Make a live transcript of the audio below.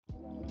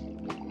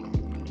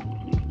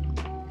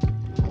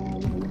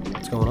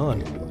going on?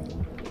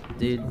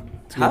 Dude,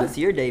 how's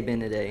your day been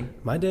today?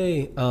 My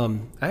day, I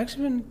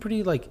actually been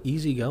pretty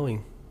easy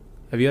going.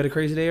 Have you had a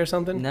crazy day or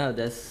something? No,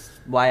 that's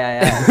why I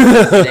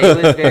asked.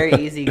 Today was very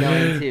easy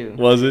going too.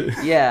 Was it?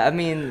 Yeah, I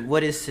mean,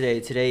 what is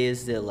today? Today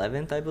is the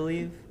 11th, I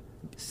believe.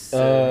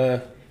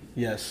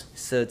 Yes.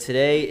 So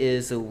today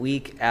is a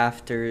week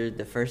after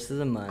the first of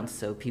the month,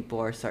 so people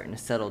are starting to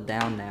settle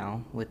down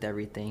now with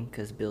everything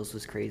because Bills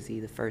was crazy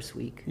the first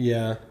week.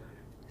 Yeah.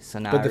 So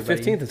now But the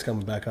 15th is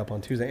coming back up on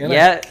Tuesday. And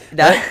yeah,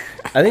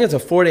 I think it's a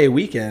 4-day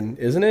weekend,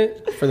 isn't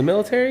it, for the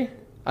military?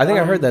 I think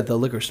I heard that at the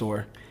liquor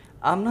store.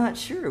 I'm not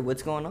sure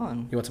what's going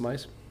on. You want some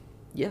ice?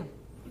 Yeah.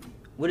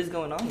 What is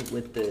going on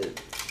with the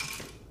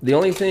The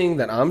only thing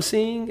that I'm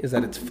seeing is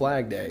that it's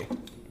Flag Day.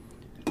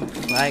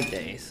 Flag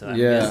Day? So I'm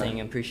Yeah.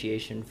 guessing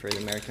appreciation for the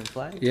American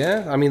flag.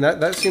 Yeah, I mean,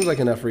 that seems like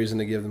enough reason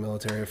to give the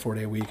military a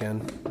 4-day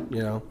weekend, you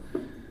know?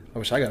 I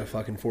wish I got a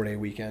fucking 4-day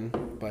weekend,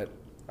 but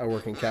I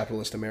work in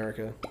capitalist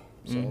America,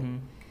 so.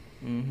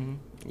 You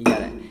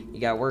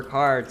gotta work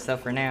hard,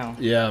 suffer now.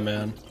 Yeah,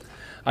 man.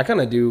 I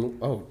kind of do.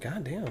 Oh,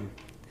 goddamn.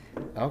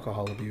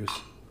 Alcohol abuse.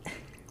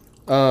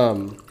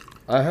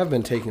 I have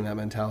been taking that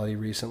mentality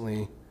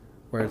recently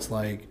where it's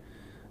like,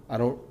 I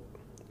don't,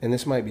 and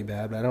this might be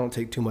bad, but I don't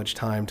take too much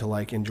time to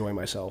enjoy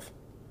myself.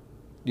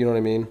 You know what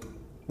I mean?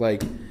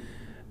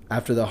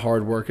 After the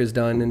hard work is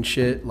done and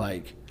shit,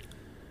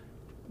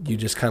 you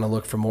just kind of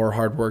look for more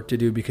hard work to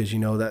do because you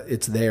know that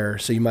it's there.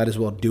 So you might as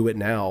well do it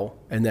now.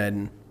 And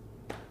then,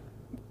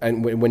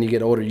 when you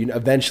get older,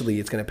 eventually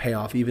it's going to pay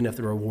off, even if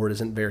the reward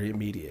isn't very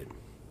immediate.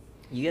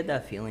 You get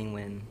that feeling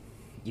when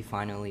you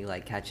finally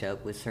catch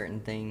up with certain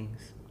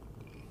things,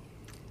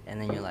 and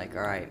then you're like,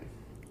 all right,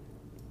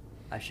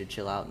 I should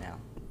chill out now.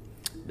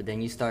 But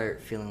then you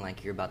start feeling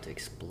like you're about to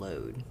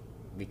explode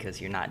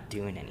because you're not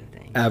doing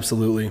anything.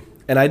 Absolutely.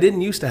 And I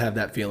didn't used to have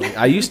that feeling.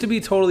 I used to be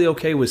totally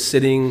okay with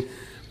sitting,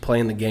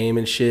 playing the game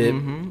and shit.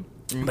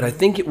 But I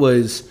think it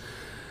was,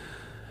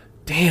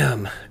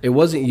 damn, it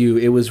wasn't you.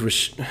 It was,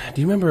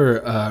 do you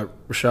remember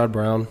Rashad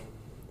Brown?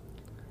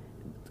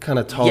 Kind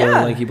of taller,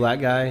 Yeah. lanky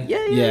black guy.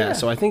 Yeah.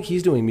 So I think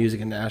he's doing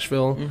music in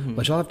Nashville,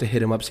 but y'all have to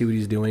hit him up, see what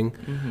he's doing.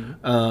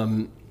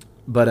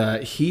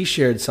 But he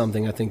shared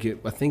something. I think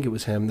it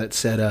was him that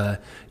said,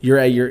 "You're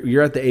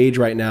at the age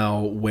right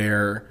now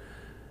where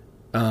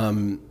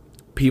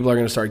people are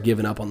going to start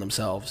giving up on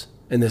themselves,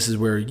 and this is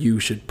where you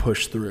should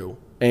push through."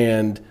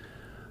 And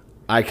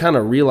I kind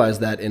of realized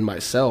that in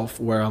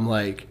myself, where I'm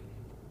like,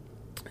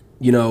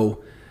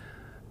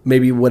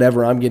 maybe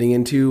whatever I'm getting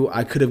into,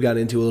 I could have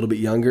gotten into a little bit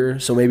younger.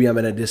 So maybe I'm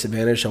at a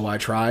disadvantage, so I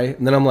try.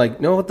 And then I'm like,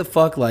 no, what the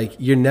fuck?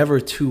 You're never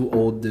too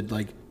old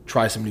to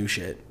try some new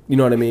shit. You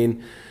know what I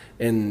mean?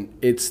 And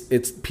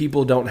it's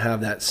people don't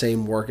have that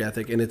same work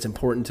ethic, and it's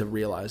important to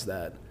realize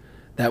that.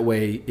 That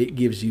way it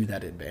gives you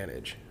that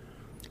advantage.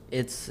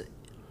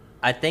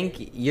 I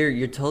think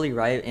you're totally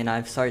right, and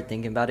I've started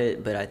thinking about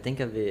it, but I think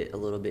of it a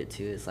little bit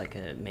too as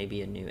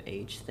maybe a new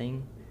age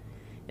thing.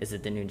 Is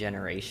it the new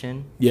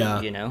generation?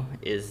 Yeah.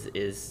 Is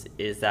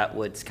that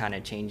what's kind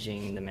of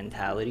changing the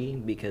mentality?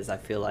 Because I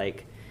feel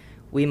like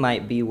we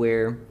might be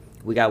where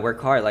we got to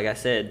work hard. Like I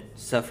said,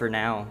 suffer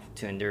now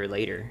to endure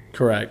later.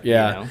 Correct.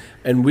 Yeah.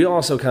 And we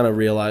also kind of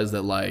realize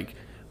that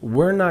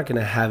we're not going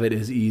to have it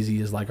as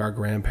easy as our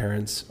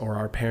grandparents or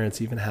our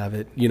parents even have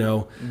it.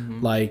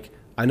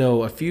 I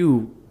know a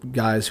few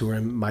guys who are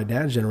in my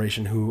dad's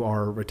generation who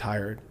are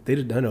retired. They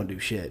don't do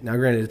shit. Now,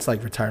 granted, it's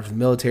retired from the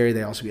military.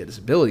 They also get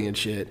disability and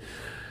shit.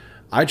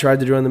 I tried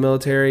to join the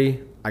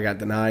military. I got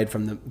denied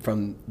from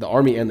the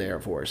Army and the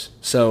Air Force.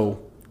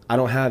 So I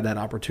don't have that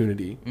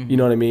opportunity. You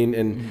know what I mean?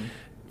 And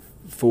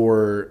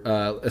for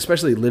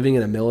especially living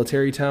in a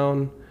military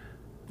town,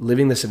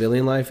 living the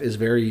civilian life is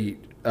very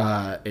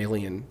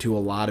alien to a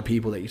lot of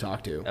people that you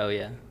talk to. Oh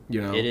yeah,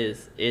 it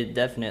is. It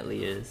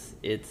definitely is.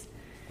 It's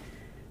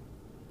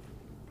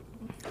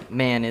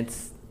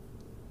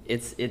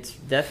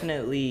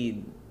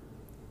definitely.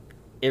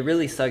 It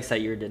really sucks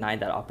that you're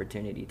denied that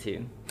opportunity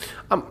too.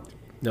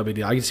 No big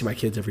deal. I can see my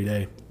kids every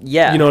day.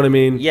 Yeah. You know what I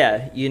mean?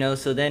 Yeah.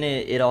 So then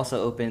it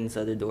also opens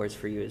other doors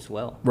for you as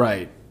well.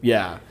 Right.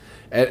 Yeah.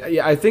 And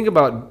I think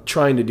about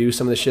trying to do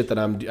some of the shit that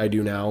I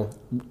do now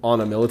on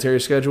a military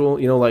schedule.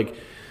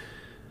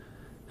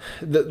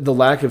 The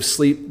lack of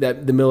sleep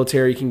that the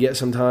military can get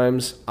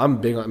sometimes. I'm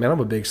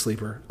a big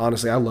sleeper.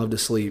 Honestly, I love to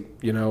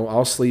sleep.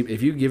 I'll sleep.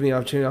 If you give me the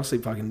opportunity, I'll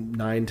sleep fucking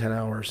 9-10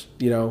 hours,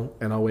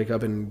 and I'll wake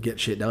up and get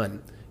shit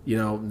done. The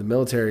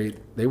military,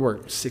 they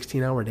work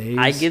 16-hour days.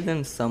 I give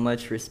them so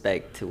much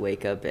respect to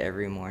wake up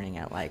every morning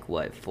at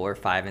 4 or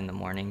 5 in the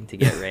morning to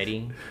get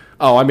ready.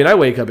 Oh, I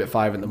wake up at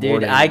 5 in the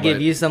morning. Dude, I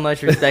give you so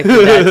much respect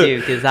for that too,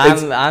 because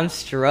I'm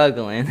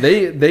struggling.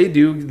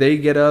 They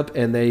get up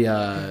and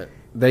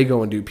they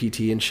go and do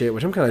PT and shit,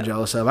 which I'm kind of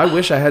jealous of. I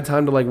wish I had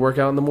time to work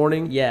out in the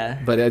morning. Yeah.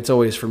 But it's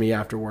always for me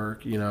after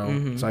work,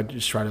 So I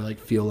just try to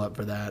fuel up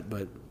for that.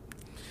 But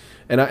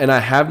and I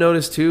have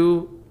noticed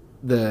too,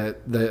 the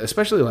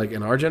especially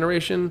in our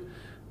generation,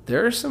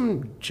 there are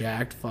some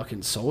jacked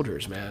fucking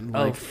soldiers, man.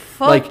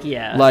 Fuck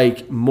yeah.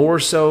 More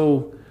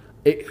so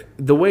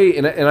the way,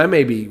 and I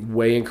may be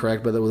way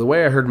incorrect, but the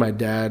way I heard my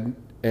dad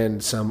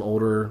and some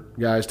older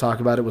guys talk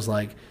about it was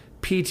like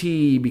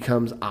PT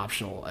becomes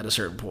optional at a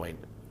certain point.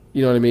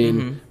 You know what I mean?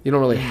 Mm-hmm. You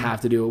don't really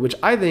have to do it, which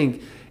I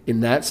think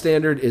in that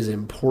standard is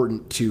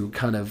important to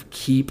kind of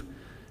keep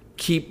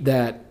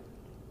that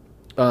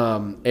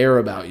air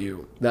about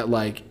you. That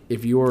like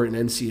if you're an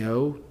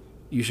NCO,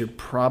 you should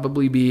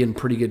probably be in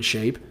pretty good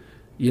shape.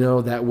 You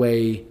know, that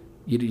way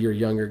your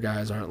younger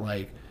guys aren't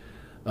like,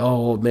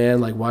 oh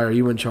man, like why are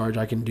you in charge?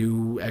 I can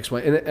do X, Y,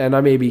 and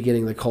I may be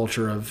getting the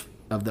culture of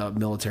the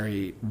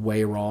military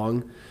way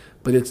wrong,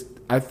 but it's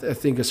I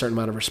think a certain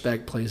amount of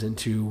respect plays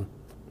into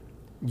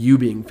you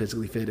being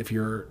physically fit if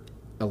you're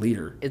a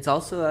leader. It's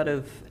also out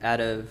of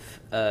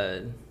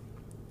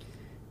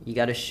you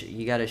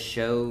gotta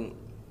show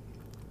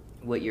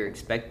what you're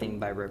expecting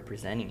by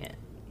representing it.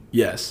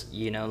 Yes.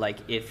 You know, like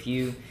if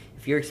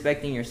you're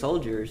expecting your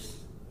soldiers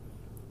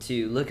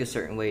to look a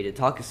certain way, to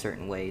talk a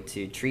certain way,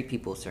 to treat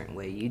people a certain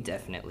way, you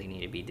definitely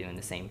need to be doing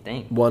the same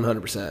thing.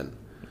 100%.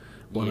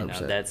 100%. You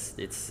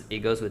know, it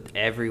goes with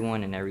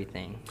everyone and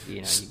everything.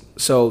 You know.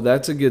 So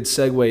that's a good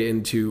segue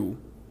into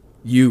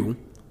you.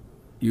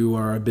 You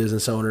are a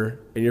business owner,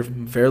 and you're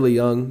fairly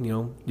young. You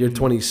know, you're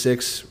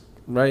 26,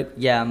 right?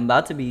 Yeah, I'm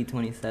about to be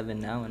 27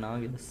 now in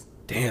August.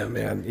 Damn,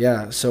 man.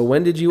 Yeah. So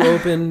when did you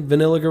open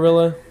Vanilla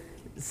Gorilla?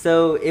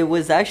 So it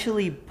was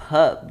actually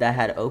Pup that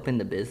had opened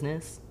the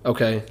business.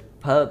 Okay.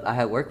 Pup, I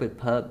had worked with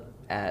Pup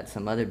at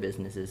some other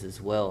businesses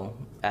as well,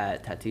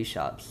 at tattoo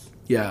shops.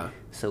 Yeah.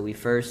 So I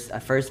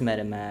first met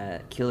him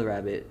at Killer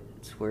Rabbit,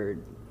 where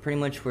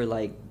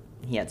like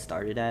he had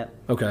started at.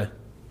 Okay.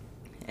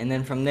 And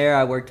then from there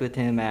I worked with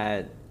him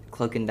at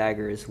Cloak and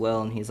Dagger as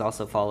well, and he's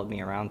also followed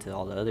me around to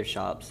all the other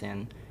shops.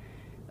 And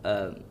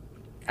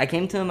I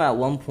came to him at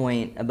one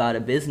point about a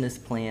business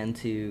plan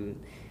to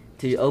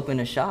open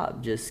a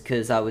shop, just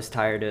because I was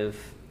tired of,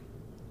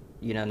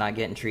 you know, not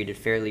getting treated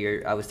fairly,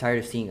 or I was tired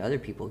of seeing other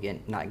people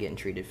not getting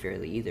treated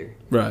fairly either.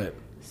 Right.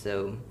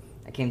 So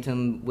I came to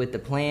him with the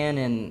plan,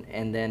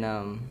 and then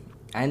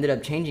I ended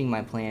up changing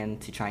my plan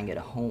to try and get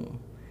a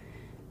home.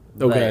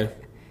 Okay. But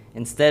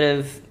instead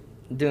of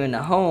doing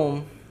a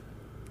home,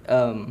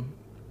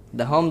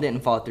 the home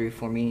didn't fall through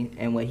for me,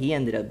 and what he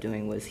ended up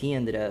doing was he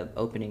ended up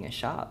opening a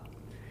shop,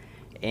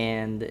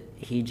 and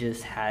he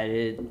just had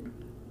it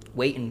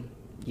waiting.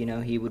 You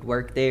know, he would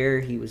work there.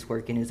 He was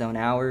working his own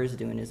hours,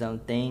 doing his own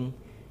thing.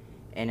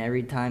 And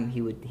every time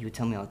he would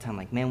tell me all the time,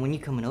 like, man, when you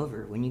coming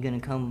over? When you going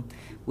to come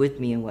with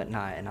me and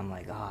whatnot? And I'm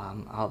like,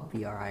 I'll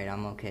be all right.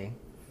 I'm okay.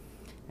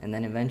 And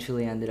then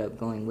eventually I ended up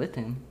going with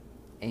him.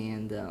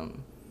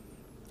 And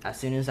as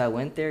soon as I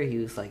went there, he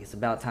was like, it's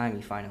about time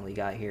you finally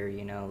got here.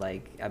 You know,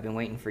 like, I've been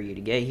waiting for you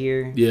to get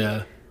here.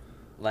 Yeah.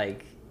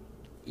 Like,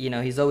 you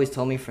know, he's always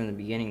told me from the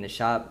beginning, the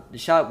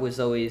shop was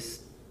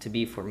always to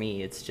be for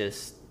me. It's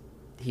just,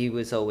 he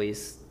was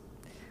always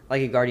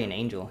like a guardian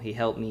angel. He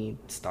helped me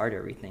start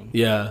everything.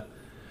 Yeah.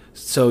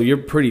 So you're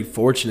pretty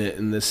fortunate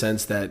in the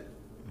sense that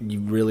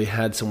you really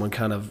had someone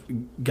kind of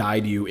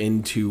guide you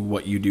into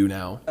what you do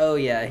now. Oh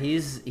yeah,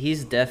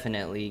 he's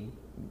definitely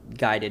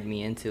guided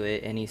me into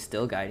it, and he's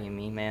still guiding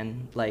me,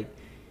 man. Like,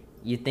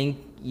 you think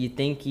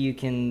you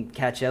can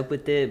catch up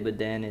with it, but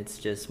then it's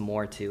just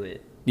more to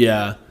it.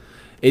 Yeah.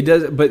 It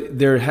does, but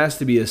there has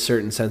to be a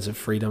certain sense of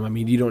freedom. I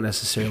mean, you don't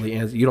necessarily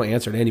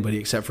answer to anybody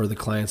except for the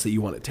clients that you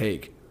want to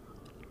take.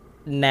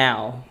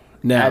 Now.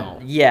 At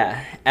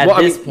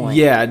this point.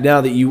 Yeah,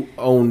 now that you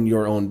own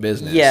your own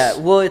business. Yeah,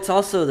 well, it's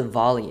also the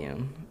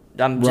volume.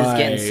 I'm just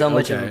getting so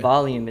much of a okay.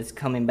 volume. It's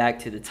coming back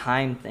to the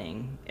time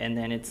thing, and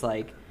then it's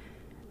like,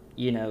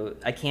 you know,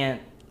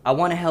 I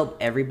want to help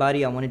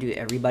everybody. I want to do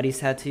everybody's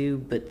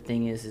tattoo, but the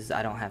thing is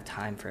I don't have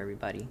time for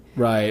everybody.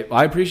 Right. Well,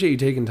 I appreciate you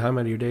taking time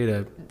out of your day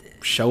to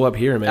show up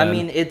here, man. I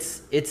mean,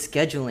 it's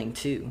scheduling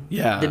too.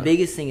 Yeah. The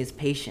biggest thing is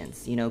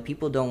patience. You know,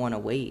 people don't want to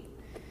wait.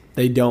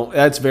 They don't.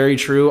 That's very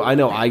true. I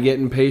know I get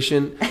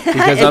impatient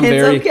because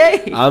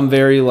okay. I'm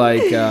very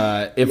like,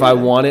 if I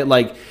want it,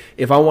 like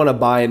if I want to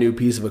buy a new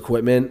piece of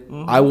equipment,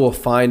 I will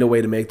find a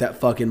way to make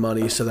that fucking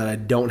money so that I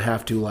don't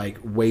have to like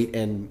wait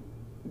and,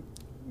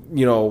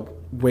 you know,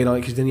 wait on it,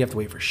 because then you have to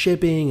wait for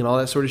shipping and all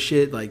that sort of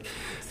shit. Like,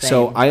 Same.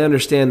 So I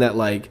understand that,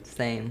 like,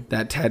 Same.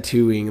 that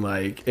tattooing,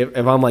 like, if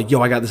I'm like, yo,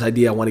 I got this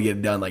idea, I want to get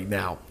it done, like,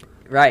 now.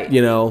 Right.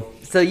 You know?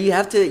 So you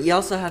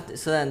also have to,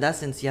 so in that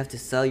sense, you have to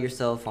sell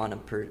yourself on a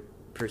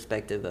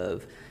perspective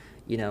of,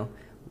 you know,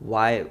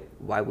 why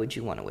would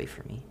you want to wait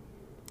for me?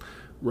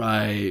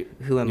 Right.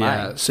 Who am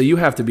I? So you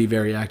have to be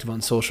very active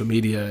on social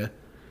media.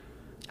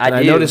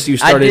 I noticed you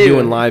started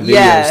doing live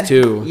videos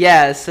too.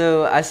 Yeah,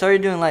 so I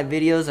started doing live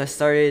videos.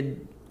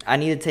 I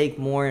need to take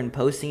more in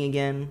posting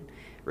again,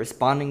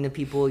 responding to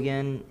people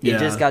again. It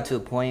just got to a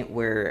point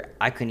where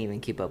I couldn't even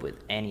keep up with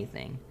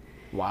anything.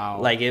 Wow.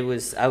 Like I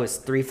was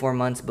 3-4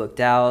 months booked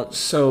out.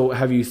 So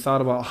have you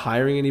thought about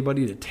hiring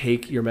anybody to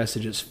take your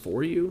messages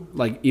for you?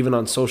 Like even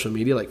on social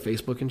media, like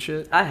Facebook and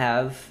shit? I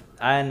have.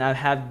 And I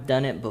have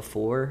done it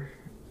before,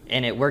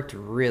 and it worked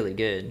really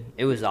good.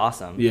 It was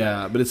awesome.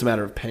 Yeah, but it's a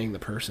matter of paying the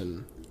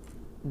person.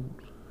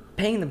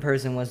 paying the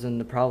person wasn't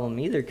the problem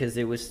either, because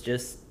it was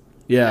just,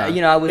 Yeah.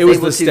 you know, I was It was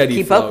able the to steady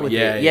keep flow. up with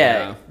Yeah, it.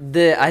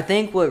 yeah. I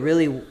think what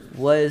really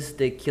was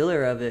the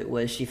killer of it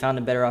was she found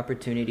a better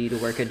opportunity to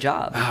work a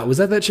job. Was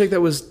that chick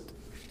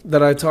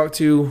that I talked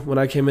to when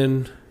I came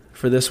in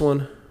for this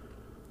one?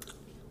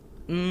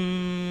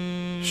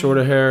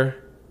 Shorter hair.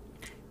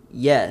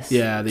 Yes.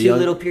 Yeah, Two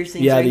little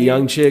piercings. Yeah, right the here.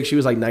 young chick. She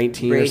was like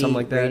 19 or something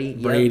like that. Brady,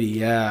 yep. Brady,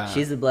 yeah.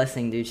 She's a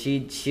blessing, dude.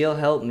 She'll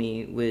help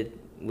me with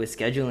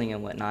scheduling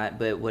and whatnot,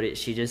 but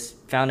she just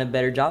found a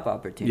better job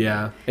opportunity.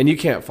 Yeah, and you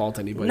can't fault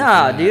anybody.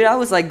 Nah, for that. dude, I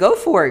was like, go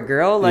for it,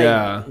 girl. Like,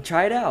 Yeah.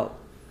 try it out.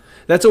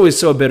 That's always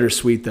so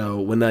bittersweet though,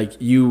 when like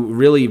you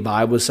really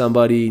vibe with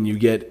somebody and you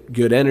get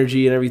good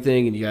energy and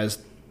everything, and you guys,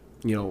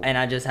 you know. And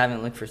I just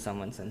haven't looked for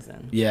someone since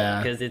then.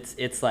 Yeah. Because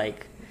it's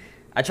like,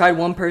 I tried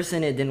one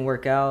person, it didn't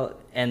work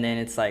out, and then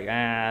it's like,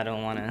 I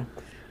don't want to.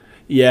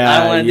 Yeah, I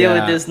don't want to deal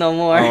with this no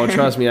more. Oh,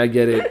 trust me, I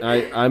get it.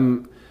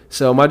 I'm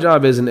so my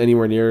job isn't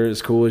anywhere near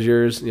as cool as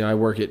yours. You know, I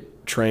work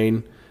at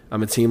Train.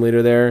 I'm a team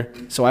leader there,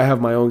 so I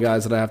have my own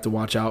guys that I have to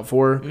watch out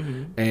for.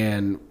 Mm-hmm.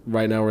 And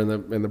right now we're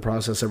in the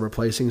process of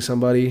replacing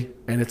somebody,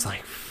 and it's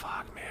like,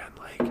 fuck,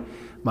 man,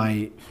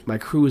 like my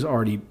crew is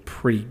already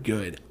pretty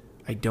good.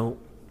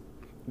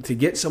 To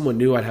get someone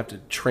new, I'd have to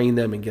train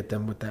them and get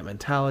them with that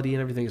mentality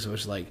and everything. So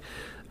it's like,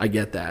 I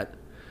get that.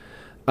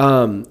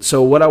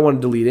 So what I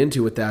wanted to lead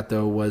into with that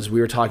though was we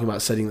were talking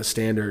about setting the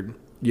standard,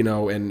 you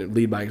know, and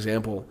lead by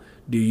example.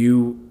 Do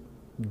you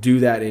do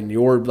that in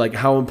your, like,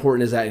 how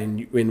important is that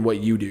in what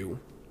you do?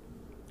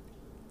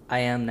 I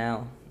am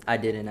now. I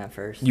didn't at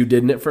first. You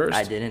didn't at first?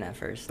 I didn't at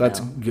first. That's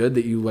no. good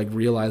that you like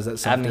realize that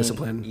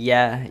self-discipline. I mean,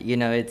 yeah, you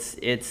know, I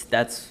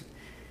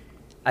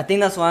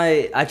think that's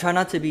why I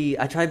try to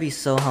be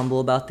so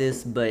humble about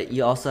this, but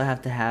you also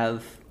have to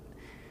have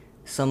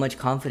so much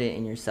confidence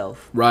in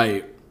yourself.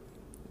 Right.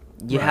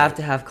 You have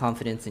to have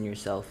confidence in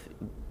yourself,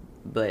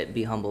 but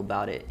be humble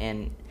about it.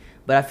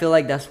 But I feel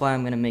like that's why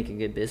I'm going to make a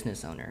good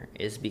business owner,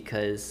 is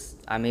because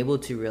I'm able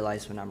to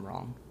realize when I'm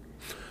wrong.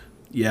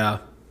 Yeah.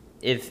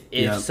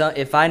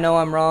 If I know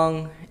I'm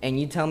wrong and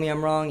you tell me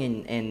I'm wrong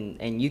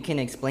and you can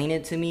explain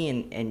it to me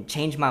and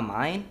change my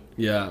mind.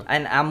 Yeah.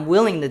 And I'm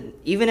willing to,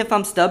 even if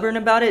I'm stubborn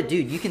about it,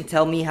 dude, you can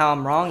tell me how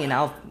I'm wrong and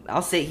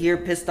I'll sit here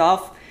pissed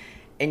off,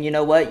 and you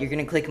know what? You're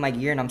going to click my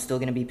gear and I'm still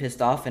going to be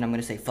pissed off, and I'm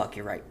going to say, fuck,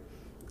 you're right.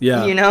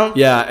 Yeah. You know?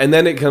 Yeah. And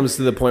then it comes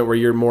to the point where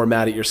you're more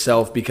mad at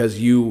yourself because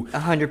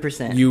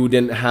 100%. You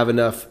didn't have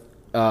enough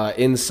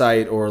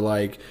insight or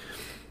like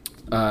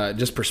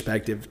just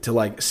perspective to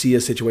like see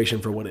a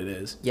situation for what it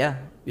is. Yeah.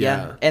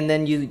 And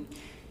then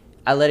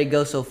I let it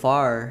go so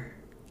far,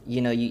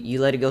 you know,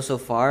 you let it go so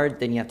far,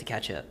 then you have to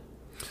catch up.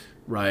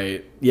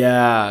 Right.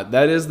 Yeah.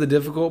 That is the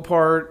difficult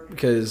part,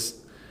 because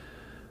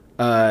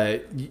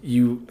let's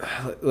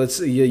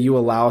say you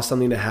allow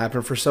something to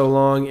happen for so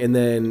long, and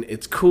then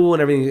it's cool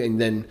and everything,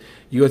 and then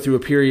you go through a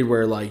period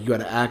where like you got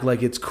to act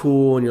like it's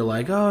cool, and you're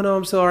like, oh no,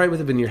 I'm still all right with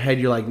it, but in your head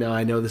you're like, no,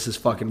 I know this is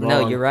fucking wrong.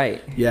 No, you're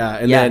right. Yeah.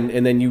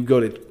 And then you go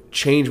to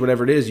change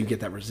whatever it is, you get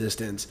that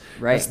resistance.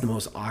 Right. That's the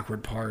most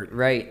awkward part.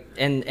 Right.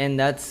 And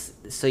that's,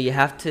 so you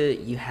have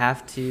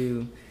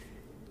to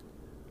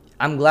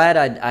I'm glad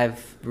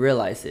I've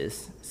realized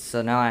this,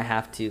 so now I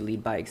have to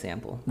lead by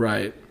example.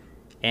 Right.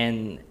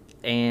 And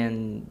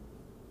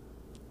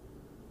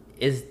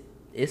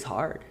it's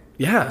hard.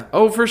 Yeah.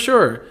 Oh, for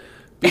sure.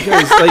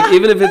 Because like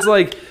even if it's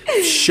like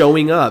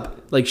showing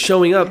up,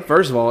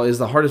 first of all, is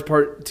the hardest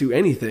part to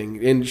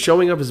anything. And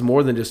showing up is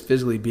more than just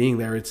physically being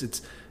there.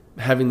 It's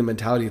having the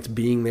mentality. It's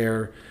being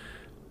there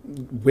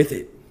with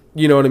it.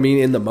 You know what I mean?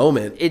 In the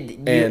moment.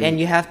 And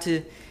you have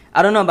to,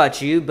 I don't know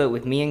about you, but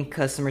with me and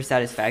customer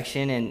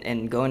satisfaction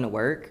and going to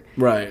work.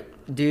 Right.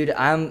 Dude,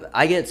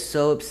 I get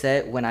so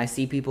upset when I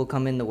see people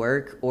come into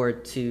work,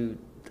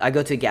 I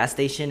go to a gas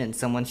station and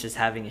someone's just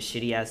having a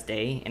shitty ass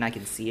day and I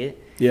can see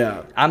it.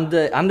 Yeah. I'm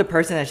the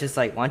person that's just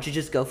like, why don't you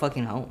just go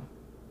fucking home?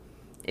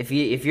 If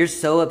you're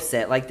so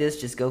upset like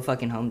this, just go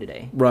fucking home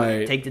today.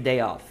 Right. Take the day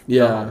off. Yeah.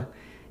 Go home.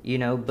 You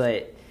know,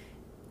 but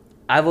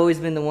I've always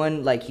been the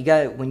one, like,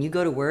 when you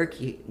go to work,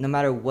 no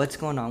matter what's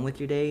going on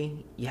with your day,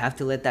 you have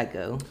to let that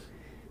go.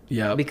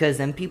 Yeah. Because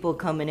then people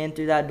coming in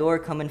through that door,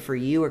 coming for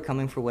you or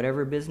coming for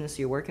whatever business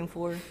you're working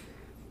for,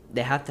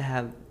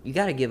 you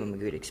got to give them a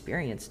good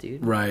experience,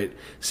 dude. Right.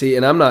 See,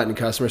 and I'm not in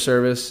customer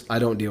service. I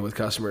don't deal with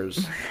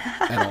customers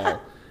at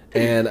all.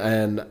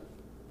 And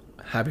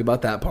happy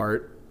about that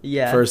part.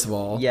 Yeah. First of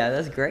all. Yeah,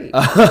 that's great.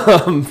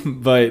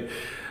 But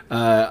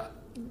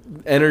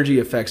energy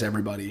affects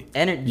everybody.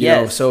 Yes. You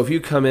know, so if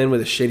you come in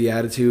with a shitty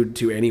attitude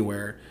to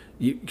anywhere,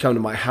 you come to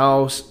my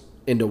house,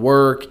 into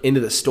work, into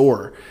the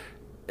store,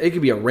 it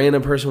could be a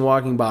random person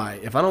walking by.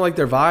 If I don't like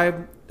their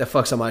vibe, that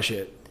fucks up my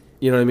shit.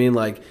 You know what I mean?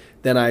 Like,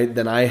 then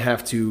I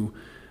have to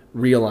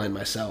realign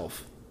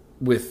myself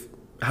with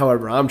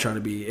however I'm trying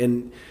to be.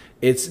 And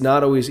it's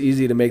not always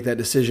easy to make that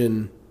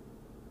decision.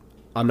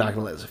 I'm not going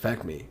to let this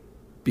affect me,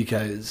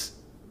 because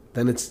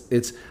then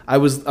I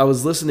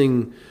was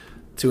listening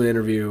to an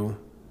interview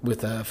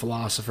with a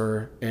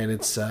philosopher, and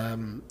it's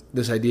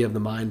this idea of the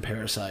mind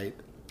parasite.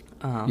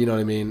 Uh-huh. You know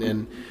what I mean?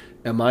 And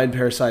A mind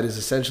parasite is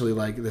essentially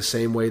like the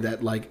same way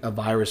that like a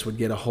virus would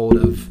get a hold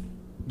of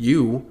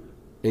you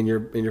in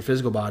your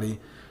physical body.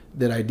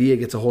 That idea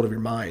gets a hold of your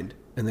mind,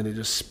 and then it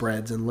just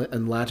spreads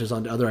and latches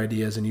onto other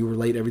ideas, and you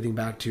relate everything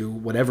back to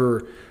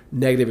whatever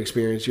negative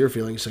experience you're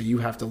feeling. So you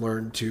have to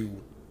learn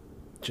to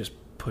just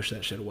push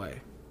that shit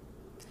away.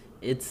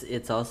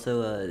 It's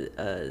also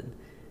a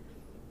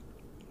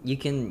you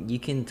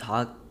can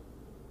talk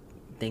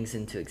things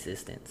into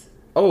existence.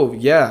 Oh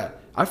yeah,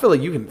 I feel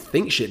like you can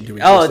think shit into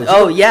existence.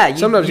 Oh yeah.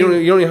 Sometimes you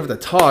don't even have to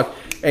talk,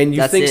 and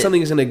you think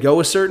something is going to go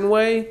a certain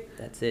way.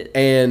 That's it.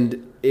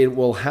 And it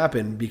will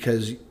happen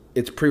because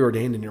it's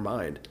preordained in your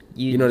mind.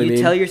 You know what I mean?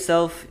 You tell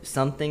yourself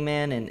something,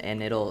 man,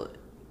 and it'll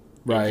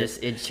right.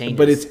 It changes.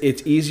 But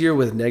it's easier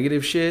with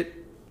negative shit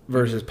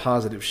versus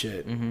positive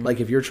shit. Mm-hmm. Like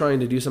if you're trying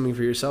to do something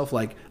for yourself,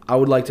 like I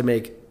would like to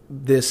make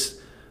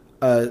this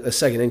a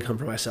second income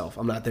for myself.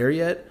 I'm not there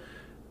yet,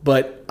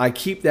 but I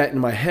keep that in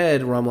my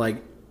head where I'm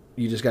like,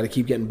 you just got to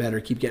keep getting better,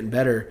 keep getting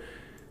better.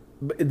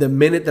 The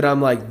minute that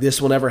I'm like,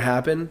 this will never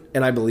happen,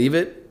 and I believe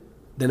it,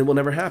 then it will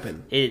never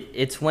happen.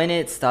 It's when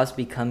it stops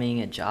becoming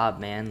a job,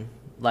 man.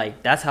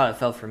 Like that's how it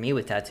felt for me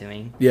with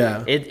tattooing.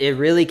 Yeah. It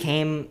really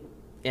came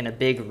in a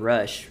big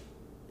rush,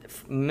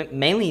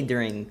 mainly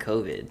during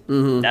COVID.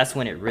 Mm-hmm. That's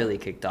when it really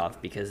kicked off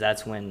because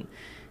that's when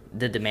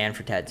the demand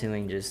for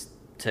tattooing just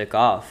took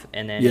off,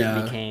 and then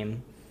it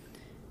became,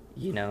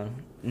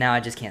 now I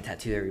just can't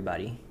tattoo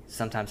everybody.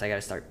 Sometimes I got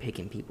to start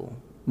picking people.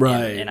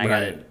 Right. And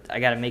I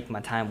gotta make my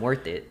time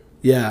worth it.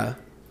 Yeah.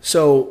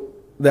 So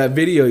that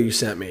video you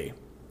sent me.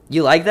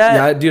 You like that?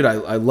 Yeah, dude,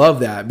 I love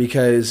that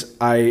because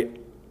I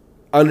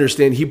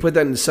understand he put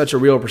that in such a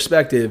real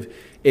perspective.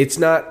 It's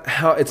not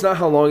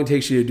how long it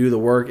takes you to do the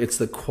work, it's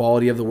the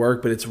quality of the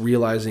work, but it's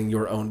realizing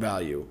your own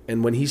value.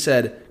 And when he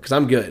said, because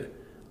I'm good,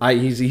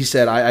 he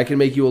said I can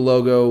make you a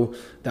logo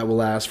that will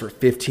last for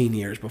 15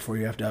 years before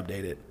you have to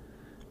update it.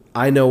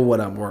 I know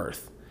what I'm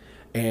worth.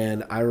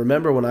 And I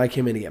remember when I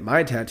came in to get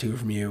my tattoo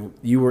from you,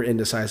 you were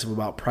indecisive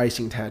about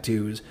pricing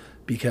tattoos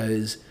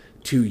because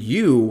to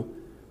you,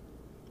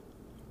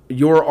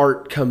 your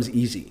art comes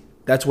easy.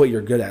 That's what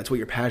you're good at. It's what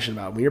you're passionate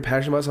about. When you're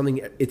passionate about something,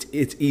 it's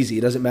easy.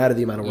 It doesn't matter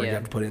the amount of work you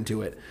have to put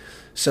into it.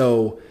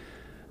 So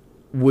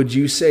would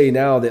you say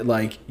now that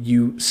like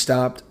you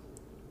stopped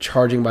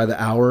charging by the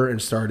hour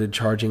and started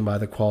charging by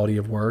the quality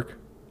of work?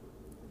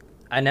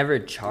 I never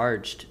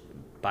charged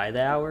by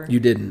the hour. You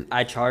didn't?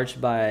 I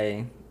charged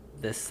by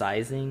the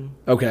sizing.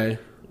 Okay.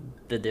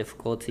 The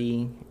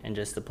difficulty and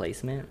just the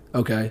placement.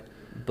 Okay.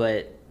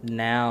 But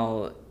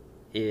now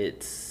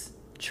it's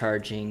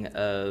charging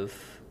of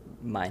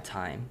my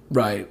time.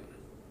 Right.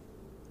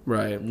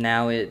 Right.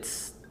 Now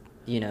it's,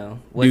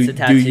 what's the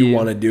tattoo? Do you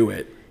want to do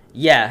it?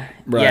 Yeah.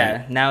 Right.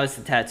 Yeah. Now it's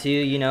the tattoo,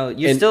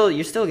 you're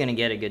still going to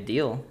get a good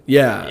deal.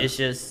 Yeah. It's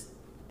just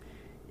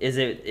is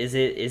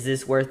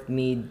this worth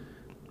me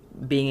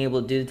being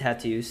able to do the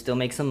tattoo, still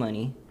make some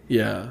money?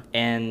 Yeah.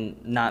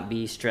 And not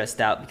be stressed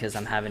out because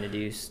I'm having to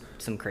do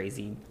some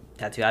crazy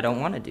tattoo I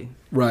don't want to do.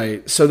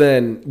 Right. So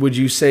then would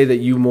you say that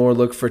you more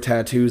look for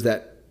tattoos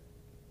that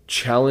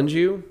challenge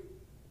you?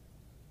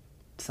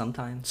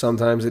 Sometimes.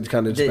 Sometimes it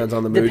kind of depends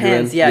on the mood.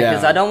 Depends, yeah,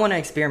 because I don't want to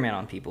experiment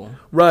on people.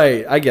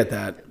 Right. I get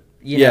that.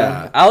 You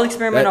know, I'll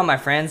experiment on my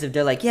friends if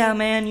they're like, yeah,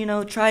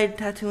 man, try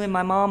tattooing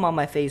my mom on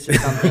my face or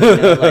something.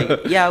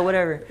 Like, yeah,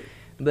 whatever.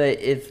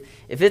 But if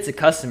it's a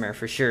customer,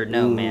 for sure,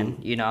 no,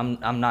 man.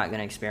 I'm not going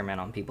to experiment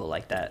on people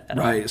like that at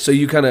all. Right. So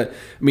you kind of,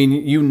 the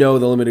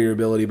limit of your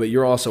ability, but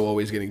you're also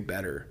always getting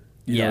better.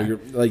 You know, you're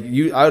like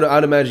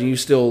I'd imagine you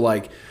still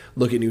like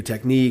look at new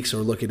techniques or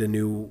look at a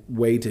new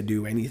way to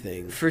do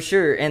anything. For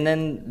sure. And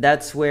then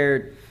that's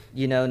where,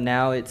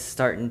 now it's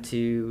starting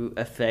to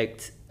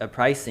affect a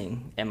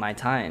pricing and my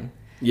time.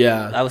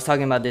 Yeah. I was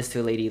talking about this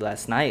to a lady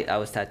last night. I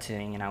was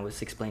tattooing and I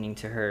was explaining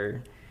to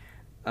her,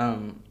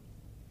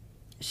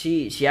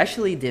 she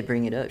actually did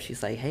bring it up.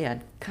 She's like, hey,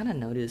 I kind of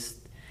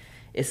noticed,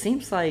 it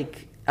seems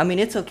like,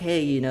 it's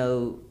okay,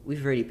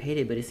 we've already paid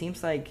it, but it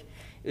seems like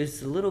it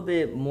was a little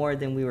bit more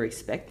than we were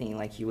expecting,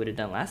 like you would have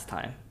done last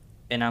time.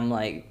 And I'm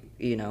like,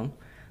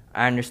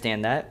 I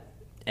understand that,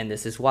 and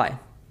this is why.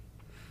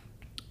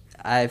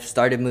 I've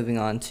started moving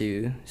on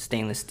to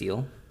stainless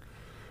steel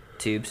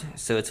tubes,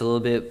 so it's a little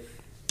bit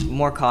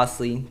more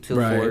costly to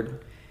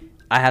afford.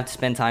 I have to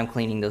spend time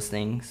cleaning those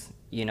things.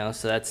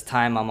 So that's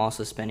time I'm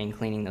also spending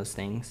cleaning those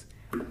things.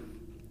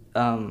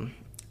 I'm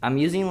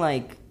using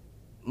like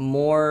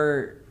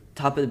more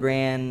top of the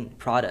brand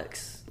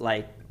products,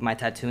 like my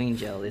tattooing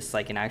gel. It's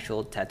like an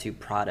actual tattoo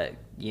product,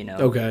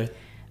 Okay.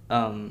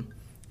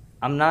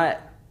 I'm not,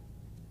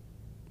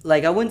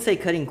 like, I wouldn't say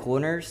cutting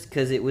corners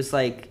because it was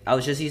like I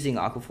was just using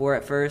Aquaphor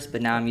at first,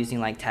 but now I'm using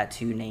like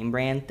tattoo name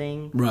brand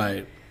thing.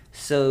 Right.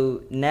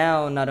 So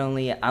now not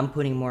only I'm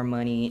putting more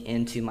money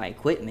into my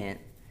equipment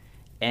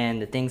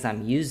and the things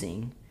I'm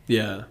using.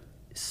 Yeah.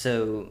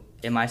 So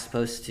am I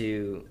supposed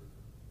to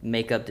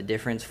make up the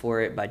difference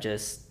for it by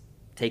just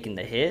taking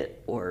the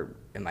hit, or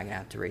am I gonna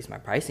have to raise my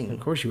pricing? Of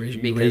course, you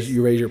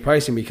raise your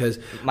pricing because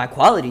my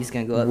quality is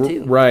gonna go up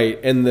too. Right,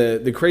 and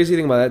the crazy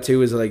thing about that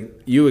too is like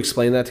you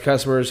explain that to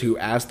customers who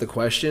ask the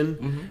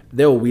question,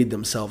 they'll weed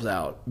themselves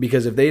out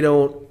because if they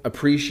don't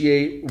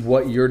appreciate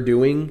what you're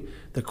doing,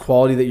 the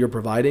quality that you're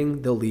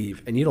providing, they'll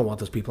leave, and you don't want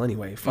those people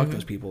anyway. Fuck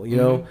those people, you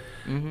know.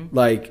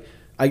 Like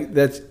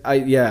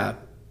yeah.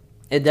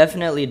 It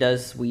definitely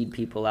does weed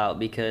people out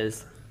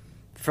because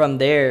from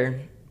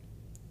there,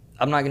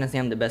 I'm not gonna say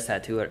I'm the best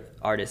tattoo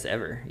artist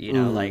ever. You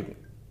know, like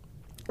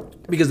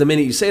because the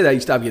minute you say that,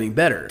 you stop getting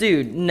better.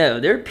 Dude, no,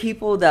 there are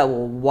people that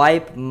will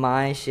wipe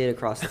my shit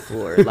across the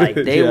floor. Like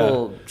they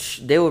will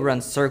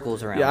run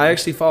circles around. Yeah, I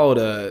actually followed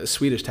a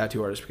Swedish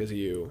tattoo artist because of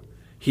you.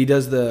 He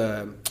does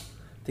I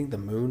think the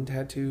moon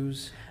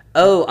tattoos.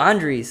 Oh,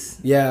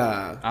 Andres.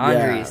 Yeah.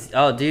 Andres.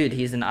 Yeah. Oh, dude,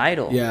 he's an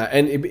idol. Yeah,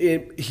 and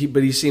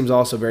but he seems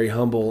also very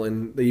humble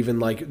and even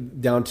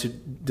like down to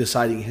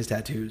deciding his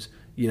tattoos.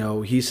 You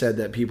know, he said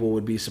that people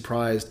would be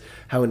surprised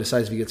how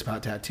indecisive he gets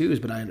about tattoos,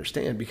 but I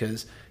understand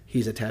because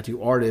he's a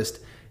tattoo artist.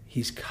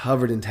 He's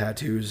covered in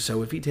tattoos,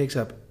 so if he takes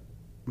up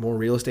more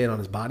real estate on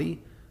his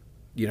body,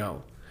 you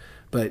know.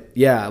 But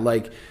yeah,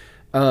 like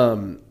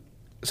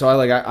so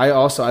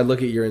I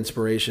look at your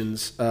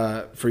inspirations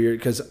for your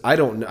because I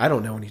don't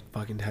know any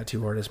fucking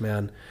tattoo artists,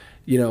 man.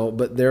 You know,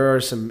 but there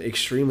are some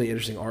extremely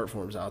interesting art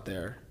forms out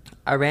there.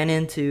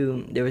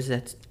 There was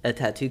a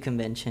tattoo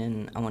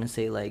convention, I want to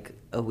say like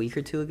a week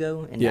or two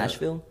ago in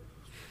Nashville.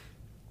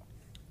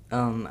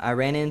 I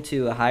ran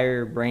into a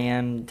higher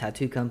brand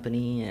tattoo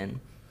company and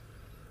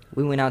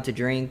we went out to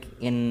drink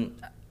and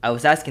I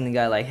was asking the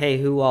guy like, hey,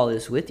 who all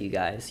is with you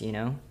guys, you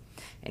know?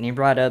 And he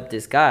brought up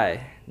this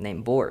guy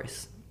named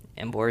Boris.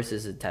 And Boris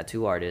is a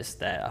tattoo artist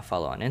that I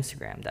follow on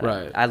Instagram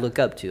that I look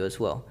up to as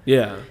well.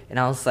 Yeah. And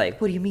I was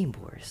like, what do you mean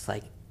Boris?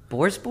 Like,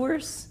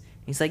 Boris?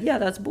 He's like, yeah,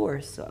 that's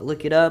Boris. So I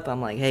look it up.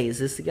 I'm like, hey, is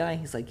this the guy?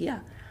 He's like,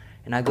 yeah.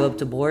 And I go up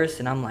to Boris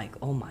and I'm like,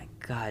 oh my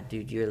God,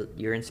 dude,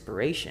 you're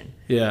inspiration.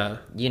 Yeah.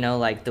 You know,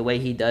 like the way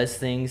he does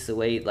things, the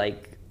way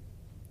like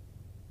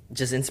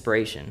just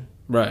inspiration.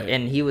 Right.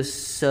 And he was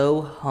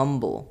so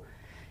humble.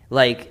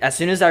 Like as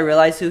soon as I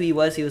realized who he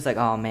was like,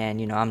 oh man,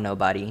 you know, I'm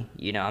nobody.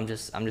 You know, I'm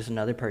just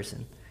another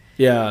person.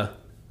 Yeah.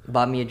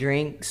 Bought me a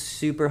drink.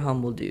 Super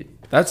humble dude.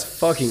 That's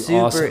fucking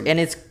awesome. And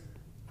it's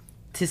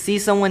to see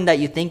someone that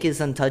you think is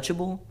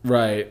untouchable.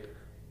 Right.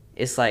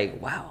 It's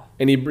like, wow.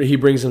 And he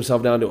brings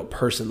himself down to a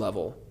person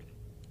level.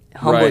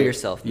 Humble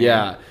yourself, man.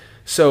 Yeah.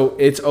 So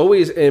it's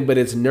always, but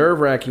it's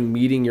nerve-wracking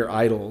meeting your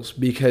idols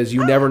because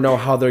you never know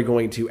how they're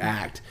going to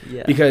act.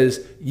 Yeah. Because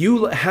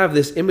you have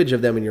this image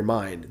of them in your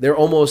mind. They're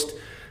almost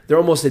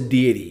a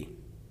deity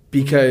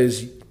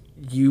because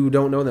you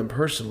don't know them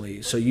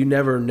personally. So you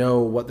never know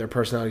what their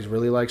personality is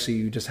really like. So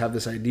you just have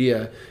this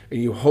idea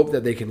and you hope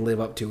that they can live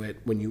up to it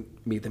when you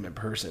meet them in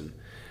person.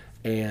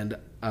 And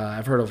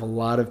I've heard of a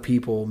lot of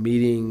people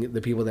meeting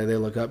the people that they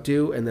look up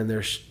to and then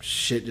their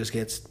shit just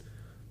gets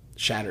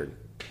shattered.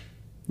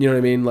 You know what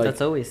I mean? Like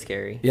that's always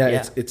scary.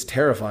 Yeah. It's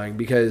terrifying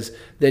because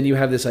then you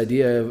have this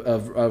idea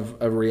of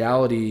a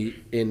reality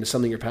in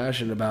something you're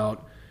passionate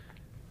about,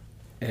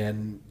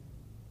 and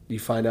you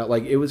find out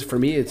like it was for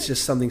me. It's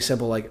just something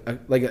simple it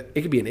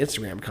could be an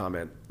Instagram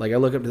comment. Like I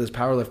look up to this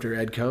powerlifter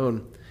Ed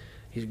Cohn.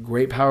 He's a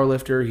great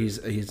powerlifter.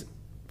 He's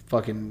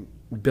fucking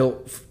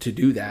built to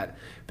do that.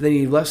 But then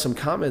he left some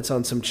comments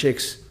on some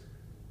chick's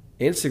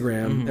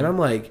Instagram, and I'm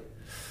like.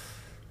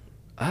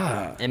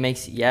 It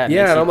makes and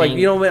I'm like,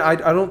 you know what, I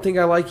don't think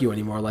I like you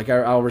anymore. Like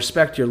I'll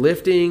respect your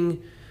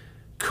lifting,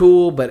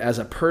 cool, but as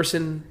a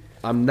person,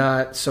 I'm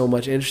not so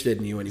much interested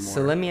in you anymore.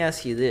 So let me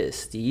ask you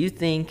this: do you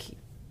think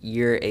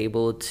you're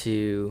able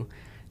to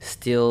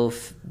still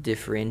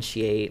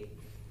differentiate,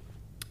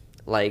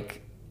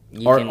 like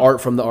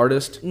art from the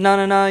artist?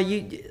 No.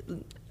 You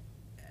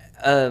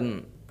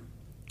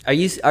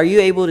are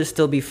you able to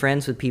still be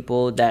friends with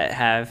people that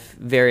have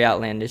very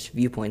outlandish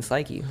viewpoints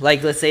like you?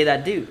 Like, let's say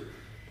that dude.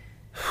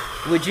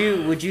 Would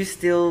you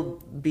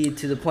still be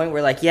to the point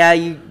where like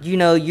you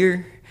know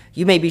you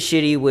may be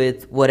shitty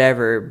with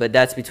whatever, but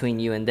that's between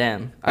you and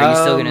them? Are you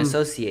still gonna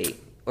associate,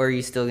 or are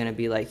you still gonna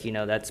be like, you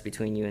know, that's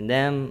between you and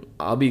them?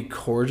 I'll be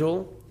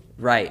cordial,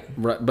 right?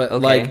 But okay.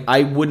 Like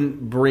I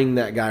wouldn't bring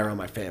that guy around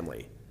my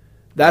family.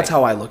 That's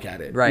how I look at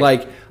it. Right.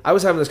 Like I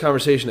was having this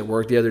conversation at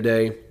work the other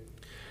day,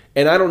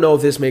 and I don't know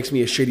if this makes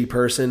me a shitty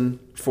person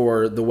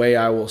for the way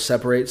I will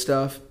separate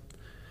stuff.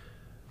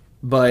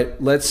 But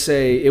let's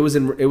say it was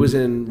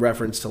in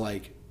reference to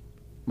like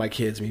my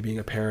kids, me being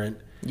a parent.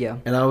 Yeah.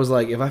 And I was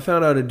like, if I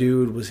found out a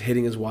dude was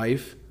hitting his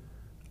wife,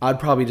 I'd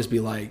probably just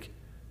be like,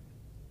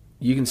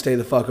 you can stay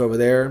the fuck over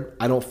there.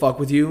 I don't fuck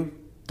with you.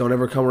 Don't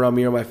ever come around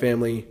me or my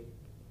family.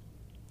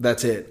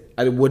 That's it.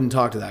 I wouldn't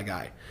talk to that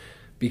guy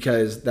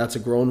because that's a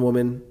grown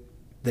woman.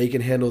 They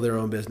can handle their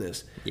own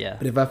business. Yeah.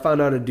 But if I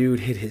found out a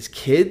dude hit his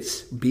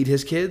kids, beat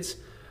his kids,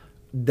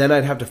 then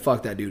I'd have to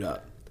fuck that dude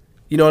up.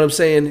 You know what I'm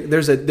saying?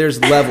 There's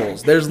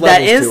levels. There's levels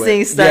that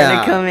instinct starting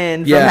to come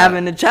in from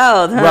having a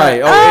child, huh?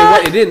 Right.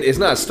 Oh, it didn't. It's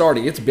not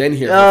starting. It's been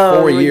here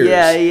for 4 years.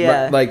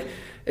 Yeah. But like,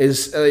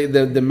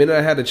 the minute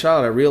I had a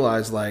child, I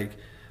realized like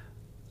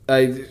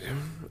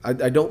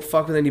I don't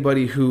fuck with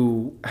anybody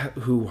who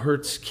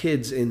hurts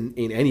kids in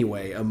any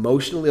way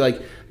emotionally.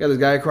 Like, I got this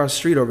guy across the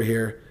street over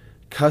here,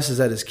 cusses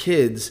at his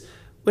kids,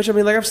 which, I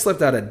mean, like, I've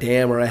slipped out a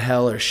damn or a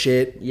hell or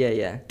shit.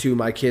 Yeah. To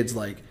my kids,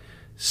 like,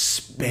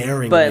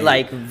 sparingly. But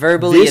like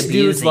verbally this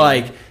abusing. Dude's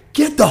like,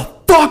 get the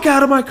fuck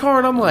out of my car,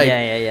 and I'm like,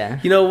 yeah.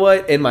 You know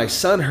what? And my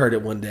son heard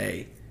it one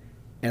day.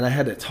 And I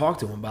had to talk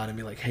to him about it and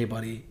be like, hey,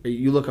 buddy,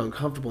 you look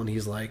uncomfortable. And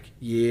he's like,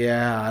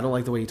 yeah, I don't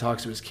like the way he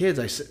talks to his kids.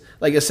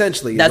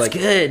 Essentially. That's like,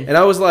 good. And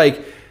I was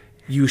like,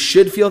 you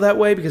should feel that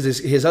way, because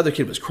his other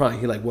kid was crying.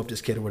 He, like, whooped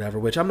his kid or whatever,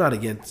 which I'm not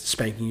against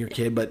spanking your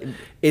kid. But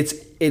it's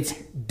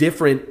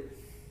different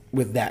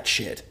with that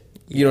shit.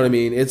 You know what I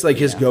mean? It's like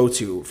his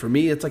go-to. For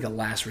me, it's like a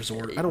last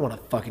resort. I don't want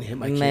to fucking hit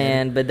my kid.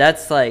 Man, but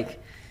that's like...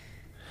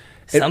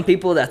 Some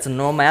people, that's a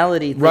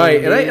normality thing.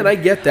 Right, dude. and I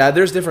get that.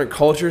 There's different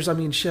cultures. I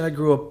mean, shit, I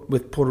grew up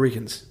with Puerto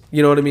Ricans.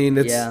 You know what I mean?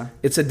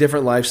 It's a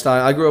different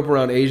lifestyle. I grew up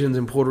around Asians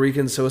and Puerto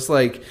Ricans, so it's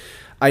like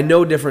I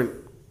know different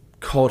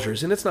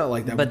cultures, and it's not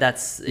like that. But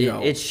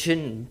it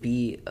shouldn't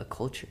be a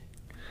culture.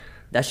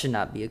 That should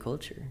not be a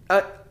culture.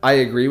 I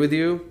agree with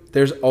you.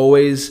 There's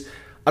always...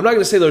 I'm not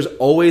going to say there's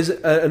always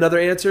another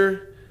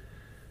answer,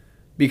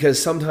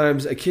 because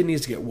sometimes a kid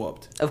needs to get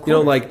whooped. Of course. You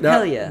know, like, not,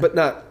 hell yeah. but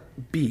not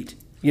beat.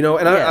 You know,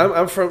 and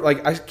I'm from,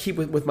 like, I keep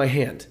it with my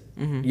hand.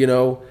 Mm-hmm. You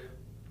know,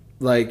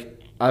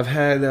 like, I've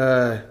had,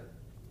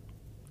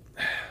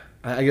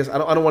 I guess I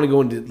don't want to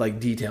go into, like,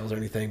 details or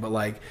anything, but,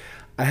 like,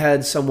 I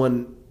had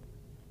someone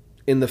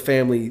in the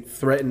family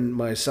threaten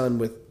my son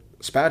with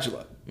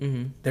spatula.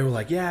 Mm-hmm. They were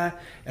like, yeah,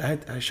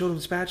 and I showed him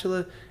the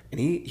spatula, and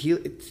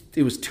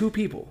it was two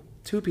people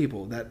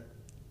that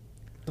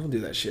don't do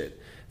that shit.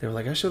 They were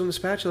like, I showed him the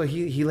spatula.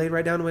 He laid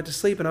right down and went to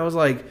sleep, and I was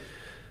like,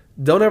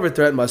 don't ever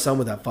threaten my son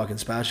with that fucking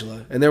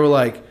spatula. And they were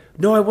like,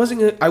 no, I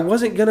wasn't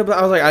gonna. But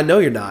I was like, I know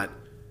you're not.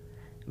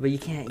 But you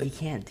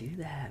can't do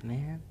that,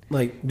 man.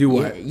 Like, do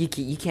what? Yeah,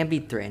 you can't be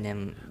threatening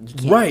him. You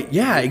can't, right?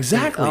 Yeah,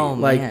 exactly. Oh,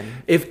 like,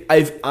 man.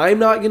 if I'm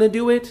not gonna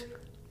do it,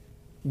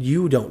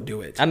 you don't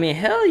do it. I mean,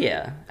 hell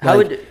yeah.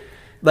 What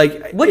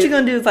you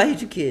gonna do if I hit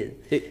your kid?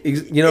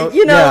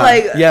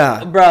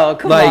 Yeah, bro,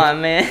 come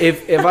on, man.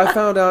 if I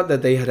found out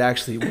that they had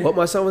actually whooped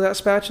my son with that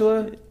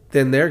spatula,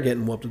 then they're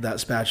getting whooped with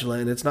that spatula,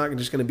 and it's not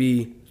just gonna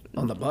be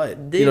on the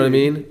butt. Dude, you know what I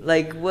mean?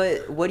 Like,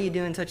 what are you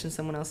doing touching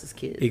someone else's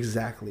kid?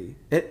 Exactly.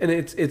 And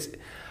it's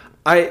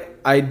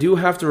I do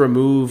have to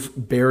remove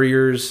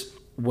barriers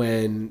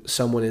when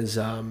someone is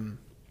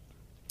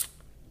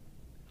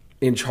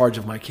in charge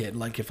of my kid.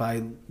 Like, if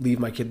I leave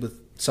my kid with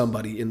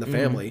somebody in the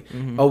family,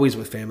 always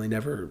with family,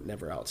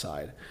 never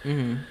outside.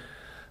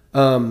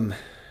 And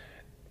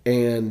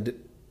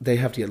they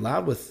have to get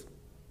loud with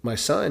my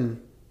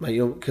son,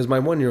 because my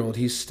 1-year-old,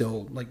 he's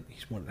still like,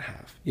 he's 1.5.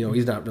 You know,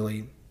 he's not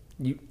really,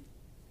 you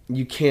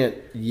can't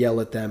yell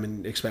at them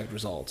and expect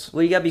results.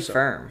 Well, you gotta be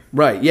firm.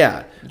 Right,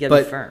 yeah. You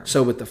gotta be firm.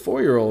 So with the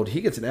 4-year-old,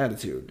 he gets an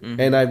attitude.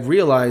 And I've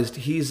realized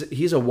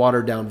he's a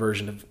watered down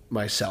version of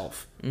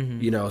myself.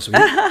 You know, so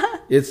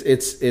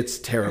it's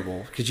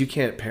terrible, because you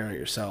can't parent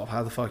yourself.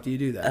 How the fuck do you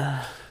do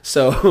that?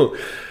 So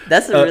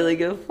that's a really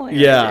good point.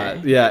 Yeah,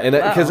 actually. yeah. And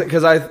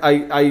because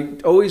I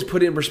always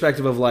put it in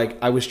perspective of,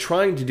 like, I was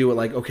trying to do it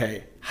like,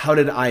 okay, how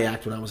did I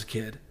act when I was a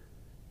kid?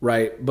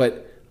 Right?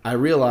 But I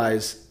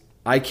realized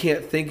I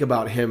can't think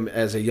about him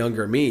as a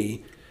younger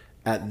me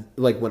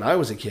when I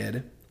was a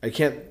kid. I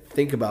can't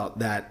think about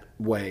that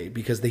way,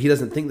 because he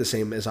doesn't think the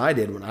same as I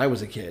did when I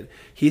was a kid.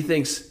 He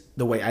thinks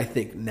the way I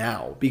think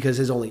now, because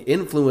his only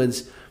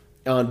influence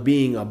on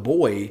being a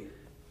boy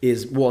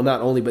is, well,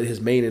 not only, but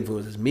his main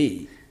influence is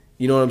me.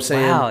 You know what I'm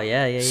saying? Wow,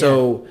 yeah.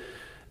 So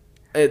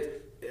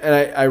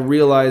I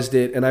realized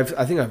it, and I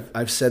think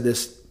I've said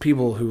this.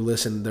 People who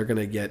listen, they're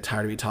gonna get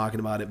tired of me talking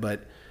about it,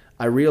 but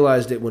I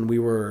realized it when we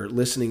were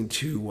listening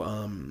to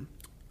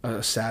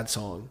a sad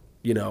song,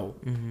 you know,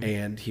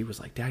 and he was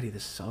like, "Daddy,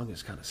 this song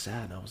is kind of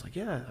sad." And I was like,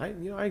 "Yeah, I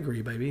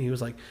agree, baby." And he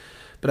was like,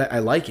 "But I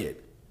like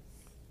it,"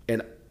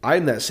 and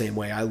I'm that same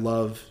way. I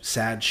love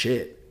sad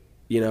shit,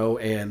 you know.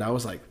 And I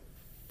was like,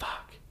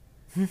 "Fuck,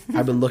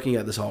 I've been looking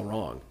at this all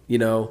wrong," you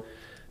know.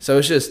 So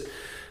it's just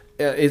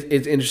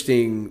it's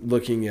interesting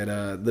looking at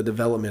the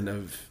development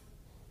of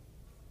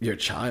your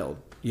child,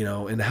 you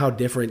know, and how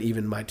different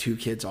even my 2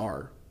 kids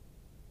are.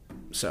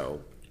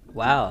 So,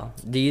 wow.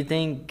 Do you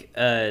think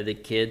the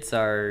kids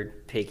are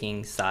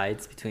picking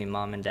sides between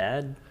mom and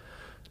dad?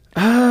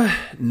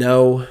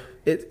 No.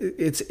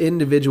 It's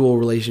individual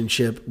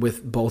relationship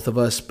with both of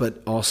us,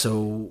 but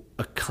also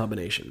a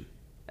combination.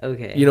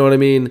 Okay. You know what I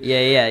mean?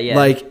 Yeah.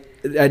 Like,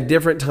 at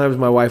different times,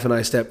 my wife and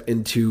I step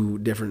into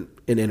different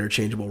and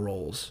interchangeable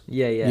roles.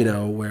 Yeah. You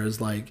know,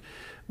 whereas, like,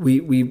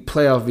 we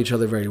play off of each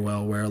other very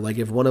well, where, like,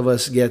 if one of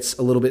us gets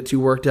a little bit too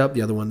worked up,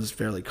 the other one's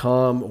fairly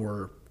calm,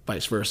 or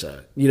vice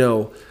versa, you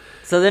know.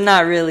 So they're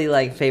not really,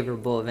 like,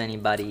 favorable of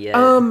anybody yet.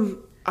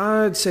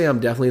 I'd say I'm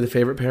definitely the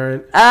favorite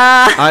parent.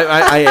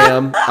 I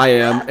am,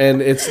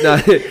 and it's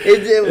not.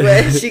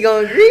 Is she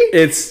gonna agree?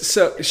 It's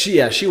so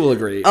she will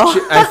agree.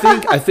 Oh.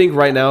 I think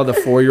right now the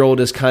 4-year-old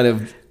is kind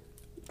of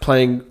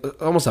playing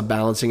almost a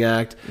balancing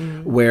act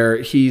where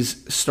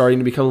he's starting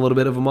to become a little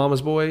bit of a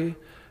mama's boy,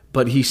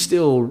 but he's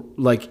still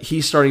like,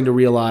 he's starting to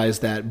realize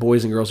that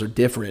boys and girls are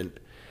different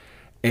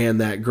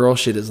and that girl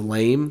shit is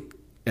lame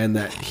and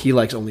that he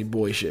likes only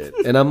boy shit.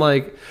 And I'm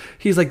like,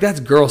 he's like, that's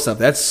girl stuff.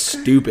 That's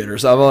stupid or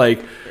something. I'm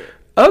like,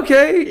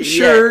 okay,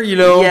 sure, you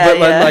know, but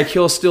like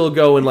he'll still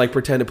go and like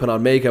pretend to put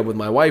on makeup with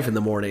my wife in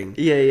the morning.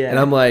 Yeah. And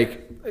I'm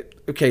like,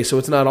 okay, so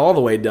it's not all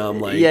the way dumb,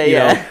 like, you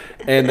know,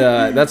 and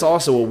that's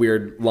also a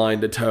weird line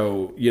to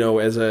toe, you know,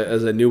 as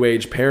a new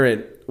age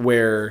parent,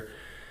 where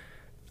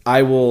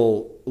I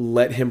will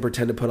let him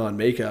pretend to put on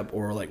makeup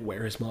or like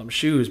wear his mom's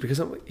shoes because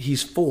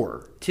he's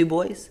 4. 2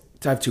 boys?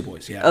 I have 2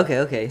 boys, yeah.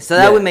 Okay. So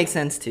that would make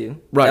sense too.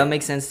 Right. That would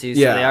make sense too.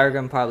 So they are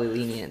going to probably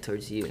lenient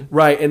towards you.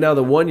 Right. And now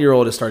the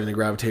 1-year-old is starting to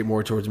gravitate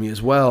more towards me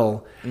as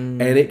well.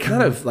 And it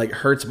kind of like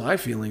hurts my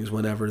feelings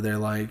whenever they're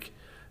like,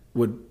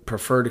 would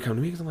prefer to come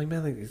to me, because I'm like,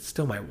 man, like, it's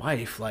still my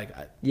wife. Like,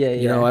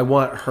 you know, I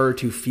want her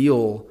to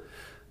feel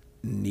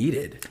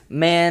needed.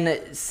 Man,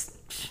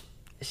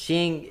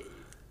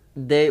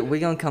 we're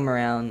gonna come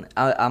around.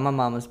 I'm a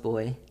mama's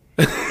boy,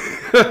 and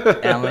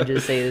I'm gonna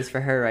just say this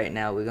for her right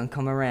now. We're gonna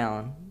come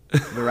around,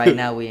 but right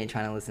now we ain't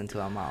trying to listen to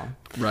our mom.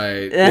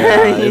 Right?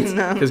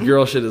 Yeah, because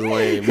girl shit is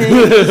lame.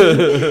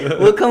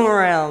 We'll come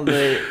around,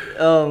 but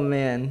oh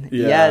man,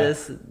 yeah,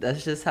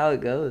 that's just how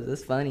it goes.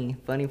 That's funny.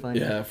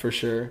 Yeah, for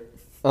sure.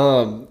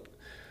 So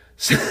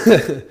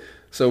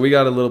we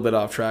got a little bit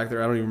off track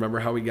there. I don't even remember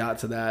how we got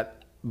to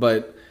that,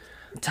 but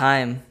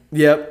time.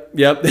 Yep.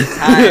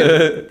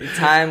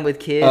 Time with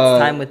kids,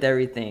 time with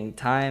everything.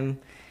 Time.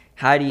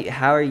 How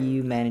are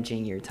you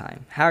managing your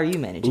time? How are you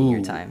managing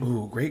your time?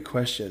 Ooh, great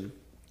question.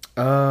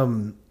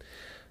 So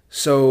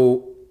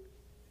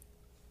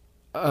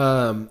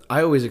I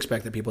always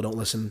expect that people don't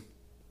listen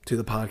to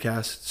the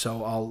podcast,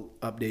 so I'll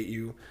update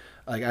you.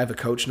 Like, I have a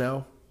coach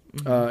now.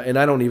 And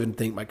I don't even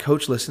think my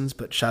coach listens,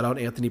 but shout out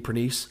Anthony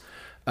Pernice.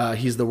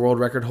 He's the world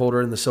record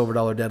holder in the silver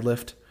dollar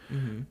deadlift.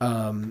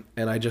 And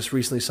I just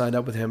recently signed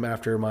up with him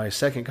after my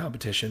second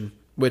competition,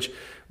 which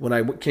when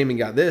I came and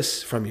got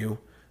this from you,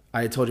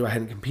 I had told you I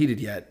hadn't competed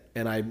yet.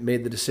 And I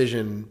made the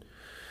decision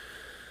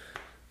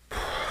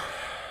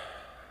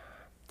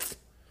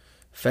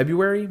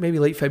February, maybe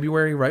late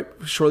February, right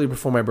shortly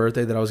before my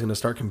birthday, that I was going to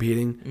start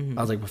competing.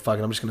 I was like, well, fuck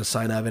it, I'm just going to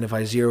sign up. And if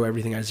I zero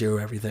everything, I zero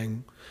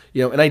everything.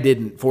 You know, and I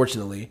didn't,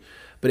 fortunately,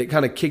 but it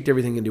kind of kicked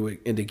everything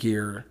into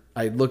gear.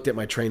 I looked at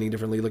my training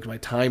differently, looked at my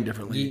time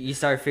differently. You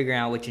started figuring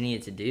out what you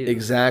needed to do.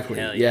 Exactly.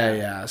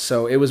 Yeah.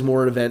 So it was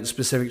more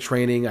event-specific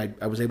training.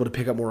 I was able to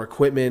pick up more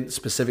equipment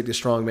specific to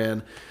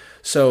strongman.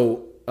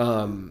 So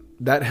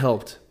that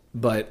helped.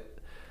 But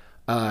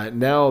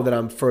now that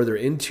I'm further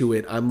into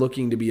it, I'm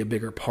looking to be a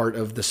bigger part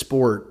of the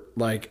sport.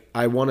 Like,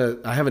 I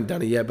haven't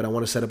done it yet, but I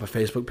want to set up a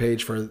Facebook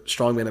page for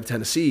Strongman of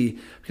Tennessee,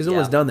 because no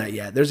one's done that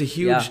yet. There's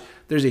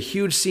a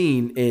huge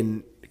scene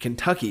in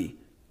Kentucky,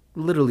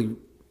 literally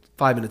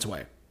 5 minutes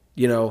away.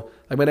 You know,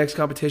 like, my next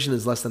competition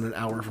is less than an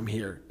hour from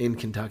here in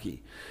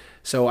Kentucky.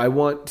 So I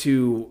want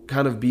to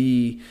kind of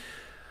be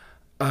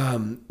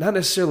not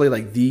necessarily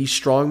like the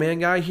strongman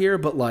guy here,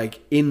 but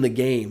like in the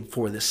game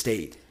for the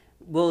state.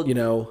 Well, you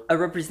know, a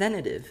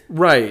representative.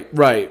 Right.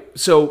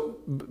 So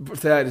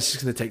for that, it's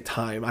just going to take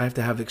time. I have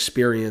to have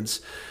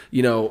experience,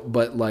 you know,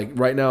 but like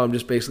right now I'm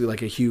just basically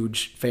like a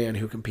huge fan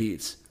who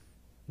competes.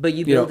 But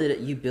you build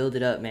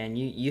it up, man.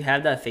 You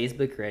have that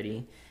Facebook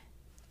ready.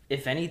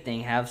 If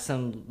anything, have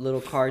some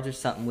little cards or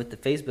something with the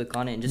Facebook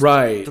on it and just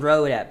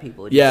throw it at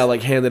people. Just,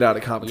 like hand it out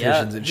at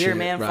competitions and shit. Here,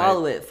 man,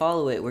 follow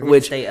it. We're going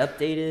to stay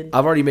updated.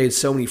 I've already made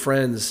so many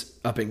friends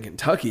up in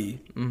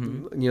Kentucky.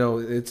 You know,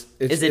 it's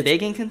Is it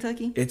big in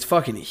Kentucky? It's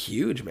fucking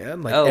huge,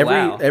 man.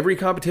 Like every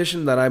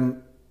competition that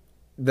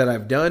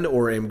I've done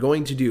or am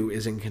going to do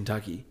is in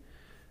Kentucky.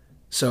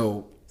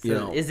 So you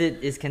know,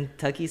 is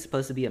Kentucky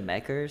supposed to be a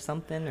mecca or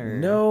something? Or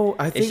no,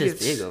 I think it's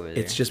just big over there.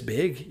 It's just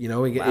big. You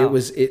know,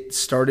 it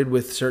started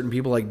with certain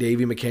people like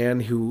Davey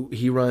McCann, who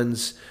he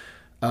runs.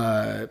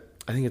 I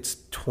think it's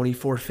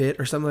 24 Fit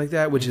or something like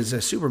that, which is a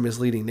super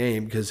misleading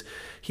name because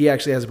he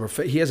actually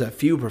has a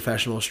few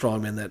professional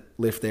strongmen that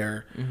lift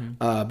there.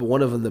 But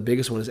one of them, the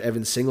biggest one, is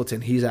Evan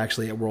Singleton. He's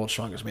actually a World's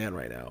Strongest Man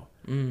right now,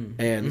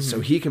 and so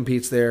he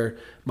competes there.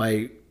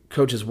 My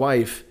coach's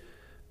wife,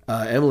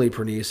 Emily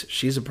Pernice,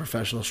 she's a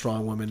professional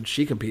strong woman.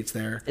 She competes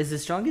there. Is the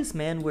Strongest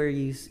Man where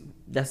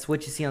that's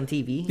what you see on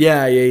TV?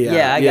 Yeah.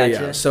 Yeah, I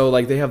gotcha. So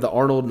like they have the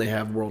Arnold and they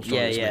have World's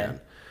Strongest Man.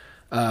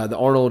 The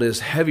Arnold is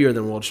heavier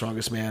than World's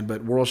Strongest Man,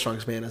 but World's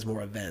Strongest Man has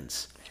more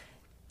events.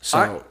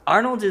 So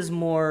Arnold is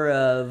more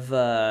of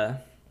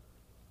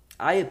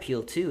eye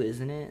appeal too,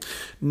 isn't it?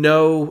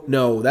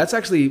 No, that's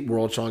actually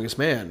World's Strongest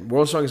Man.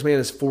 World's Strongest Man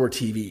is for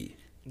TV.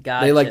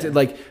 Gotcha. They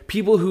like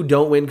people who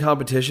don't win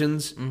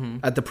competitions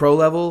at the pro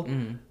level,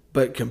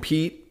 but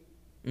compete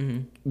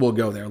will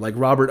go there. Like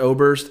Robert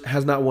Oberst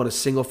has not won a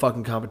single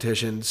fucking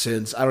competition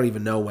since I don't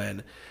even know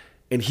when,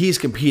 and he's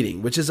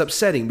competing, which is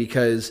upsetting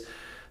because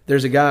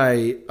there's a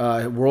guy,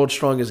 World's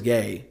Strongest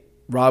Gay,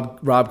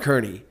 Rob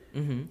Kearney.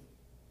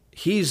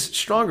 He's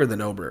stronger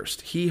than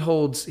Oberst.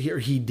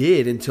 He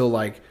did until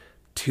like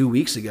 2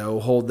 weeks ago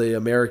hold the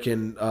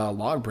American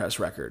log press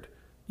record.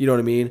 You know what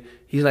I mean?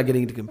 He's not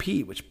getting to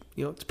compete, which,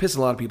 you know, it's pissing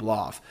a lot of people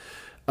off.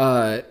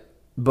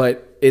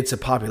 But it's a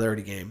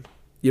popularity game.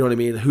 You know what I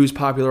mean? Who's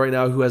popular right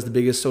now? Who has the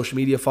biggest social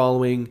media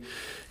following?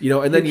 You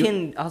know, and then you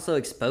can also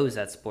expose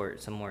that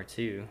sport some more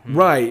too.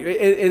 Right.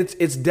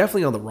 It's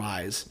definitely on the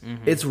rise.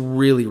 It's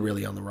really,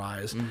 really on the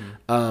rise.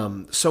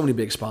 So many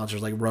big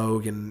sponsors like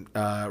Rogue and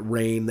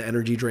Reign, the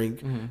energy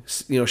drink,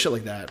 you know, shit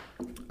like that.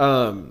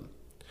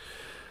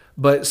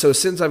 But so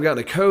since I've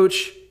gotten a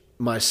coach,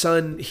 my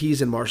son,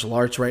 he's in martial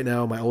arts right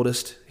now. My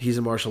oldest, he's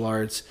in martial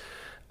arts.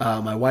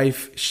 My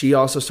wife, she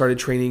also started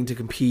training to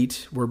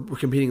compete. We're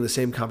competing in the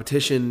same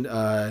competition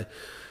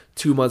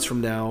 2 months from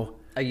now.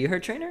 Are you her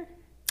trainer?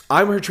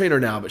 I'm her trainer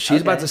now, but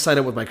she's about to sign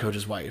up with my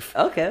coach's wife.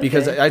 Okay.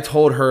 Because I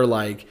told her,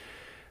 like,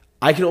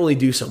 I can only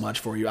do so much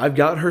for you. I've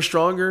got her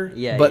stronger.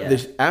 Yeah.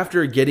 But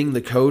after getting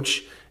the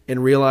coach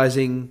and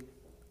realizing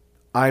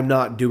I'm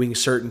not doing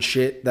certain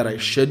shit that I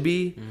should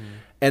be,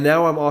 and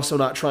now I'm also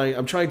not trying.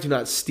 I'm trying to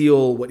not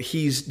steal what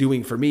he's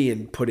doing for me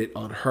and put it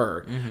on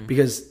her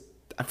because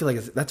I feel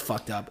like that's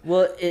fucked up.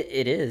 Well,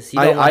 it is.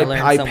 You don't want to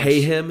learn I so pay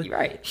much. him.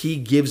 Right. He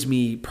gives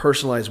me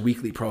personalized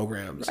weekly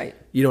programs. Right.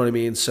 You know what I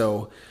mean?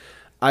 So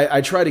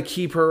I try to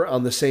keep her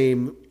on the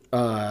same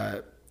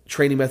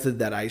training method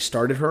that I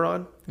started her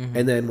on,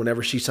 and then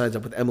whenever she signs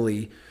up with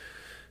Emily,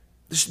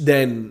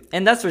 then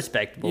and that's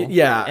respectable.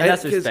 Yeah, and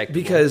that's respectable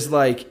because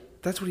like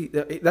that's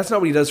not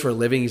what he does for a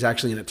living. He's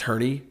actually an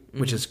attorney,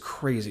 which is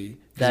crazy.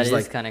 That is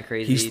like, kind of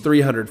crazy. He's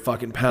 300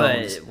 fucking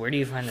pounds. But where do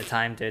you find the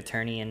time to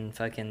attorney and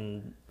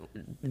fucking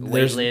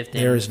weightlift?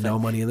 There is no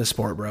money in the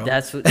sport, bro.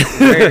 That's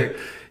where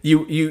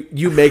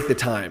you make the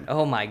time.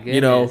 Oh my goodness.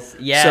 You know,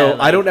 yeah. So like,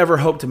 I don't ever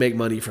hope to make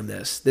money from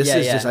this. This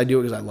is yeah. just I do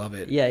it because I love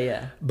it.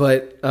 Yeah.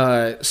 But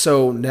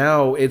so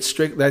now it's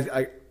strict.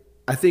 I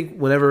think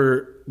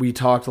whenever we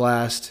talked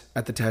last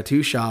at the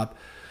tattoo shop,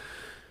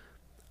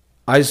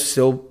 I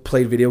still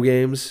played video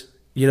games.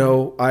 You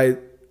know,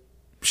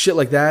 shit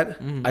like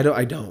that.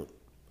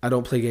 I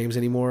don't play games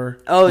anymore.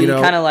 Oh, you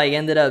kind of like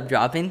ended up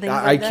dropping things.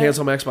 I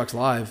cancel my Xbox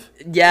Live.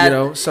 Yeah, you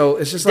know, so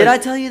it's just did like.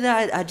 I tell you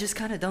that I just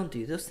kind of don't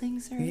do those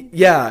things? Right?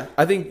 Yeah,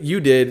 I think you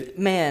did.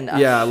 Man.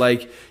 Yeah,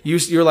 like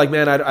you're like,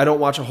 man, I don't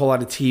watch a whole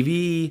lot of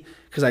TV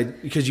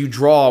because you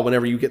draw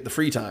whenever you get the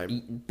free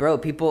time.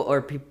 Bro,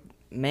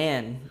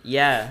 man,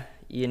 yeah.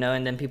 You know,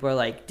 and then people are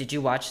like, did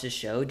you watch this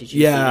show? Did you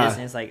see this?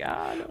 And it's like,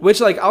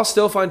 Which, like, I'll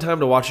still find time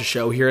to watch a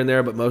show here and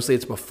there, but mostly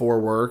it's before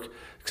work.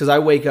 Because I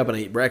wake up and I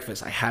eat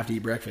breakfast. I have to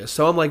eat breakfast.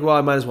 So I'm like, well,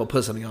 I might as well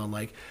put something on.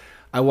 Like,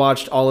 I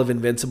watched all of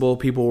Invincible.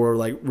 People were,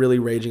 like, really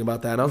raging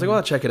about that. And I was like, well,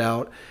 I'll check it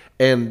out.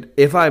 And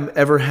if I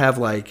ever have,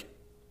 like,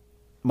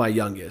 my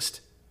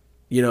youngest,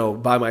 you know,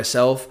 by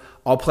myself,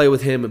 I'll play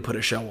with him and put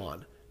a show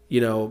on.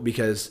 You know,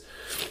 because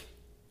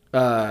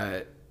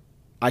I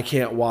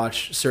can't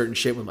watch certain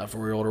shit with my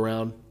 4-year-old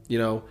around. You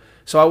know,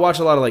 so I watch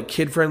a lot of like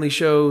kid-friendly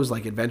shows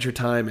like Adventure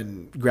Time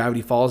and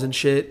Gravity Falls and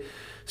shit,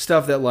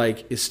 stuff that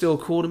like is still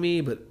cool to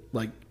me, but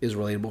like is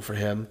relatable for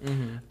him.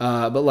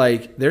 But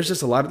like, there's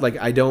just a lot of like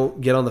I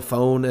don't get on the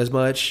phone as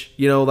much.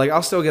 You know, like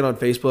I'll still get on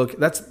Facebook.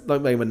 That's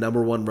like my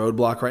number one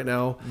roadblock right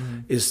now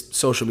is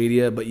social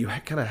media. But you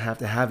kind of have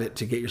to have it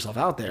to get yourself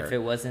out there. If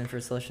it wasn't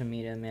for social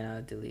media, man, I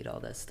would delete all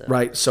that stuff.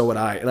 Right. So would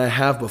I, and I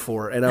have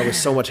before, and I was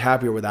so much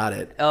happier without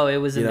it. Oh, it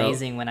was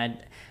amazing when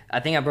I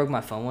think I broke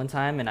my phone one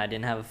time and I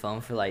didn't have a phone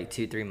for like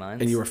 2-3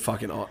 months. And you were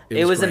fucking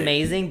It was great.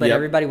 amazing, but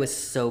everybody was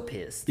so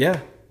pissed.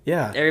 Yeah.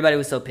 Everybody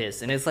was so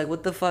pissed. And it's like,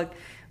 what the fuck?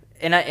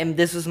 And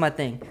this was my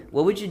thing.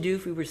 What would you do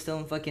if we were still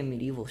in fucking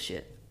medieval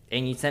shit?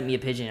 And you sent me a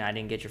pigeon and I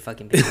didn't get your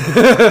fucking pigeon.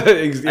 Are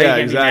you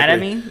gonna be mad at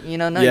me? You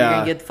know, no, you're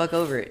gonna get the fuck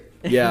over it.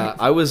 Yeah,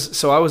 I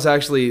was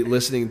actually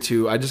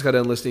I just got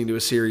done listening to a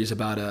series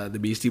about the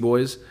Beastie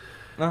Boys.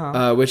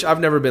 Which I've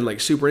never been like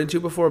super into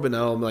before, but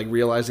now I'm like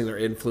realizing their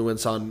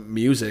influence on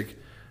music.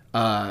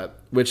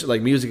 Which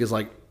like music is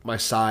like my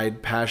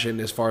side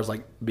passion as far as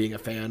like being a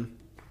fan.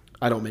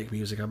 I don't make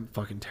music. I'm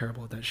fucking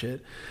terrible at that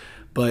shit.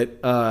 But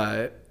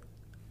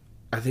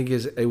I think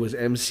it was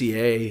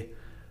MCA.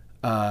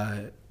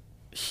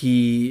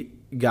 He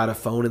got a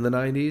phone in the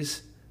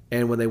 90s,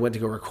 and when they went to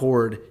go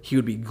record, he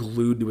would be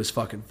glued to his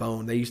fucking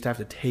phone. They used to have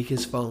to take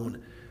his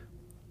phone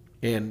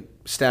and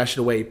stash it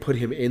away, put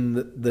him in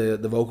the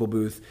vocal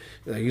booth.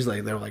 He's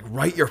like, they were like,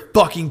 write your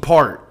fucking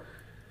part.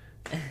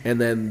 And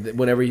then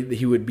whenever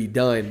he would be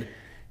done,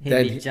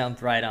 He'd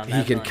jump right on that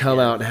he could phone, come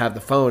out and have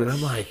the phone. And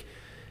I'm like,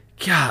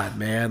 God,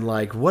 man,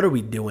 like, what are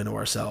we doing to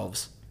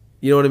ourselves?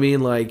 You know what I mean?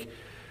 Like,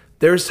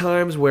 there's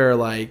times where,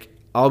 like,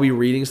 I'll be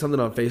reading something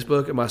on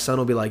Facebook and my son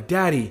will be like,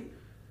 Daddy.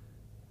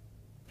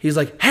 He's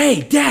like,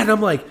 hey, Dad. And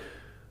I'm like,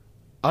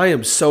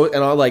 and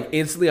I'll like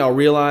instantly I'll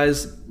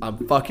realize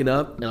I'm fucking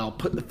up and I'll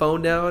put the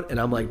phone down and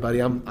I'm like, buddy,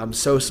 I'm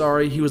so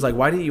sorry. He was like,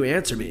 why didn't you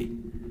answer me?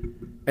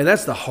 And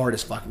that's the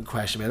hardest fucking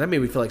question, man. That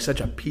made me feel like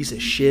such a piece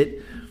of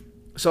shit.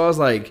 So I was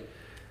like,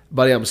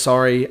 buddy, I'm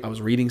sorry. I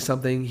was reading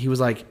something. He's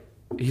like,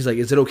 is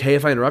it okay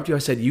if I interrupt you? I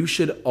said, you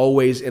should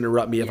always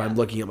interrupt me if I'm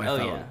looking at my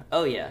phone. Yeah.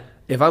 Oh, yeah.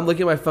 If I'm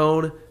looking at my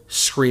phone,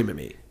 scream at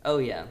me. Oh,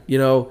 yeah. You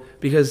know,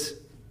 because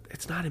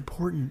It's not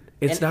important.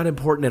 It's And not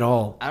important at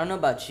all. I don't know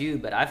about you,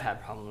 but I've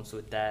had problems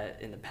with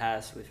that in the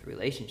past with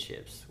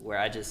relationships where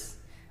I just,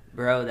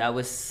 bro, that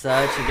was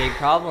such a big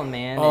problem,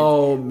 man.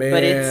 Oh,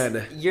 man.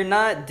 But you're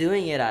not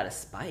doing it out of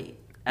spite.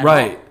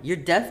 Right. All. You're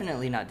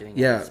definitely not doing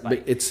it out of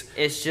spite. But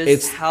it's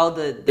just how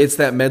it's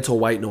that mental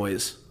white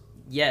noise.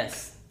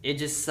 Yes. It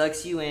just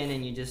sucks you in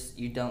and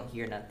you don't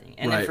hear nothing.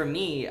 And Right. then for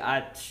me,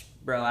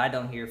 I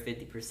don't hear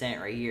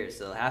 50% right here,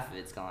 so half of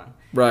it's gone.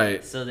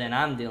 Right. So then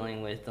I'm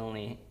dealing with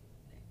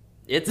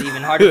it's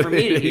even harder for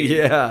me to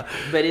hear. Yeah.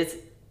 But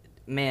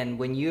man,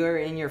 when you're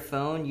in your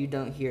phone, you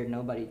don't hear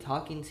nobody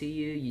talking to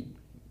you.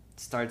 It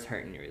starts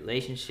hurting your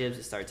relationships.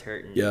 It starts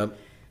hurting Yep.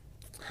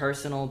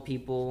 personal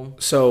people.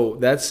 So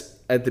that's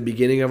at the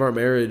beginning of our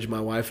marriage.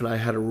 My wife and I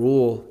had a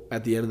rule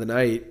at the end of the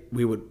night.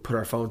 We would put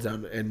our phones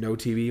down and no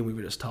TV, and we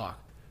would just talk.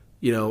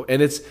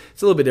 And it's a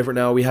little bit different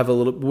now. We have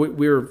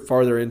we're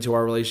farther into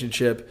our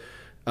relationship,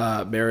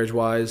 marriage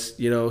wise,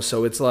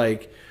 so it's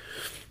like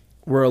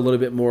we're a little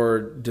bit more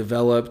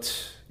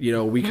developed.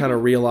 We kind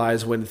of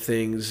realize when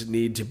things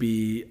need to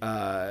be,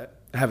 have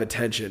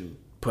attention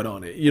put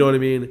on it. You know what I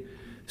mean?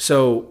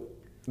 So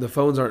the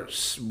phones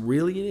aren't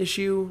really an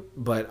issue,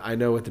 but I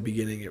know at the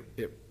beginning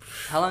it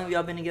How long have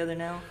y'all been together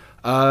now?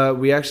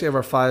 We actually have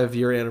our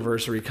 5-year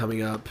anniversary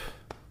coming up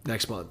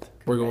next month.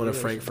 We're going to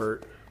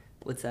Frankfurt.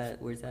 What's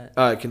that? Where's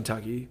that?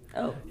 Kentucky.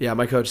 Oh. Yeah,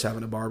 my coach is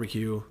having a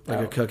barbecue,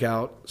 a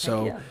cookout.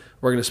 So yeah.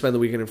 we're going to spend the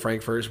weekend in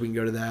Frankfurt, so we can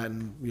go to that.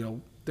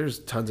 And, there's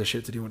tons of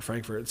shit to do in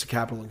Frankfurt. It's the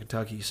capital in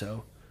Kentucky,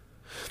 so.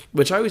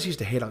 Which I always used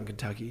to hate on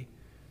Kentucky.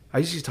 I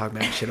used to talk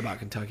mad shit about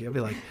Kentucky. I'd be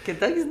like.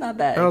 Kentucky's not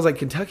bad. And I was like,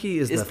 Kentucky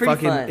is it's the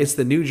fucking. Fun. It's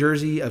the New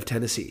Jersey of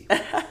Tennessee.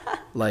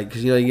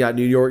 Because, you got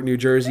New York, New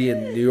Jersey,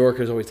 and New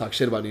Yorkers always talk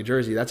shit about New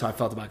Jersey. That's how I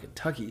felt about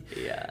Kentucky.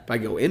 Yeah. If I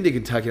go into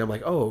Kentucky, I'm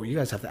like, oh, you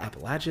guys have the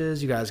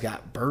Appalachians. You guys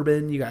got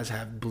bourbon. You guys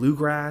have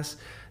bluegrass.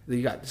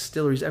 You got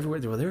distilleries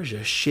everywhere. Well, there's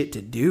just shit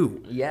to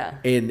do. Yeah.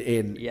 In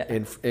and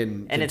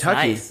Kentucky. It's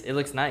nice. It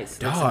looks nice.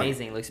 It looks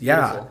amazing. It looks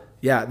beautiful.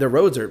 Yeah. The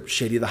roads are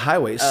shitty. The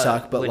highways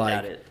suck, but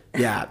doubt it.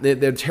 yeah,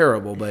 they're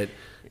terrible. But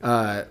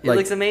it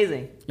looks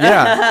amazing.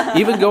 Yeah.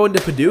 Even going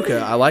to Paducah,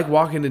 I like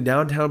walking in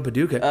downtown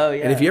Paducah. Oh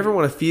yeah. And if you ever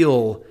want to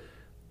feel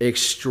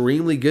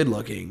extremely good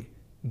looking,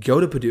 go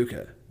to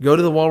Paducah. Go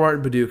to the Walmart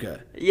in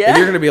Paducah. Yeah. And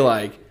you're gonna be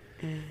like,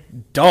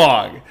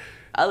 dog.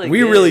 We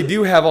good. really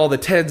do have all the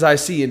 10s I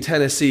see in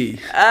Tennessee.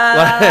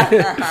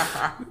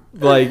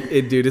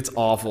 Dude, it's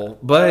awful.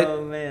 But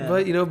oh, man.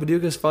 But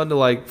Paducah's fun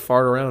to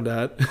fart around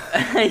at.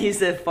 You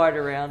said fart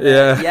around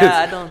yeah. at. Yeah,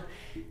 I don't.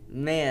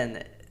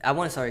 Man, I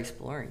want to start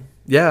exploring.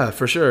 Yeah,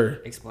 for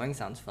sure. Exploring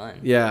sounds fun.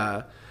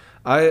 Yeah,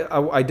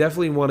 I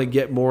definitely want to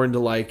get more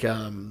into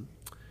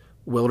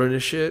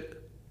wilderness shit.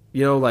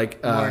 More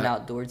an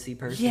outdoorsy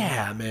person.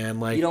 Yeah, man.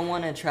 You don't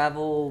want to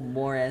travel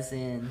more as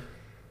in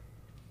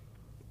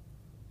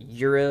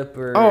Europe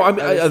or. Oh,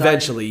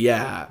 eventually,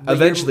 yeah,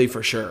 eventually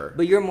for sure.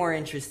 But you're more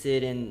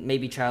interested in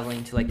maybe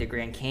traveling to the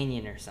Grand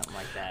Canyon or something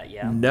like that,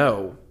 yeah?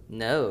 No.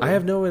 I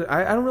have no.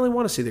 I don't really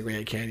want to see the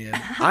Grand Canyon.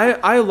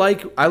 I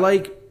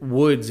like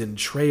woods and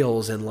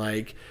trails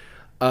and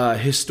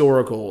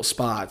historical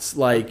spots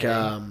like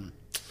what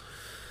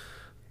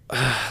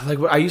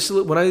I used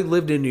to when I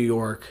lived in New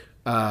York.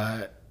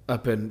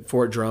 Up in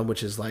Fort Drum,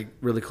 which is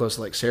really close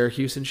to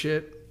Syracuse and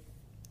shit.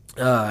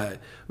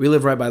 We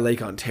live right by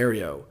Lake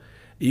Ontario.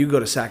 You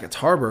go to Sackett's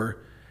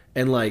Harbor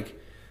and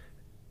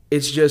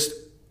it's just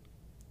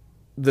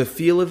the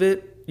feel of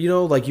it,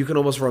 you can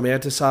almost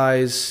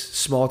romanticize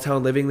small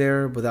town living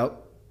there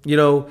without,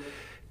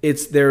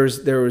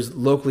 there's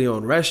locally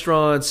owned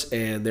restaurants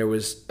and there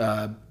was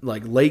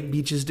lake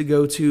beaches to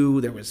go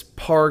to. There was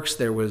parks.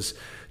 There was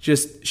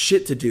just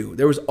shit to do.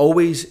 There was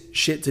always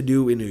shit to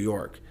do in New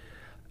York.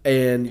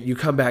 And you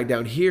come back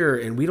down here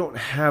and we don't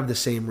have the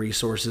same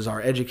resources.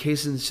 Our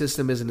education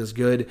system isn't as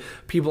good.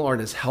 People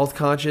aren't as health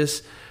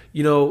conscious,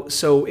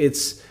 so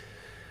it's,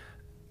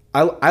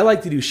 I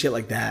like to do shit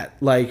like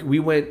that. We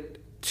went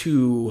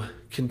to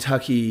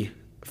Kentucky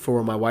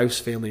for my wife's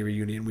family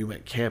reunion. We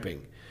went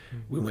camping.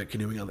 We went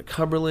canoeing on the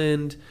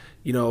Cumberland,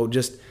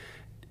 just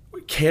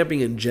camping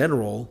in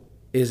general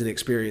is an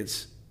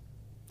experience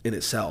in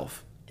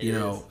itself,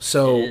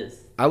 so it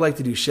is. I like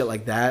to do shit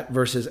like that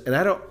versus,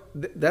 and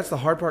that's the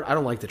hard part. I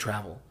don't like to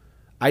travel.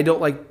 I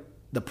don't like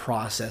the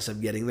process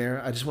of getting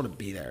there. I just want to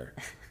be there,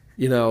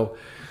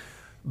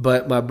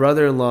 But my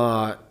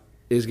brother-in-law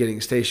is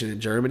getting stationed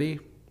in Germany.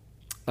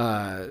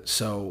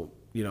 So,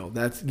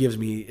 that gives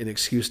me an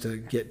excuse to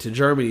get to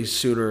Germany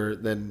sooner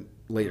than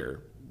later.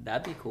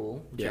 That'd be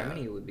cool. Yeah.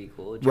 Germany would be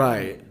cool.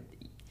 Right.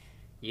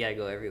 You gotta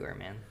go everywhere,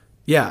 man.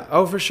 Yeah.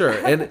 Oh, for sure.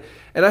 And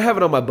I have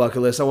it on my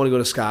bucket list. I want to go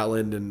to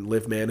Scotland and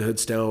lift manhood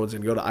stones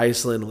and go to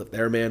Iceland and lift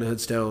their manhood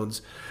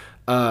stones.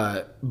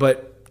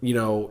 But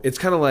it's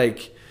kind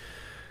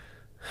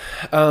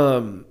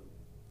of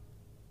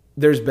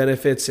there's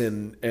benefits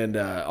and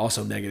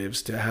also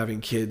negatives to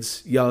having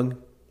kids young.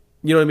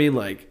 You know what I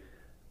mean?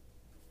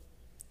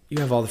 You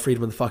have all the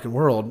freedom in the fucking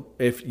world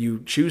if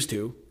you choose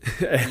to.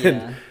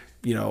 And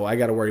you know, I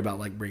got to worry about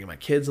like bringing my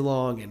kids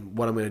along and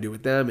what I'm going to do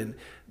with them. And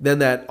then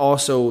that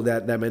also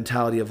that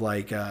mentality of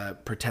like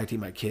protecting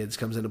my kids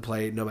comes into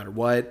play no matter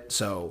what.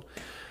 So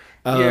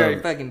you're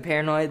fucking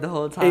paranoid the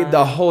whole time.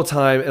 The whole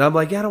time. And I'm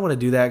like, yeah, I don't want to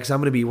do that because I'm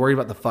going to be worried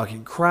about the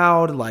fucking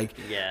crowd. Like,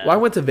 yeah. well, I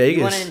went to Vegas.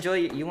 You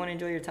want to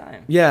enjoy your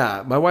time.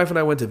 Yeah. My wife and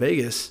I went to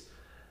Vegas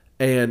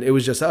and it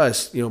was just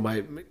us. You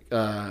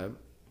know,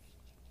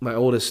 my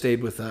oldest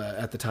stayed with,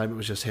 at the time it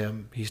was just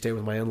him. He stayed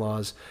with my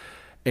in-laws.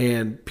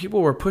 And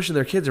people were pushing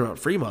their kids around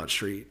Fremont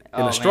Street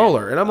in a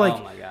stroller. And I'm like,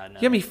 oh my God, no.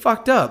 You got me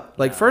fucked up.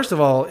 Like, first of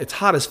all, it's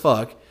hot as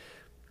fuck.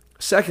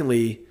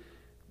 Secondly,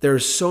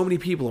 there's so many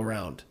people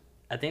around.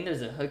 I think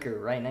there's a hooker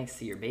right next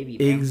to your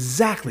baby.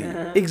 Exactly.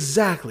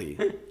 Exactly.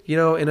 You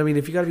know, and I mean,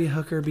 if you got to be a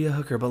hooker, be a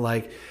hooker. But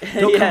like,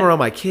 don't come around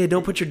my kid.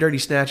 Don't put your dirty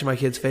snatch in my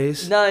kid's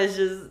face. No, it's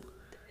just,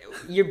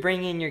 you're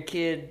bringing your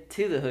kid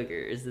to the hooker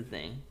is the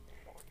thing.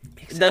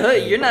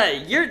 Exactly.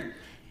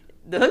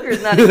 The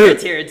hooker's not in your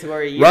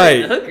territory. You're right.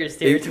 in the hooker's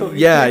territory.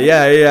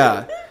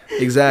 Yeah.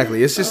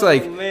 Exactly. It's just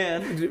like,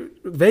 man.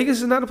 Vegas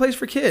is not a place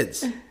for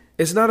kids.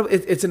 It's not.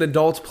 It's an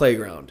adult's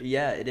playground.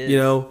 Yeah, it is. You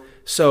know,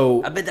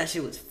 so I bet that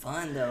shit was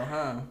fun though,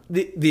 huh?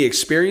 The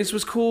experience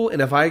was cool,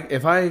 and if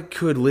I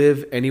could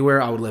live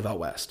anywhere, I would live out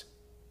west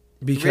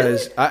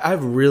because really? I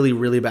have really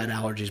really bad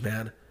allergies,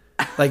 man.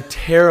 Like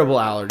terrible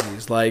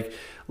allergies. Like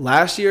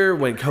last year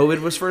when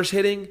COVID was first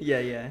hitting,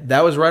 yeah,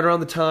 that was right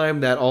around the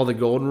time that all the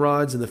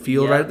goldenrods in the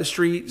field right at the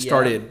street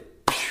started.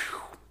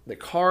 The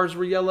cars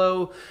were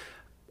yellow.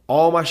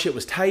 All my shit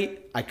was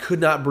tight. I could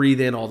not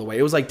breathe in all the way.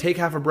 It was like take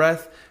half a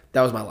breath.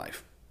 That was my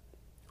life.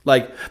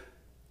 Like,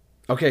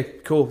 okay,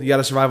 cool. You got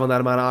to survive on that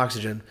amount of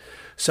oxygen.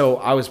 So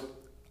I was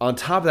on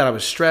top of that. I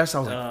was stressed. I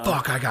was like,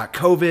 fuck, I got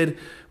COVID,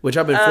 which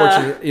I've been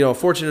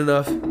fortunate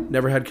enough.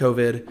 Never had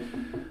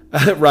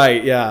COVID.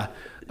 Right. Yeah.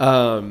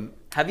 How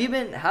have you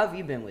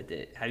been with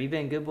it? Have you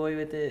been a good boy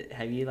with it?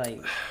 Have you like?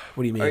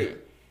 What do you mean?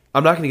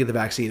 I'm not going to get the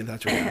vaccine if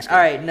that's what you're asking. All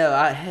right. No,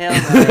 hell no,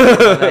 I don't get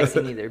the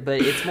vaccine either. But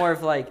it's more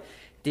of like,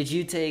 did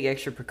you take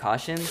extra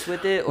precautions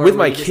with it? Or with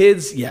my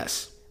kids,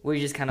 yes. Were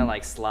you just kind of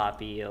like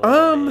sloppy?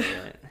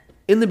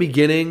 In the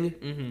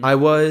beginning, I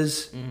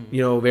was,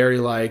 very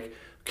like,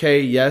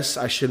 okay, yes,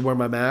 I should wear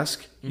my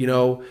mask. You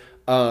know,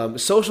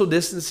 social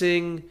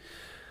distancing,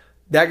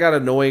 that got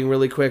annoying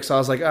really quick. So I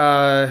was like,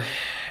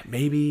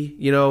 maybe,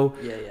 Yeah.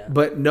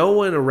 But no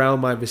one around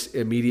my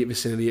immediate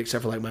vicinity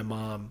except for like my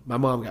mom. My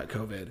mom got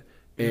COVID,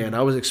 and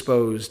I was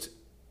exposed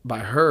by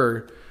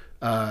her.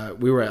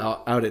 We were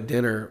out at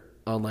dinner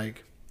on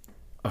like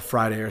a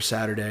Friday or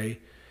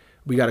Saturday.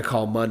 We got a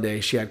call Monday.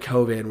 She had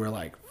COVID, and we're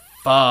like,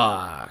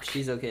 fuck.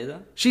 She's okay,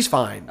 though? She's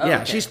fine. Oh,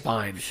 yeah, okay. She's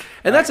fine.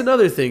 And that's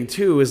another thing,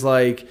 too, is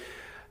like,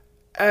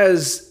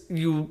 as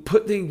you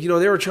put things,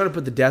 they were trying to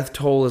put the death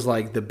toll as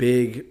like the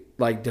big,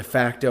 like de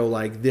facto,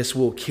 like this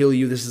will kill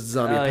you. This is the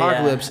zombie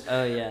apocalypse. Yeah.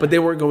 Oh, yeah. But they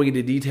weren't going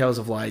into details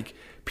of like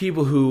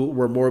people who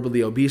were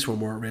morbidly obese were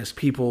more at risk.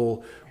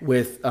 People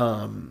with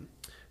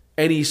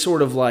any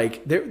sort of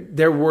like,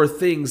 there were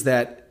things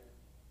that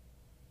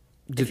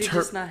if you're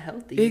just not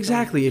healthy.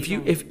 Exactly.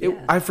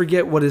 I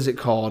forget what is it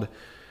called.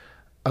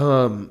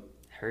 Herd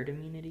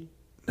immunity?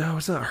 No,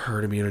 it's not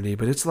herd immunity,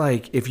 but it's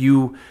like if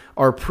you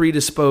are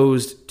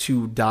predisposed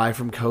to die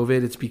from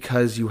COVID, it's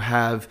because you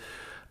have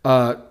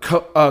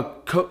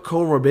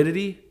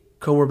comorbidity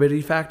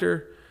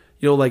factor,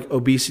 like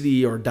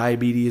obesity or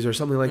diabetes or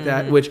something like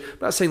that, which I'm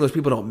not saying those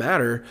people don't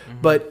matter,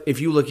 but if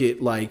you look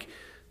at like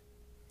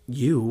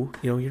you're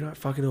not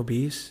fucking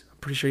obese. I'm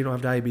pretty sure you don't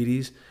have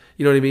diabetes.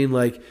 You know what I mean?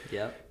 Like,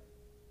 yep.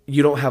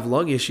 You don't have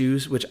lung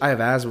issues, which I have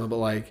asthma, but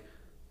like,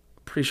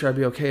 pretty sure I'd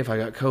be okay if I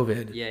got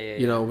COVID.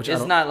 Yeah. Which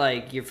it's not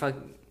like you're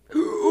fucking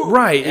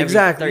right.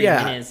 Exactly.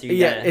 30 minutes,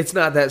 It's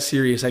not that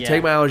serious. I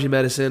take my allergy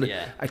medicine.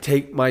 Yeah. I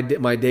take my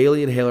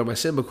daily inhaler, my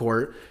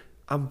Symbicort.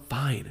 I'm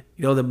fine.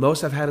 The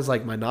most I've had is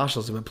like my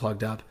nostrils have been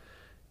plugged up.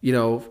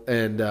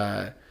 And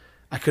I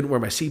couldn't wear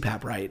my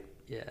CPAP right.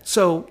 Yeah.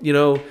 So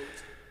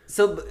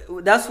So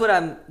that's what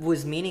I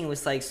was meaning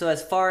was like. So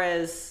as far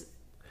as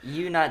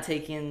you not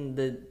taking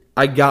the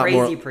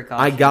crazy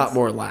precautions, I got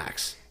more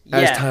lax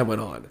as time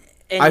went on.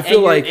 And, I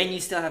feel like, and you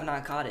still have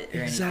not caught it.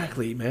 Or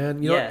exactly, anything.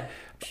 man. You know,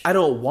 I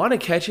don't want to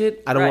catch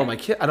it. I don't want my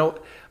kid. Right.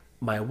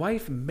 My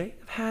wife may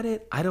have had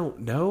it. I don't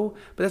know.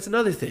 But that's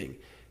another thing.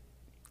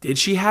 Did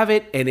she have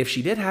it? And if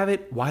she did have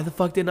it, why the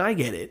fuck didn't I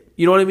get it?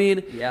 You know what I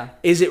mean? Yeah.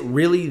 Is it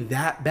really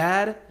that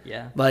bad?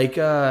 Yeah. Like,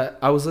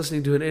 I was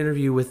listening to an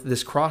interview with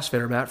this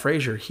CrossFitter, Matt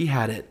Frazier. He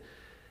had it,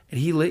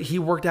 and he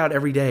worked out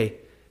every day.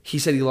 He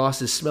said he lost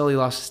his smell, he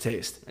lost his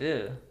taste.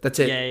 Ew. That's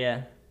it.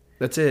 Yeah.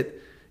 That's it.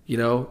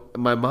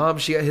 My mom,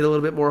 she got hit a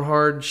little bit more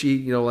hard.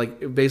 She,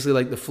 like basically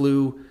like the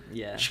flu.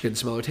 Yeah. She couldn't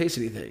smell or taste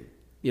anything.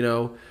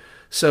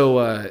 So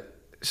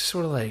it's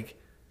sort of like,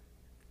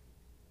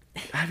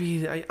 I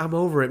mean, I'm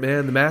over it,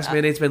 man. The mask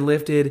mandate's been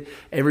lifted.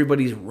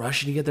 Everybody's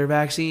rushing to get their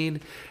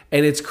vaccine.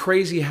 And it's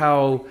crazy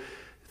how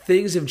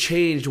things have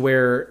changed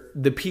where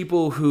the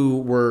people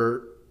who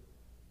were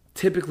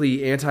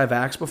typically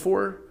anti-vax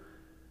before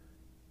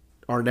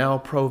are now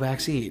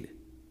pro-vaccine.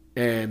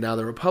 And now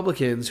the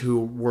Republicans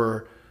who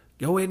were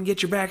go in and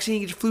get your vaccine,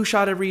 get your flu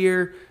shot every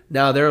year.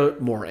 Now they're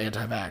more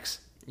anti-vax.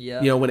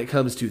 Yeah. You know, when it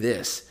comes to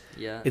this.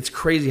 Yeah. It's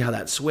crazy how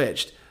that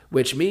switched.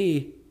 Which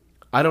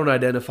I don't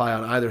identify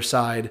on either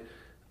side.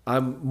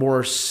 I'm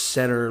more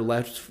center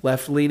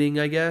left leaning,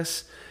 I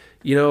guess.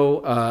 You know,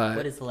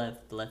 what is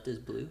left? The left is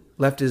blue.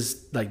 Left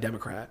is like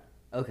Democrat.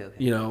 Okay.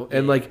 You know,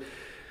 and like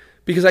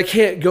because I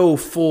can't go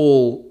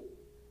full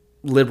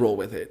liberal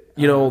with it.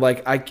 You know,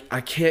 like I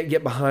can't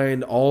get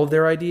behind all of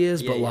their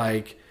ideas, but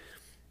like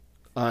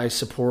I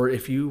support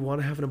if you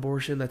want to have an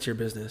abortion, that's your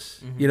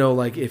business. You know,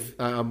 like if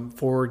I'm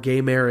for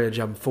gay marriage,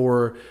 I'm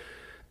for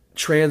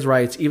trans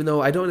rights, even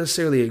though I don't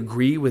necessarily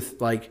agree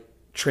with like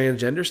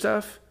transgender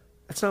stuff.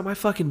 That's not my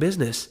fucking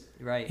business.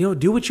 Right. You know,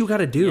 do what you got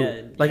to do.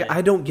 Yeah, like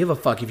I don't give a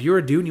fuck. If you're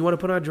a dude and you want to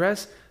put on a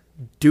dress,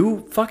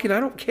 do fucking I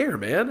don't care,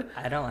 man.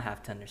 I don't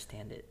have to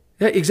understand it.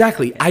 Yeah,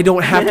 exactly. I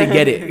don't have to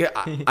get it.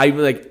 I'm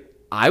like,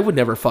 I would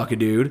never fuck a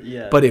dude.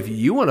 Yeah. But if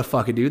you want to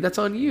fuck a dude, that's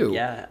on you.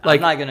 Yeah.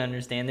 Like, I'm not gonna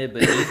understand it,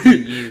 but you do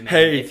you, man.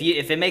 Hey.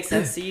 If it makes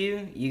sense to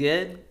you, you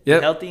good? Yep.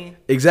 You healthy?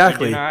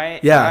 Exactly. You doing all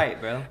right? Yeah. All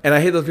right, bro. And I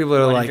hate those people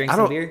that are Wanna like, drink I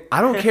some don't, beer?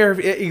 I don't care if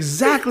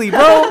exactly,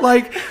 bro.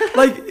 like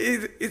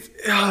it's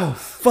oh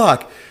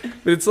fuck.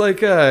 But it's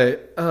like I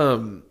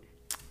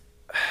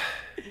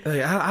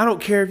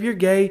don't care if you're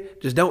gay.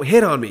 Just don't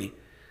hit on me.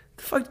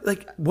 The fuck,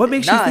 like what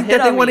makes you think hit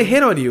that they on want to me.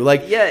 hit on you?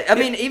 Like Yeah, I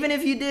mean, even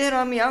if you did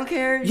on me, I don't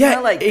care. yeah, You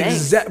know, like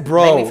thanks.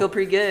 bro. Make me feel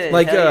pretty good.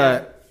 Like Hell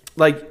yeah.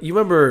 like you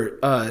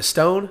remember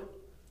Stone?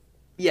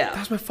 Yeah. That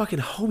was my fucking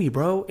homie,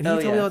 bro. And he Oh,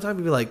 told me yeah. all the time,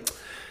 he'd be like,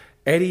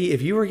 Eddie,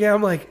 if you were gay,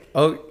 I'm like,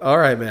 oh, all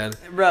right, man.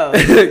 Bro.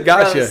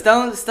 Gotcha.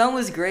 Bro, Stone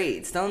was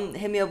great. Stone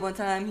hit me up one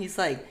time. He's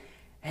like,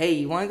 hey,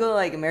 you want to go to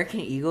like American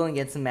Eagle and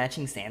get some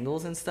matching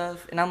sandals and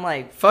stuff? And I'm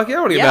like, Fuck yeah, I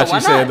want to get yeah, matching why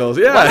not? sandals.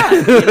 Yeah. Why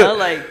not? You know,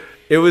 like,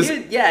 it was, he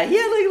had like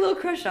a little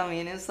crush on me,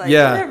 and it's like,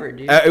 yeah, whatever,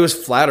 dude. It was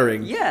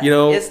flattering. Yeah, you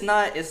know, it's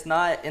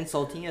not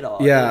insulting at all.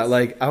 yeah, It's-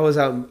 like I was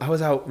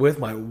out with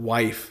my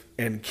wife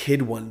and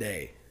kid one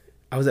day.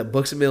 I was at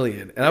Books A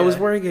Million, and I was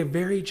wearing a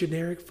very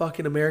generic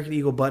fucking American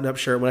Eagle button-up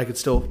shirt when I could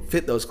still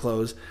fit those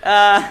clothes.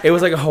 It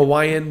was like a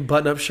Hawaiian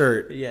button-up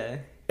shirt. yeah.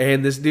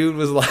 And this dude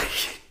was like,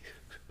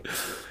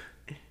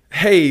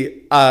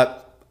 hey,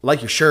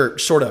 like your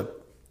shirt, sort of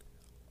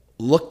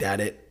looked at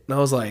it. And I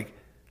was like,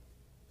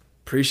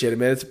 appreciate it,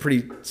 man. It's a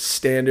pretty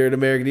standard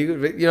American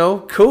Eagle, you know,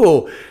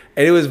 cool.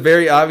 And it was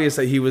very obvious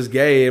that he was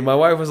gay. And my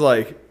wife was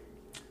like,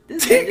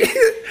 This man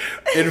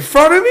just, in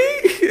front of me?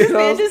 this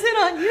man just hit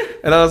on you.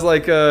 And I was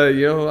like,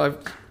 you know,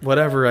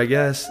 whatever, I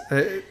guess.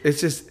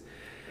 It's just,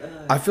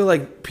 I feel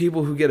like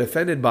people who get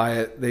offended by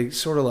it, they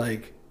sort of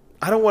like,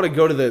 I don't want to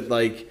go to the,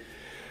 like,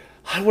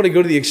 I don't want to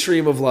go to the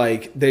extreme of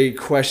like, they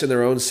question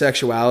their own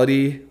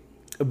sexuality,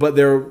 but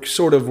they're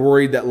sort of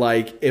worried that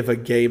like, if a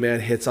gay man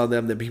hits on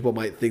them, then people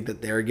might think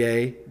that they're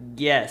gay.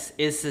 Yes,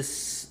 it's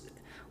this.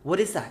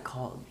 What is that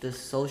called? The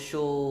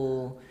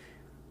social.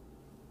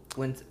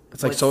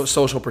 It's like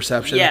social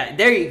perception. Yeah,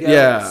 there you go.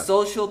 Yeah.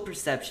 Social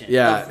perception.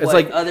 Yeah, of it's what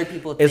like other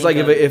people. Think It's like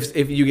of.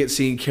 if you get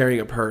seen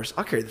carrying a purse,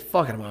 I'll carry the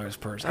fuck out of my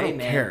purse. I Hey, don't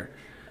man. care.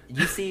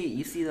 You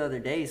see the other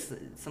day,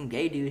 some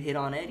gay dude hit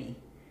on Eddie.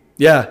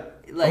 Yeah.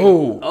 Like,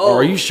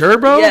 are you sure,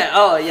 bro? Yeah.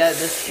 Oh, yeah.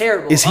 That's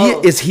terrible.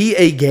 Is he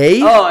a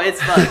gay? Oh,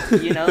 it's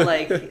fucked. You know,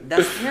 like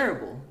that's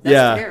terrible.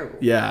 That's terrible.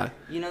 Yeah.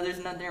 You know,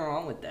 there's nothing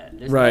wrong with that.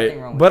 There's Right.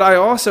 nothing wrong with But that. I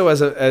also,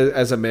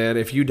 as a man,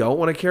 if you don't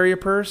want to carry a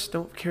purse,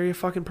 don't carry a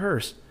fucking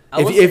purse.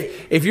 I will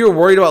If you're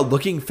worried about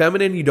looking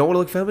feminine, you don't want to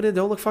look feminine,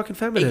 don't look fucking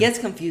feminine. It gets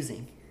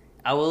confusing.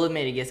 I will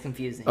admit it gets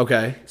confusing.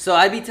 Okay. So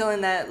I'd be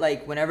telling that,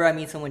 like, whenever I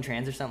meet someone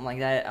trans or something like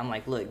that, I'm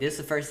like, look, this is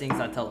the first things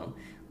I tell them.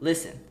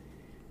 Listen,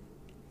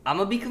 I'm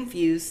going to be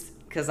confused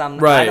because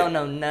I don't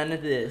know none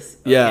of this.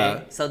 Okay?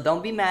 Yeah. So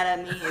don't be mad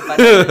at me if I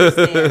don't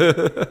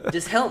understand.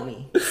 Just help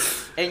me.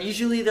 And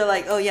usually they're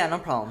like, oh, yeah, no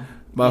problem.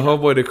 My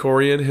homeboy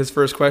DeCorian, his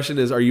first question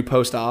is, are you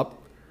post-op?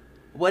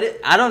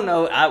 I don't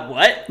know.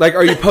 What? Like,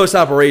 are you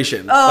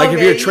post-operation? Oh, like, if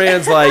okay. you're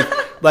trans, like,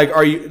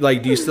 are you,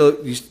 like, do you still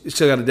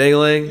got a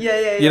dangling?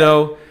 Yeah. You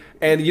know?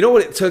 And you know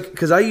what it took?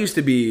 Because I used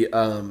to be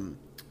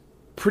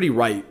pretty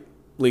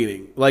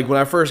right-leaning. Like, when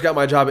I first got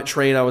my job at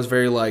Train, I was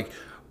very, like,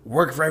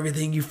 work for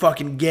everything you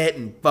fucking get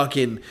and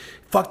fucking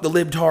fuck the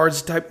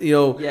libtards type, you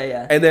know?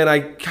 Yeah. And then I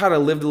kind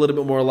of lived a little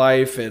bit more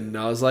life, and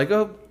I was like,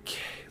 okay,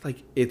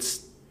 like,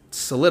 it's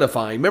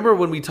solidifying. Remember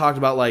when we talked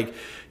about, like,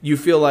 you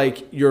feel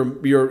like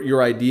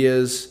your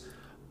ideas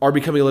are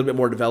becoming a little bit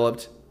more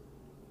developed?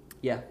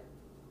 Yeah.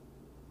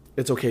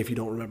 It's okay if you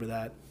don't remember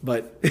that,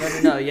 but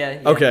No,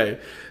 yeah. okay.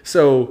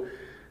 So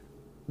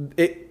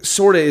it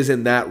sort of is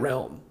in that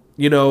realm,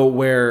 you know,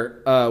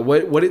 where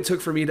what it took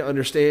for me to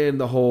understand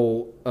the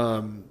whole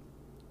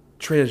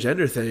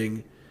transgender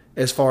thing,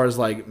 as far as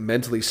like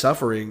mentally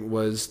suffering,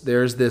 was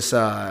there's this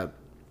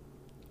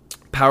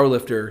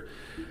powerlifter.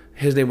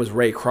 His name was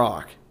Ray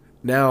Kroc.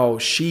 Now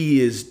she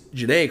is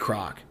Janae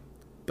Kroc,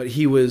 but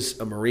he was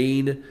a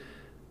Marine,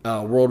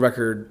 world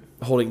record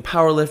holding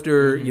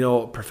powerlifter, you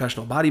know,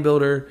 professional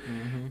bodybuilder.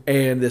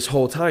 And this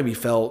whole time he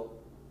felt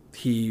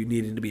he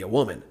needed to be a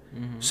woman.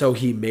 So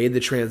he made the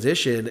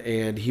transition,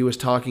 and he was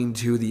talking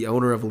to the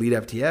owner of Elite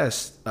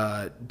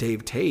FTS,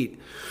 Dave Tate,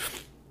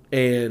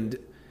 and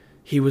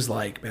he was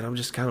like, man, I'm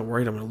just kind of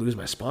worried I'm going to lose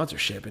my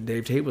sponsorship. And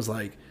Dave Tate was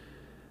like,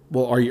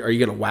 well, are you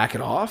going to whack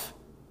it off?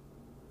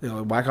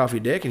 Whack off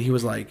your dick? And he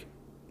was like,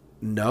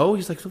 no.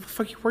 He's like, what the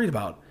fuck are you worried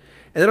about?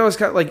 And then I was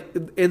kind of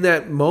like, in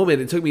that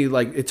moment, it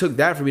took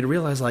that for me to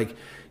realize, like,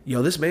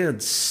 this man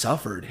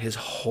suffered his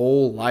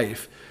whole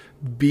life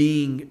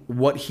being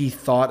what he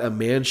thought a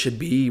man should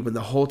be, when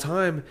the whole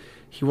time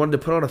he wanted to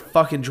put on a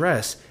fucking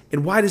dress.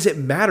 And why does it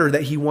matter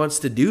that he wants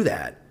to do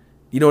that?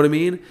 You know what I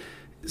mean?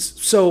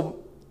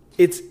 So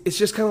it's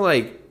just kind of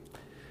like,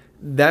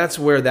 that's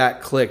where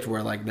that clicked,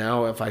 where like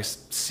now if I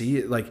see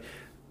it, like,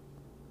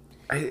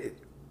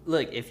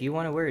 look, if you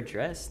want to wear a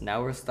dress,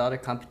 now we'll start a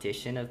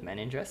competition of men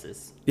in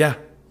dresses. Yeah.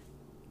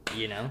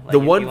 Like, the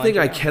one thing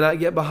I cannot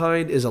get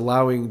behind is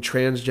allowing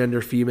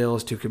transgender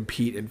females to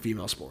compete in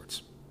female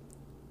sports.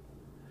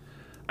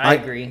 I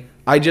agree.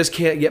 I just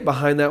can't get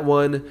behind that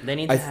one. They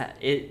need to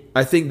it.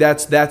 I think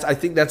that's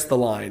the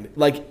line.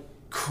 Like,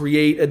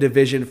 create a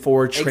division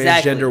for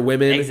transgender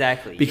women.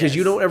 Exactly. Because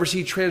you don't ever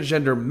see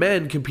transgender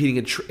men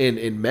competing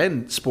in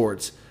men's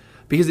sports,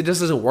 because it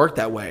just doesn't work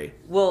that way.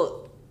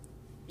 Well,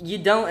 you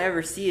don't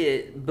ever see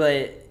it,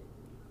 but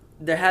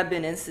there have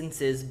been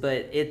instances,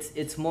 but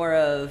it's more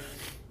of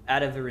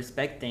out of a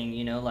respect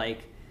thing,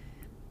 like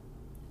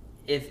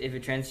if a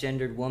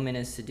transgendered woman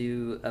is to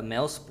do a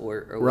male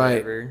sport or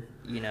whatever,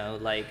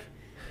 like,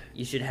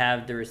 you should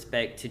have the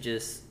respect to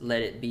just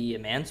let it be a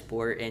man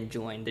sport and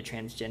join the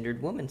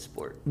transgendered woman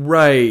sport.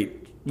 Right.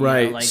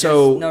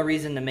 So there's no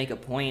reason to make a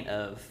point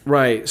of.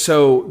 Right.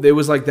 So there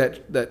was like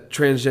that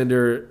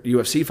transgender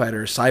UFC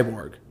fighter,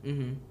 Cyborg.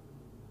 Mm-hmm.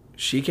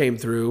 She came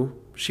through.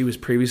 She was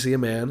previously a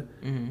man.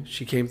 Mm-hmm.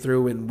 She came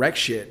through and wrecked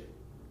shit.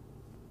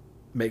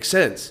 Makes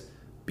sense,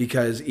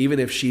 because even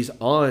if she's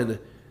on,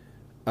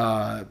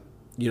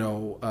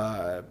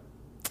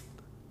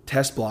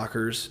 test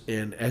blockers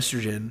and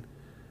estrogen,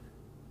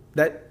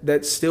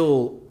 that's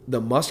still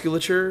the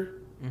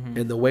musculature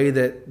and the way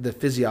that the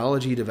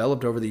physiology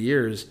developed over the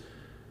years.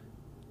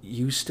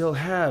 You still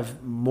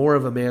have more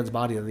of a man's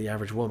body than the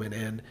average woman,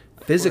 and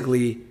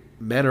physically,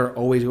 men are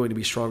always going to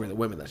be stronger than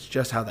women. That's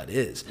just how that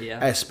is,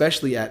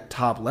 especially at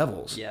top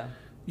levels. Yeah,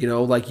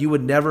 like you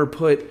would never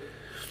put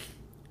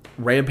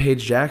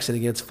Rampage Jackson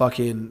against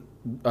fucking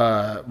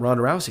Ronda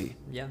Rousey,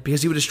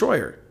 because he would destroy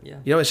her.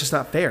 Yeah, it's just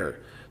not fair.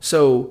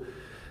 So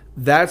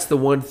that's the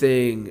one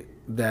thing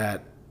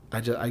that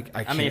I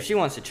can't. I mean, if she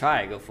wants to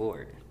try, go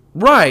for it.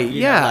 Right?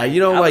 I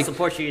would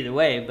support you either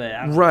way, but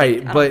I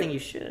don't think you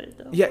should,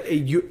 though. Yeah,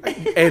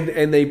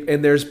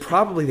 and there's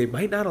probably, they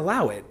might not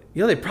allow it.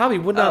 They probably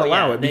would not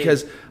allow it,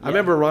 because I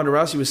remember Ronda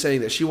Rousey was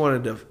saying that she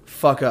wanted to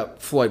fuck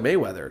up Floyd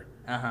Mayweather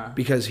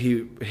because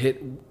he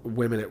hit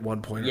women at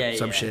one point or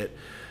some shit.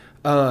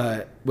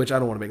 Which I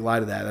don't want to make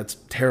light of that. That's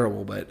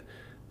terrible, but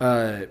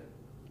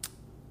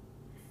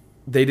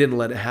they didn't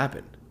let it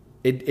happen.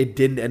 It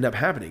didn't end up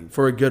happening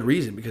for a good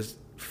reason, because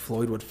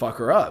Floyd would fuck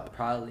her up.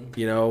 Probably.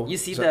 You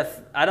see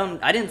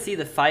I didn't see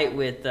the fight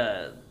with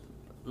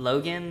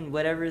Logan,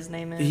 whatever his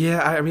name is. Yeah,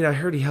 I mean, I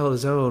heard he held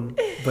his own,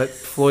 but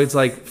Floyd's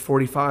like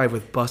 45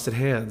 with busted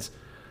hands.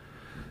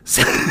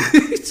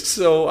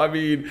 So I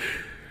mean,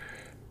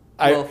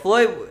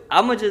 Floyd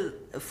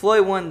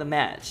won the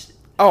match.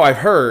 Oh, I've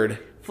heard.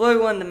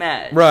 Floyd won the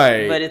match.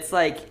 Right. But it's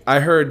like,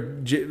 I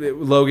heard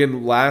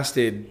Logan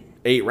lasted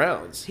 8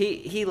 rounds.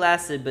 He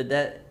lasted, but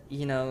that,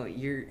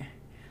 you're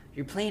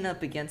playing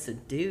up against a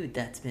dude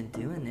that's been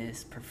doing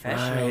this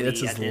professionally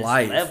that's his at this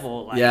life.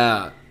 level. Like,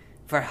 yeah.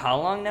 For how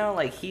long now?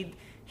 Like, he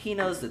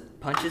knows the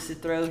punches to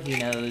throw. He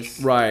knows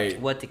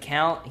what to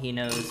count. He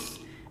knows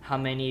how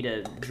many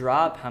to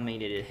drop, how many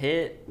to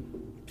hit.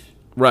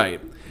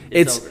 Right.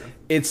 It's over.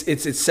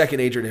 It's second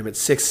nature to him.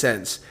 It's sixth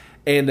sense.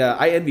 And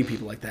I envy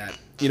people like that.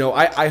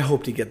 I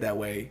hope to get that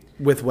way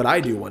with what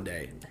I do one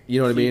day. You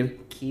know what I mean?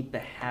 Keep a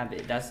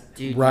habit. That's,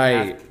 dude.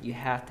 Right. You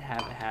have to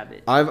have a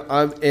habit.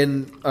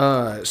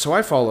 So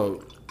I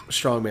follow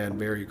Strongman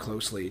very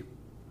closely,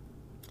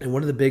 and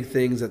one of the big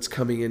things that's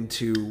coming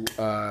into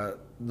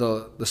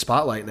the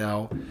spotlight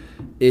now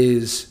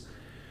is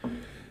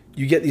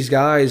you get these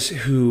guys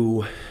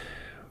who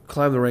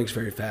climb the ranks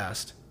very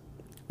fast,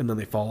 and then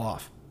they fall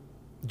off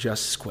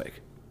just as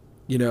quick.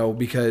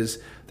 Because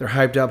they're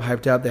hyped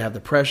up. They have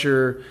the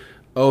pressure.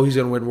 Oh, he's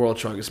going to win World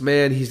Strongest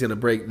Man. He's going to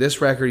break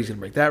this record. He's going to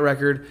break that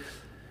record.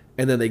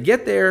 And then they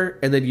get there,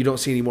 and then you don't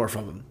see any more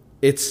from him.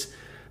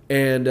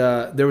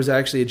 There was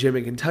actually a gym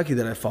in Kentucky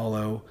that I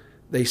follow.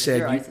 They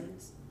said,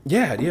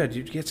 yeah,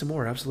 you get some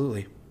more,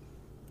 absolutely.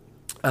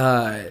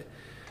 You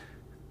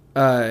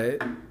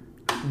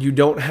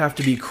don't have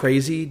to be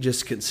crazy,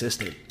 just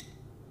consistent,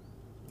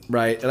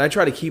 right? And I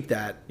try to keep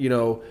that,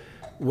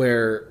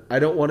 where I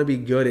don't want to be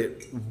good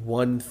at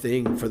one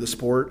thing for the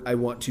sport. I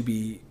want to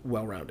be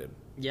well-rounded.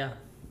 Yeah.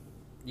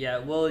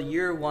 Well,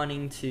 you're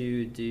wanting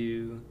to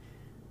do.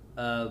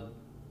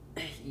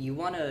 You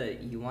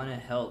wanna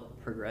help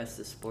progress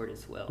the sport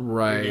as well.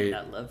 Right. You're getting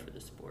that love for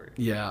the sport.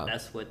 Yeah.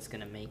 That's what's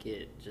gonna make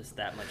it just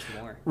that much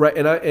more. Right,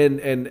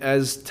 and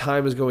as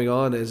time is going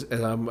on, as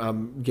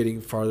I'm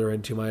getting farther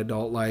into my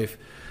adult life,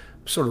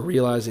 I'm sort of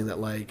realizing that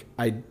like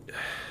I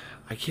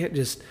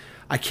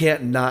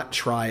can't not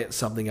try at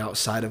something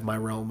outside of my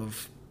realm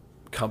of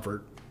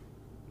comfort.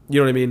 You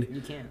know what I mean?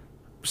 You can't.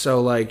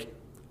 So like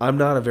I'm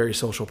not a very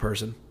social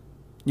person.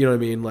 You know what I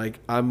mean? Like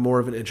I'm more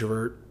of an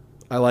introvert.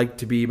 I like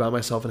to be by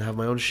myself and have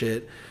my own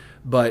shit.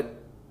 But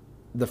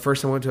the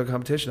first time I went to a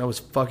competition, I was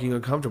fucking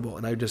uncomfortable,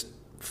 and I just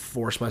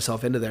forced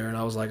myself into there, and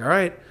I was like, all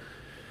right.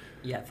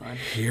 You had fun.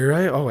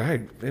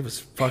 It was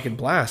fucking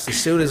blast. As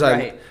soon as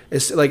Right.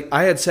 it's like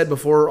I had said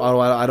before, oh,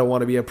 I don't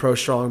want to be a pro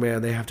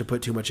strongman. They have to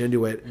put too much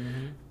into it.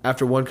 Mm-hmm.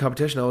 After one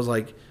competition, I was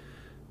like,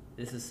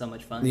 This is so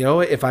much fun. you know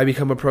what? If I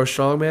become a pro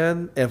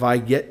strongman, if I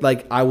get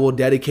like, I will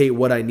dedicate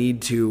what I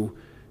need to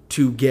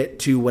get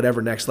to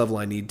whatever next level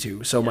I need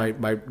to. So Yeah.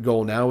 my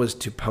goal now is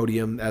to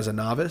podium as a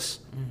novice,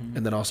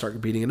 and then I'll start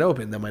competing in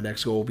open. Then my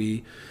next goal will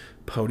be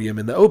podium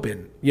in the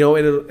open. You know,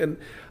 and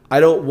I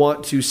don't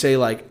want to say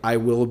like I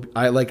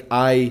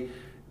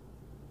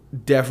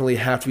definitely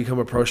have to become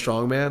a pro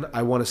strongman.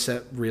 I want to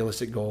set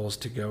realistic goals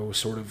to go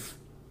sort of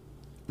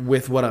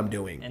with what I'm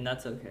doing. And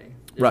that's okay.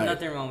 There's Right.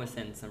 nothing wrong with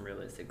setting some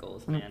realistic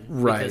goals, man.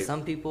 Right. Because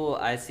some people,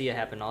 I see it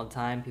happen all the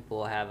time. People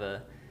will have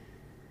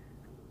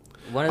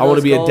one of I want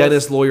to those be a goals.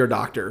 dentist, lawyer,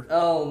 doctor.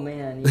 Oh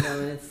man, you know,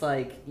 and it's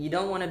like you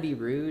don't want to be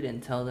rude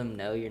and tell them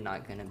no, you're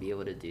not gonna be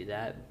able to do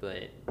that,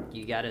 but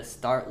you gotta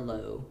start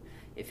low.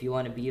 If you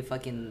want to be a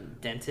fucking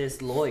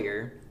dentist,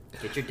 lawyer,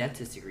 get your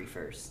dentist degree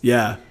first.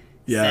 Yeah. Set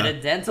Yeah.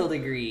 a dental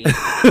degree,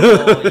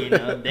 so, you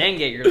know, then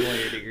get your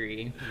lawyer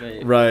degree.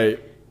 But Right.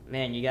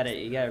 man, you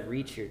gotta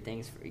reach your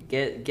things.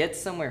 Get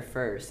somewhere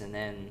first, and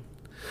then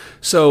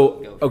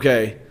So,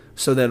 okay.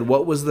 So then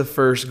what was the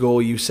first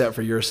goal you set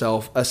for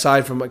yourself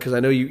aside from, because I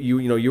know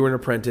you were an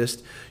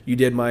apprentice. You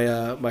did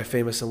my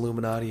famous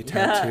Illuminati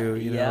tattoo,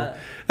 you know.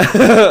 That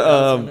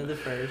was one of the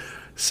first.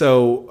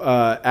 So,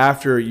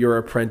 after your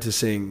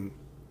apprenticing,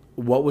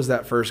 what was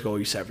that first goal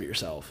you set for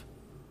yourself?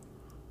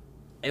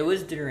 It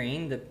was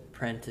during the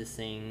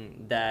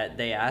apprenticing that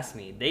they asked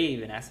me. They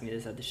even asked me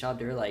this at the shop.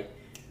 They were like,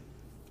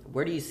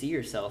 "Where do you see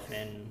yourself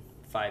in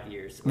 5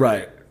 years?" Or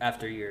Right.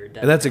 after you're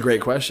done. And that's a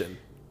great apprenticing? question.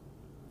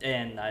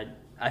 And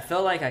I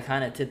felt like I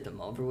kind of tipped them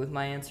over with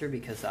my answer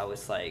because I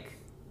was like,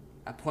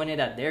 I pointed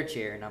at their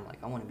chair and I'm like,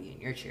 I want to be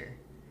in your chair.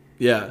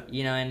 Yeah.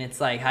 You know, and it's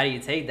like, how do you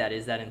take that?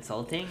 Is that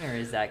insulting or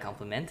is that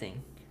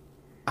complimenting?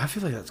 I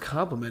feel like that's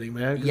complimenting,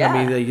 man. 'Cause Yeah.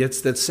 I mean,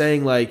 that's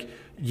saying like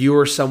you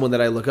are someone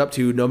that I look up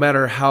to, no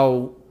matter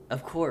how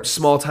Of course.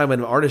 small time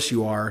an artist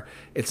you are.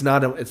 It's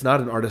not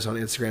an artist on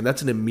Instagram.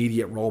 That's an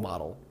immediate role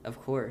model. Of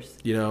course.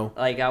 You know.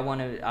 Like I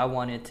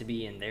wanted to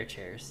be in their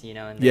chairs, you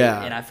know, and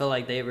Yeah. and I feel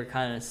like they were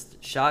kind of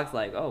shocked,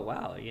 like, oh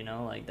wow, you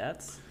know, like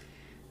that's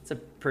a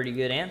pretty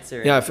good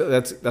answer. Yeah, I feel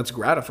that's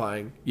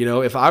gratifying. You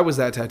know, if I was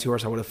that tattoo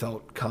artist, I would have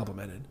felt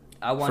complimented.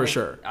 I wanted, for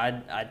sure. I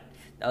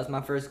that was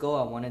my first goal.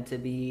 I wanted to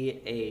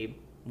be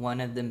one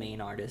of the main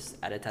artists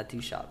at a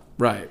tattoo shop.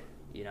 Right.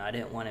 You know, I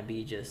didn't want to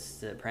be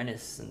just the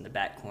apprentice in the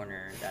back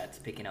corner that's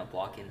picking up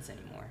walk-ins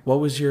anymore. What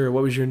was your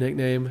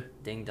nickname?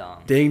 Ding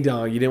dong. Ding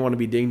dong. You didn't want to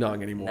be ding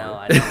dong anymore. No,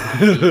 I don't want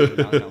to be ding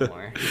dong no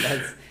more.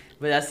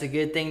 But that's a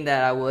good thing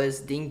that I was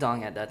ding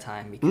dong at that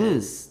time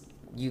because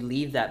you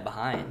leave that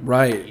behind.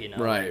 Right. You know?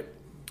 Right.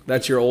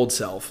 That's your old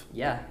self.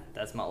 Yeah,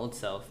 that's my old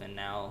self, and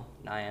now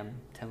I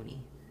am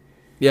Tony.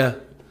 Yeah.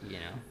 You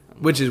know.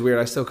 Which is weird.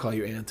 I still call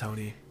you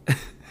Antony.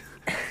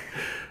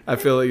 I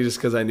feel like just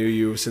because I knew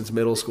you since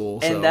middle school.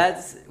 And so.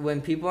 that's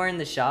when people are in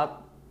the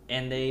shop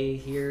and they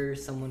hear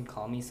someone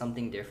call me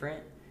something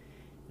different.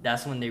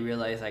 That's when they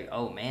realize, like,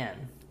 oh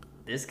man,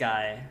 this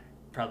guy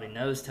probably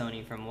knows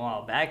Tony from a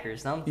while back or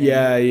something.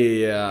 Yeah.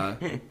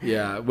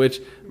 Yeah. Which,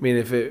 I mean,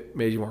 if it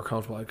made you more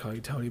comfortable, I'd call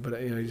you Tony. But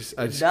I just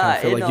kind of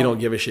feel like you don't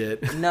give a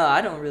shit. No,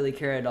 I don't really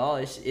care at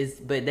all.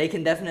 But they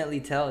can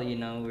definitely tell, you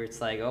know, where it's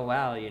like, oh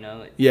wow, you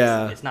know,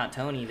 it's not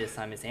Tony this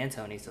time, it's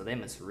Antony, so they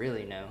must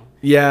really know.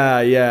 Yeah.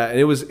 And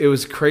it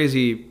was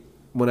crazy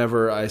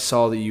whenever I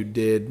saw that you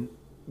did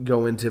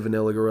go into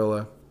Vanilla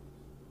Gorilla,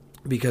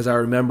 because I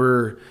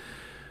remember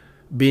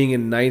being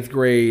in 9th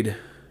grade.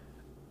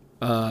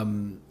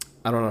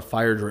 Out on a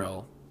fire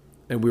drill,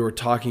 and we were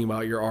talking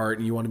about your art,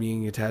 and you want to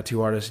be a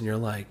tattoo artist, and you're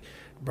like,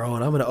 bro,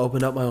 and I'm gonna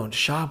open up my own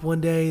shop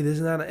one day, this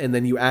and that, and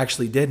then you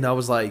actually did, and I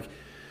was like,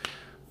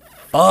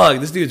 fuck,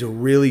 this dude's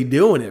really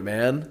doing it,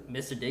 man.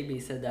 Mr.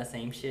 Digby said that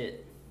same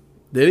shit.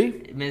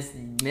 Did he?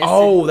 Mr.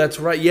 Oh, that's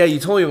right. Yeah, you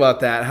told me about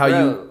that. How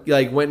Bro. you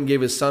like went and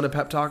gave his son a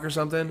pep talk or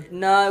something.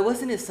 No, it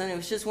wasn't his son. It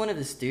was just one of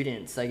his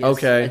students. I guess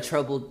Okay. a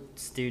troubled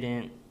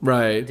student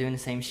Right. doing the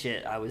same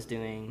shit I was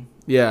doing.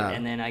 Yeah.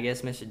 And then I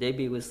guess Mr.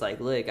 Digby was like,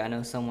 look, I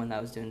know someone that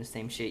was doing the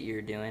same shit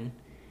you're doing.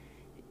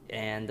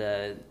 And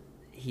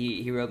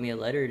he wrote me a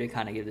letter to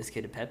kind of give this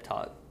kid a pep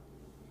talk.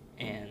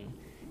 And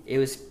it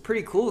was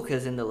pretty cool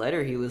because in the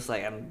letter he was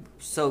like, I'm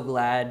so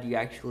glad you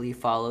actually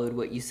followed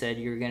what you said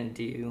you were going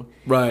to do.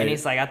 Right. And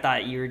he's like, I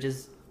thought you were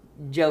just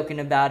joking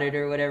about it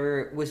or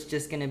whatever, it was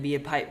just gonna be a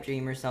pipe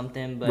dream or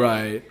something. But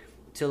Right.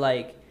 to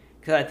like,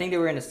 because I think they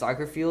were in a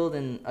soccer field,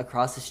 and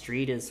across the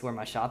street is where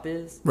my shop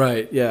is.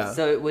 Right. Yeah.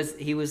 So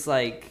he was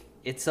like,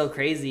 it's so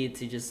crazy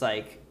to just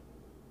like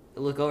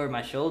look over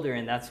my shoulder,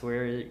 and that's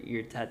where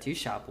your tattoo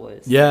shop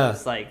was. Yeah.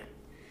 It's like,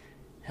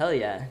 hell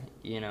yeah,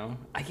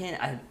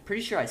 I'm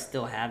pretty sure I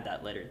still have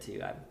that letter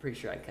too. I'm pretty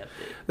sure I kept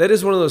it. That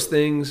is one of those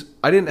things.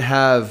 I didn't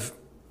have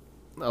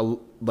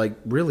like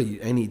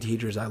really any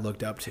teachers I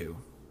looked up to,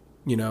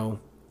 you know.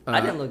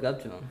 I didn't look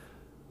up to them.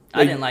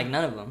 I didn't like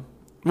none of them.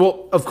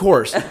 Well, of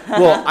course.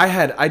 Well, I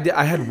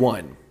had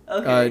one.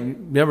 Okay.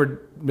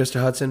 Remember Mr.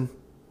 Hudson?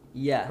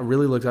 Yeah. I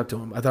really looked up to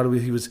him. I thought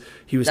he was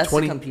That's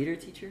 20. the computer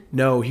teacher?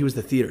 No, he was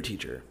the theater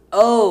teacher.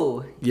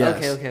 Oh.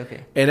 Yes.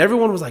 Okay. And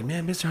everyone was like,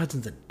 "Man, Mr.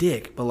 Hudson's a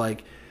dick." But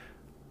like,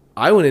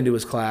 I went into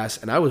his class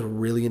and I was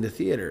really into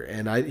theater.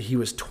 And he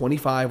was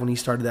 25 when he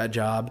started that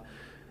job,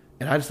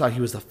 and I just thought he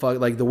was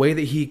like the way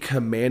that he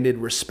commanded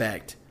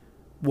respect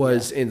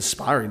was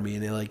inspiring me.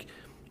 And they like,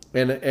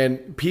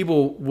 and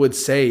people would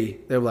say,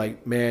 they were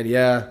like, "Man,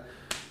 yeah,"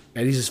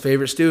 and he's his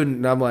favorite student,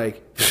 and I'm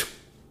like,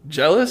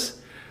 jealous.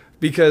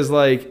 Because,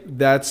 like,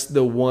 that's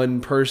the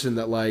one person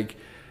that, like,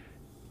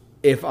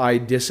 if I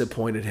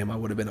disappointed him, I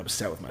would have been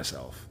upset with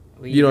myself.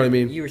 Well, you know what I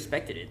mean? You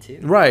respected it, too.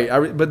 Right.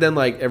 But then,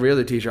 like, every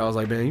other teacher, I was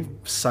like, man, you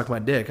suck my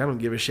dick. I don't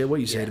give a shit what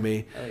you say to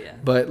me. Oh, yeah.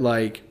 But,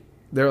 like,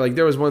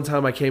 there was one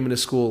time I came into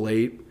school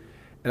late,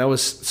 and I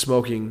was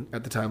smoking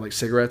at the time, like,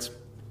 cigarettes.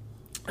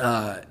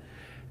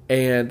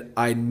 And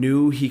I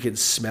knew he could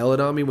smell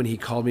it on me when he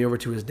called me over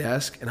to his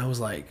desk. And I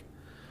was like,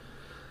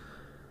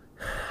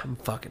 I'm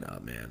fucking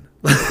up, man.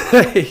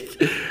 Like,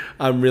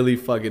 I'm really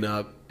fucking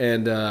up.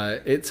 And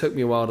it took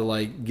me a while to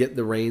like get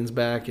the reins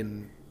back,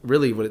 and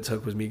really what it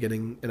took was me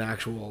getting an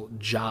actual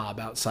job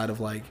outside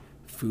of like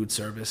food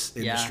service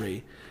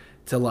industry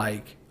to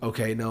like,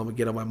 okay, now I'm gonna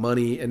get on my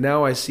money. And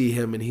now I see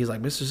him and he's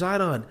like, Mr.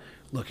 Zidon,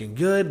 looking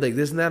good, like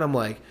this and that. I'm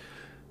like,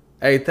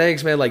 hey,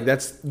 thanks, man. Like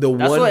that's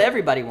what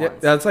everybody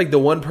wants. That's like the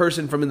one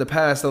person from in the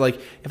past that like,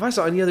 if I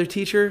saw any other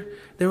teacher,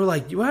 they were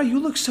like, wow, you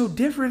look so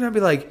different. I'd be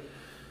like,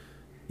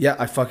 yeah,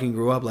 I fucking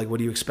grew up. Like, what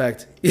do you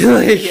expect?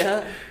 Like,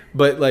 yeah.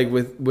 But like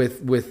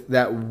with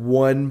that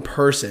one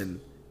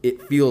person,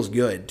 it feels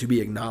good to be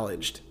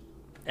acknowledged.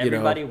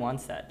 Everybody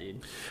wants that,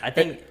 dude. I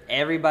think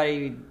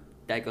everybody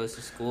that goes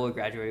to school or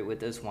graduated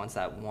with us wants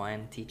that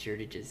one teacher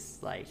to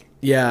just like,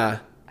 yeah,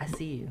 I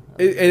see you.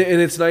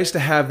 And it's nice to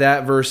have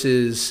that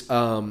versus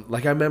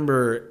like I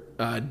remember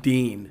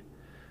Dean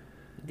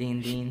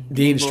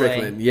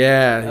Strickland.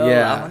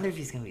 Yeah. I wonder if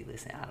he's gonna be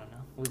listening. I don't know.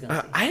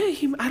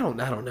 I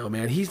don't know,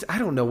 man. I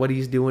don't know what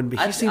he's doing, but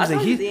he seems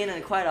like he's in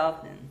it quite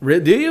often.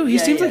 Do you? He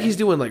seems like he's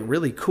doing like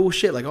really cool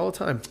shit like all the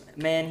time.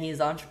 Man, he's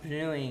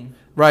entrepreneuring.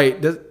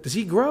 Right? Does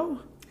he grow?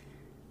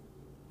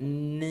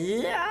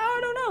 Yeah,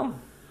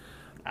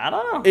 I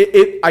don't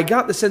know. I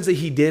got the sense that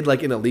he did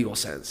like in a legal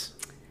sense.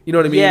 You know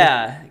what I mean?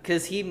 Yeah,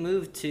 because he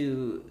moved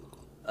to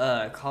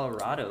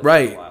Colorado for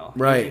a while.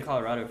 Right. He was in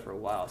Colorado for a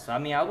while. So I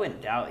mean, I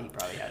wouldn't doubt he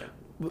probably had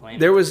a plan.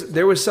 There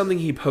was something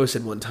he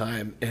posted one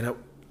time, and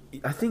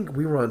I think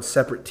we were on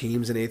separate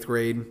teams in 8th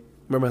grade.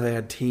 Remember they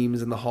had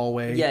teams in the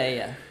hallway?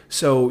 Yeah.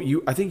 So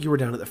I think you were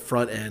down at the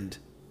front end,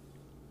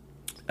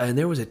 and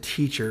there was a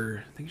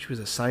teacher. I think she was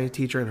a science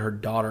teacher, and her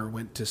daughter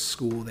went to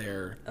school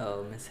there.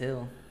 Oh, Miss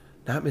Hill.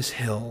 Not Miss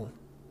Hill.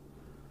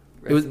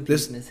 Rest in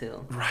peace, Miss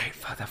Hill. Right.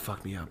 Fuck, that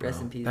fucked me up, bro.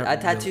 Rest in peace. I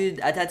tattooed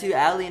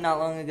Allie not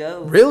long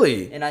ago.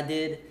 Really? And I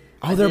did.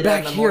 Oh, they're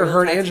back here.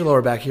 Her and Angela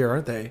are back here,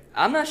 aren't they?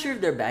 I'm not sure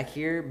if they're back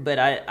here, but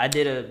I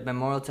did a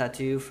memorial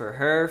tattoo for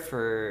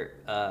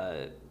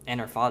her, and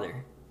her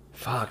father.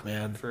 Fuck,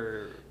 man.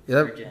 For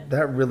Jen.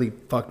 That really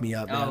fucked me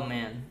up, man. Oh,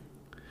 man.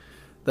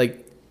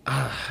 Like,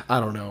 I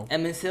don't know.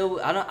 And Miss Hill,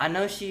 I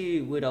know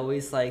she would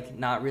always, like,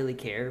 not really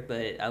care,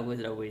 but I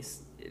would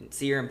always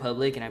see her in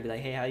public, and I'd be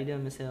like, hey, how you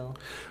doing, Miss Hill?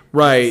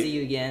 Right. Nice to see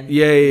you again.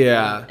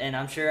 Yeah. And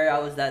I'm sure I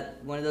was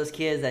one of those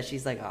kids that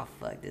she's like, oh,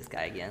 fuck this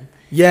guy again.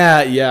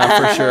 Yeah,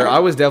 for sure. I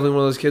was definitely one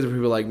of those kids where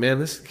people were like, man,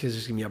 this kid's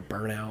just giving me a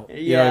burnout.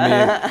 You know what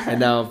I mean? And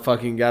now I'm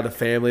fucking got a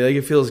family. Like,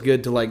 it feels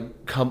good to,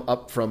 like, come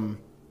up from,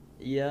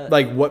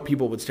 like, what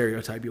people would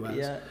stereotype you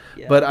as.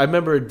 Yeah. But I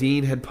remember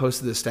Dean had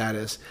posted the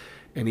status,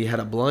 and he had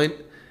a blunt,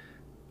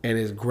 and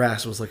his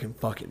grass was looking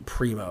fucking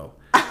primo.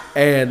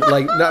 And,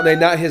 like,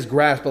 not his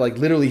grass, but, like,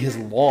 literally his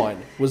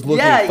lawn was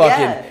looking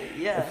fucking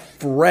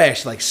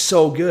fresh, like,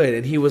 so good.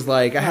 And he was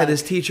like, I had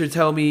this teacher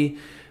tell me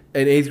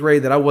in 8th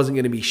grade that I wasn't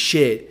going to be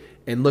shit.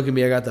 And look at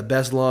me, I got the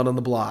best lawn on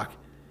the block.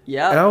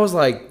 Yeah. And I was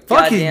like,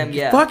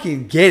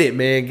 fucking get it,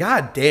 man.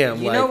 God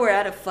damn. You know we're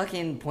at a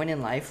fucking point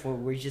in life where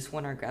we just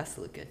want our grass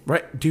to look good.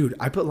 Right. Dude,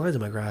 I put lines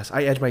in my grass.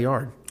 I edge my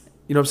yard.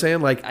 You know what I'm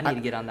saying? Like, I need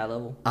to get on that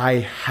level. I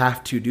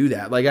have to do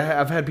that. Like,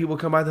 I've had people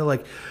come by, they're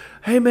like,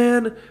 hey,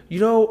 man,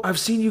 I've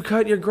seen you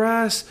cutting your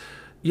grass.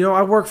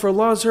 I work for a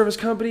lawn service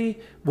company.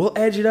 We'll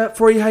edge it up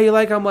for you how you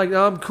like. I'm like,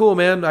 no, I'm cool,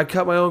 man. I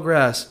cut my own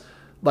grass.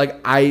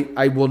 Like,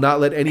 I will not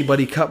let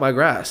anybody cut my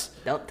grass.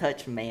 Don't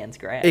touch man's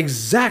grass.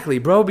 Exactly,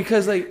 bro.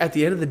 Because, like, at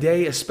the end of the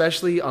day,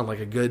 especially on, like,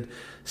 a good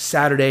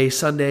Saturday,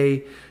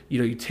 Sunday,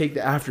 you take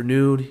the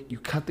afternoon, you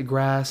cut the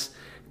grass,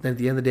 and then at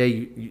the end of the day,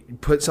 you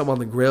put something on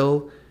the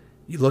grill,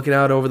 you're looking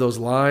out over those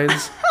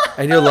lines,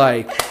 and you're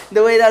like,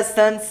 the way that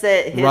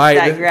sunset hits right,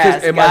 that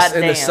grass,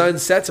 and the sun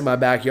sets in my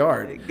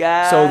backyard.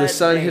 So the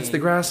sun hits the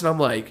grass, and I'm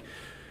like,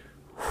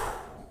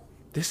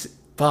 this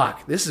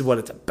is what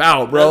it's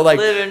about, bro. That's like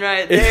living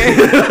right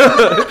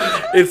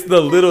there. It's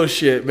the little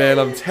shit, man.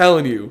 I'm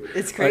telling you,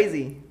 it's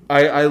crazy.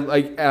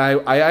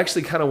 I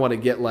actually kind of want to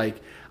get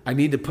like, I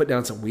need to put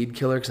down some weed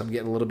killer because I'm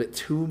getting a little bit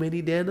too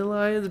many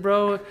dandelions,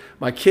 bro.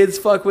 My kids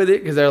fuck with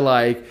it because they're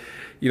like,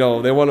 they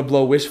want to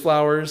blow wish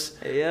flowers.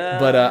 Yeah.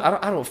 But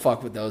I don't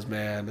fuck with those,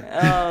 man.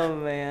 Oh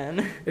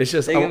man. It's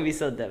just they're gonna be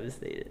so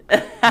devastated.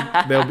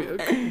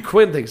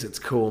 Quinn thinks it's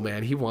cool,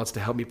 man. He wants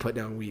to help me put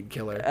down weed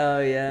killer. Oh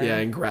yeah. Yeah,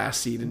 and grass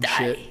seed and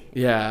shit.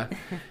 Yeah.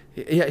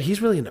 Yeah,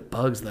 he's really into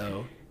bugs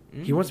though.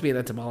 He wants to be an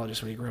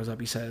entomologist when he grows up,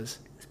 he says.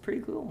 It's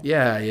pretty cool.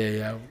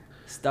 Yeah.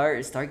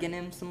 Start getting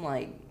him some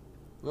like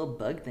little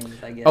bug things,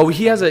 I guess. Oh,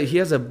 he has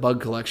a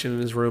bug collection in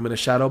his room in a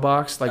shadow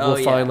box. Like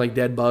we'll find like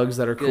dead bugs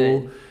that are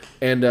cool,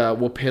 and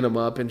we'll pin them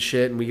up and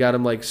shit. And we got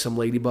him like some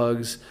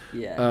ladybugs,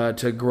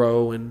 to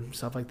grow and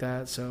stuff like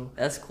that. So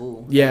that's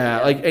cool.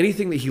 Yeah, like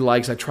anything that he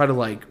likes, I try to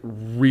like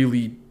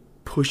really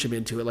push him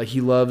into it. Like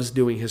he loves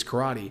doing his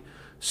karate,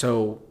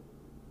 so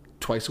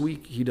twice a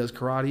week he does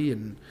karate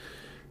and.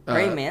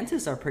 Praying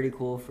mantis are pretty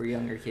cool for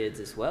younger kids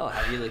as well.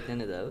 Have you looked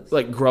into those?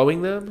 Like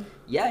growing them?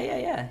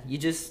 Yeah.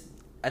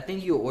 I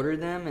think you order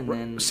them and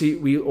then... See,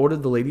 we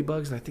ordered the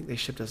ladybugs, and I think they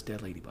shipped us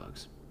dead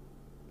ladybugs.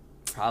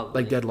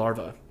 Probably. Like dead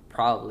larvae.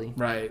 Probably.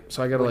 Right.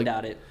 So I got to like...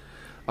 doubt it.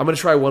 I'm going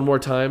to try one more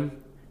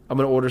time. I'm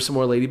going to order some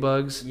more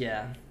ladybugs.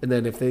 Yeah. And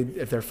then if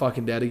they're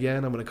fucking dead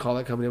again, I'm going to call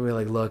that company and be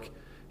like, look,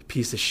 you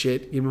piece of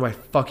shit, give me my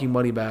fucking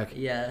money back.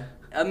 Yeah.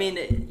 I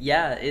mean,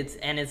 yeah,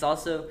 it's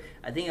also...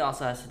 I think it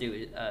also has to do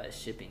with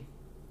shipping.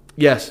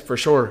 Yes, for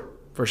sure.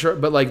 For sure.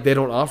 But like they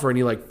don't offer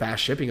any like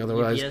fast shipping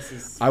otherwise. UPS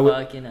is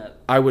fucking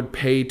up. I would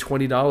pay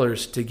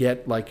 $20 to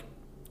get like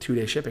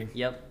 2-day shipping.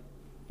 Yep.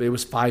 It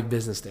was 5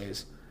 business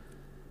days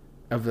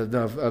of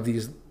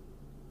these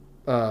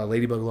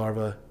ladybug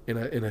larvae in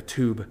a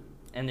tube.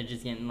 And they're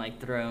just getting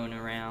like thrown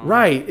around.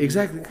 Right,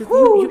 exactly.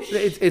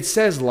 It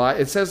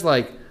says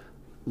like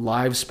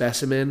live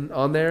specimen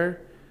on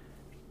there.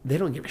 They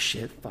don't give a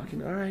shit.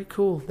 Fucking all right,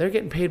 cool. They're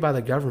getting paid by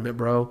the government,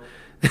 bro.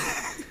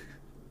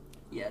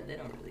 Yeah, they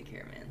don't really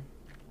care, man.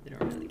 They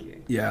don't really care.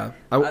 Yeah.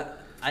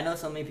 I know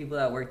so many people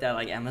that worked at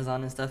like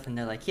Amazon and stuff, and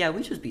they're like, yeah,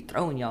 we just be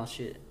throwing y'all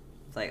shit.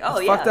 It's like, oh,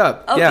 it's yeah. Fucked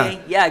up.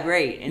 Okay, yeah,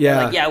 great. And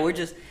they're like, yeah, we're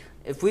just,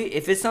 if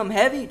it's something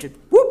heavy, just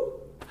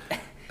whoop.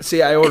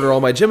 See, I order all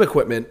my gym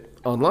equipment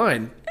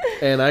online,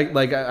 and I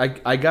got...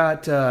 they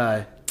had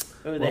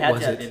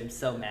to have been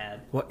so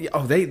mad. What?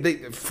 Oh, they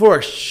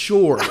for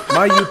sure.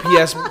 My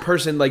UPS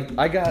person, like,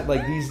 I got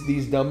like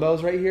these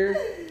dumbbells right here.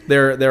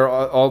 They're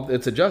all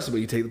it's adjustable.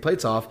 You take the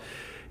plates off.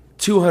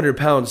 200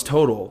 pounds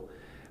total.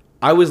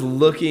 I was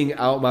looking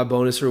out my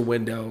bonus room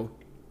window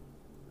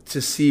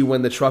to see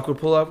when the truck would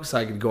pull up, so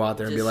I could go out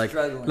there and be like,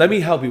 struggling. "Let me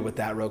help you with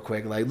that real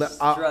quick." Like,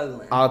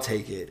 struggling. I'll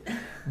take it.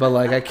 But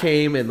like, I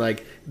came and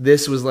like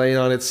this was laying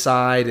on its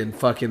side, and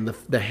fucking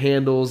the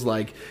handles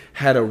like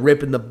had a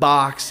rip in the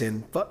box,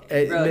 and Bro,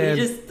 man,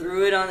 he just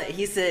threw it on.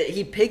 He said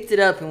he picked it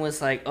up and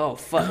was like, "Oh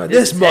fuck,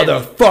 this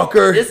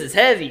motherfucker! This is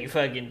heavy,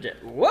 fucking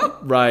whoop!"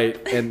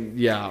 Right, and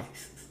yeah.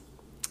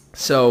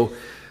 So,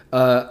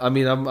 I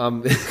mean,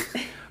 I'm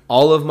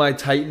all of my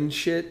Titan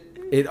shit.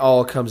 It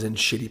all comes in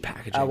shitty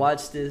packaging. I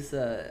watched this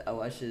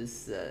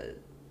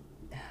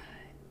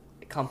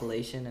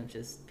compilation of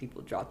just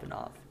people dropping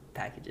off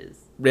packages.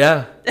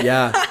 Yeah.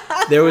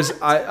 There was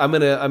I'm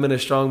in a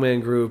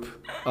strongman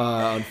group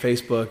on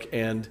Facebook,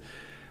 and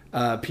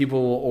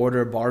people will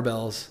order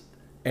barbells,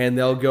 and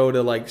they'll go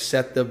to like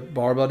set the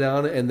barbell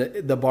down, and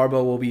the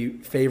barbell will be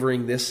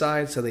favoring this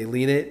side, so they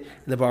lean it,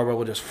 and the barbell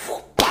will just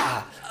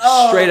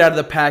straight out of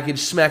the package,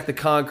 smack the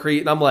concrete,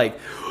 and I'm like,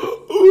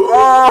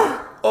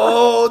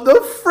 oh,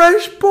 the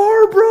fresh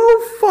bar,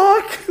 bro,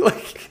 fuck.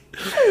 Like,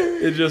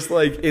 it's just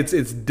like,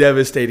 it's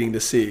devastating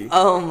to see.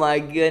 Oh my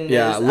goodness.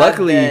 Yeah,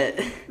 luckily,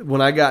 when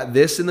I got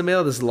this in the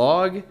mail, this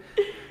log,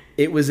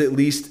 it was at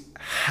least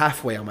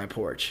halfway on my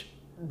porch.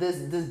 This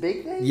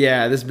big thing?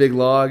 Yeah, this big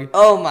log.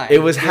 Oh my It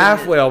was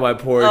halfway on my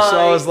porch, so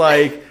I was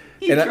like...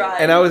 and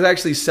I was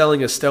actually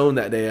selling a stone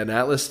that day, an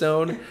Atlas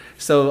stone.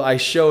 So I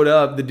showed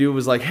up. The dude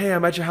was like, "Hey,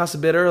 I'm at your house a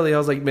bit early." I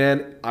was like,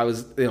 "Man, I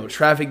was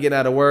traffic getting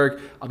out of work.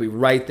 I'll be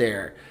right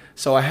there."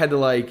 So I had to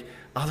I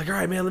was like, "All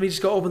right, man, let me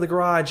just go open the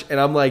garage." And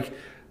I'm like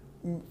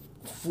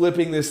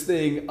flipping this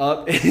thing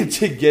up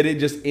to get it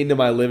just into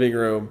my living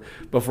room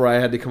before I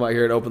had to come out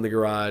here and open the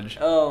garage.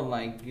 Oh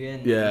my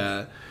goodness.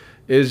 Yeah,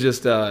 it's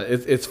just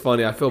it's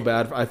funny. I feel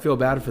bad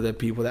for the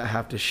people that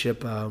have to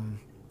ship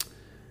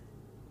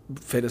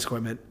fitness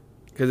equipment.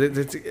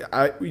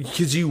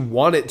 Because you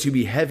want it to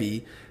be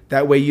heavy.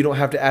 That way you don't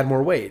have to add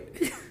more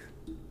weight.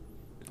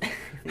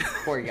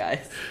 Poor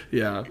guys.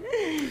 Yeah.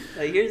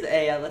 Like, here's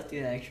I left you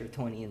an extra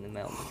 20 in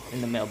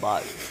the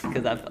mailbox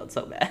because I felt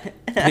so bad.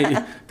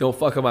 Hey, don't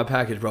fuck up my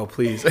package, bro,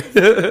 please.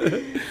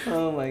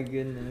 Oh my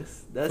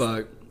goodness.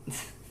 Fuck.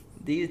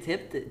 Do you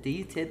tip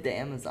the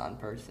Amazon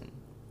person?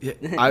 Yeah,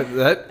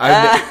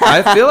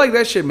 I feel like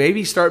that should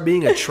maybe start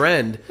being a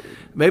trend.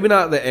 Maybe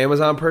not the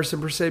Amazon person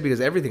per se, because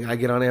everything I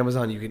get on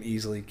Amazon you can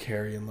easily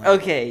carry in. Like,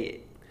 Okay,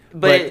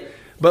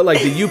 but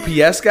like the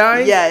UPS guy,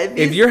 yeah,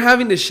 if you're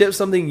having to ship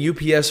something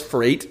UPS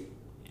freight,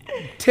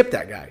 tip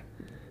that guy.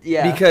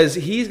 Yeah, Because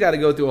he's got to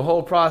go through a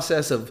whole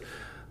process of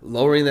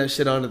lowering that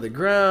shit onto the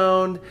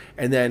ground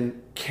and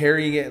then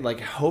carrying it, like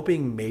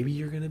hoping maybe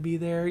you're gonna be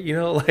there, you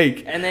know,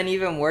 like. and then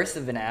even worse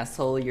of an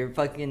asshole, your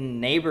fucking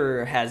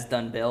neighbor has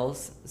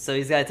dumbbells, so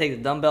he's got to take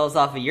the dumbbells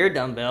off of your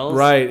dumbbells.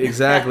 Right,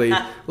 exactly.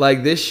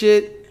 Like this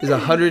shit is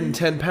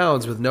 110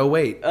 pounds with no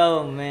weight.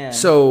 Oh man.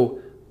 So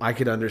I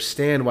could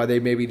understand why they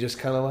maybe just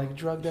kind of like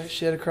drug that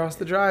shit across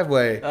the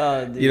driveway.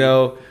 Oh, dude. You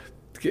know,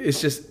 it's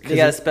just They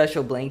got a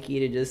special blankie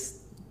to just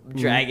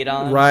drag it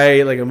on.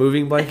 Right, like a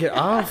moving blanket.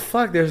 Oh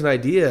fuck, there's an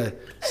idea.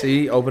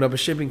 See, open up a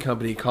shipping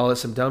company, call it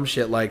some dumb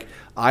shit like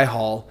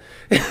iHaul.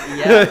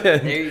 Yeah,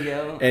 there you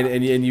go.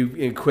 and you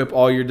equip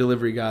all your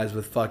delivery guys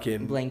with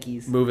fucking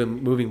Blankies.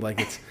 moving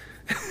blankets.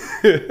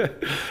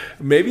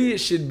 Maybe it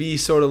should be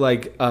sort of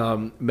like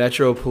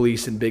metro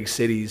police in big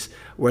cities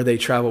where they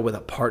travel with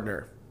a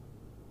partner.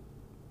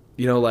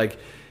 You know, like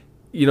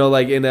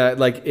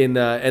in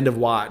End of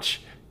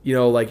Watch. You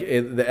know, like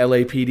in the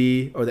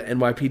LAPD or the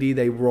NYPD,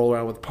 they roll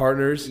around with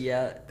partners.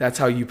 Yeah. That's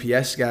how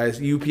UPS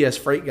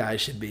freight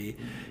guys should be.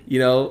 You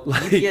know,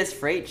 like UPS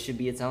freight should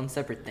be its own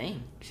separate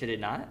thing, should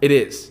it not? it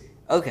is.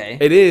 Okay.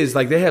 It is.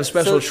 Like they have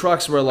special So-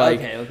 trucks where like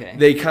Okay.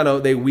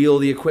 they wheel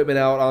the equipment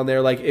out on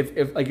there. Like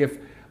if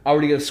I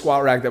were to get a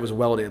squat rack that was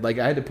welded, like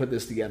I had to put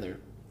this together.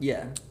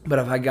 Yeah. But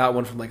if I got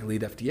one from like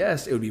Elite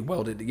FDS, it would be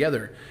welded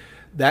together.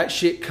 That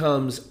shit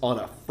comes on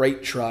a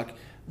freight truck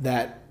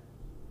that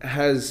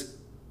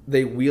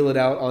they wheel it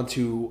out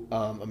onto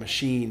a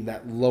machine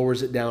that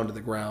lowers it down to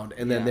the ground,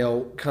 and then Yeah.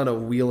 they'll kind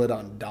of wheel it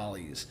on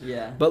dollies.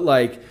 Yeah. But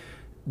like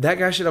that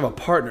guy should have a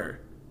partner,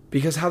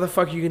 because how the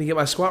fuck are you going to get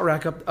my squat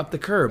rack up the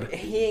curb?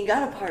 He ain't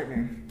got a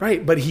partner.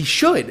 Right, but he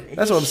should.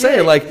 That's He what I'm saying.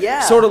 should, Like, yeah.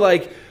 sort of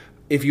like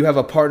if you have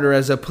a partner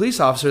as a police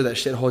officer, that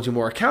shit holds you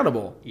more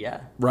accountable.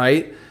 Yeah.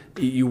 Right?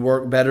 You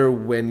work better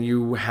when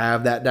you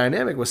have that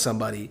dynamic with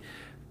somebody.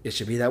 It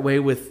should be that way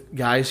with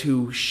guys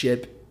who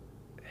ship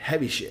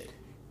heavy shit.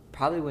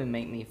 Probably wouldn't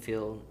make me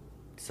feel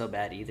so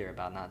bad either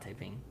about not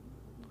tipping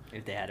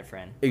if they had a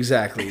friend.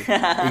 Exactly.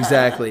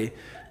 Exactly.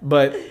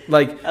 But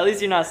like, At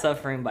least you're not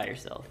suffering by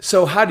yourself.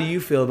 so how do you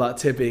feel about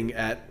tipping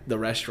at the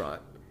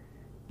restaurant?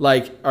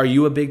 Like, are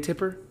you a big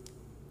tipper?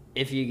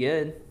 If you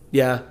good.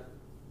 Yeah.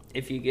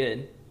 If you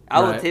good.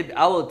 I Right.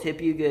 will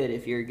tip you good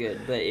if you're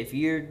good. But if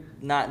you're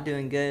not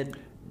doing good,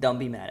 don't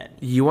be mad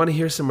at me. You want to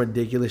hear some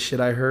ridiculous shit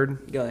I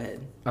heard? Go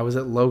ahead. I was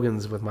at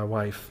Logan's with my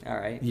wife All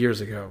right.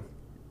 years ago.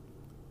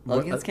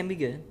 Logan's can be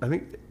good. I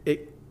think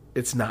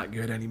it's not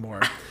good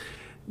anymore.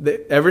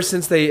 Ever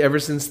since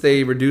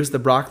they reduced the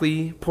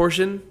broccoli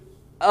portion.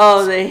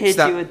 Oh, they hit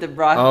Stop. you with the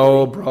broccoli.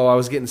 Oh, bro, I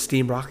was getting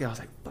steamed broccoli. I was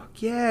like,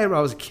 fuck yeah. When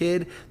I was a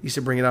kid, they used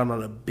to bring it out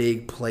on a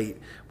big plate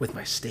with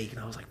my steak, and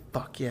I was like,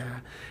 fuck yeah.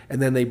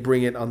 And then they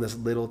bring it on this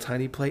little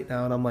tiny plate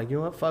now, and I'm like, you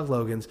know what? Fuck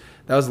Logan's.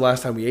 That was the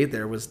last time we ate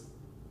there, was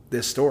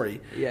this story.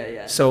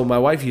 Yeah. So my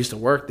wife used to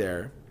work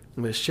there.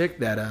 And this chick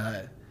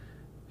that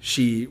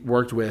she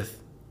worked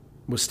with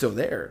was still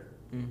there.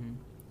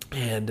 Mm-hmm.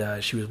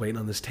 And she was waiting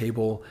on this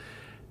table,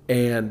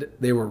 and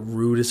they were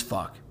rude as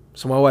fuck.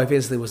 So my wife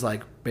instantly was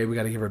like, babe, we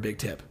got to give her a big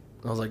tip.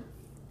 I was like,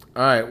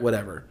 all right,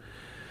 whatever.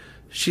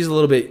 She's a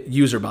little bit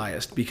user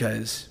biased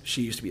because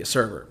she used to be a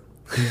server.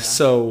 Yeah.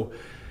 So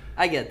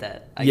I get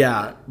that. I get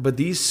yeah, that. but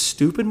these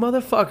stupid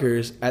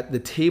motherfuckers at the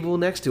table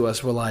next to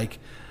us were like,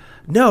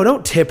 no,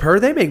 don't tip her.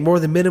 They make more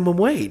than minimum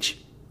wage.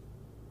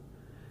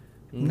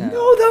 No,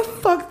 the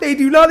fuck they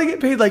do not. They get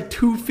paid like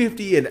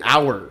 $2.50 an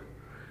hour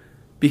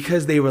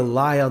because they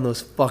rely on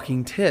those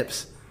fucking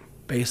tips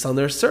based on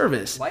their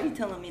service. Why are you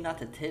telling me not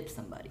to tip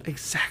somebody?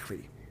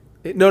 Exactly.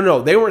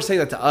 No, they weren't saying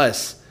that to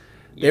us.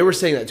 They were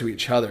saying that to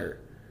each other,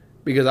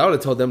 because I would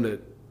have told them to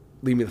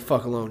leave me the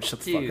fuck alone, shut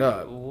the Dude, fuck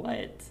up.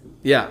 what?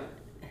 Yeah.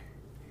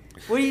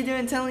 What are you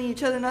doing telling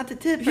each other not to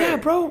tip her? Yeah,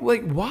 bro.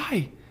 Like,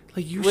 why?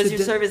 Like, you Was should. your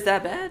service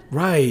that bad?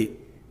 Right.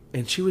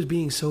 And she was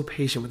being so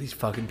patient with these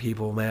fucking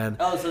people, man.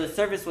 Oh, so the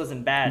service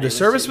wasn't bad. The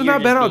service was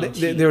not bad at all.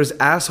 There was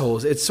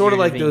assholes. It's sort of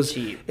You're like being those.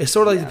 cheap. It's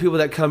sort of like Yeah. the people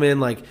that come in,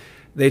 like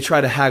they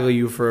try to haggle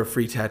you for a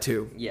free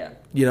tattoo. Yeah.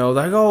 You know,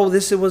 like, oh,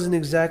 this wasn't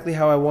exactly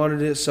how I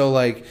wanted it, so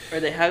like.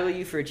 Or they haggle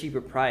you for a cheaper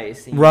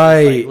price. And you're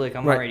Right. just like, look,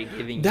 I'm right. already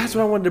giving That's you.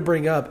 what I wanted to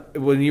bring up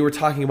when you were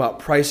talking about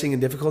pricing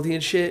and difficulty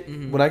and shit.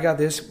 Mm-hmm. When I got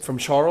this from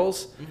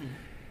Charles,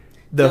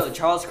 No,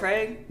 Charles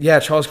Craig? Yeah,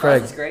 Charles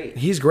Craig. Is great.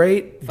 He's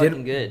great.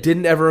 Fucking good.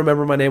 Didn't ever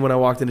remember my name when I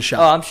walked in the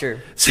shop. Oh, I'm sure.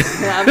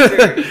 I'm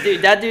sure.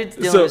 Dude, that dude's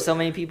dealing with so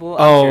many people.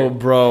 I'm sure.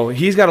 Bro.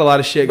 He's got a lot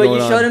of shit going on.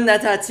 But you showed him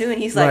that tattoo,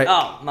 and he's like,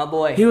 oh, my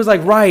boy. He was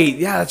like, right.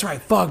 Yeah, that's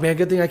right. Fuck, man.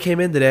 Good thing I came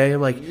in today.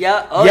 I'm like,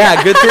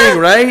 yeah. Good thing,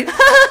 right?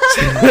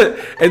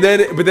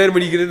 But then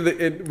when you get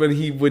into when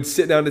he would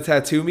sit down to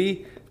tattoo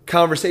me,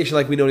 conversation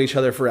like we known each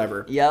other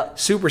forever. Yep.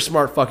 Super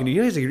smart fucking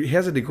dude. He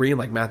has a degree in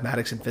like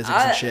mathematics and physics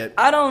and shit.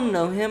 I don't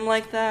know him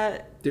like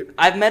that. Dude.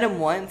 I've met him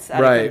once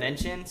at a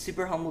convention.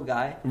 Super humble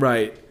guy.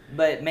 Right.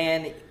 But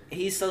man,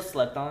 he's so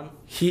slept on.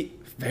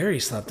 Very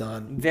slept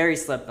on. Very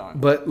slept on.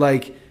 But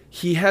like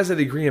he has a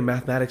degree in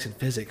mathematics and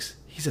physics.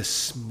 He's a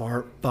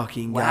smart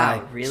fucking guy.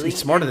 Wow, really? He's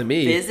smarter than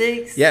me.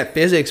 Physics? Yeah,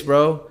 physics,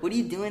 bro. What are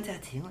you doing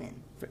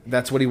tattooing?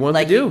 That's what he wanted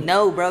to do.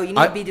 No, bro, you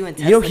need to be doing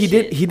Tesla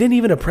shit. He didn't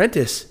even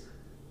apprentice.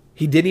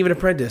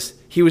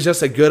 He was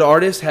just a good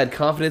artist, had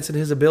confidence in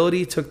his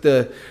ability, took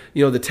the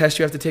test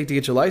you have to take to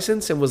get your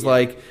license, and was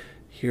like,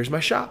 here's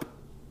my shop.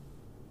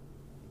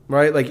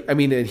 Right? Like, I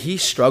mean, and he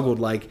struggled.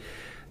 Like,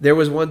 there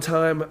was one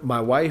time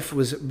my wife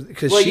was,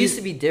 because it used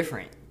to be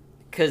different.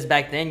 Because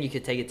back then you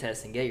could take a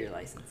test and get your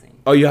licensing.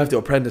 Oh, you have to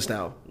apprentice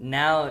now?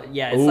 Now,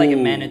 yeah, it's like a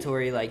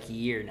mandatory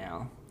year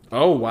now.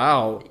 Oh,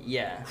 wow.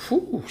 Yeah.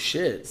 Whew,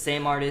 shit.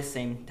 Same artist,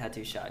 same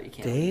tattoo shop. You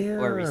can't. Damn.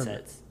 Or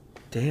resets.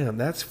 Damn,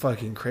 that's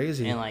fucking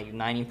crazy. And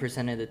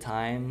 90% of the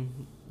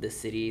time, the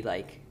city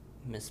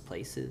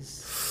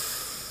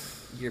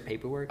misplaces your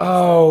paperwork.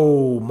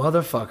 Oh,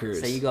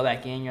 motherfuckers. So you go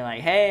back in, you're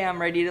like, hey, I'm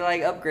ready to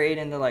upgrade,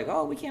 and they're like,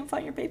 oh, we can't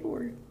find your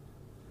paperwork.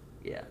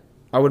 Yeah.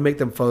 I would make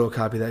them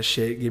photocopy that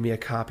shit. Give me a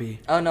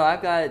copy. Oh no,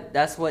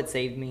 that's what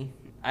saved me.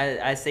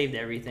 I saved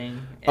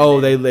everything.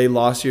 They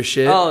lost your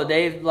shit? Oh,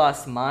 they've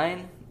lost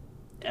mine.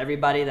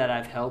 Everybody that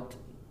I've helped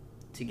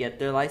to get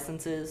their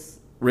licenses.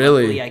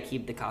 Really? Luckily, I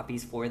keep the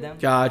copies for them.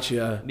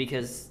 Gotcha.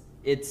 Because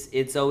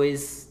it's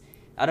always,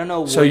 I don't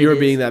know what So you're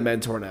being that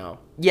mentor now?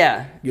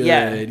 Yeah.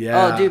 Good,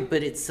 yeah. Oh, dude,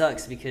 but it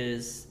sucks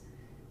because,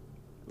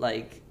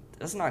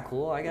 that's not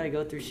cool. I got to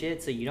go through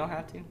shit so you don't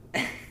have to.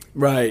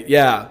 Right,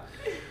 yeah.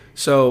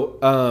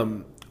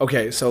 So,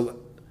 okay, so I'm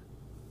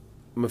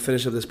going to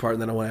finish up this part,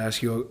 and then I want to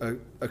ask you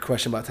a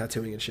question about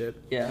tattooing and shit.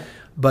 Yeah.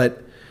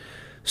 But,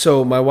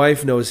 so my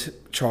wife knows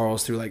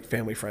Charles through,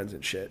 family friends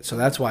and shit. So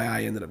that's why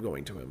I ended up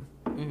going to him.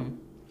 Mm-hmm.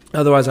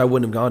 Otherwise, I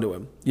wouldn't have gone to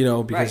him,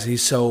 because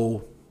he's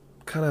so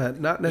kind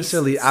of not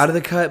necessarily out of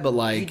the cut, but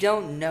you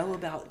don't know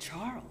about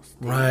Charles.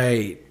 Dude.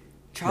 Right.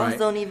 Charles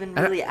don't even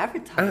really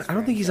advertise. I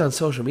don't think he's on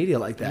social media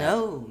like that.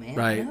 No, man.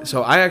 Right. No.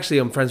 So I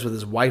actually am friends with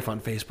his wife on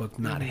Facebook,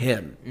 not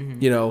him.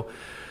 Mm-hmm.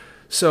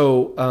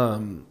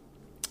 So,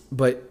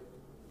 but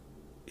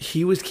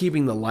he was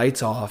keeping the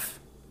lights off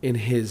in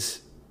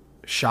his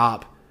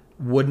shop.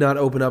 Would not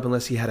open up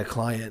unless he had a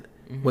client.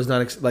 Mm-hmm. Was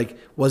not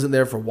wasn't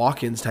there for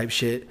walk-ins type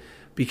shit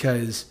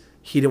because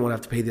he didn't want to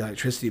have to pay the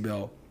electricity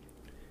bill.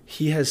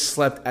 He has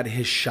slept at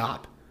his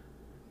shop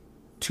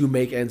to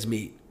make ends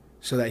meet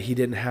so that he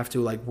didn't have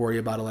to worry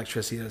about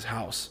electricity in his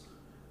house.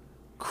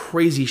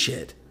 Crazy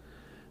shit.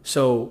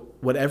 So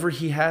whatever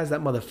he has,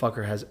 that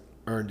motherfucker has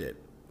earned it.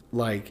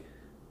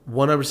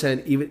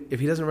 100%. Even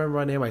if he doesn't remember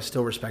my name, I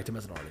still respect him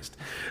as an artist.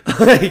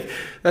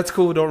 That's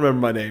cool. Don't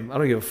remember my name. I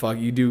don't give a fuck.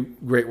 You do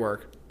great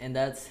work. And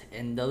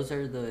those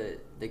are the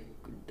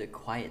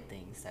quiet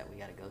things that we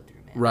got to go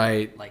through, man.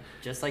 Right.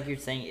 Just like you're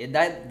saying,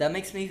 that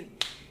makes me.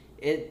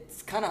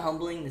 It's kind of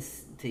humbling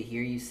to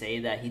hear you say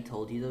that he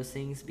told you those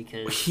things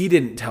because he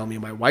didn't tell me.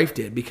 My wife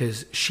did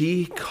because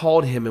she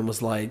called him and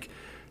was like,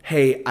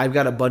 "Hey, I've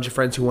got a bunch of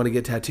friends who want to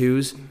get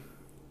tattoos.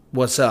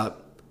 What's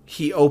up?"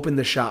 He opened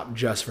the shop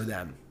just for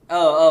them.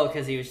 Oh,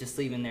 because he was just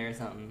sleeping there or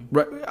something.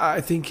 Right. I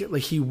think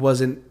he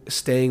wasn't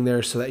staying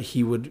there so that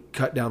he would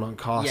cut down on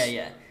costs.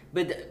 Yeah.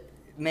 But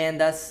man,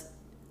 that's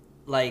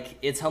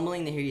it's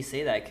humbling to hear you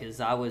say that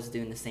because I was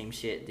doing the same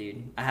shit,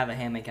 dude. I have a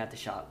hammock at the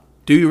shop.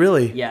 Do you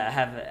really? Yeah,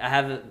 I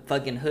have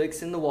fucking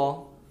hooks in the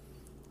wall.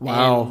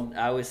 Wow. And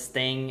I was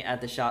staying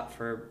at the shop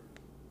for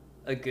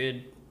a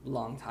good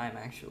long time,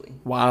 actually.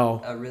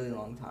 Wow. A really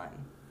long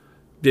time.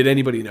 Did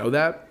anybody know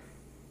that?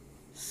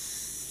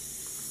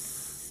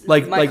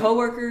 My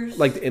coworkers,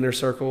 the inner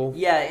circle.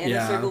 Yeah,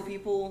 inner circle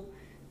people.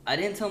 I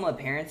didn't tell my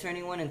parents or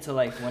anyone until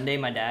one day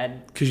my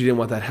dad. Because you didn't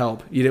want that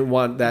help. You didn't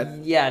want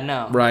that. Yeah,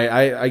 no. Right.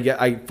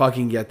 I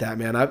fucking get that,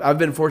 man. I've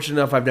been fortunate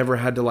enough. I've never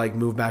had to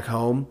move back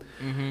home.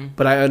 Mm-hmm.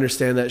 But I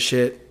understand that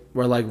shit.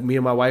 Where me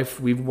and my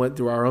wife, we went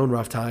through our own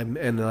rough time,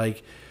 and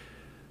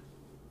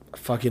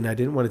fucking, I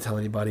didn't want to tell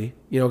anybody,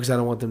 because I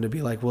don't want them to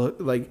be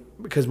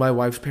because my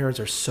wife's parents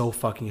are so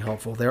fucking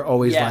helpful. They're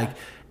always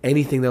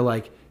anything. They're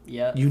like,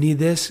 yeah, you need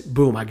this,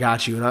 boom, I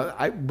got you.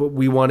 And but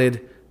we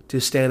wanted to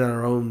stand on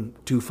our own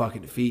 2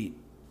 fucking feet.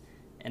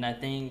 And I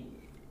think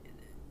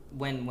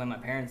when my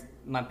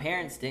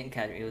parents didn't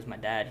catch me, it was my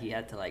dad. He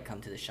had to come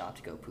to the shop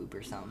to go poop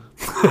or something.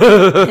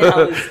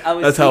 I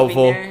was That's sleeping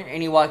helpful. there,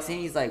 and he walks in.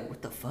 He's like,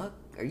 "What the fuck?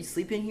 Are you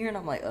sleeping here?" And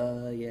I'm like,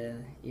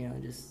 yeah,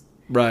 just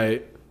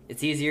right.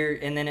 It's easier.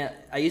 And then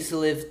I used to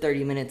live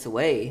 30 minutes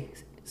away,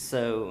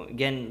 So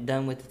getting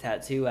done with the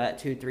tattoo at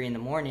 2, 3 in the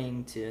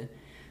morning to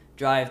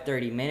drive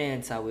 30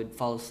 minutes, I would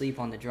fall asleep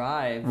on the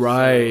drive.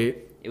 Right.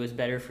 So it was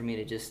better for me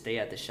to just stay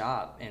at the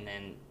shop and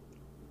then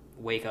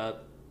wake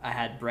up. I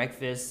had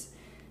breakfast.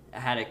 I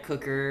had a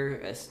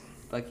cooker, a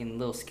fucking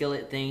little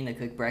skillet thing to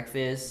cook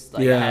breakfast.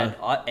 Like, Yeah.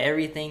 I had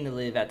everything to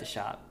live at the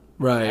shop.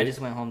 Right. I just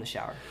went home to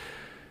shower.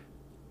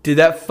 Did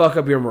that fuck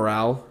up your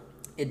morale?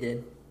 It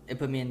did. It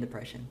put me in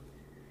depression.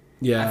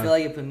 Yeah. I feel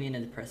like it put me in a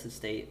depressive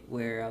state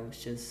where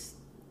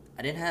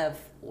I didn't have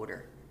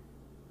order.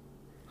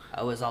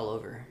 I was all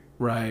over.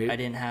 Right. I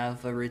didn't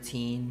have a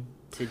routine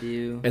to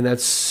do. And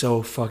that's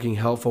so fucking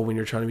helpful when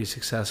you're trying to be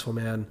successful,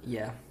 man.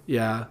 Yeah.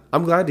 Yeah.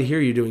 I'm glad to hear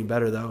you doing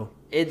better, though.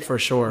 For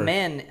sure.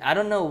 Man, I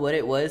don't know what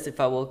it was if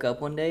I woke up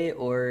one day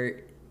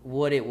or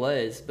what it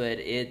was, but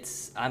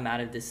I'm out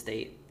of this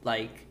state.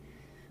 Like,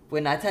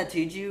 when I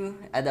tattooed you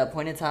at that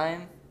point in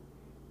time,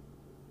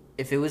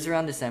 if it was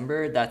around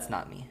December, that's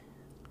not me.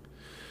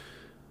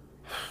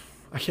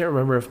 I can't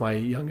remember if my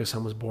youngest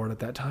son was born at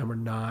that time or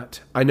not.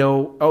 I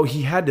know, oh,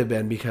 he had to have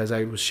been because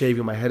I was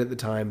shaving my head at the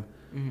time.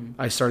 Mm-hmm.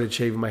 I started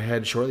shaving my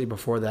head shortly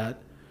before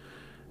that.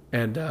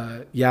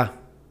 And, yeah.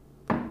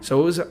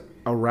 So it was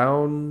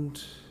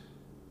around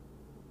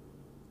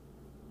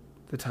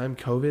the time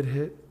COVID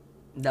hit.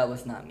 That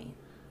was not me.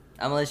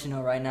 I'm going to let you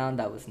know right now,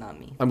 that was not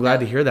me. I'm glad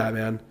to hear that,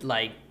 man.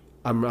 Like,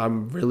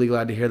 I'm really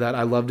glad to hear that.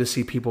 I love to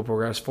see people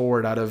progress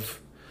forward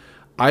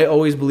I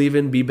always believe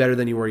in be better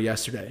than you were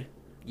yesterday.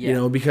 yeah. You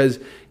know, because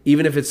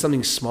even if it's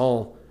something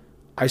small,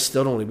 I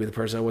still don't want to be the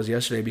person I was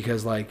yesterday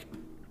because, like,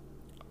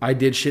 I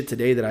did shit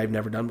today that I've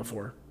never done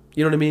before.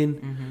 You know what I mean?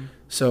 Mm-hmm.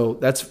 So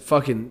that's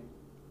fucking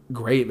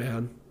great,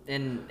 man.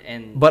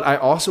 And But I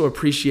also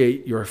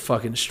appreciate your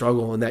fucking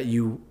struggle and that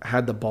you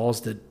had the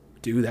balls to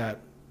do that.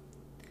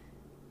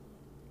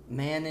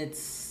 man,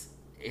 it's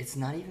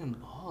not even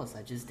balls.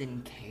 I just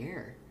didn't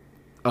care.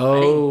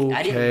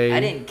 Okay. I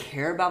didn't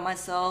care about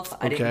myself.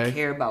 I Okay. didn't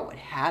care about what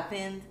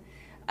happened.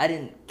 I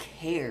didn't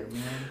care,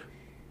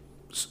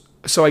 man.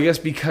 So I guess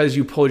because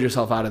you pulled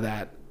yourself out of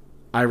that,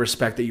 I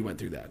respect that you went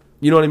through that.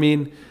 You know what I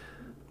mean?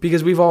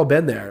 Because we've all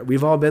been there.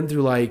 We've all been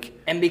through, like...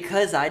 And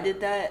because I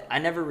did that, I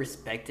never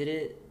respected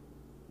it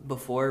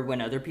before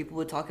when other people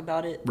would talk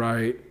about it.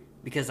 Right.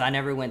 Because I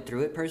never went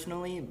through it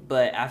personally.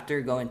 But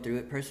after going through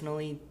it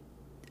personally,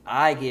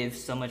 I give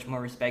so much more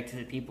respect to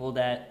the people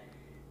that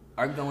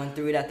are going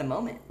through it at the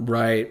moment.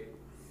 Right.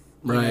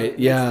 You know, Right.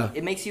 Yeah.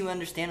 It makes you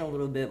understand a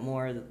little bit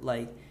more,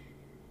 like,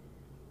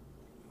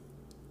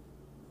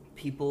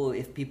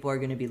 if people are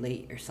going to be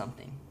late or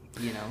something,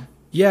 you know?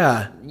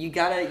 Yeah. You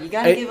gotta give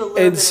a little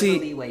bit of a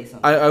leeway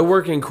sometimes. I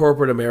work in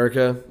corporate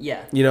America.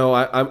 Yeah. You know,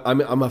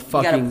 I'm a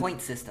fucking... You got a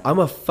point system. I'm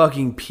a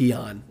fucking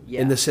peon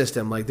Yeah. in the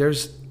system. Like,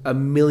 there's a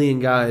million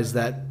guys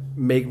that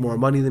make more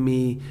money than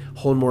me,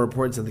 hold more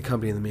importance in the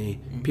company than me.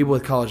 Mm-hmm. People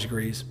with college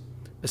degrees,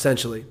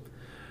 essentially.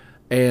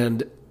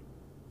 And,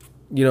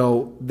 you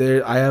know,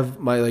 I have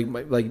my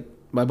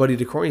buddy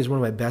DeCorny is one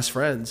of my best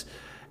friends.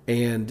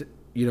 And,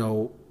 you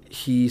know,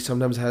 he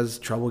sometimes has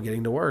trouble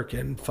getting to work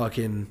and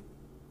fucking...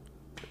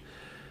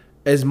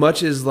 As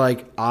much as,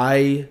 like,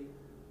 I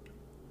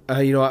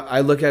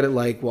look at it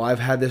like, well, I've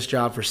had this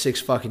job for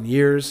 6 fucking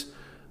years.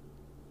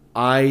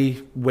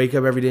 I wake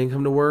up every day and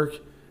come to work.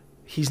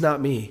 He's not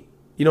me.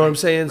 You know what I'm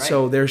saying? Right.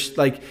 So there's,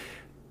 like,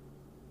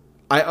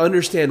 I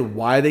understand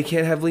why they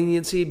can't have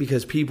leniency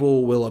because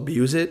people will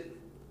abuse it,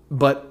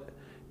 but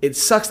it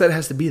sucks that it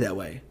has to be that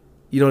way.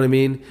 You know what I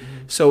mean?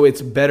 Mm-hmm. So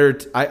it's better.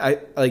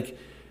 I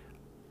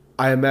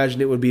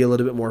imagine it would be a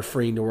little bit more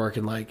freeing to work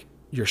in, like,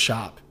 your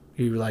shop.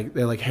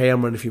 They're like, hey,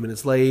 I'm running a few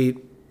minutes late.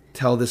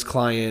 Tell this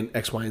client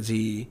X, Y, and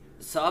Z.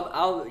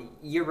 So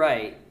you're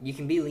right. You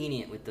can be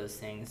lenient with those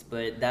things,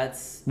 but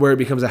that's where it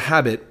becomes a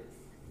habit.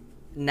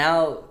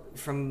 Now,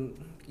 from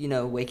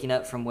waking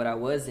up from what I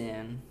was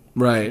in,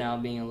 right? Now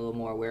being a little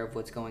more aware of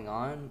what's going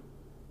on.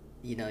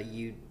 You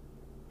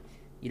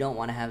don't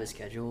want to have a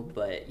schedule,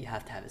 but you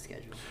have to have a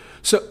schedule.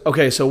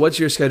 So what's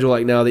your schedule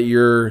like now that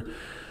you're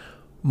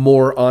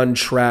more on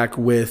track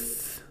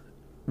with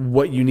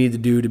what you need to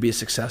do to be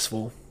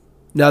successful?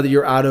 Now that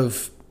you're out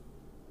of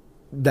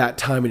that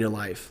time in your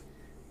life.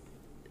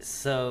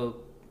 So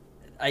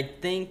I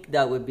think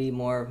that would be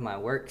more of my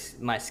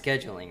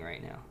scheduling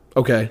right now.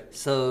 Okay.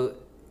 So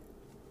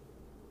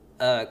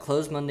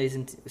close Mondays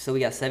so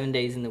we got 7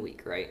 days in the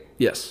week, right?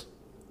 Yes.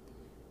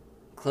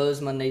 Close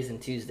Mondays and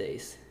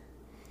Tuesdays.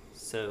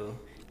 So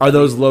are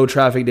those low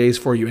traffic days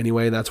for you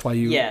anyway? That's why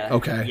you... Yeah.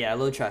 Okay. Yeah,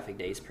 low traffic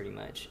days pretty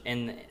much.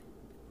 And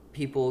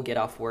people get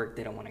off work,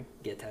 they don't want to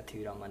get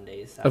tattooed on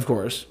Mondays. Of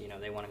course.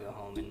 They want to go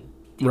home and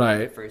deal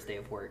with the first day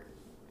of work.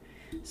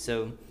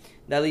 So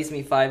that leaves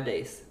me 5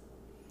 days.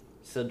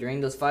 So during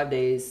those 5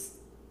 days,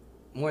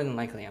 more than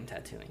likely I'm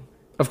tattooing.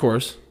 Of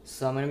course.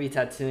 So I'm going to be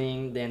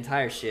tattooing the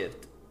entire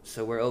shift.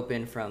 So we're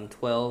open from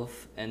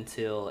 12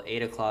 until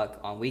 8 o'clock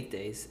on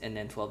weekdays and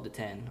then 12 to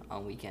 10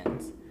 on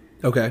weekends.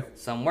 Okay.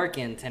 So I'm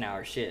working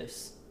 10-hour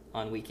shifts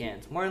on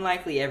weekends. More than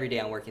likely every day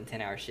I'm working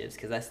 10-hour shifts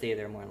because I stay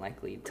there more than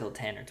likely till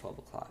 10 or 12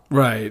 o'clock.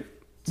 Right.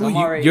 So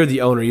Well, you're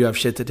the owner. You have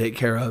shit to take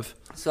care of.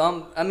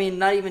 So I mean,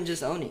 not even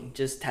just owning,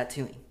 just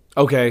tattooing.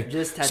 Okay.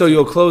 Just tattooing. So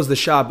you'll close the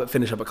shop but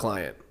finish up a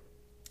client.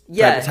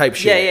 Yeah. Type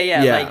shit.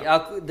 Yeah. Yeah.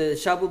 Like the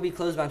shop will be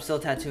closed, but I'm still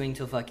tattooing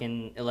till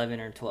fucking 11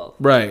 or 12.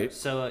 Right.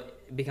 So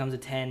it becomes a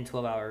 10,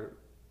 12-hour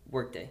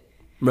workday.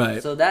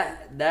 Right. So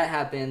that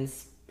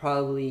happens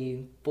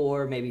probably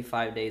 4, maybe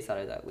 5 days out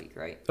of that week,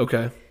 right?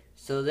 Okay.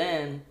 So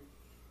then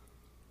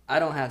I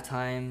don't have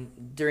time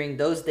during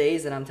those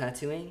days that I'm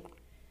tattooing,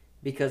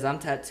 because I'm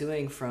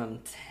tattooing from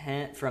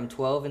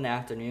 12 in the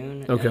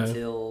afternoon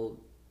until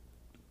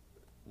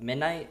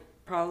midnight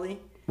probably.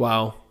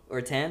 Wow.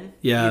 Or 10.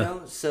 Yeah. You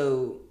know?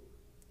 So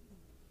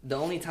the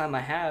only time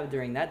I have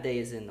during that day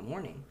is in the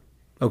morning.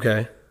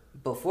 Okay.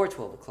 Before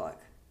 12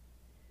 o'clock.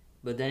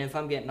 But then if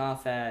I'm getting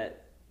off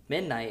at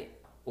midnight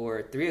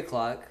or 3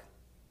 o'clock,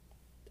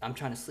 I'm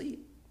trying to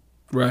sleep.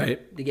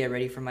 Right. To get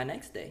ready for my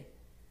next day.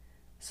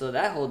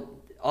 So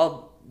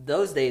all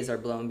those days are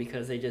blown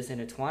because they just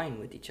intertwine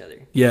with each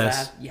other.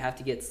 Yes. You have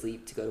to get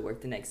sleep to go to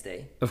work the next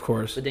day. Of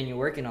course. But then you're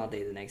working all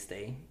day the next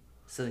day.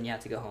 So then you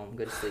have to go home,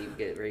 go to sleep,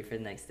 get ready for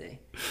the next day.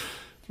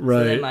 Right.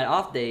 So then my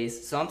off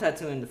days, so I'm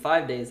tattooing the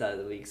 5 days out of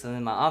the week. So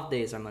then my off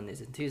days are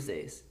Mondays and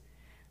Tuesdays.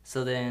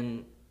 So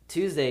then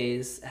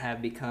Tuesdays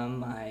have become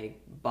my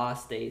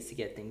boss days to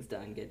get things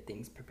done, get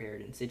things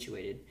prepared and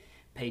situated.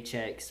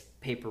 Paychecks,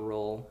 paper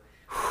roll,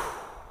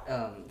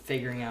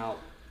 figuring out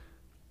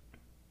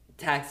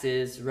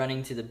taxes,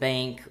 running to the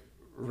bank,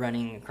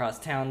 running across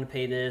town to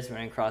pay this,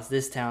 running across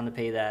this town to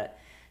pay that.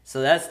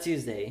 So that's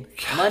Tuesday.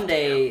 God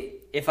Monday, damn.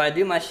 If I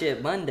do my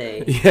shit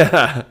Monday,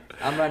 yeah,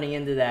 I'm running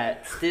into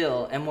that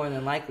still, and more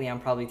than likely I'm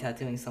probably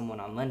tattooing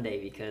someone on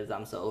Monday because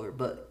I'm so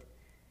overbooked.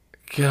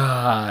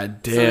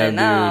 God damn, so then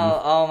now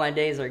dude. all my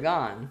days are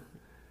gone.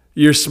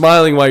 You're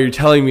smiling while you're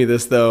telling me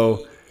this,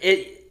 though.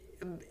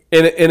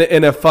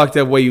 In a fucked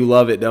up way, you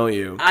love it, don't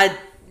you? I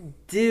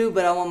do,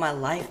 but I want my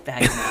life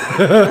back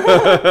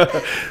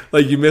now.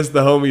 Like you miss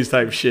the homies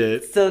type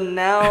shit. So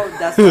now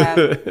that's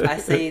why I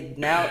say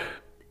now.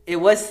 It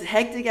was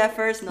hectic at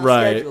first, no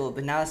schedule,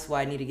 but now that's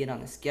why I need to get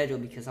on the schedule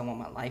because I want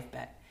my life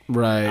back.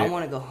 Right. I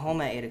want to go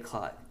home at 8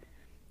 o'clock.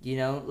 You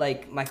know,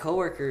 like my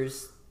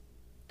coworkers,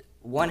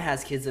 one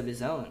has kids of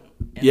his own,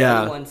 and the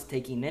other one's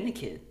taking in a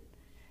kid.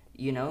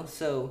 You know,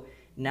 so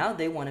now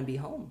they want to be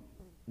home.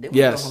 They want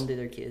to go home to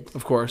their kids.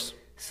 Of course.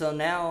 So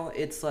now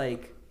it's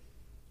like,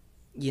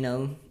 you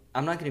know,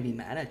 I'm not going to be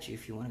mad at you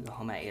if you want to go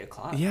home at 8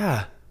 o'clock.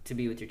 Yeah. To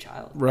be with your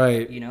child.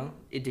 Right. You know,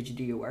 did you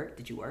do your work?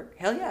 Did you work?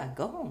 Hell yeah,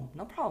 go home.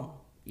 No problem.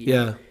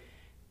 Yeah.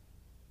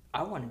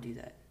 I want to do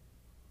that.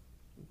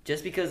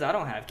 Just because I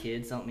don't have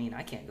kids don't mean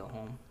I can't go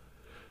home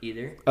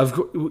either. Of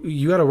course,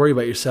 you got to worry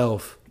about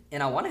yourself.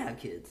 And I want to have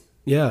kids.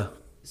 Yeah.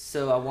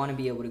 So I want to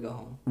be able to go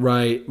home.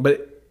 Right.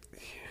 But,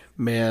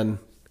 man,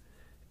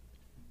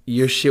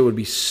 your shit would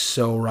be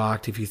so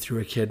rocked if you threw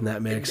a kid in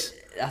that mix.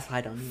 That's why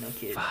I don't need no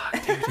kids.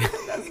 Fuck,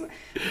 dude.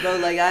 Bro,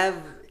 like I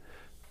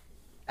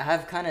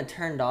have kind of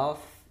turned off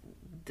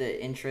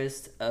the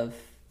interest of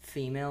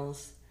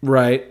females.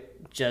 Right.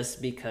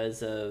 Just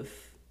because of,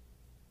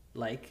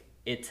 like,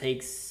 it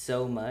takes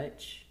so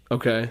much.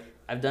 Okay.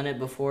 I've done it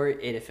before.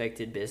 It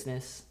affected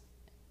business.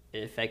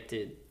 It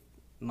affected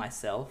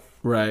myself.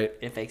 Right.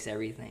 It affects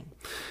everything.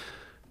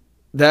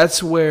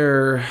 That's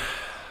where,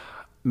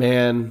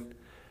 man,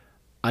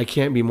 I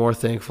can't be more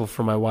thankful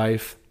for my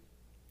wife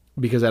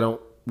because I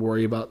don't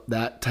worry about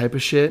that type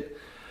of shit.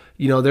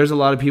 You know, there's a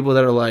lot of people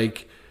that are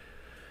like,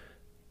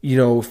 you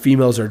know,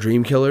 females are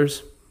dream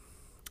killers.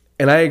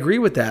 And I agree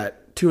with that.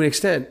 To an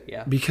extent,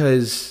 yeah.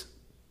 Because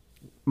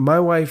my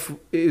wife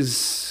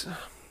is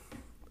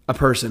a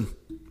person,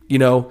 you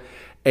know,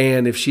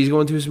 and if she's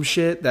going through some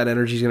shit, that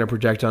energy is going to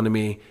project onto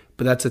me.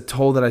 But that's a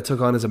toll that I took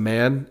on as a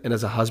man and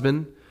as a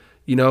husband,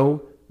 you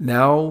know.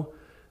 Now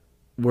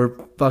we're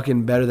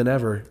fucking better than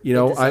ever, you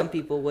know. To some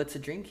people, what's a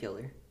dream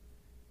killer?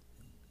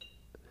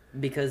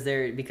 Because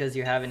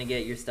you're having to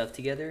get your stuff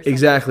together. Or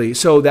exactly.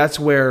 So that's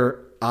where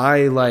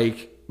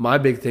my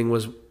big thing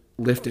was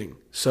lifting.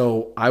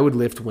 So I would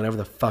lift whenever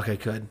the fuck I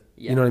could.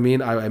 Yeah. You know what I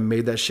mean? I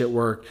made that shit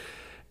work.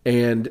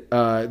 And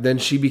then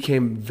she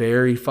became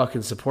very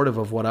fucking supportive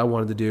of what I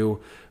wanted to do.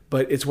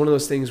 But it's one of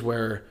those things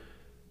where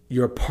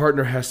your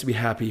partner has to be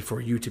happy for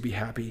you to be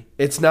happy.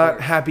 It's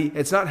not happy.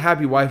 It's not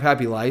happy wife,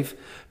 happy life.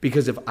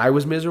 Because if I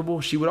was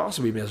miserable, she would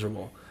also be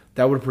miserable.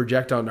 That would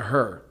project onto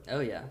her. Oh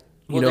yeah.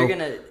 Well, they're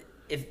gonna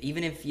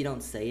even if you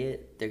don't say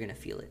it, they're gonna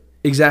feel it.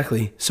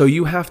 Exactly. So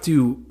you have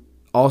to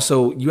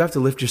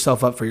lift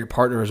yourself up for your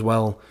partner as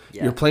well.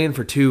 Yeah. You're playing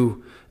for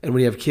two, and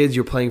when you have kids,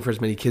 you're playing for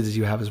as many kids as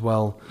you have as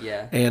well.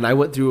 Yeah. And I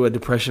went through a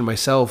depression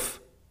myself,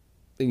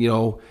 you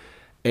know,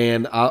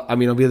 and I'll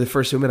be the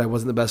first to admit I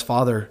wasn't the best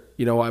father.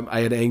 You know, I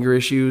had anger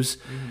issues,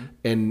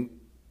 and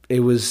it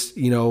was,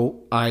 you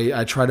know,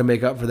 I try to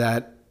make up for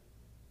that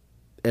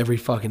every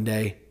fucking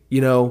day,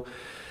 you know.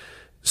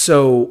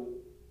 So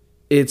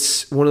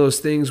it's one of those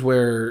things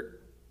where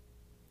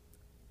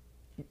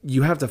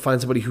you have to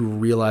find somebody who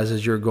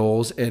realizes your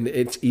goals, and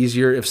it's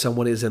easier if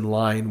someone is in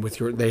line with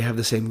they have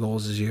the same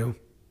goals as you.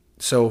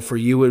 So for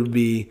you, it would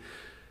be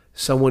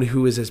someone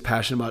who is as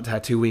passionate about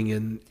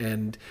tattooing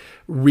and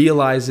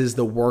realizes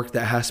the work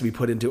that has to be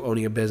put into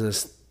owning a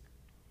business.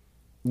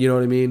 You know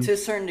what I mean? To a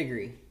certain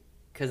degree,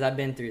 because I've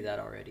been through that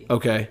already.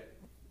 Okay.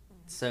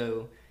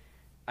 So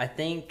I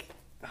think,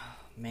 oh,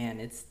 man,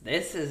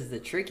 this is the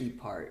tricky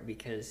part,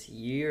 because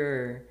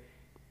you're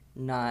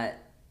not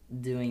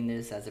doing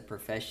this as a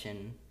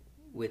profession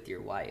with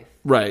your wife.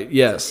 Right.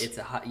 Yes.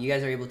 You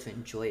guys are able to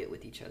enjoy it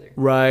with each other.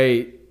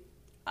 Right.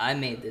 I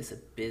made this a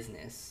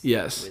business.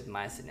 Yes. With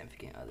my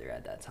significant other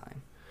at that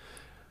time.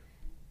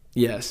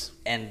 Yes.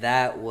 And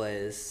that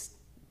was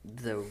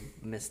the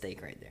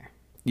mistake right there.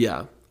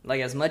 Yeah.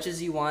 Like, as much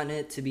as you want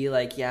it to be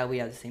like, yeah, we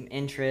have the same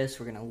interests,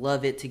 we're gonna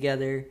love it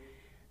together,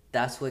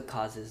 that's what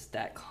causes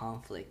that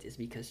conflict, is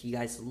because you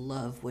guys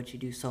love what you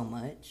do so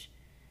much.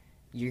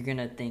 You're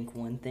gonna think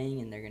one thing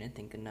and they're gonna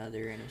think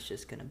another, and it's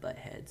just gonna butt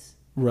heads.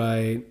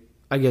 Right.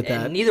 I get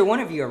that. And neither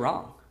one of you are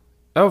wrong.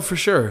 Oh, for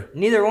sure.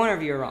 Neither one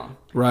of you are wrong.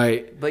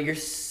 Right. But you're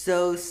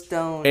so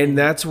stoned. And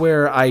that's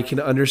where I can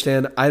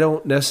understand. I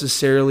don't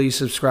necessarily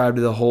subscribe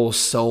to the whole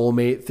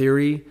soulmate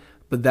theory,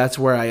 but that's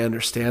where I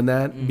understand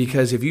that. Mm-hmm.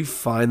 Because if you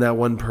find that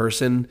one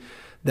person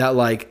that,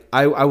 like,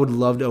 I would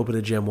love to open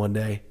a gym one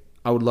day.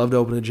 I would love to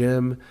open a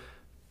gym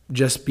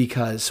just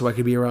because, so I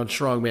could be around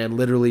strongman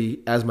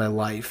literally as my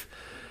life.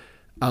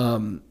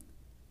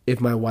 If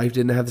my wife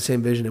didn't have the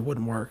same vision, it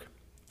wouldn't work.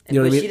 You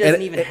know what I mean? She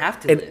doesn't even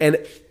have to live. And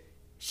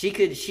she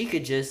could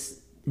just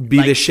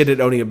be the shit at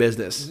owning a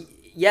business.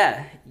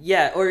 Yeah,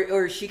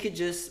 or she could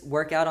just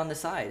work out on the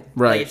side.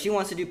 Right. Like, if she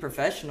wants to do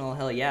professional,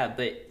 hell yeah.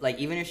 But, like,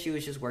 even if she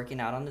was just working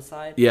out on the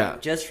side, yeah,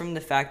 just from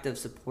the fact of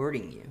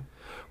supporting you.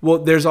 Well,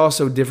 there's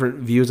also different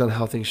views on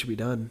how things should be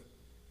done.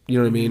 You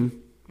know what I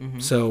mean? Mm-hmm.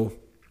 So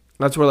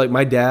that's where, like,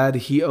 my dad,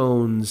 he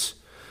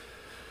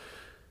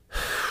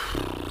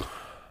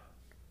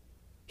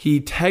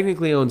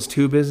technically owns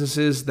two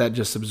businesses that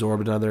just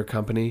absorb another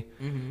company.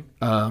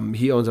 Mm-hmm.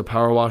 He owns a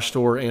power wash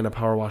store and a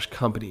power wash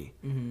company.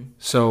 Mm-hmm.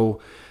 So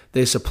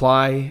they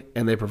supply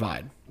and they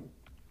provide.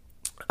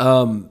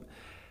 And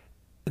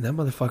that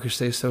motherfucker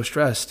stays so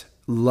stressed.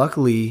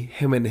 Luckily,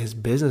 him and his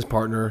business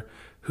partner,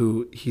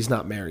 who he's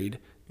not married,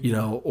 you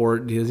know, or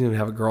he doesn't even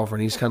have a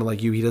girlfriend. He's kind of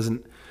like you. He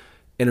doesn't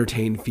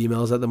entertain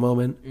females at the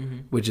moment,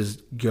 which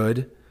is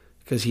good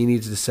because he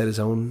needs to set his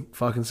own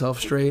fucking self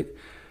straight.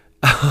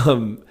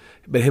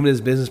 But him and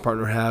his business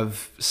partner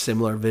have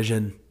similar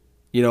vision,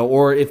 you know,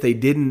 or if they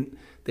didn't,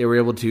 they were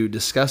able to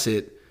discuss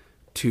it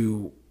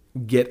to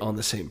get on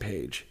the same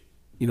page.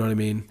 You know what I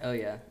mean? Oh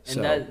yeah.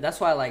 And that's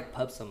why I like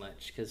Pup so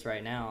much, because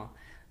right now,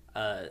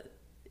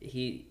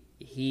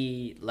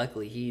 he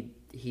luckily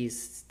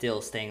he's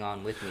still staying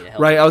on with me to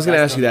help. Right. I was going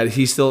to ask you that. Is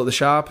he still at the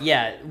shop?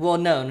 Yeah. Well,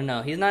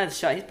 no. He's not at the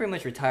shop. He's pretty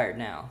much retired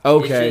now.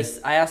 Okay. It's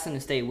just, I asked him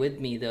to stay with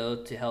me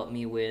though, to help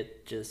me with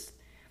just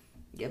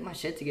get my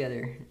shit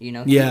together, you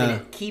know,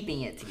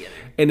 keeping it together.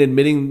 And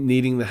admitting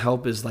needing the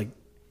help is like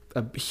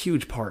a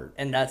huge part.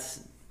 And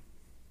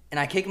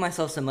I kick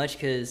myself so much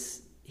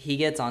because he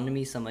gets onto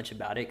me so much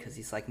about it, because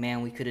he's like,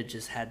 man, we could have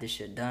just had this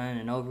shit done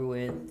and over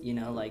with, you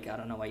know, like, I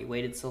don't know why you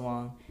waited so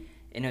long.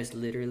 And it was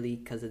literally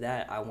because of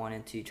that. I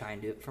wanted to try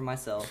and do it for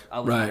myself. I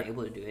was not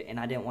able to do it, and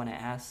I didn't want to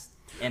ask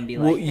and be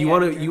like, well, you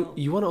want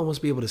to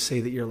almost be able to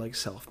say that you're like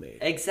self-made.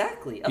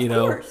 Exactly.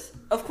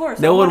 Of course.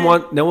 No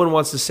one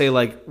wants to say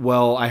like,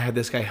 well, I had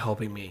this guy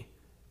helping me,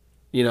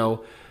 you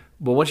know.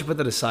 But once you put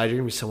that aside, you're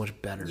gonna be so much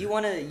better. You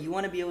want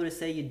to be able to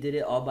say you did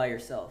it all by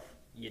yourself,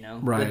 you know.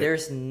 Right. But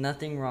there's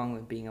nothing wrong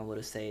with being able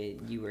to say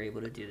you were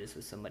able to do this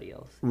with somebody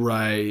else.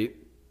 Right.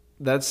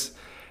 That's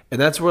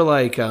where,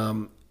 like,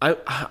 I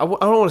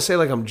don't want to say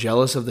like I'm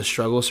jealous of the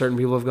struggle certain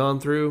people have gone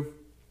through,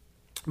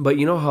 but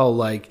you know how,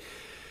 like,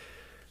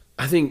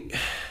 I think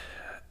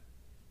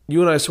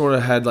you and I sort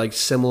of had like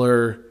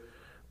similar,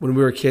 when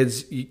we were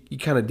kids, you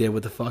kind of did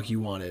what the fuck you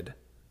wanted,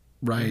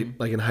 right?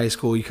 Mm-hmm. Like in high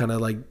school, you kind of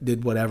like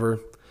did whatever.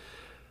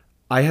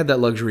 I had that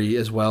luxury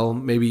as well.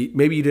 Maybe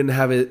you didn't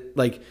have it.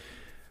 Like,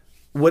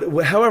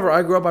 however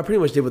I grew up, I pretty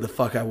much did what the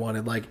fuck I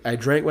wanted. Like, I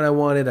drank when I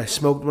wanted, I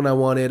smoked when I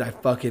wanted, I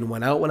fucking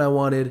went out when I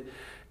wanted,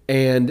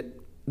 and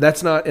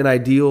that's not an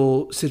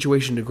ideal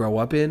situation to grow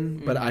up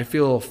in. But I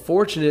feel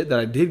fortunate that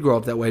I did grow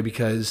up that way,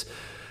 because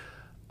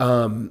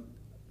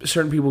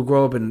certain people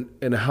grow up in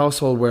a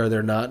household where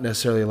they're not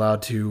necessarily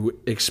allowed to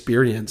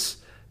experience,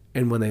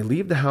 and when they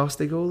leave the house,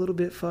 they go a little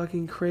bit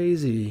fucking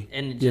crazy,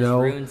 and it just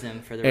ruins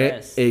them for the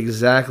rest.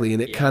 Exactly,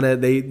 and it kind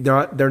of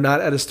they're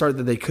not at a start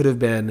that they could have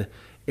been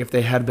if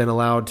they had been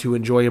allowed to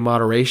enjoy in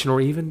moderation, or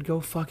even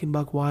go fucking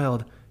buck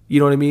wild. You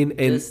know what I mean?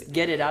 And just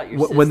get it out your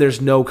system when there's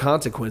no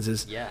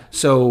consequences. Yeah.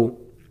 So,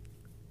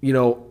 you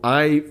know,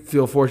 I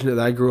feel fortunate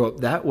that I grew up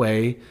that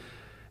way.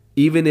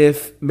 Even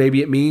if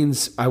maybe it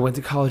means I went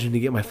to college and to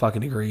get my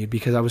fucking degree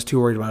because I was too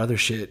worried about other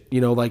shit.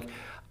 You know, like,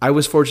 I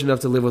was fortunate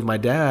enough to live with my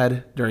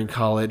dad during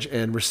college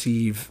and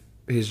receive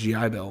his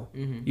GI Bill,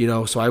 you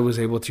know, so I was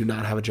able to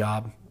not have a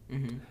job.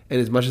 And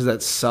as much as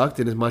that sucked,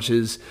 and as much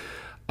as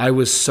I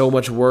was so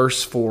much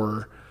worse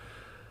for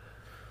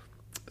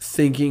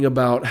thinking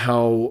about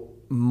how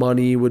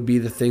money would be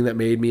the thing that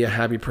made me a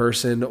happy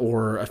person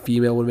or a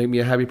female would make me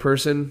a happy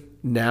person.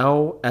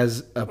 Now,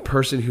 as a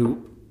person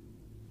who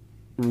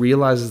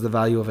realizes the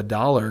value of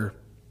 $1,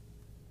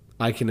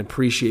 I can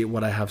appreciate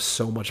what I have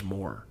so much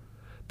more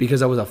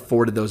because I was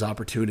afforded those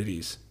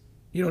opportunities.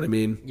 You know what I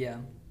mean? Yeah.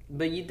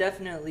 But you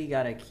definitely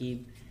got to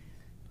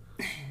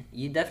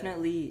you got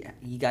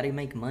to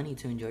make money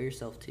to enjoy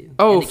yourself too.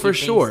 Oh, and for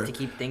sure. To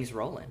keep things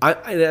rolling.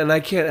 And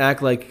I can't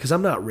act like, because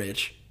I'm not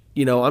rich.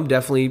 You know, I'm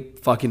definitely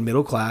fucking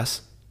middle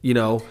class, you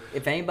know.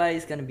 If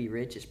anybody's going to be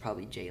rich, it's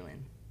probably Jalen.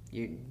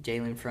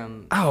 Jalen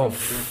from... Oh,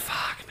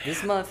 fuck, man.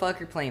 This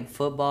motherfucker playing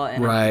football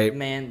and, right.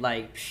 Man,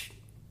 like...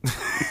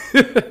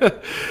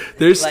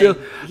 There's like, still...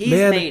 He's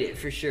man, made it,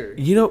 for sure.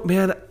 You know,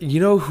 man, you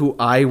know who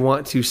I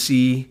want to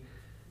see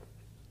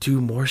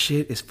do more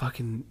shit is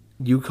fucking...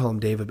 You call him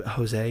David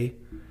Jose.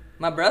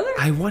 My brother?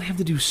 I want him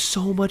to do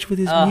so much with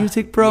his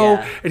music, bro.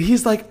 Yeah. And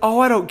he's like, oh,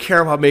 I don't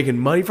care about making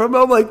money from it.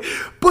 I'm like,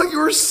 but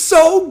you're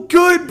so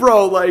good,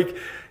 bro. Like,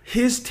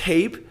 his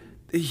tape,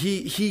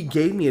 he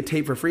gave me a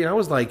tape for free. And I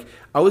was like,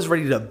 I was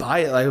ready to buy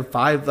it. Like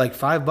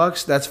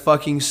 $5. That's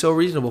fucking so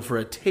reasonable for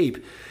a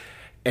tape.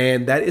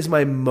 And that is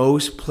my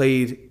most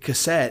played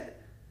cassette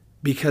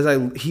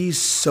because he's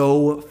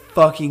so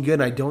fucking good.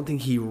 And I don't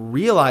think he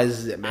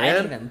realizes it, man. I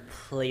didn't even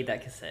play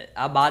that cassette.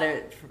 I bought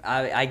it.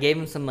 I gave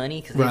him some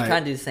money because he was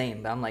trying to do the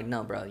same. But I'm like,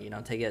 no, bro. You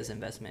know, take it as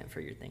investment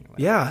for your thing. Or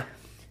whatever. Yeah.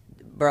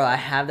 Bro, I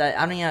have that.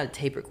 I don't even have a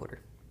tape recorder.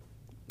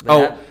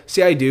 But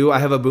see, I do. I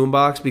have a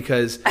boombox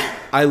because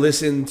I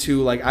listen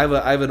to like I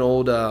have an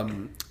old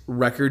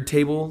record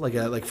table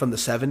like from the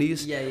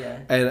 70s. Yeah.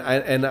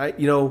 And I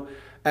you know.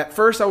 At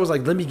first, I was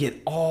like, let me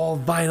get all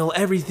vinyl,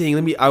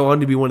 everything. I wanted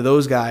to be one of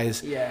those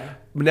guys. Yeah.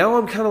 But now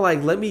I'm kind of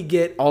like, let me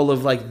get all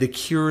of like the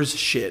Cure's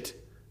shit.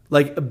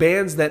 Like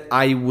bands that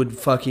I would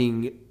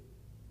fucking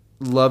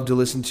love to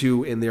listen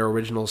to in their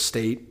original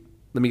state.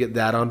 Let me get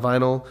that on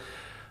vinyl.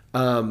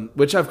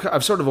 Which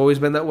I've sort of always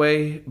been that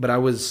way. But I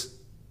was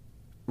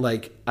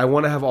like, I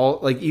want to have all,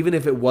 like, even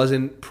if it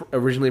wasn't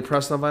originally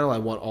pressed on vinyl, I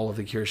want all of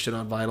the Cure shit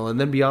on vinyl. And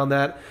then beyond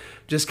that,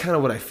 just kind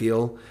of what I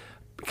feel.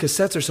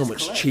 Cassettes are so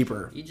much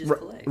cheaper. You just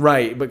collect.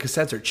 Right, but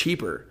cassettes are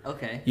cheaper.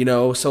 Okay. You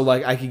know, so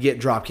like I could get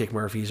Dropkick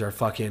Murphys or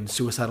fucking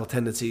Suicidal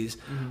Tendencies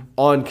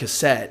on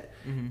cassette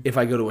if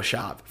I go to a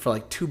shop for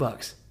like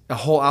 $2. A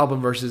whole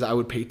album versus I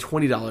would pay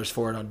 $20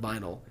 for it on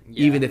vinyl,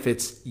 even if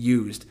it's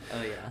used.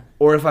 Oh yeah.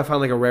 Or if I find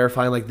like a rare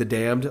find like The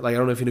Damned, like I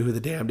don't know if you know who The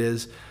Damned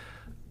is.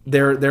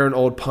 They're an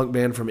old punk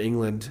band from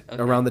England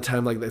around the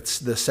time like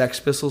the Sex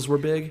Pistols were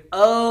big.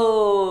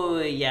 Oh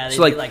yeah, they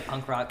did like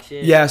punk rock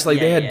shit. Yeah, so like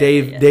they had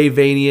Dave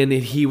Vanian,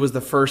 and he was the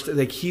first.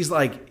 Like he's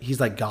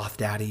like goth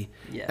daddy,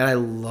 and I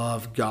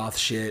love goth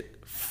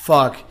shit.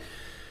 Fuck,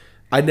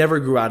 I never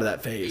grew out of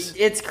that phase.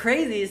 It's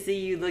crazy to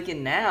see you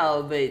looking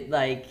now, but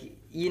like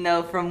you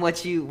know from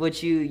what you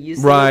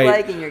used to look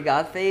like in your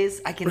goth phase,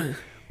 I can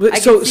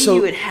see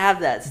you would have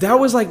that stuff. That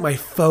was like my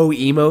faux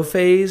emo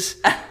phase.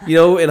 You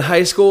know, in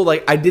high school,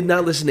 like I did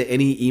not listen to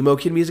any emo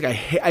kid music.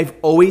 I've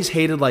always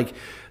hated like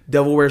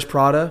Devil Wears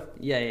Prada.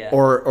 Yeah.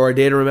 Or A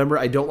Day to Remember.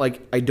 I don't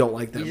like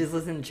them. You just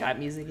listen to trap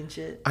music and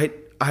shit?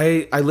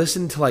 I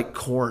listened to like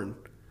Korn.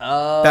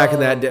 Oh. Back in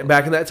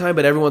that time,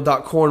 but everyone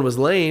thought Korn was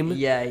lame.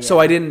 Yeah. So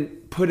I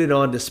didn't put it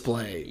on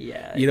display.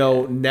 Yeah. You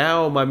know,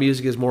 now my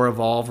music is more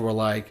evolved where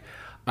like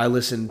I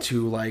listen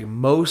to like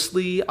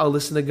mostly I'll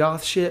listen to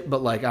goth shit,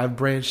 but like I've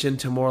branched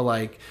into more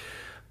like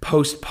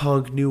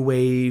post-punk, new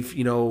wave.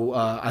 You know,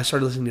 I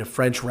started listening to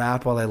French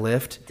rap while I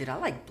lift. Dude, I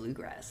like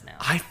bluegrass now.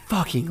 I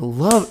fucking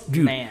love,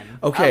 dude. Man,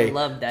 okay, I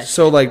love that.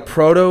 So shit, like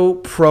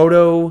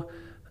proto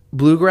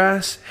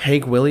bluegrass,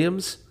 Hank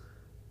Williams.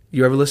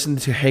 You ever listen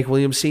to Hank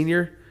Williams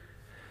Sr.?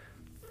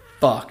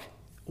 Fuck.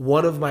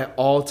 One of my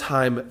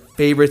all-time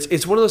favorites.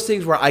 It's one of those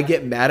things where I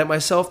get mad at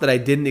myself that I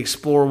didn't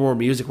explore more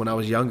music when I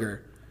was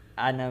younger.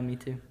 I know, me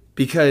too.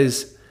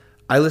 Because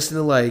I listen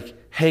to like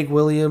Hank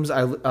Williams,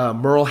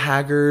 Merle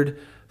Haggard,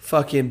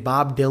 fucking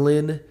Bob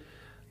Dylan.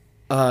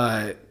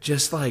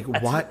 Just like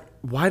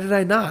why did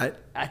I not?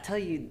 I tell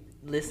you,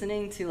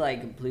 listening to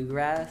like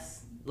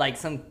bluegrass, like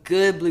some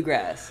good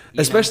bluegrass,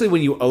 especially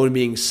when you own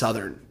being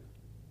Southern,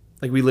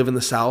 like we live in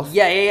the South.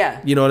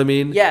 Yeah. You know what I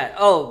mean? Yeah.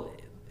 Oh,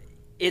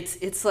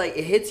 it's like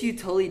it hits you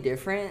totally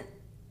different,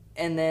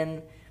 and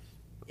then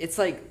it's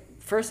like.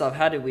 First off,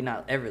 how did we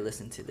not ever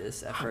listen to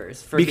this at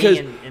first?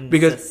 Being in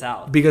the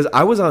South. Because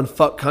I was on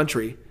fuck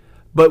country,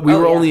 but we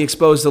were only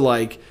exposed to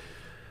like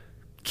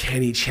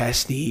Kenny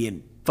Chesney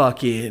and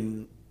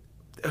fucking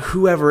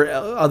whoever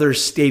other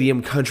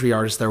stadium country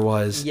artist there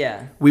was.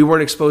 Yeah. We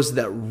weren't exposed to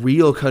that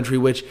real country,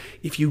 which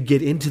if you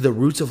get into the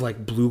roots of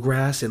like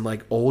bluegrass and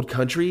like old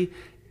country,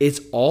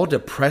 it's all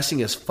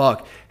depressing as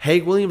fuck.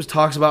 Hank Williams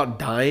talks about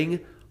dying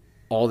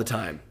all the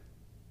time.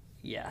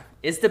 Yeah.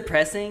 It's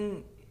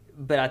depressing.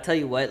 But I tell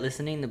you what,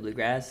 listening to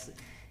bluegrass,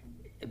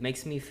 it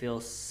makes me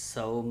feel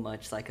so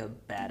much like a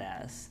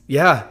badass.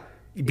 Yeah.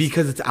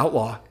 Because it's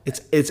outlaw.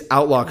 It's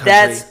outlaw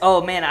country.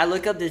 Oh man, I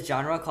look up this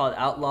genre called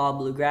outlaw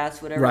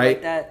bluegrass, whatever Right.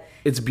 like that.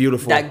 It's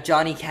beautiful. Like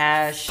Johnny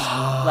Cash,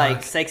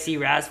 like Sexy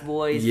Ras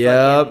Boys.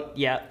 Yep. Fucking,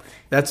 yep.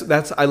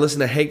 That's I listen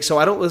to Hank. So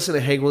I don't listen to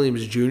Hank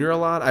Williams Jr. a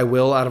lot. I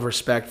will out of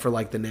respect for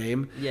like the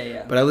name.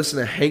 Yeah. But I listen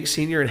to Hank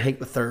Sr. and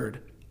Hank III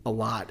a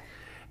lot.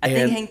 I And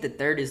think Hank the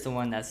Third is the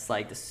one that's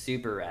like the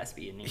super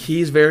raspy in here.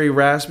 he's very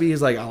raspy.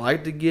 He's like, I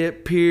like to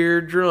get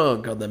peer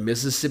drunk on the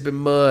Mississippi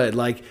mud.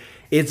 Like,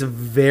 it's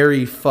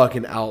very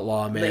fucking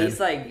outlaw, man. But he's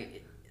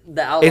like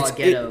the outlaw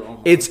ghetto.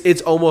 Almost.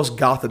 It's almost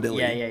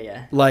gothabilly.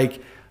 Yeah.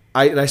 Like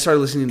I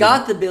started listening to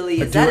Gothabilly,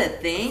 is that a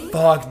thing?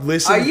 Fuck,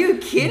 listen. Are you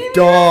kidding me?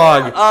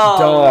 Dog.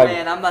 Oh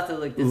man, I'm about to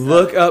look this up.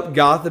 Look up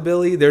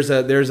Gothabilly. There's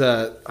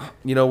a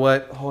you know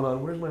what? Hold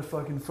on. Where's my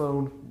fucking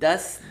phone?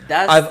 That's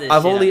I've the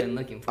I've shit only I've been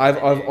looking for. I've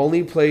right there.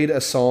 only played a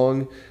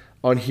song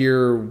on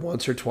here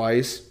once or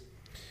twice.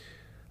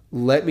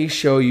 Let me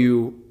show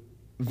you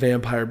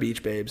Vampire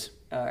Beach Babes.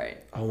 All right.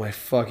 Oh my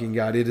fucking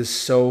god, it is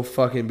so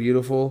fucking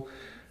beautiful.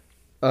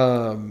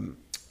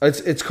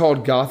 It's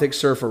called Gothic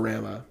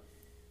Surferama.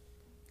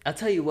 I'll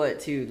tell you what,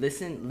 too.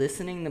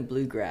 Listening to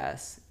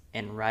bluegrass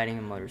and riding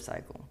a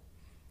motorcycle.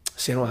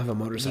 See, I don't have a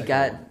motorcycle. You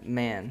got,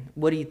 man.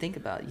 What do you think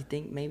about it? You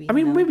think maybe? I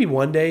mean, no? maybe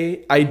one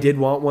day. I did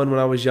want one when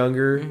I was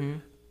younger. Mm-hmm.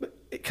 But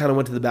it kind of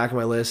went to the back of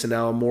my list, and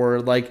now I'm more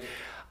like,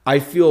 I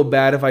feel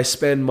bad if I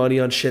spend money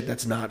on shit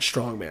that's not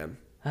strongman.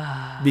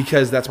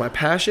 Because that's my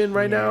passion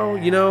right now,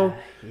 you know?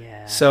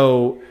 Yeah.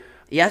 So,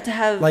 You have to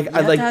have Like, you I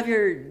have like- to have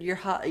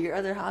your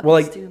other hobbies well,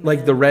 like too, man.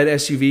 like the red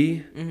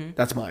SUV,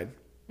 that's mine.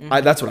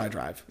 That's what I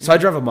drive. So I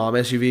drive a mom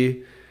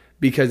SUV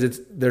because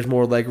there's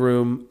more leg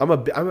room.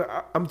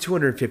 I'm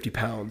 250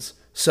 pounds,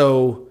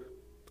 so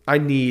I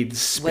need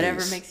space. whatever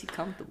makes you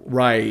comfortable.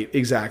 Right,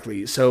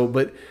 exactly. So,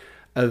 but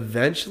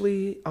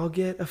eventually I'll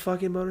get a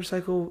fucking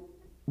motorcycle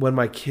when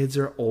my kids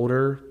are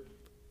older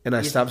and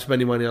I stop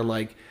spending money on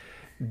like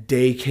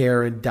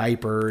daycare and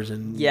diapers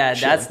and Yeah,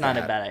 shit that's like not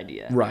that. a bad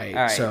idea. Right,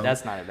 All right, so-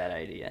 that's not a bad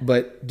idea.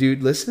 But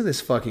dude, listen to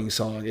this fucking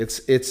song. It's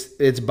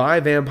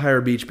by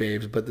Vampire Beach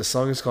Babes, but the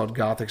song is called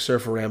Gothic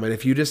Surferama. And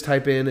if you just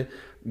type in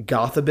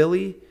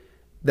Gothabilly,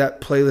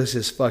 that playlist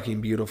is fucking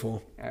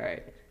beautiful. All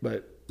right.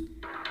 But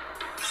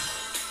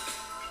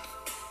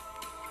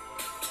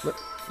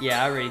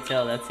Yeah, I already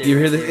tell. That's it. you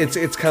hear right this?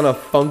 there. It's kind of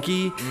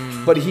funky,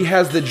 but he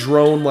has the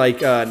drone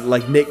like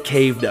Nick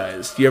Cave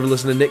does. Do you ever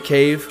listen to Nick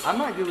Cave? I'm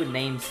not good with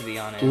names, to be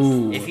honest.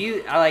 Ooh.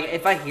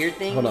 If I hear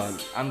things, Hold on.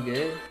 I'm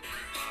good.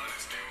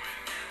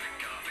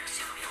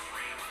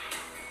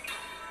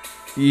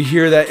 You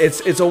hear that?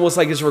 It's almost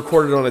like it's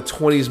recorded on a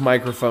 20s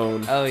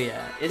microphone. Oh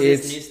yeah, is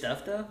It's- this new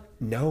stuff though?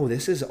 No,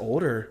 this is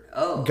older.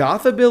 Oh.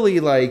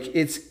 Gothabilly, like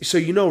it's so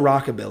you know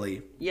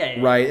rockabilly, Yeah.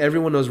 right?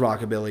 Everyone knows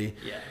rockabilly.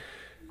 Yeah.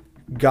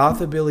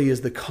 Gothabilly is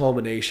the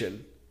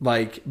culmination,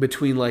 like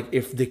between like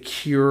if The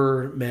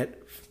Cure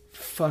met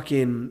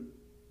fucking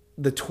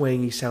the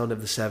twangy sound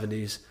of the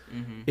 70s.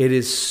 It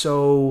is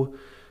so,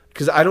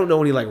 because I don't know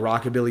any like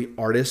rockabilly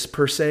artists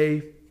per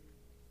se,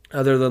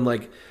 other than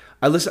like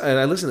I listen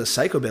to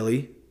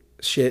psychobilly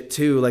shit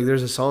too. Like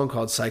there's a song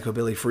called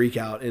Psychobilly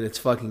Freakout and it's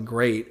fucking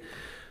great,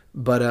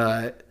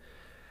 but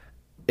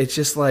it's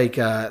just like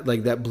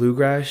that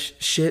bluegrass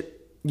shit.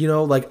 You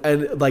know, like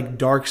and like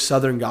dark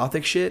Southern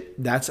Gothic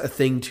shit. That's a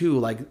thing too.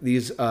 Like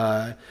these,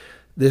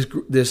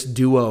 this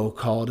duo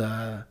called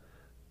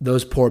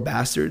Those Poor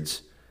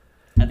Bastards.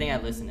 I think I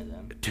listened to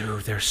them.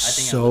 Dude, they're I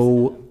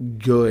so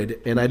good,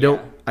 and I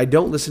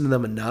don't listen to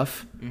them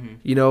enough.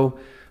 You know,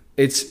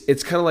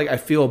 it's kind of like I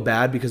feel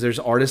bad because there's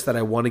artists that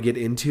I want to get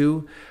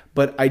into,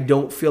 but I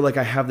don't feel like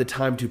I have the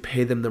time to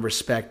pay them the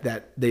respect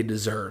that they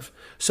deserve.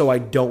 So I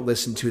don't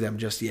listen to them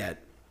just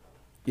yet.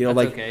 You know,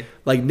 That's okay.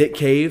 like Nick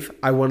Cave,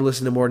 I want to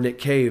listen to more Nick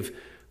Cave,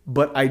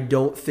 but I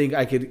don't think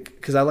I could,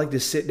 because I like to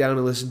sit down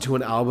and listen to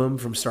an album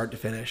from start to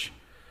finish.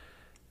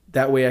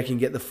 That way I can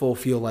get the full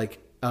feel. Like,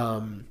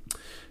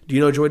 do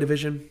you know Joy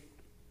Division?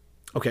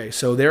 Okay,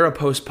 so they're a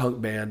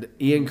post-punk band.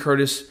 Ian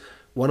Curtis,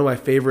 one of my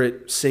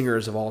favorite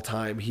singers of all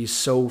time. He's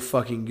so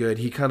fucking good.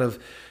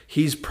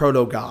 He's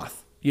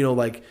proto-goth. You know,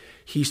 like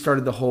he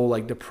started the whole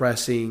like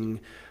depressing,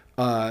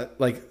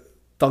 like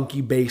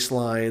thunky bass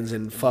lines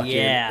and fucking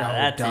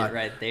That's it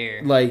right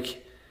there.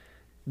 Like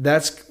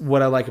that's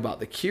what I like about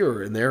The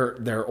Cure and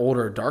their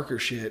older, darker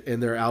shit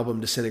and their album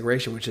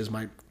Disintegration, which is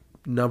my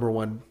number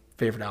one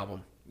favorite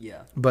album.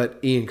 Yeah. But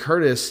Ian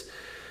Curtis,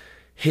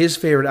 his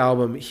favorite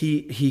album,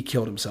 he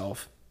killed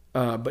himself.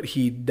 But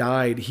he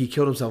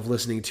killed himself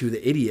listening to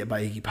The Idiot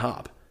by Iggy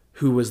Pop,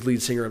 who was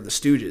lead singer of the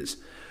Stooges.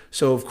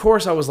 So of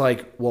course I was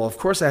like, well, of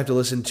course I have to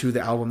listen to the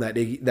album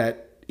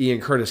that Ian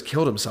Curtis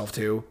killed himself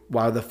to.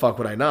 Why the fuck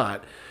would I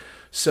not?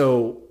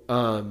 So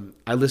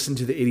I listened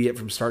to The Idiot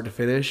from start to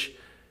finish.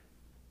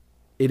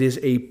 It is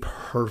a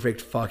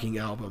perfect fucking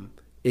album.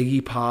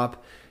 Iggy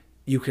Pop,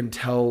 you can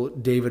tell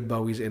David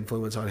Bowie's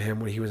influence on him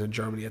when he was in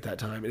Germany at that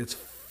time. It's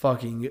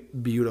fucking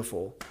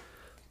beautiful.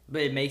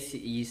 But it makes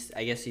you.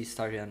 I guess you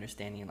started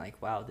understanding like,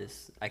 wow,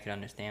 this. I could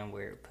understand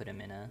where it put him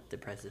in a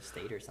depressive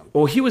state or something.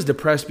 Well, he was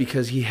depressed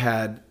because he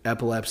had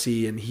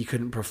epilepsy and he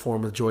couldn't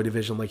perform with Joy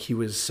Division like he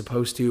was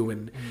supposed to,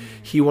 and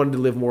he wanted to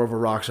live more of a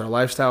rock star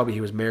lifestyle. But he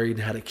was married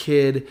and had a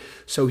kid,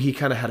 so he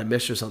kind of had a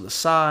mistress on the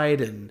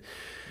side, and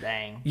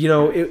Dang.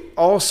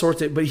 all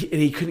sorts of. But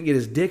he couldn't get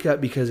his dick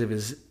up because of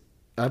his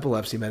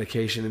epilepsy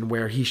medication, and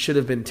where he should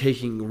have been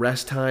taking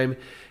rest time.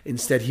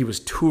 Instead, he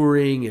was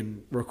touring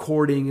and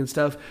recording and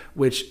stuff,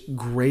 which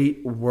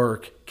great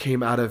work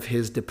came out of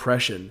his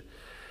depression.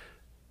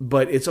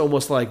 But it's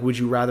almost like, would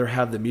you rather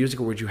have the music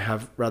or would you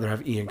rather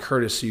have Ian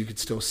Curtis so you could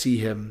still see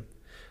him?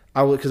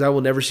 Because I will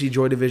never see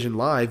Joy Division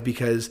live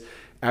because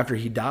after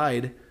he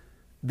died,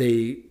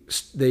 they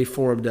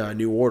formed a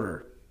New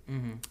Order,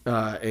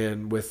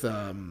 and with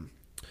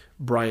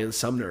Brian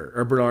Sumner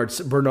or Bernard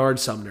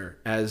Sumner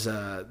as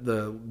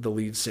the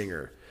lead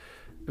singer.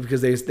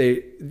 Because they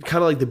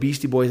kind of like the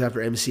Beastie Boys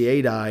after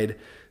MCA died,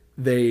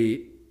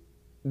 they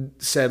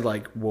said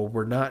like, well,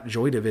 we're not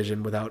Joy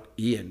Division without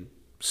Ian,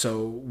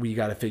 so we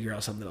got to figure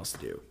out something else to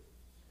do.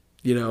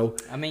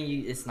 I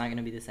mean, it's not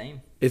gonna be the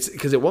same. It's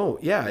because it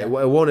won't. Yeah, it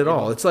won't at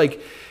all. It's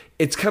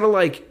kind of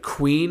like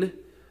Queen.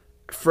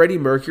 Freddie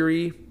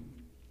Mercury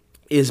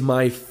is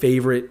my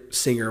favorite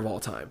singer of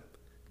all time.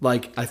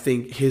 Like, I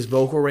think his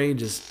vocal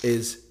range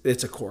is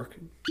it's a cork.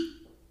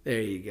 There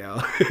you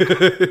go.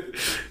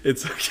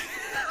 It's okay.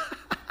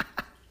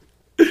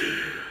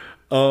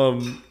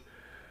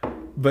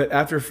 But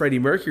after Freddie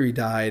Mercury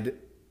died,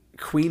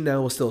 Queen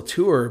now will still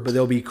tour, but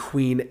there'll be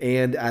Queen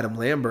and Adam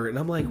Lambert. And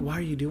I'm like, why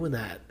are you doing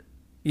that?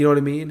 You know what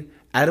I mean?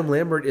 Adam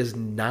Lambert is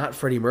not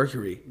Freddie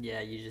Mercury. Yeah,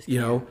 you just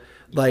can't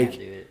do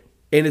it.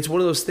 And it's one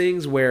of those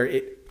things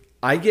where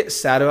I get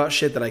sad about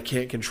shit that I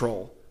can't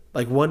control.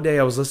 Like one day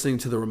I was listening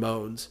to the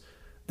Ramones.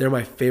 They're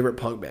my favorite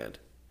punk band.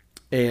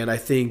 And I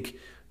think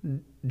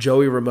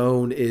Joey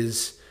Ramone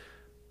is...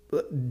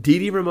 Dee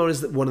Dee Ramone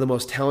is one of the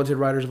most talented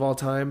writers of all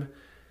time.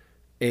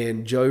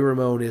 And Joey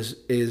Ramone is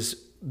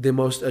the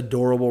most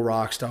adorable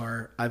rock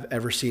star I've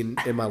ever seen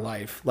in my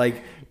life.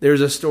 Like,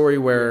 there's a story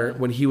where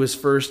when he was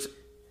first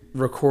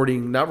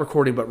not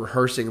recording, but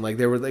rehearsing, like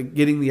they were like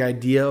getting the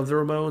idea of the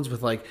Ramones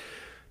with like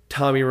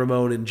Tommy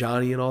Ramone and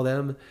Johnny and all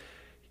them.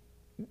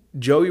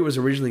 Joey was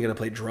originally going to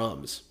play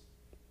drums.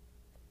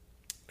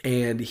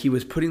 And he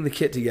was putting the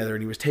kit together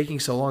and he was taking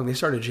so long, they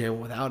started jamming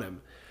without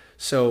him.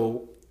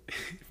 So,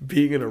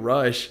 being in a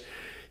rush,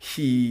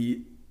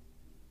 he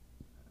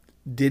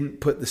didn't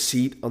put the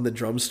seat on the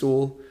drum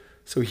stool.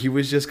 So he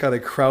was just kind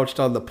of crouched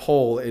on the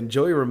pole. And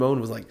Joey Ramone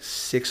was like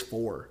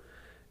 6'4"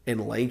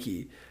 and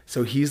lanky.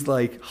 So he's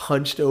like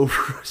hunched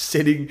over,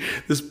 sitting.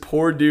 This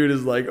poor dude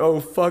is like, oh,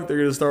 fuck, they're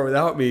going to start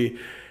without me.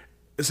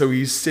 So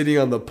he's sitting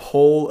on the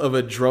pole of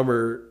a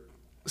drummer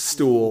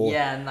stool.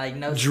 Yeah, and like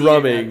no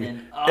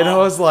drumming. And I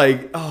was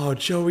like, oh,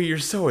 Joey, you're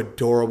so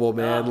adorable,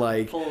 man.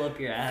 Like, pull up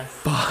your ass.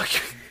 Fuck.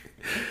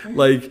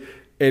 Like,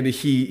 and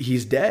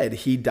he's dead.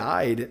 He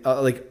died.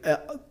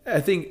 I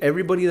think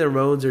everybody in the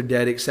Ramones are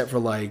dead except for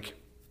like,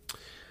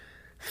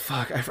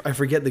 fuck, I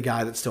forget the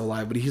guy that's still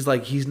alive, but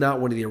he's not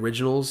one of the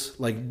originals,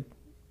 like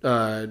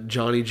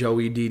Johnny,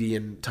 Joey, Dee Dee,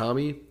 and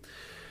Tommy.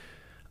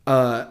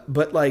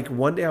 But like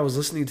one day I was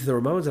listening to the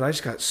Ramones and I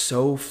just got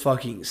so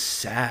fucking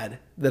sad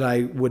that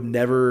I would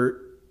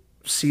never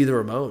see the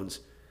Ramones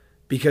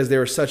because they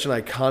were such an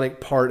iconic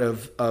part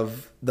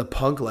of the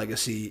punk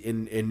legacy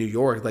in New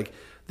York. Like,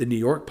 the New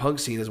York punk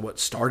scene is what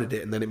started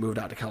it, and then it moved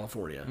out to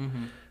California.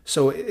 Mm-hmm.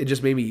 So it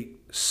just made me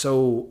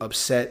so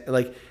upset.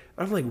 Like,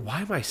 I'm like,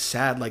 why am I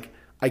sad? Like,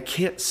 I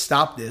can't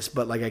stop this,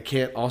 but like I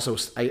can't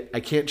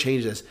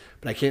change this,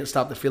 but I can't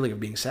stop the feeling of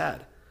being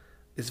sad.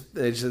 It's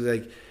just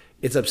like,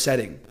 it's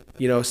upsetting.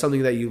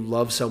 Something that you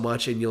love so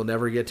much and you'll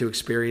never get to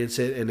experience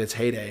it in its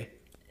heyday.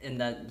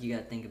 And that you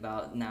got to think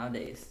about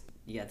nowadays.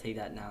 You got to take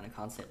that now in a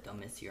concept. Don't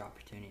miss your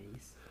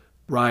opportunities.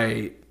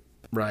 Right.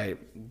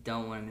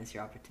 Don't want to miss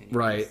your opportunities.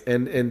 Right.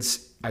 And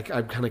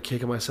I'm kind of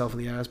kicking myself in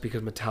the ass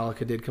because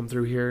Metallica did come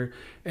through here.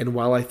 And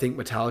while I think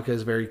Metallica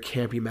is very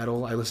campy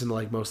metal, I listen to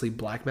like mostly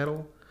black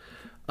metal.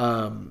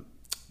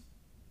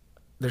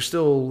 They're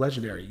still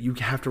legendary. You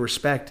have to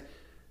respect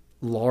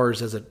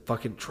Lars as a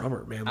fucking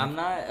drummer, man. I'm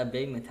not a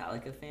big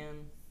Metallica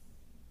fan,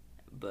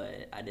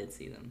 but I did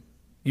see them.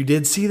 You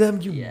did see them?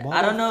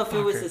 I don't know if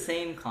it was the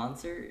same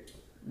concert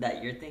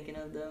that you're thinking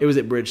of, though. It was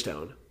at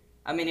Bridgestone.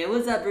 I mean, it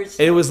was at Bridgestone.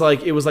 It was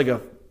like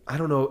a, I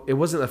don't know, it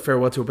wasn't a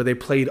farewell tour, but they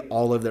played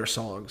all of their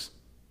songs.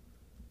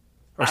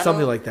 Or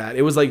something like that.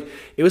 It was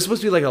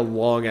supposed to be like a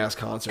long ass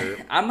concert.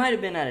 I might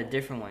have been at a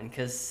different one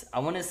because I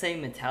want to say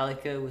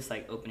Metallica was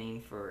like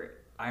opening for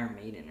Iron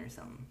Maiden or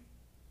something.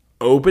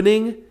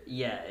 Opening?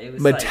 Yeah, it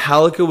was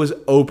Metallica was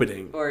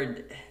opening. Or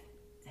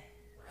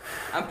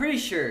I'm pretty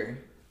sure.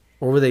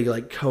 Or were they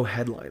like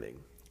co-headlining?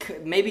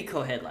 Maybe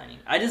co-headlining.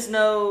 I just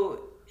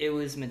know it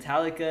was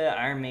Metallica,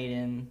 Iron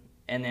Maiden,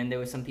 and then there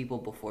was some people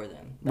before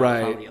them that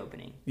were probably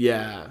opening.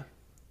 Yeah.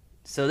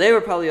 So they were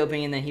probably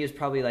opening, and then he was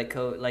probably like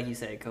like you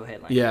said,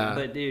 co-headlining. Yeah.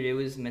 But dude, it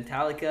was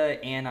Metallica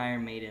and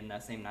Iron Maiden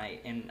that same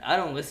night, and I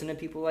don't listen to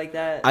people like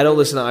that. I don't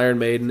listen to Iron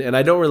Maiden, and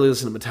I don't really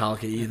listen to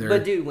Metallica either.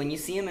 But dude, when you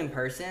see him in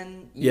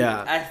person,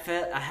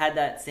 I had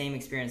that same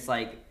experience.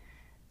 Like,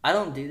 I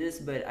don't do this,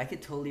 but I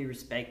could totally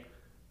respect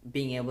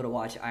being able to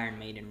watch Iron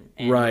Maiden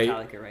and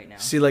Metallica right now.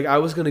 See, like I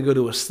was gonna go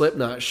to a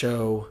Slipknot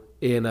show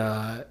in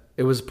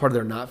it was part of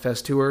their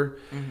Knotfest tour,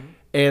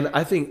 and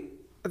I think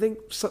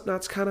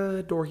Slipknot's kind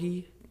of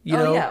dorky. You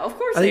know? Yeah, of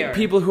course I think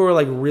people who are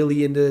like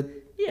really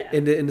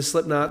into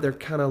Slipknot, they're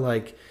kind of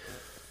like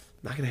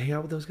not gonna hang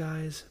out with those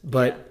guys.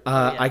 But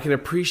I can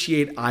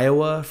appreciate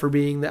Iowa for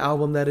being the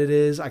album that it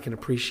is. I can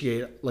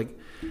appreciate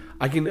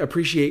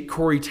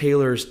Corey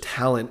Taylor's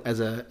talent as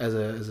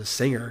a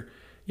singer.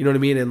 You know what I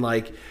mean? And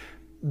like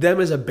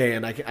them as a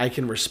band, I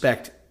can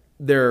respect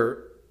their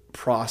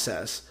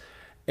process.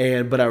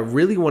 But I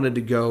really wanted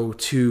to go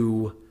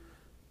to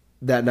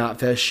that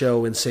Knotfest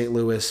show in St.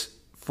 Louis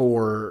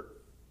for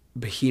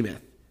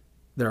Behemoth.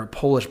 They're a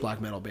Polish black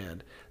metal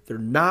band. They're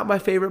not my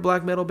favorite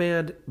black metal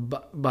band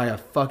by a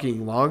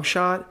fucking long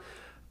shot,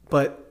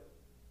 but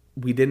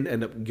we didn't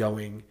end up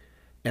going.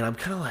 And I'm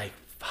kind of like,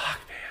 fuck,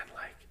 man.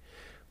 Like,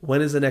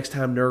 when is the next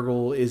time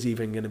Nurgle is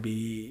even going to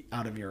be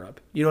out of Europe?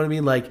 You know what I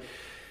mean? Like,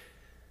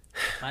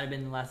 might have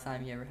been the last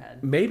time you ever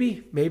had.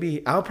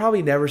 Maybe. I'll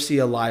probably never see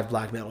a live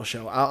black metal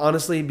show.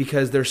 Honestly,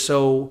 because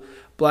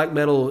black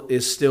metal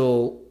is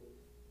still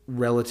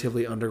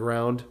relatively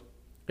underground.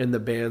 And the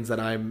bands that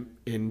I'm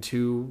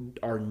into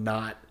are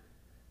not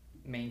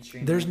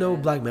mainstream. There's no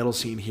black metal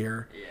scene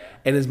here. Yeah.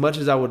 And as much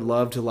as I would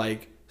love to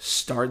like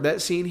start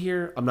that scene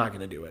here, I'm not going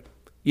to do it.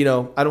 You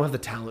know, I don't have the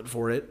talent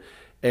for it.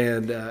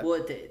 And well,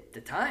 at the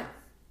time.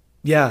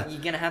 Yeah.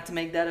 You're going to have to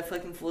make that a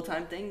fucking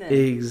full-time thing then.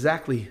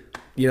 Exactly.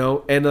 You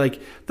know, and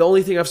like the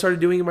only thing I've started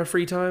doing in my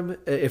free time,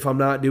 if I'm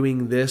not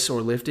doing this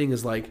or lifting,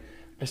 is like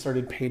I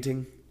started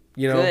painting,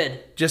 you know.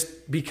 Good.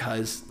 Just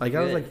because. Like I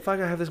was like, fuck,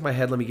 I have this in my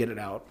head, let me get it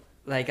out.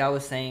 Like I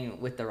was saying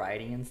with the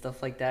writing and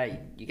stuff like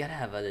that, you gotta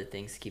have other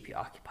things to keep you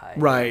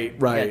occupied. Right. You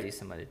gotta do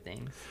some other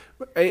things.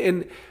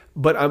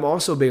 But I'm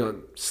also big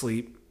on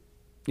sleep,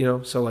 you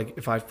know. So like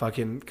if I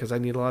because I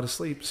need a lot of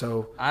sleep,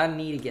 so I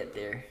need to get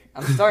there.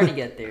 I'm starting to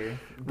get there,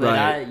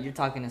 but you're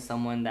talking to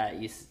someone that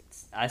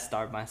I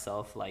starve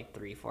myself like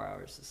 3-4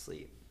 hours of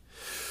sleep.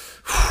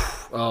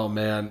 Oh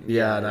man,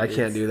 yeah, I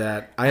can't do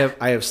that. I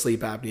have sleep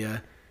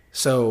apnea,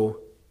 so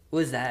what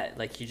is that?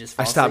 Like you just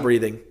I stop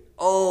breathing.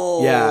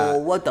 Oh, yeah.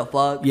 What the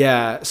fuck?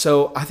 Yeah.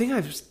 So I think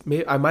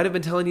I might have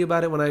been telling you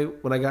about it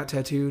when I got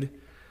tattooed.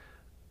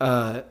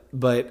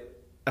 But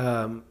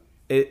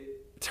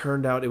it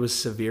turned out it was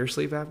severe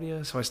sleep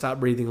apnea. So I stopped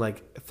breathing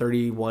like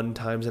 31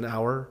 times an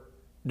hour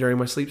during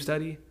my sleep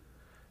study,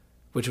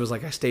 which was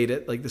like I stayed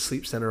at like the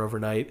sleep center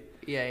overnight.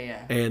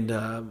 Yeah.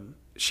 And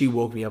she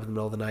woke me up in the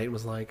middle of the night and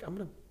was like, "I'm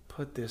going to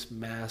put this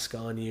mask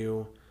on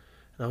you."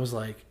 And I was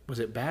like, "Was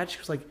it bad?" She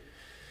was like,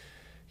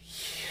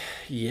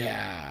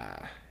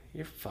 "Yeah.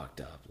 You're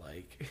fucked up."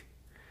 Like,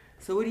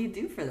 so what do you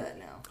do for that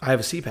now? I have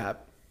a CPAP.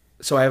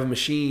 So I have a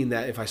machine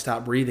that if I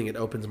stop breathing, it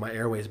opens my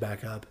airways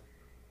back up.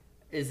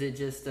 Is it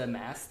just a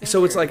mask thing,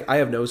 so it's like I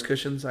have nose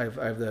cushions. I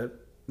have the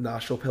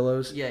nostril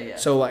pillows. Yeah.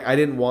 So like I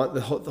didn't want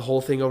the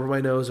whole thing over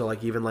my nose or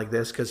like even like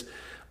this because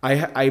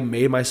I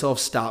made myself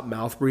stop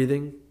mouth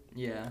breathing.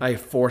 Yeah. I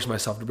forced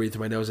myself to breathe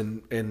through my nose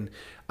and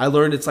I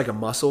learned it's like a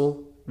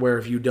muscle where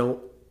if you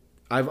don't,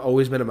 I've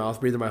always been a mouth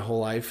breather my whole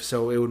life,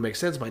 so it would make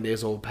sense. My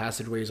nasal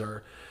passageways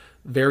are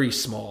very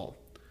small.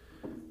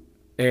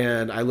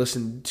 And I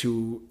listened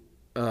to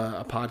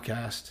a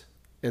podcast,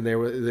 and it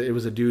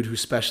was a dude who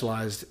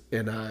specialized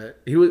in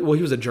he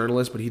was a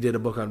journalist, but he did a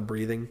book on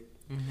breathing.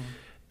 Mm-hmm.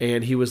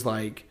 And he was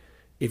like,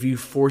 if you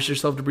force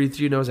yourself to breathe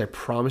through your nose, I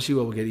promise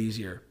you it will get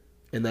easier.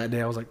 And that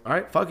day I was like, all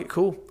right, fuck it,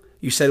 cool.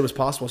 You said it was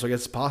possible, so I guess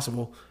it's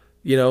possible.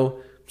 You know?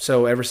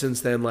 So ever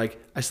since then,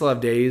 like I still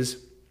have days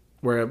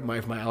where if my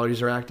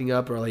allergies are acting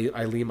up or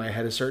I lean my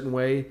head a certain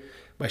way,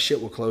 my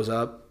shit will close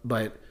up.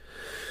 But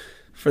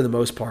for the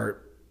most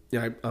part,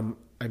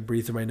 I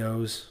breathe through my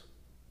nose,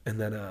 and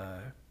then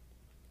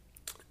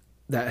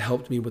that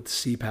helped me with the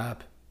CPAP.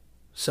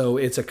 So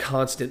it's a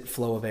constant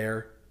flow of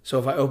air. So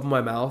if I open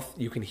my mouth,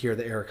 you can hear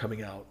the air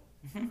coming out.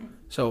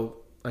 So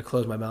I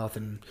close my mouth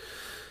and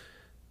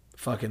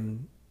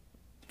fucking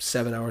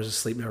 7 hours of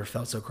sleep never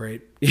felt so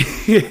great.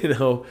 You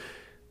know?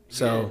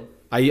 So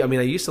I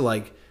used to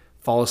like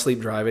fall asleep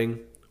driving,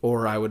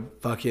 or I would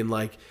fucking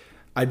like,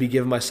 I'd be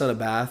giving my son a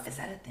bath. Is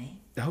that a thing?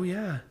 Oh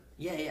yeah.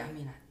 Yeah. I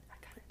mean, I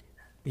kind of do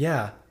that.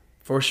 Yeah,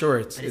 for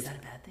sure. But is that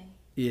a bad thing?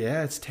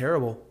 Yeah, it's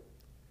terrible.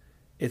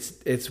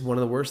 It's one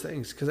of the worst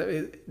things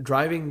because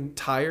driving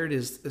tired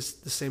is the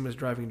same as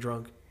driving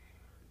drunk.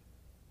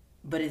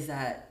 But is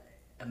that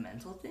a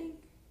mental thing?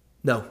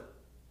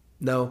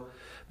 No,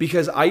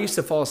 because I used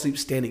to fall asleep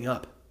standing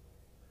up.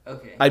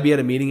 Okay. I'd be at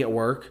a meeting at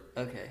work.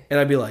 Okay. And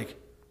I'd be like,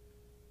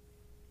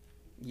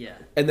 yeah.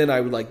 And then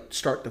I would like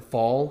start to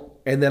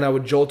fall, and then I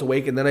would jolt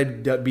awake, and then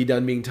I'd be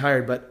done being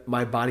tired. But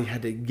my body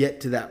had to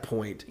get to that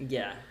point.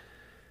 Yeah.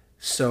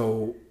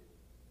 So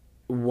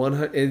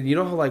and you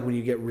know how like when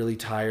you get really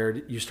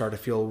tired, you start to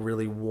feel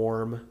really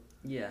warm.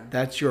 Yeah.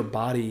 That's your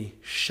body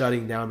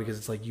shutting down because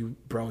it's like you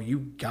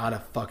gotta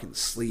fucking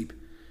sleep.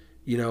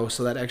 You know,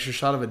 so that extra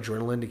shot of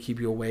adrenaline to keep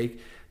you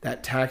awake,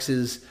 that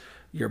taxes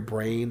your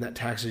brain, that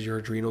taxes your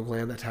adrenal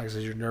gland, that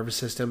taxes your nervous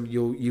system.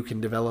 You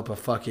can develop a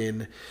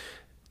fucking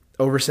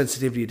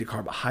oversensitivity to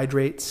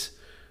carbohydrates,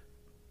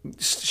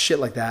 shit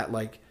like that.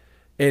 Like,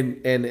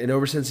 and an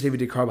oversensitivity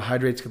to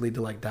carbohydrates can lead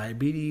to like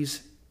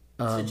diabetes.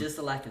 So just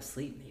a lack of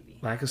sleep, maybe.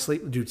 Lack of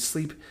sleep, dude.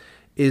 Sleep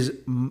is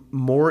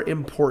more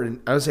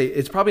important. I would say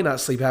it's probably not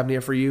sleep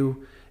apnea for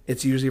you.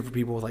 It's usually for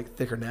people with like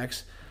thicker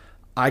necks.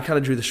 I kind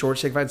of drew the short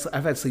stick.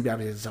 I've had sleep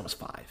apnea since I was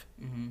 5.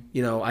 Mm-hmm.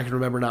 You know, I can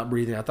remember not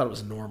breathing. I thought it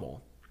was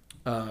normal.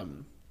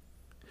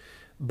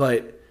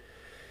 But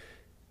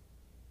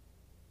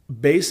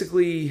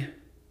basically,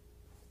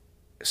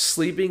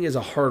 sleeping is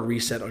a hard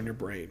reset on your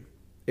brain.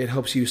 It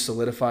helps you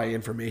solidify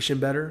information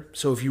better.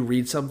 So if you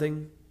read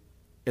something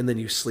and then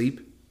you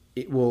sleep,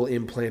 it will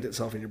implant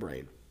itself in your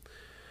brain.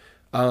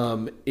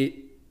 It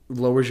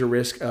lowers your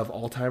risk of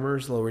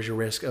Alzheimer's, lowers your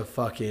risk of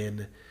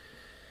fucking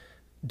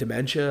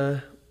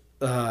dementia.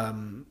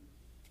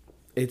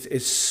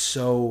 It's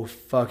so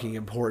fucking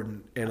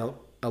important. And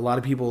a lot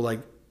of people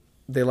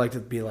they like to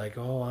be like,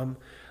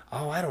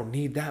 I don't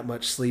need that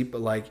much sleep.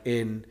 But like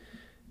in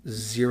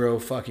 0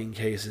 fucking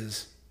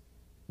cases,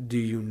 do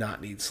you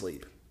not need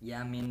sleep? Yeah,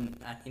 I mean,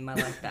 I need my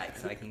life back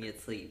so I can get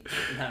sleep.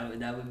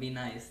 That would be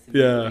nice to be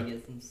able to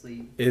get some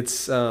sleep.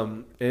 It's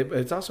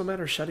it's also a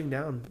matter of shutting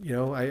down. You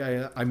know,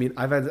 I mean,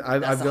 I've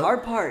That's the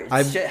hard part.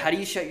 How do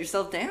you shut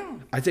yourself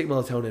down? I take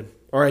melatonin,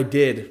 or I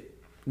did.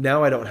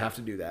 Now I don't have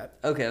to do that.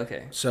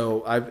 Okay.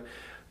 So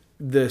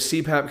the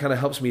CPAP kind of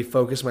helps me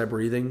focus my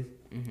breathing,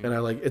 mm-hmm.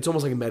 and it's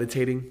almost like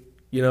meditating,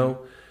 you know.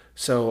 Mm-hmm.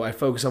 So I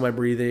focus on my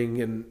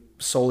breathing and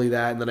solely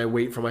that, and then I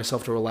wait for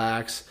myself to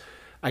relax.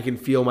 I can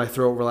feel my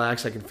throat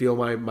relax. I can feel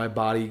my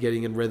body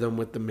getting in rhythm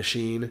with the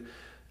machine.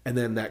 And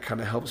then that kind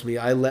of helps me.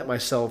 I let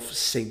myself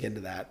sink into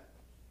that.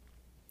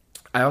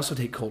 I also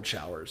take cold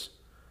showers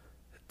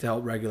to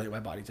help regulate my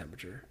body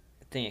temperature.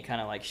 I think it kind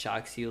of like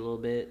shocks you a little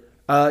bit.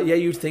 Yeah,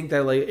 you'd think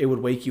that like it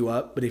would wake you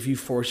up. But if you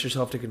force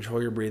yourself to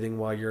control your breathing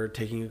while you're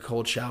taking a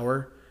cold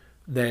shower,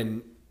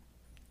 then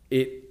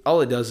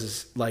all it does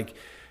is like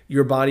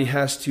your body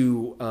has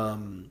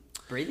to...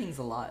 Breathing's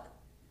a lot.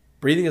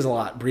 Breathing is a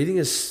lot. Breathing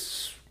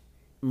is...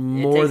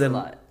 more than a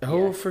lot.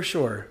 Yeah. For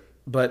sure.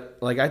 But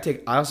like I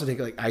also take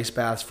like ice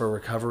baths for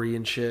recovery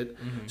and shit.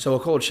 Mm-hmm. So a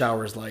cold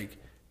shower is like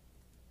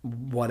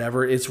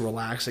whatever, it's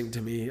relaxing to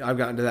me. I've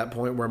gotten to that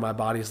point where my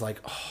body's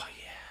like, oh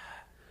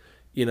yeah,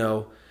 you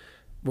know,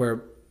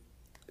 where.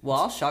 Well,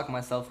 I'll shock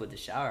myself with the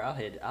shower. I'll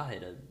hit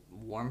a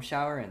warm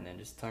shower and then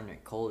just turn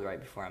it cold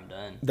right before I'm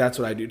done. That's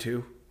what I do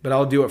too. But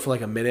I'll do it for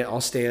like a minute. I'll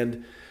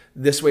stand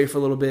this way for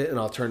a little bit and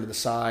I'll turn to the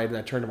side and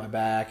I turn to my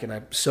back and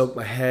I soak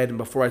my head, and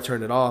before I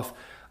turn it off,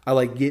 I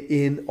like get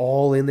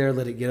all in there,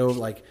 let it get over.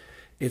 Like,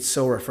 it's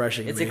so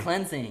refreshing. It's a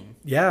cleansing.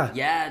 Yeah.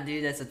 Yeah,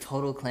 dude, that's a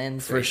total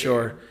cleanse. For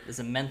sure. There. It's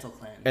a mental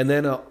cleanse. And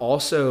then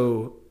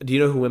also, do you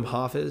know who Wim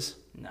Hof is?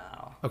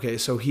 No. Okay,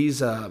 so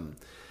he's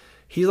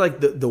like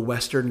the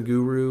Western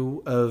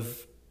guru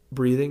of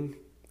breathing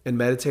and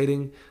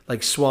meditating,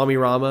 like Swami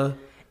Rama.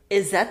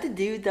 Is that the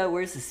dude that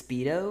wears the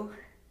Speedo?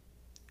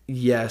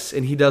 Yes,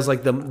 and he does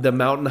like the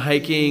mountain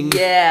hiking.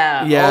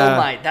 Yeah.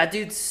 Oh my, that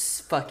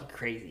dude's fucking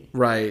crazy.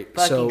 Right.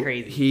 Fucking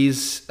crazy.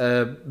 He's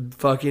a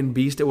fucking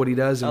beast at what he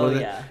does.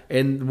 And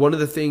and one of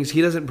the things,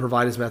 he doesn't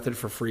provide his method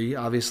for free,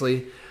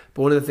 obviously,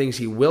 but one of the things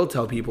he will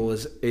tell people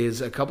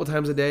is a couple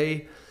times a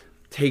day,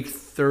 take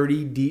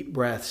 30 deep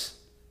breaths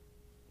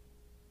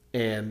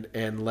and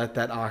let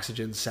that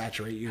oxygen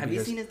saturate you. Have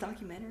you seen his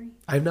documentary?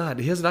 I've not.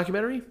 He has a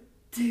documentary?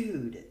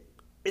 Dude,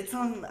 it's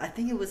on, I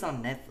think it was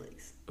on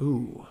Netflix.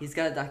 Ooh. He's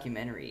got a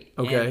documentary.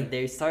 Okay. And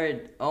they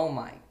started, oh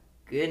my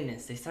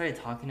goodness, they started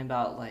talking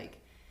about like,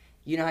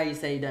 you know how you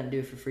say he doesn't do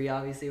it for free,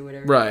 obviously, or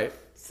whatever? Right.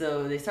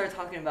 So they started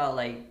talking about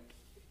like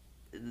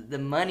the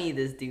money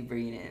this dude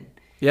bringing in.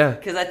 Yeah.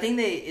 Because I think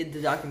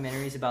the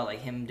documentary is about like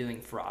him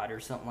doing fraud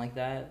or something like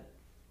that.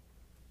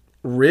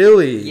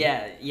 Really?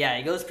 Yeah,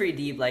 it goes pretty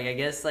deep. Like, I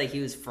guess like he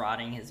was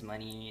frauding his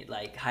money,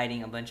 like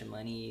hiding a bunch of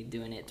money,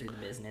 doing it through the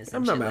business. And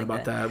I'm not mad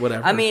about that.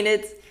 Whatever. I mean,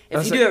 if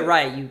you do it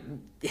right, you.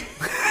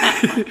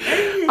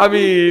 I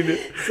mean,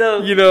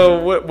 so you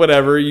know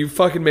whatever. You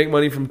fucking make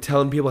money from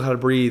telling people how to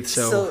breathe.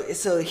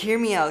 So hear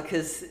me out,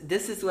 because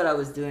this is what I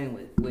was doing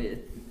with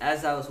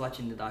as I was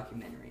watching the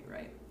documentary,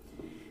 right?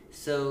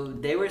 So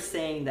they were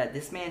saying that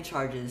this man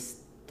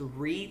charges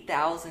 $3,000,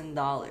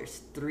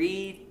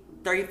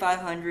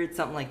 $3,500,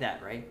 something like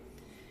that, right?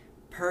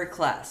 Per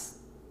class,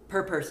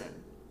 per person,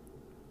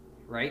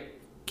 right?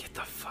 Get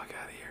the fuck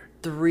out of here.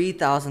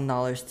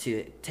 $3,000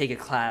 to take a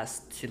class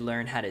to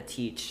learn how to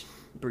teach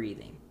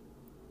breathing,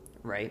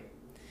 right?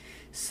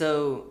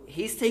 So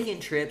he's taking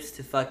trips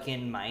to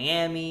fucking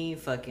Miami,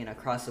 fucking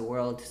across the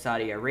world to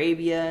Saudi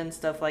Arabia and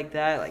stuff like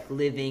that, like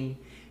living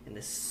in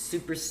this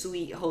super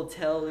sweet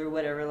hotel or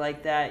whatever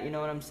like that, you know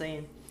what I'm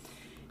saying?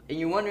 And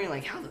you're wondering,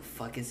 like, how the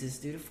fuck is this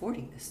dude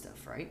affording this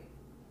stuff, right?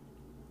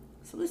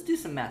 So let's do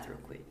some math real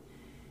quick.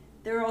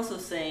 They were also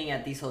saying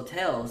at these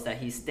hotels that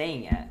he's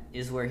staying at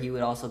is where he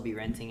would also be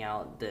renting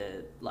out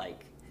the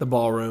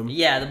ballroom.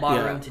 Yeah, the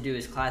ballroom to do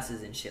his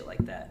classes and shit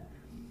like that.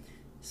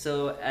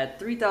 So at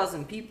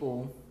 3,000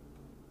 people,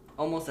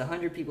 almost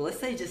 100 people, let's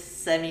say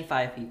just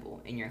 75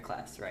 people in your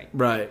class, right?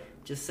 Right.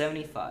 Just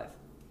 75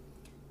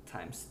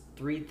 times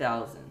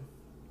 3,000.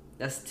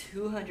 That's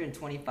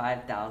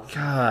 $225,000.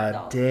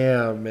 God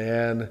damn,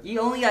 man. You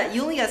only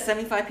got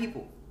 75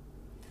 people.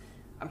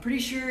 I'm pretty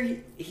sure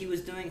he was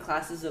doing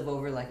classes of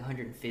over like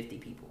 150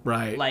 people.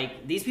 Right.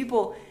 Like these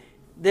people,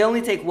 they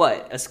only take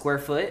what? A square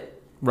foot?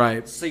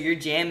 Right. So you're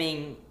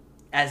jamming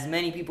as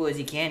many people as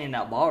you can in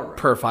that ballroom.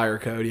 Per fire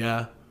code,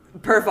 yeah.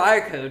 Per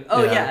fire code.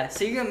 Oh yeah.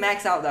 So you're gonna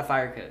max out that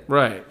fire code.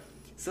 Right.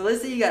 So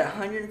let's say you got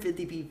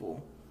 150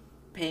 people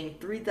paying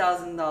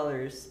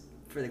 $3,000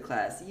 for the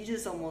class. You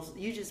just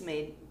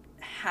made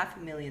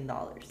 $500,000.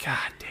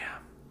 God damn.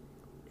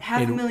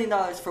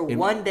 $500,000 for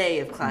 1 day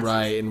of classes.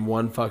 Right, in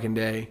one fucking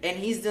day. And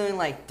he's doing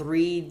like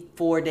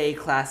 3-4 day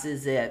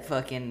classes at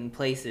fucking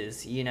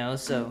places, you know?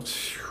 So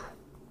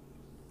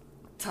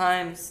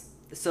times,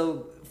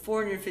 so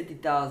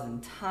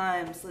 450,000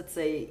 times, let's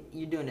say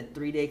you're doing a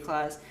 3-day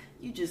class,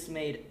 you just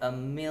made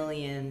 $1.25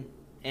 million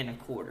in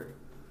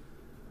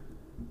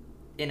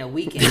a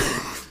weekend.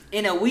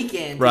 In a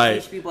weekend to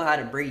teach people how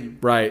to breathe.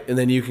 Right, and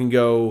then you can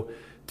go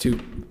to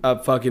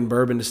a fucking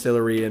bourbon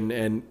distillery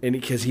and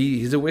because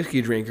he's a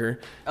whiskey drinker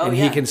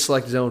he can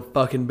select his own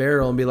fucking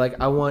barrel and be like,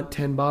 I want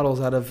 10 bottles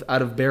out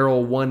of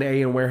barrel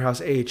 1A in warehouse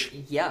H.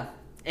 Yeah,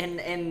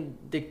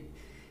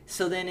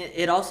 so then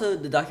it also,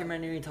 the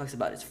documentary talks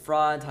about his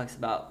fraud, talks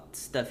about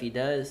stuff he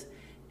does,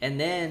 and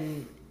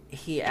then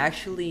he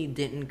actually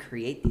didn't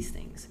create these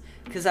things.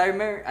 Because I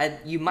remember,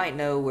 you might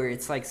know where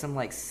it's like some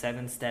like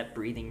 7-step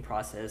breathing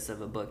process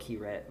of a book he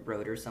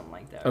wrote or something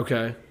like that.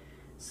 Okay.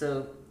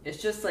 So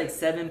it's just like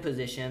 7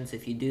 positions.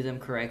 If you do them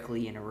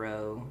correctly in a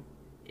row,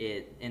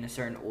 in a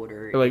certain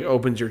order, It like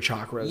opens your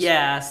chakras.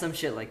 Yeah, some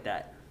shit like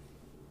that.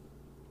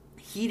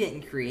 He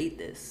didn't create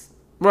this.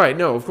 Right,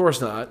 no, of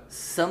course not.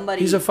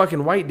 He's a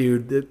fucking white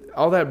dude.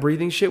 All that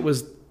breathing shit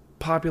was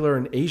popular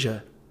in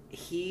Asia.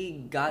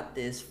 He got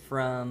this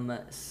from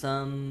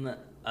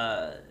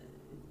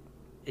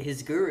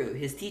his guru,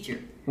 his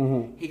teacher.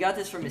 Mm-hmm. He got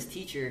this from his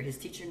teacher. His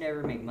teacher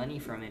never made money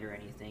from it or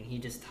anything. He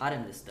just taught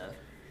him this stuff.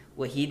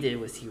 What he did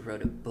was he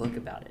wrote a book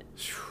about it.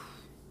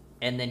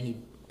 And then he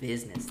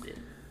businessed it.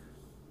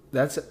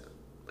 Look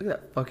at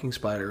that fucking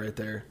spider right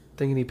there.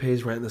 Thinking he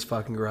pays rent in this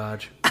fucking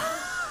garage.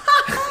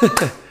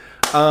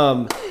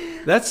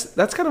 That's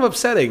kind of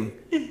upsetting.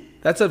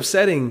 That's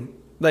upsetting.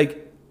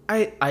 Like,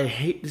 I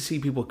hate to see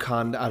people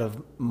conned out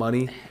of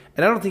money.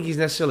 And I don't think he's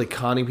necessarily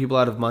conning people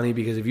out of money,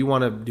 because if you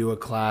want to do a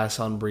class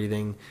on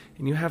breathing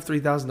and you have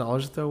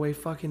 $3,000 to throw away,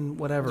 fucking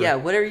whatever. Yeah,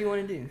 whatever you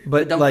want to do.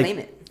 But don't claim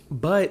it.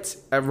 But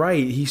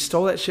right, he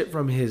stole that shit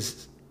from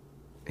his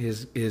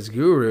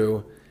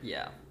guru.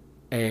 Yeah.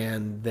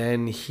 And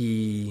then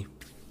he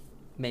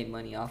made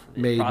money off of it.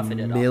 Made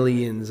profited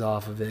millions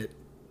off of it.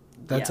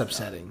 That's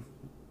upsetting.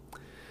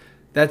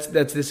 That's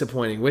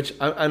disappointing.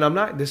 And I'm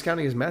not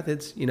discounting his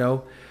methods, you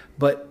know,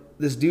 but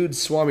this dude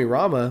Swami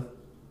Rama,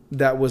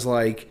 that was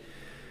like,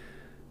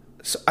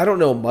 so I don't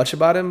know much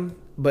about him,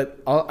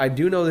 but I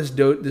do know this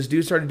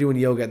dude started doing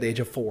yoga at the age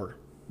of 4.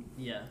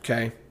 Yeah.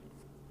 Okay.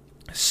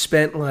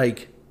 Spent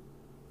like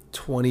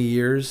 20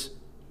 years.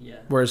 Yeah.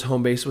 Where his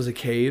home base was a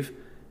cave,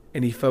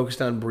 and he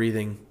focused on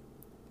breathing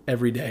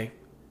every day,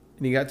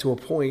 and he got to a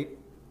point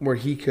where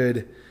he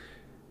could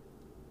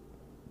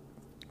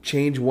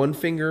change one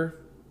finger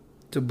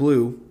to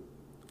blue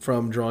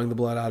from drawing the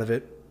blood out of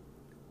it,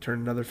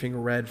 turn another finger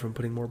red from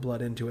putting more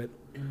blood into it.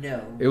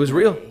 No. It was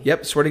real.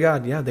 Yep, swear to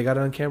God. Yeah, they got it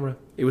on camera.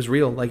 It was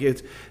real. Like,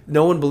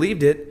 no one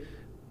believed it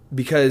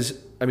because,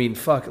 I mean,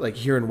 fuck, like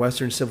here in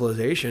Western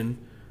civilization,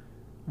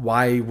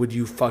 why would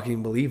you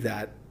fucking believe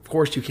that? Of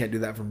course you can't do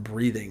that from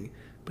breathing.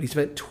 But he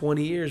spent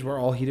 20 years where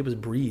all he did was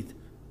breathe.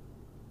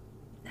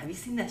 Have you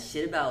seen that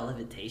shit about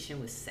levitation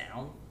with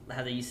sound?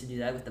 How they used to do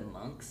that with the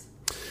monks?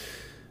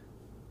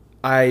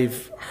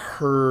 I've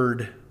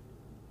heard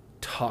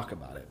talk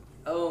about it.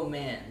 Oh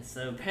man,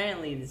 so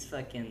apparently this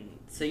fucking...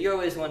 So you're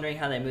always wondering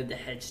how they moved the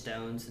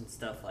headstones and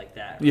stuff like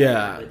that, right?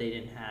 Yeah. But they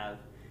didn't have...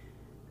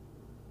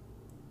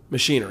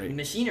 Machinery.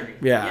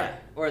 Yeah.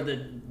 Or the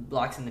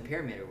blocks in the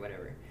pyramid or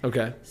whatever.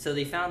 Okay. So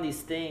they found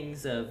these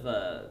things of...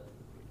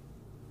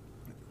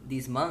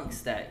 these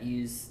monks that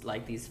use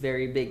like these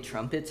very big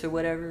trumpets or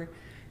whatever,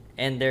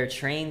 and they're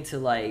trained to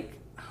like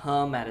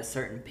hum at a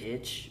certain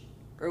pitch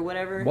or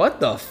whatever. What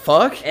the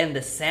fuck? And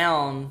the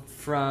sound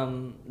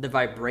from the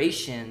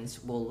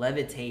vibrations will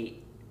levitate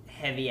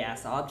heavy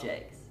ass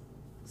objects.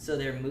 So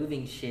they're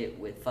moving shit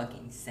with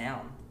fucking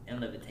sound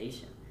and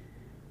levitation.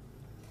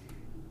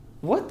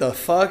 What the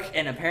fuck?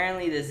 And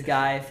apparently this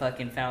guy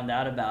fucking found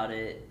out about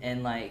it,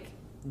 and like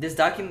this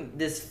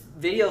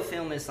video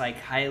film is like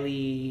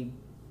highly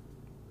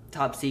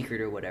top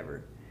secret or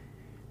whatever,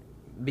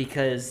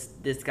 because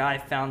this guy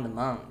found the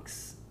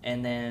monks,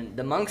 and then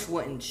the monks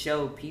wouldn't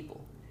show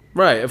people.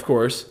 Right, of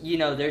course. You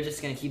know, they're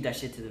just gonna keep that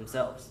shit to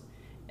themselves.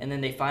 And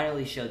then they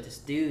finally showed this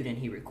dude, and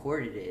he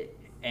recorded it,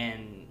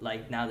 and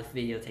like now the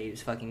videotape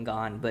is fucking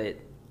gone. But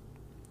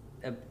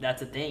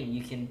that's a thing.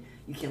 You can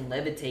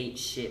levitate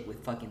shit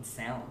with fucking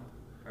sound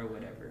or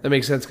whatever. That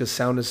makes sense because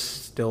sound is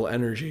still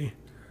energy,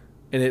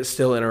 and it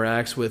still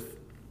interacts with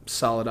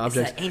solid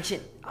objects. It's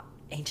that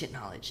ancient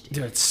knowledge, dude.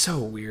 Dude, it's so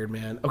weird,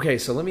 man. Okay,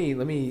 so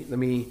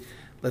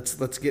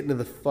let's get into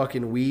the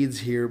fucking weeds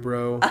here,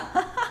 bro.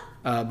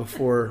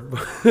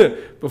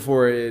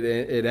 Before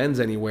it ends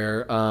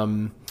anywhere.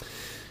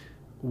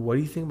 What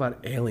do you think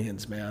about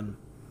aliens, man?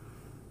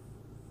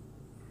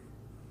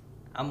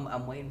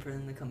 I'm waiting for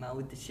them to come out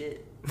with the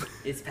shit.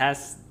 It's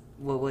past,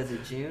 what was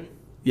it, June?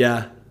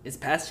 Yeah. It's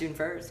past June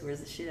 1st. Where's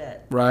the shit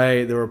at?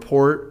 Right, the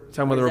report.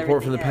 Talking about the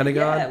report from the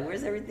Pentagon. Yeah,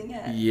 where's everything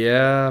at?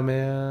 Yeah,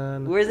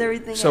 man. Where's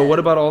everything So at? what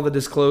about all the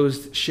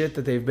disclosed shit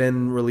that they've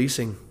been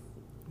releasing?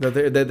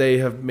 That they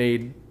have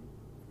made,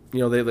 you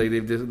know,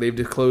 they've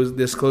disclosed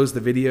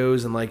the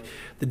videos, and like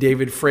the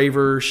David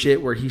Fravor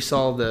shit where he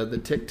saw the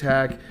Tic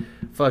Tac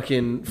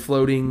fucking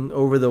floating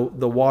over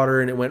the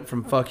water, and it went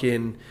from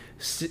fucking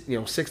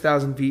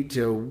 6,000 feet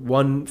to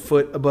 1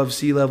 foot above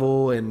sea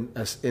level in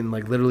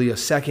like literally a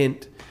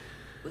second.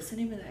 What's the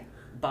name of that?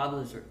 Bob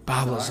Lazar.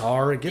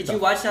 Did you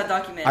watch that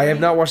documentary? I have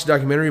not watched the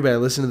documentary, but I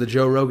listened to the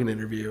Joe Rogan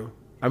interview.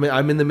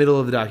 I'm in the middle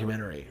of the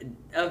documentary.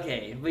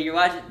 Okay, but you're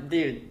watching,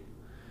 dude.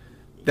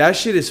 That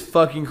shit is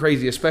fucking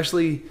crazy,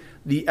 especially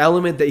the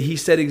element that he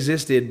said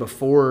existed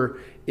before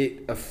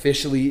it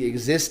officially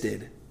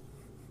existed.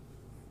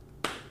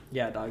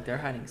 Yeah, dog, they're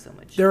hiding so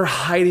much. They're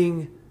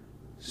hiding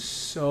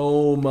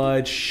so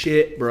much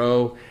shit,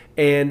 bro.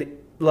 And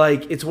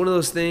like, it's one of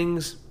those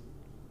things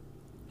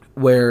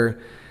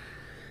where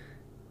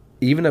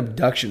even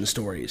abduction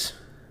stories,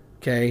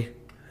 okay,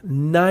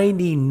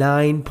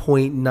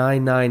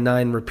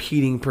 99.999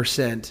 repeating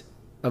percent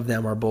of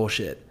them are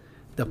bullshit.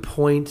 The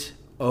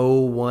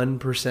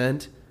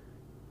 0.01%,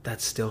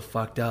 that's still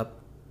fucked up.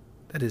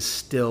 That is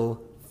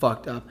still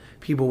fucked up.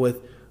 People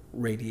with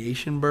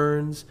radiation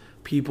burns,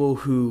 people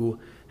who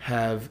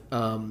have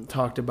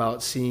talked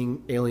about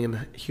seeing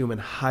alien-human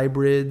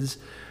hybrids.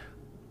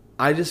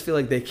 I just feel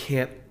like they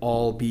can't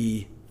all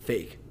be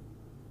fake.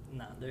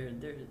 No, there's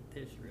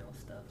real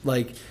stuff.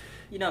 Like,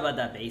 you know about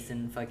that base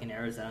in fucking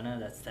Arizona,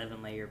 that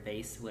 7-layer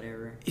base,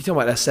 whatever? You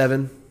talking about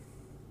S7?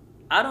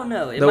 I don't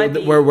know. It might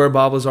be where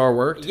Bob Lazar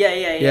worked?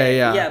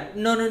 Yeah.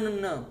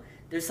 No.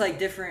 There's like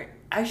different.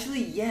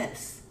 Actually,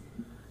 yes.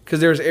 Because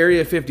there's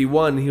Area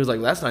 51, and he was like,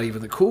 "That's not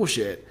even the cool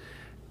shit."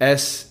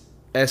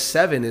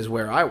 S7 is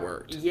where I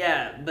worked.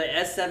 Yeah, but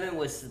S7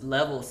 was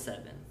level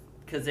 7.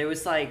 Because there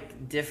was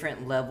like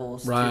different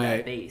levels to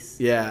that base.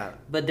 Yeah.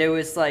 But there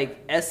was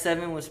like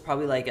S7 was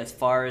probably like as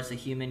far as a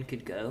human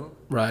could go.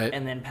 Right.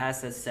 And then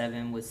past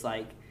S7 was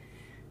like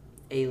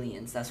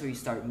aliens. That's where you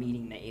start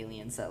meeting the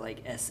aliens at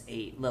like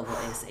S8, level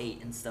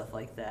S8 and stuff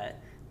like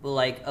that. But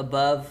like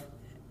above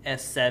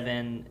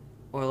S7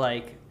 or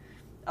like,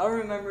 I don't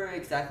remember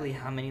exactly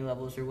how many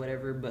levels or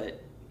whatever,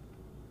 but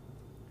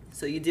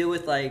so you deal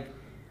with like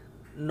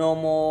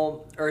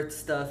normal Earth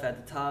stuff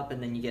at the top,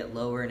 and then you get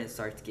lower and it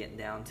starts getting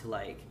down to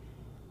like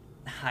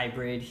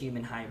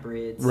human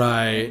hybrids,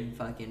 right, and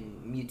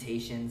fucking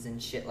mutations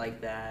and shit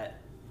like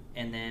that.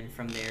 And then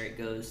from there it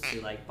goes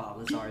to like Bob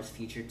Lazar's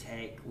future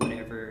tech,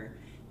 whatever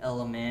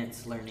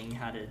elements, learning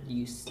how to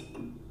use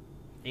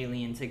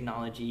alien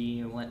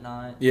technology and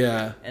whatnot.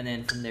 Yeah. And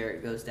then from there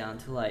it goes down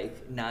to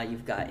like, now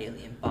you've got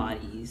alien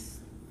bodies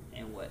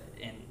and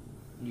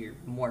you're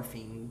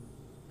morphing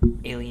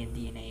alien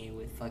DNA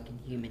with fucking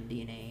human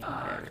DNA.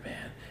 Fuck,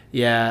 man.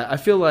 Yeah, I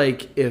feel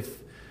like if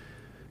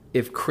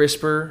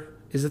CRISPR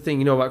is the thing,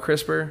 you know about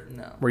CRISPR?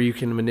 No. Where you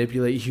can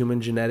manipulate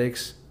human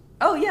genetics.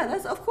 Oh yeah,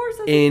 that's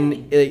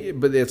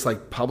but it's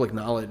like public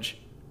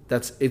knowledge.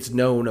 It's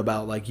known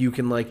about, like, you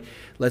can, like,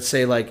 let's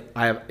say like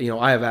I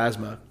have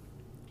asthma.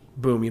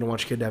 Boom, you don't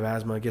want your kid to have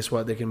asthma. Guess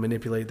what? They can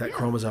manipulate that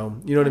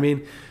chromosome. You know what I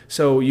mean?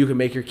 So you can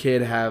make your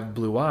kid have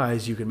blue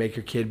eyes. You can make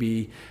your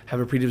kid have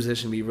a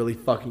predisposition to be really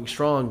fucking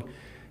strong.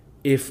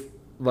 If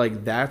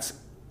like that's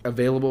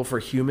available for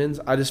humans,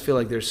 I just feel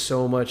like there's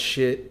so much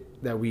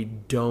shit that we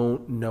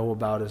don't know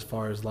about as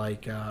far as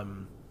like I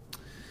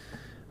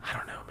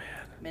don't know, man.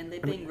 Man,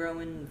 they've been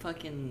growing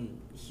fucking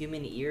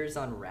human ears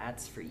on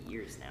rats for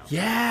years now.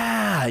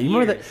 Yeah, you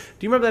remember that?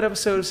 Do you remember that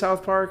episode of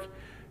South Park?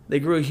 They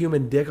grew a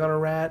human dick on a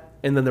rat,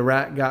 and then the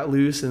rat got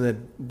loose, and the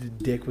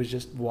dick was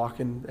just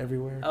walking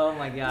everywhere. Oh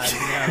my god,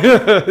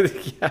 no.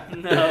 Yeah.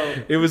 No.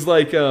 It was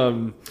like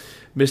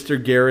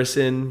Mr.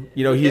 Garrison.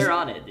 You know, they're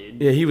on it,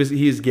 dude. Yeah,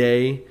 he's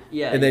gay.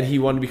 Yeah. And then he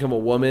wanted to become a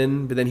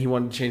woman, but then he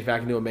wanted to change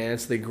back into a man,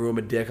 so they grew him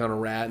a dick on a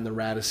rat, and the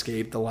rat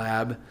escaped the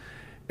lab.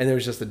 And there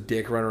was just a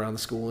dick running around the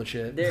school and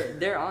shit.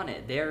 They're on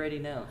it. They already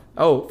know.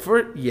 Oh,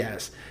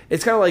 yes.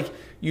 It's kind of like,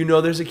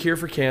 there's a cure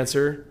for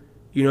cancer.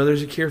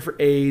 There's a cure for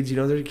AIDS.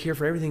 There's a cure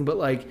for everything. But,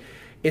 like,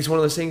 it's one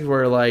of those things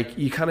where, like,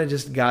 you kind of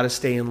just got to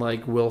stay in,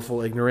 like,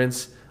 willful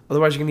ignorance.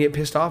 Otherwise, you're going to get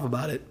pissed off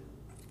about it.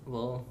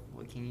 Well,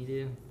 what can you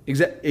do?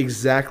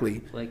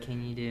 Exactly. What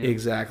can you do?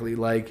 Exactly.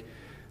 Like,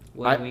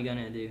 What are we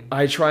gonna do?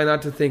 I try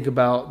not to think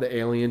about the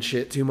alien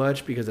shit too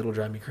much because it'll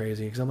drive me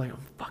crazy. Because I'm like, oh,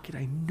 fuck it,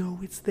 I know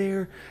it's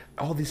there.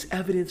 All this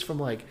evidence from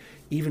like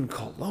even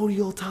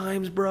colonial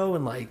times, bro,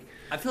 and like.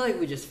 I feel like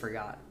we just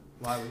forgot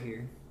why we're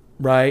here.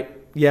 Right?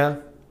 Yeah.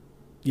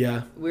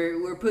 Yeah.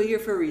 We're put here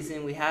for a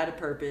reason. We had a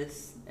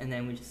purpose, and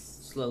then we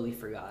just slowly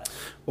forgot.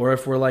 Or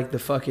if we're like the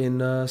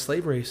fucking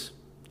slave race,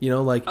 you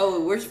know, like.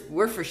 Oh,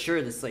 we're for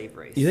sure the slave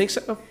race. You think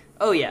so?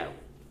 Oh yeah.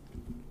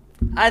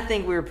 I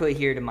think we were put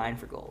here to mine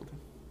for gold.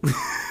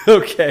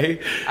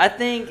 Okay. I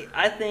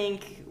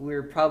think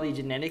we're probably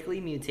genetically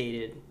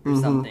mutated or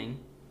something,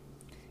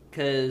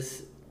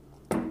 because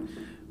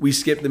we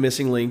skipped the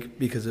missing link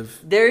because of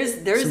there is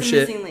a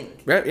shit. missing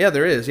link. Right? Yeah,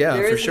 there is. Yeah,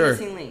 for sure. There is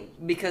a missing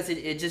link because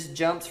it just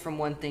jumps from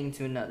one thing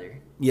to another.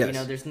 Yes. You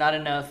know, there's not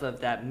enough of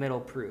that middle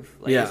proof.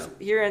 Like, yeah. It's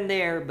here and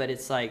there, but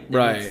it's like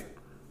right.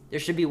 There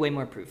should be way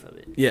more proof of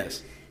it.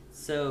 Yes.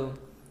 So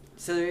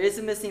there is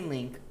a missing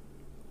link.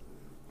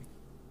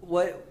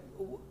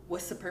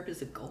 What's the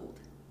purpose of gold?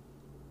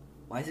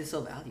 Why is it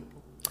so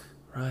valuable?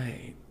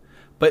 Right.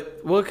 But,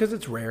 well, because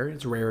it's rare.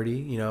 It's rarity,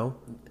 you know.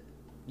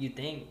 You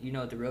think, you know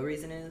what the real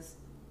reason is?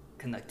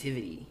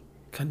 Conductivity.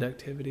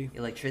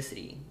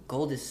 Electricity.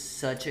 Gold is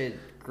such a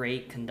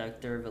great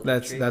conductor of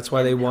electricity. That's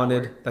why they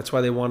wanted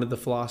the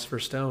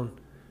Philosopher's Stone.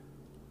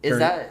 Is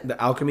that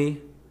the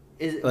alchemy?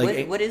 Is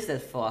like, what is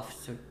that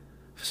philosopher?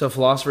 So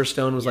Philosopher's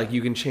Stone was like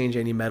you can change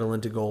any metal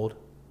into gold.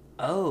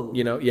 Oh.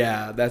 You know,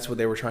 yeah, that's what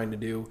they were trying to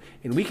do.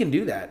 And we can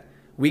do that.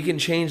 We can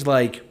change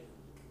like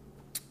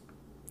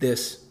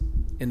this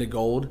into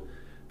gold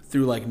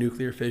through like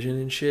nuclear fission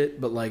and shit,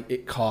 but like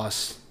it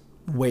costs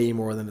way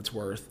more than it's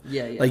worth.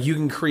 Yeah, yeah. Like you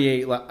can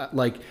create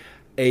like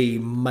a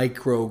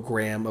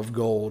microgram of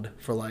gold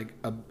for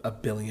like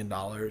 $1 billion.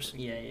 Yeah,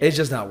 yeah. It's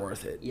just not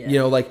worth it. Yeah. You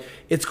know, like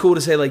it's cool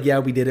to say like, yeah,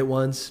 we did it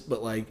once,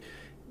 but like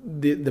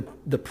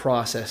the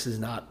process is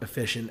not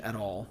efficient at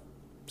all.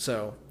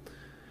 So,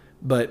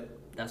 but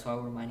that's why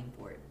we're mining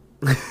for it.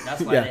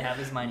 That's why yeah. they have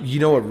this mining. You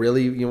know what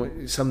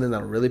really, something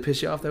that'll really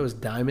piss you off though is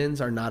diamonds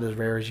are not as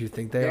rare as you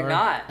think they're are.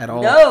 not At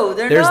all. No,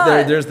 they're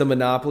not. There's the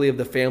monopoly of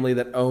the family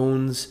that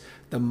owns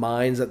the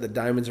mines that the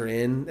diamonds are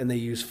in, and they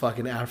use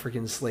fucking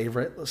African slave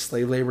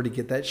labor to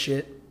get that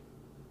shit.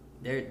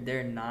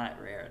 They're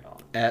not rare at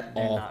all. They're not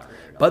rare at all.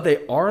 But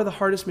they are the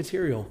hardest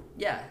material.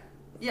 Yeah,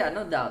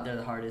 no doubt they're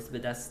the hardest,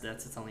 but that's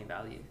its only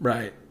value.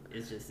 Right.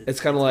 It's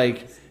kind of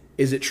like,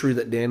 is it true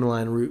that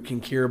dandelion root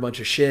can cure a bunch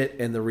of shit,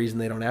 and the reason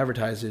they don't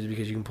advertise it is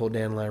because you can pull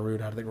dandelion root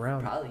out of the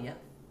ground? Probably,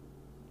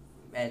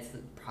 yeah.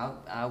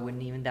 I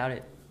wouldn't even doubt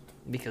it,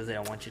 because they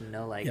don't want you to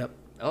know, like, yep.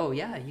 Oh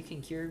yeah, you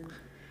can cure.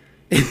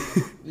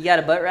 You got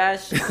a butt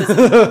rash?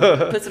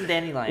 Put some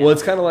dandelion. Well,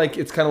 it's kind of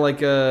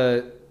like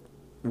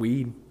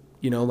weed.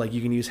 You know, like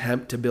you can use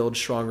hemp to build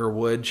stronger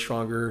wood,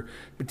 stronger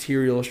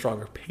material,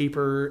 stronger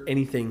paper,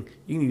 anything.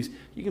 You can use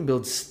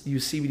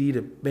CBD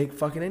to make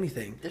fucking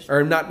anything.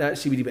 Or not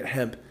CBD, but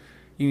hemp.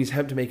 You can use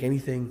hemp to make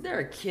anything. There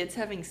are kids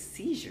having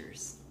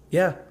seizures.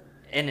 Yeah.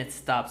 And it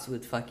stops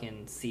with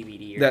fucking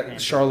CBD. That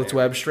Charlotte's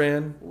Web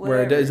strand,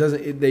 where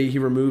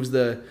you remove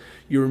the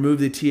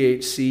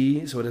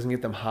THC so it doesn't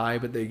get them high,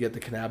 but they get the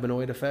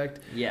cannabinoid effect.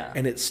 Yeah.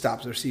 And it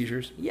stops their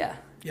seizures. Yeah.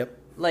 Yep.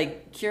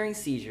 Like curing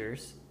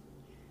seizures,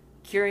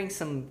 curing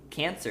some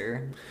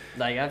cancer.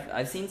 Like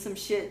I've seen some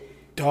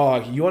shit.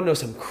 Dog, you want to know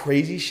some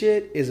crazy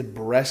shit? Is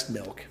breast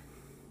milk.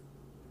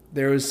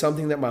 There was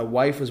something that my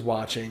wife was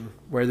watching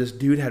where this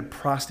dude had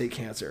prostate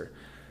cancer.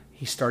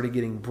 He started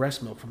getting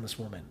breast milk from this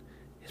woman.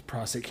 His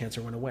prostate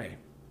cancer went away.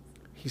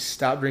 He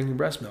stopped drinking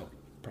breast milk.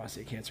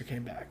 Prostate cancer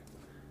came back.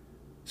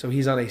 So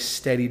he's on a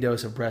steady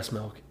dose of breast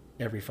milk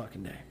every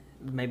fucking day.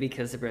 Maybe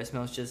because the breast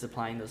milk's just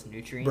applying those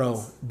nutrients.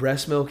 Bro,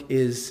 breast milk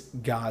is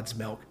God's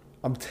milk.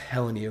 I'm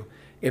telling you.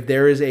 Have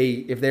you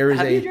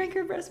drank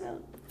your breast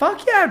milk?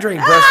 Fuck yeah, I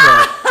drank breast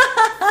milk.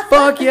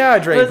 Fuck yeah, I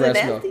drank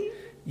breast milk.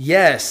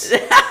 Yes.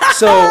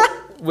 So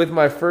with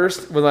my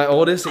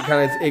oldest, it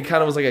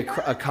kind of was like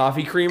a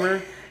coffee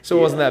creamer, so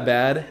it wasn't that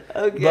bad.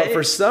 Okay. But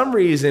for some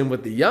reason,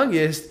 with the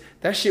youngest,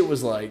 that shit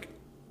was like.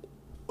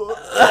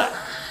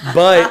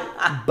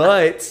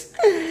 But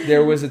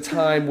there was a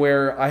time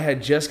where I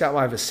had just got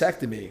my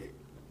vasectomy.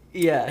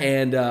 Yeah.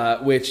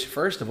 And which,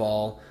 first of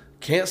all,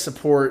 can't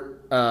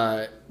support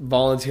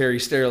voluntary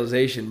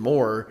sterilization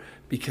more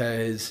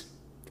because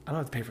I don't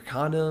have to pay for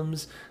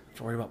condoms. I don't have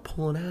to worry about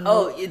pulling out.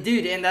 Oh,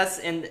 dude,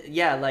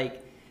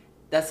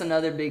 that's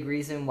another big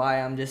reason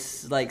why I'm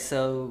just like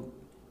so.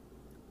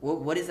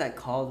 What is that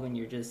called when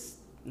you're just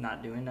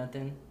not doing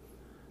nothing?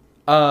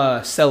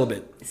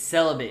 Celibate.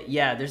 Celibate.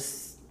 Yeah,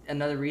 there's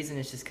another reason.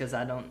 It's just because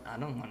I don't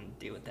want to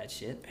deal with that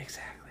shit.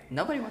 Exactly.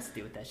 Nobody wants to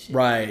deal with that shit.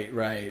 Right.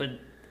 But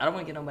I don't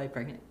want to get nobody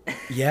pregnant.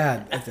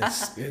 Yeah,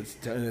 it's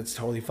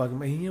totally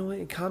fucking. You know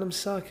what? Condoms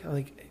suck.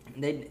 Like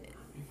they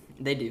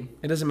do.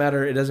 It doesn't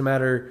matter. It doesn't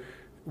matter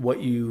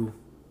what you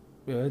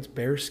know. It's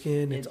bare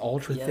skin. It's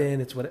ultra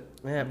thin. It's what.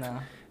 No.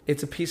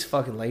 It's a piece of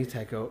fucking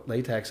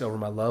latex over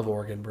my love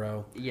organ,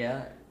 bro.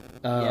 Yeah.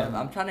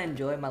 I'm trying to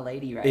enjoy my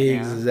lady right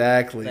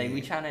exactly. now. Like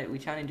we trying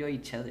to enjoy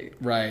each other.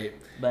 Right.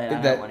 But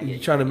I don't want to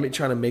get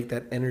trying to make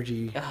that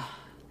energy.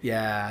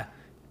 Yeah.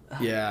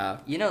 Yeah.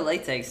 You know,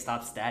 latex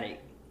stops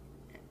static.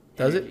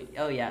 Does energy. it?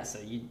 Oh yeah. So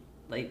you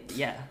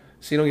yeah.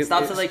 So you don't get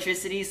stops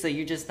electricity, so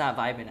you're just not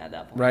vibing at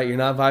that point. Right, you're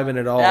not vibing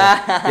at all.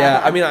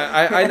 Yeah, I mean,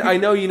 I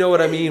know you know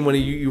what I mean when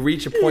you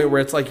reach a point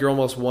where it's like you're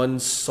almost one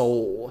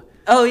soul.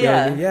 Oh you know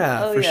yeah, I mean?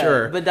 Yeah, for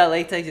sure. But that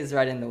latex is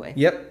right in the way.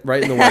 Yep,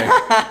 right in the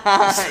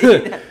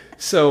way.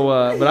 So,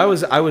 but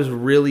I was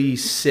really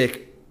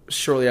sick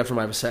shortly after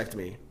my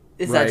vasectomy.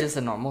 Is that just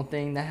a normal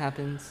thing that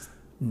happens?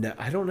 No,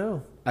 I don't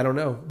know.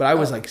 But I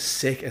was like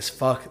sick as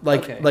fuck. I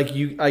got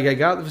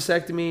the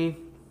vasectomy.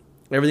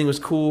 Everything was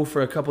cool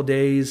for a couple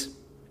days.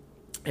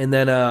 And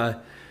then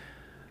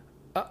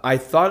I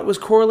thought it was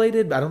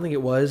correlated, but I don't think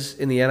it was.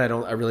 In the end,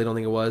 I really don't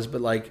think it was.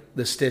 But like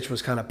the stitch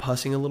was kind of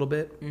pussing a little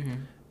bit,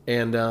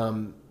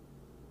 and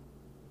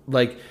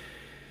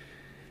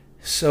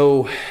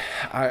so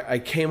I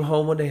came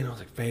home one day and I was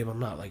like, babe, I'm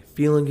not like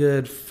feeling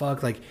good.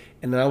 Fuck, like,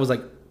 and then I was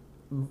like,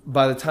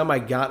 by the time I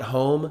got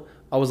home,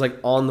 I was like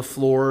on the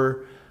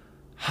floor,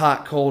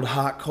 hot, cold,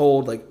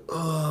 like,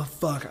 oh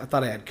fuck, I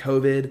thought I had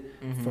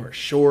COVID for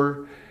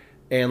sure,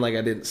 and like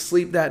I didn't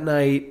sleep that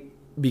night.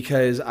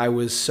 Because I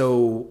was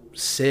so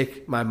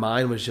sick, my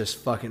mind was just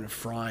fucking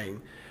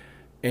frying.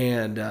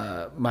 And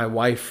my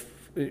wife,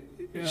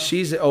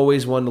 she's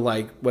always one to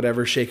like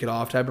whatever, shake it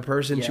off type of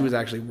person. Yeah. She was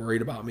actually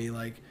worried about me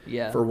like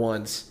for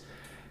once.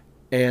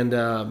 And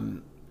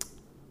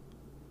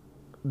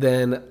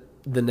then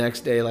the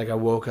next day, like I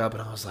woke up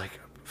and I was like,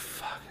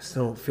 fuck, I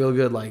still don't feel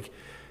good. Like,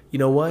 you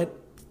know what?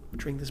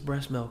 Drink this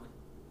breast milk.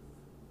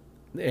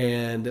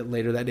 And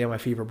later that day, my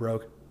fever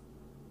broke.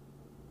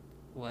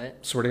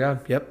 What? Swear to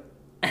God. Yep.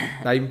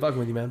 Not even fucking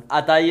with you, man. I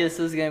thought this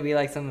was gonna be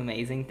like some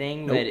amazing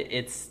thing, nope. But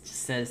it's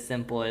just as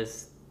simple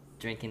as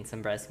drinking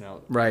some breast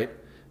milk. Right.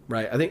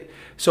 I think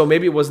so.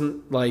 Maybe it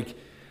wasn't like.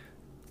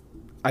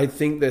 I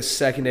think the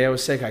second day I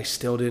was sick, I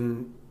still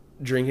didn't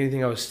drink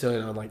anything. I was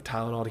still on like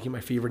Tylenol to keep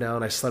my fever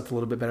down. I slept a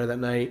little bit better that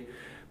night,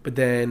 but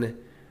then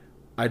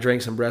I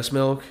drank some breast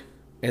milk,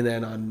 and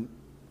then on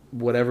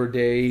whatever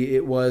day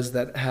it was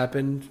that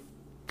happened,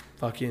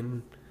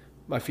 fucking.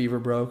 My fever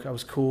broke. I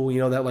was cool. You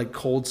know that like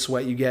cold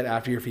sweat you get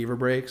after your fever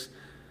breaks?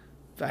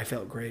 I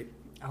felt great.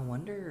 I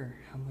wonder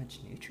how much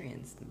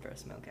nutrients the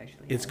breast milk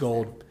actually has. It's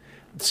gold.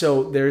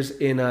 So there's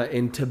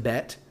in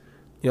Tibet,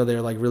 you know,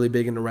 they're like really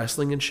big into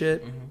wrestling and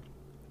shit.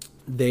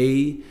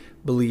 They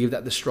believe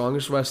that the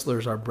strongest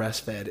wrestlers are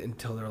breastfed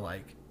until they're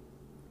like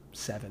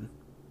 7.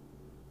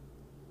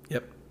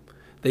 Yep.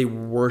 They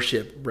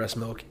worship breast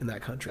milk in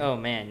that country. Oh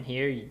man,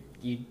 here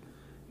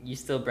you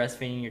still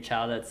breastfeeding your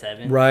child at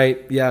 7?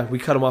 Right. Yeah. We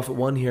cut them off at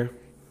 1 here.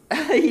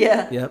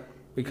 Yeah. Yep.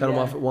 We cut them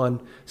off at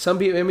 1. Some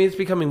people, I mean, it's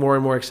becoming more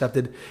and more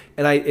accepted,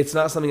 and it's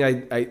not something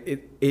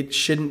it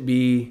shouldn't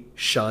be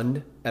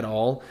shunned at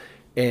all,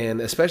 and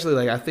especially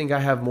like I think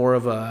I have more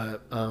of a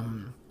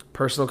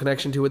personal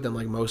connection to it than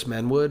like most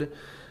men would,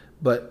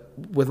 but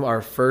with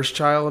our first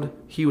child,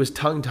 he was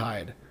tongue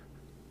tied,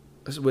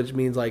 which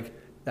means like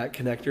that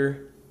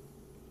connector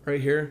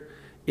right here.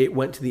 It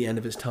went to the end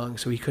of his tongue,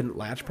 so he couldn't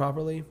latch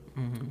properly.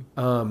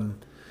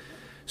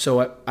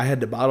 So I had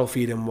to bottle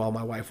feed him while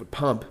my wife would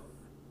pump.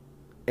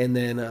 And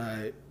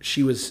then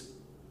she was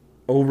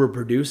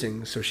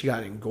overproducing, so she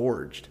got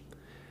engorged.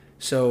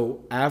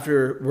 So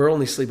we're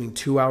only sleeping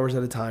 2 hours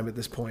at a time at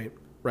this point,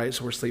 right?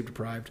 So we're sleep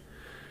deprived.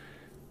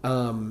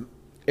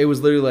 It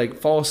was literally like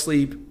fall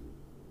asleep.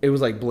 It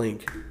was like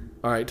blink.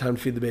 All right, time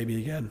to feed the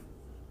baby again.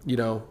 You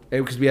know,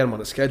 because we had him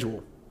on a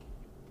schedule.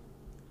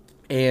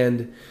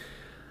 And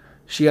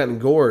she got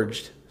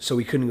engorged, so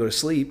we couldn't go to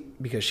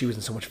sleep because she was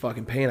in so much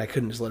fucking pain. I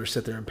couldn't just let her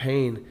sit there in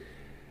pain.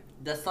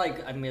 That's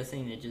like, I'm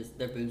guessing it just,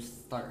 their boobs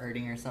start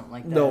hurting or something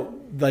like that? No,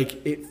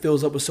 like it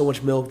fills up with so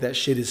much milk that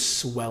shit is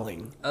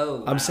swelling. Oh,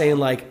 wow. I'm saying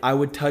like I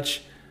would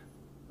touch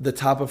the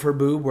top of her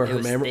boob where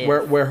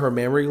her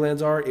mammary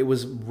glands are. It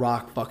was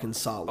rock fucking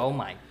solid. Oh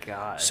my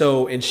God.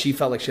 So, and she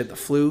felt like she had the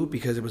flu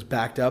because it was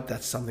backed up.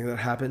 That's something that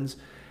happens.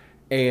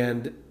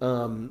 And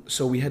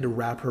so we had to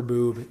wrap her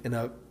boob in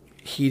a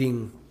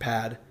heating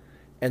pad.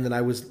 And then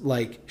I was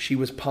like, she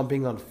was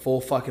pumping on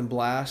full fucking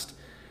blast,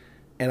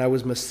 and I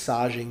was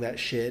massaging that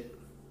shit.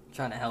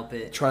 Trying to help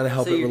it.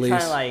 Release. So you're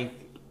trying to like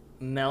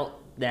melt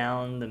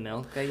down the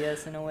milk, I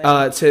guess, in a way?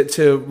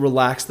 To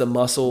relax the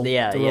muscle,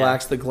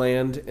 relax the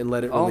gland and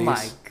let it release. Oh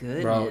my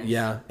goodness. Bro,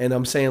 yeah. And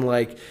I'm saying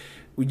like,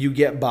 you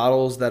get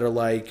bottles that are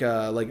like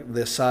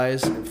this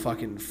size and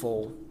fucking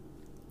full.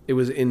 It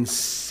was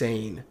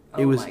insane.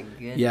 Oh my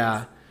goodness.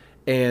 Yeah.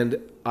 And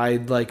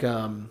I'd like,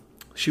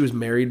 she was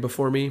married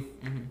before me.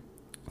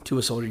 To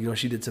a soldier, you know,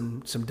 she did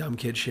some dumb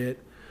kid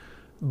shit,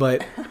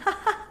 but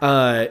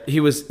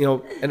he was, you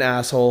know, an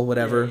asshole,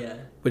 whatever,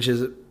 which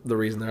is the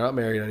reason they're not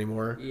married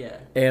anymore. Yeah.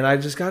 And I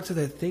just got to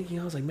that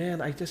thinking, I was like,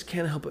 man, I just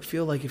can't help but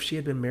feel like if she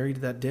had been married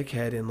to that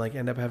dickhead and like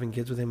end up having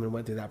kids with him and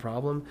went through that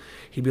problem,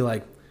 he'd be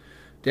like,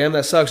 damn,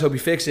 that sucks. Hope you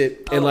fix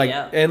it. And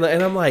and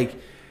I'm like,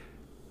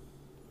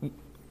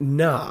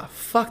 nah,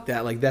 fuck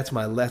that. Like that's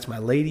my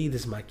lady,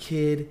 this is my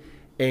kid,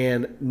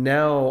 and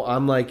now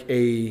I'm like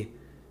a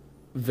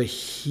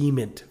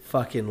vehement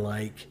fucking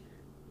like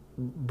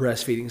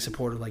breastfeeding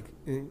supporter. Like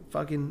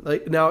fucking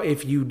like now,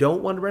 if you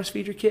don't want to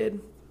breastfeed your kid,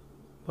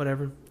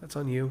 whatever, that's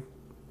on you.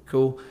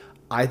 Cool.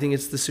 I think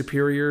it's the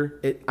superior.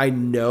 I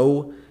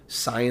know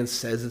science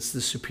says it's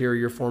the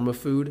superior form of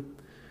food,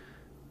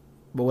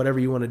 but whatever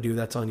you want to do,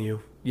 that's on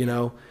you. You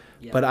know.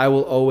 Yeah. But I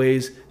will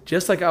always,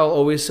 just like I'll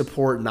always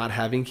support not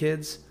having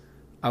kids,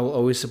 I will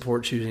always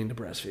support choosing to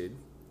breastfeed.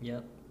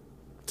 Yep.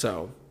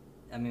 So.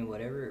 I mean,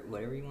 whatever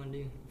you want to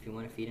do. If you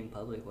want to feed in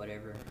public,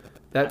 whatever.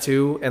 That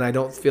too, and I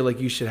don't feel like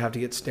you should have to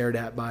get stared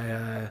at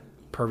by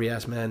pervy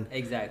ass men.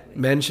 Exactly.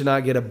 Men should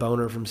not get a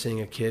boner from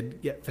seeing a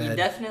kid get fed. You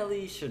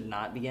definitely should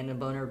not be getting a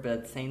boner, but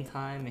at the same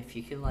time, if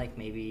you can like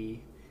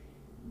maybe,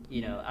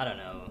 you know, I don't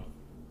know.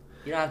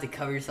 You don't have to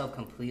cover yourself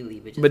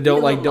completely, but just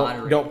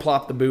don't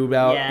plop the boob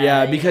out.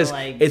 Yeah, because you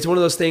know, like, it's one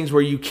of those things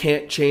where you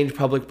can't change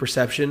public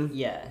perception.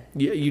 Yeah.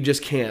 You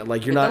just can't.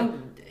 Like you're but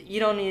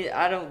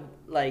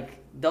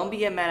don't be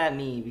getting mad at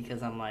me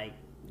because I'm like,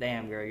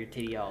 damn girl, your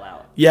titty all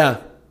out.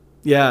 Yeah.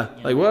 Yeah.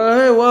 You like,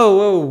 know?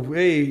 whoa,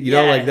 hey, you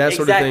know, like that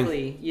sort of thing.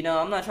 Exactly. You know,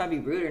 I'm not trying to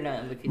be rude or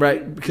nothing.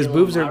 Right, because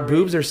boobs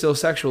are still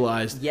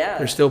sexualized. Yeah.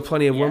 There's still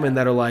plenty of women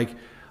that are like,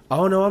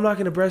 oh no, I'm not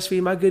going to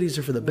breastfeed. My goodies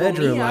are for the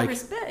bedroom. I like,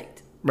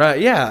 respect.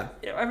 Right, yeah.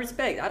 I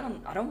respect. I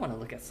don't want to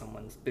look at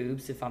someone's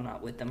boobs if I'm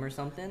not with them or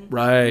something.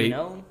 Right. You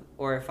know?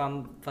 Or if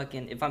I'm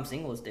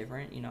single, it's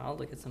different. You know, I'll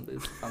look at some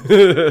boobs if I'm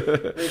single.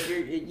 But if you're,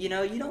 you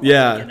know, you don't want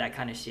to look at that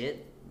kind of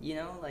shit. You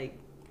know, like,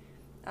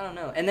 I don't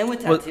know. And then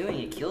with tattooing,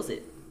 it kills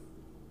it.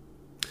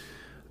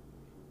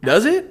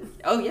 Does it?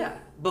 Oh, yeah.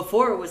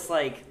 Before it was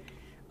like,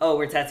 oh,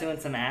 we're tattooing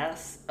some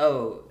ass.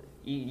 Oh,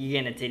 you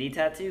getting a titty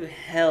tattoo?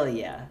 Hell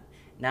yeah.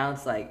 Now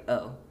it's like,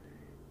 oh,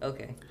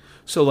 okay.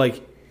 So,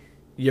 like,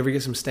 you ever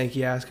get some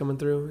stanky ass coming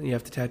through and you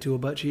have to tattoo a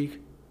butt cheek?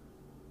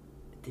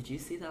 Did you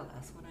see that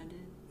last one I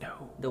did?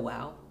 No. The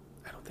wow?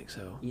 I don't think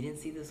so. You didn't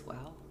see this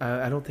wow?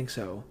 I don't think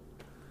so.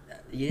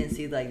 You didn't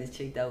see, like, this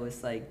chick that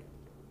was, like,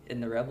 in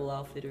the rebel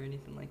outfit or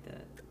anything like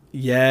that?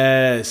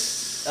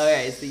 Yes. All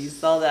right, so you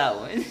saw that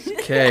one.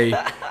 Okay.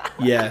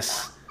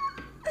 Yes.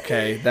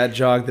 Okay, that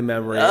jogged the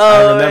memory.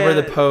 I remember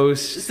the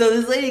post. So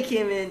this lady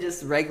came in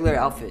just regular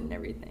outfit and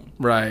everything.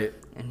 Right.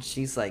 And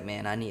she's like,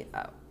 man, I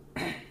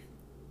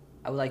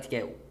would like to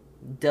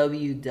get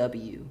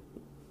W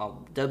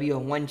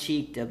on one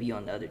cheek, W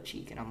on the other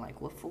cheek. And I'm like,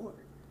 what for?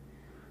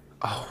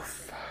 Oh,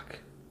 fuck.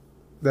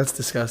 That's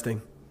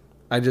disgusting.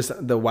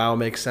 The wow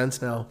makes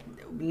sense now.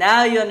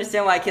 Now you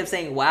understand why I kept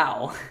saying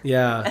wow.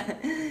 Yeah.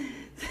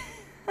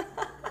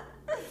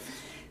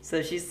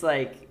 So she's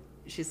like,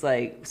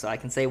 so I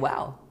can say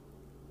wow.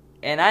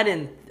 And I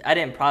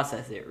didn't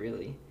process it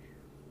really.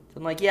 So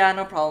I'm like, yeah,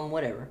 no problem,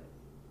 whatever.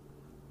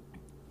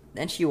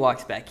 Then she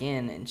walks back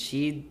in and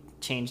she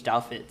changed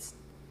outfits.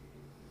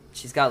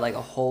 She's got like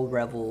a whole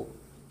Rebel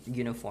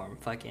uniform,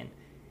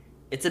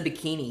 it's a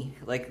bikini,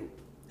 like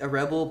a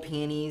Rebel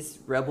panties,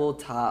 Rebel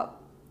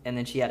top, and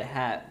then she had a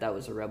hat that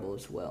was a Rebel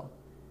as well,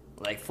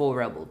 like full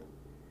Rebel.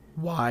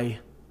 Why?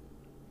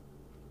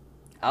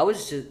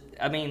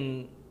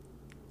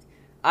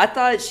 I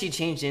thought she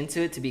changed into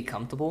it to be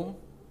comfortable,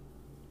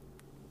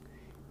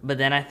 but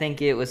then I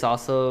think it was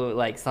also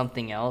like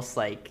something else,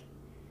 like,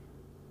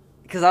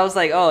 because I was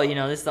like, oh, you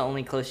know, this is the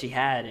only clothes she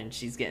had, and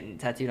she's getting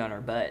tattooed on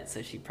her butt,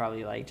 so she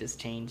probably like just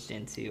changed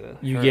into.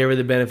 You gave her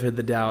the benefit of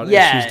the doubt.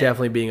 Yeah, and she's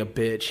definitely being a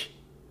bitch.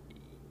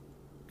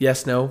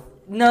 Yes, no.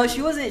 No,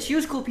 she wasn't. She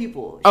was cool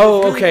people.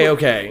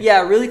 Okay.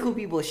 Yeah, really cool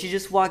people. She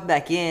just walked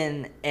back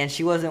in, and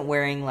she wasn't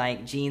wearing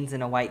like jeans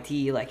and a white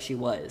tee like she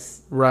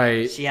was.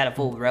 Right. She had a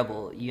full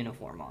Rebel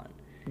uniform on.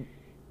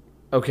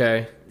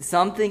 Okay. So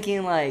I'm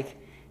thinking like,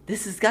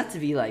 this has got to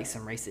be like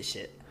some racist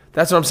shit.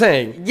 That's what I'm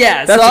saying.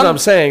 Yeah, that's what I'm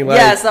saying. Like,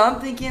 yeah, so I'm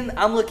thinking,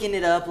 I'm looking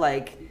it up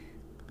like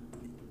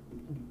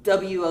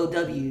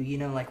WOW. You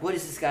know, like what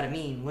does this got to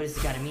mean? What does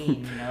this got to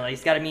mean? You know, like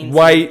it's got to mean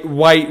white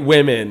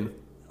women.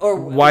 Or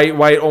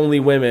white only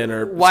women,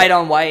 or white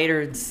on white,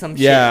 or some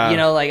shit. You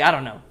know, like I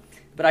don't know,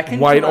 but I couldn't.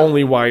 White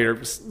only white, or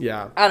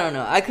yeah. I don't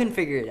know. I couldn't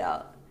figure it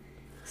out.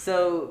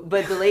 So,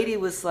 but the lady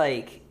was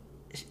like,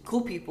 cool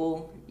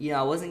people. You know,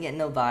 I wasn't getting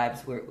no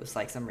vibes where it was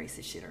like some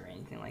racist shit or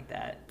anything like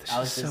that. I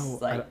was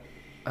just like,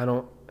 I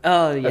don't.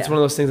 Oh yeah. That's one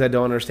of those things I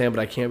don't understand, but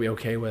I can't be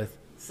okay with.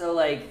 So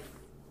like,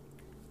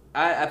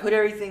 I put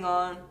everything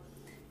on,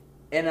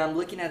 and I'm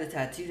looking at the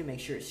tattoo to make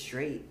sure it's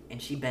straight,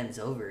 and she bends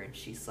over and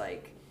she's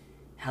like,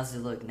 how's it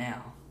look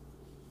now?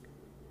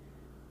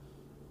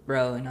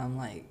 Bro, and I'm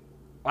like,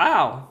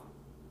 wow.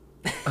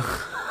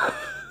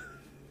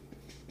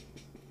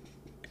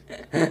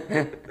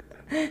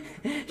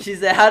 She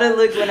said, how'd it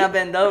look when I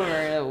bend over?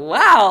 And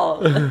wow.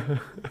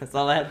 That's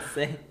all I had to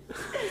say.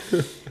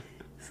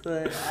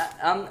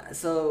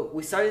 So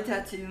we started the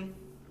tattoo,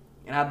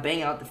 and I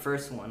bang out the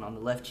first one on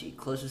the left cheek,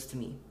 closest to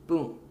me.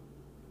 Boom.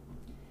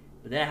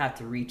 But then I have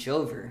to reach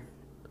over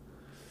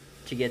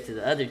to get to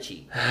the other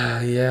cheek.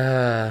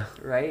 Yeah.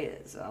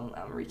 Right? So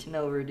I'm reaching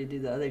over to do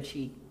the other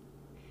cheek.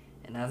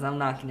 And as I'm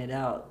knocking it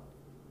out,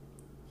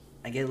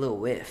 I get a little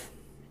whiff.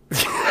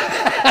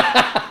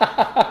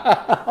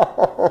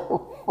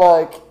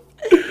 Fuck.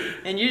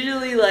 And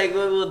usually, like,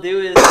 what we'll do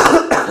is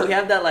we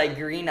have that, like,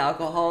 green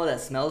alcohol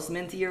that smells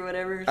minty or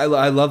whatever. I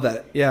love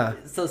that. Yeah.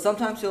 So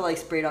sometimes you'll, like,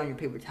 spray it on your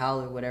paper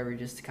towel or whatever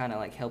just to kind of,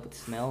 like, help with the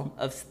smell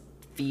of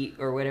feet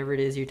or whatever it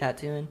is you're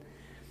tattooing.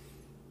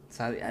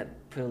 So I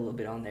put a little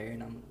bit on there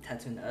and I'm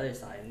tattooing the other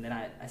side. And then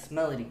I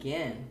smell it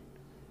again.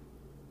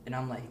 And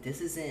I'm like,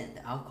 this isn't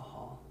the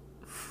alcohol.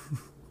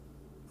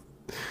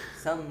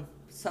 Something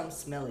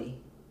smelly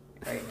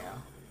right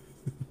now.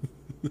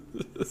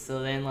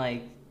 So then,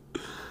 like,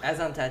 as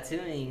I'm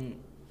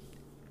tattooing,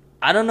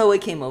 I don't know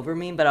what came over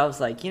me, but I was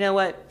like, you know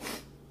what?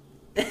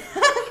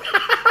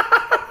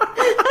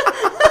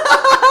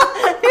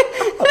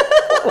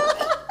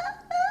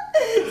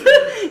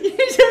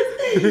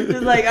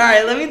 Just like, all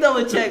right, let me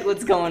double check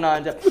what's going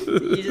on.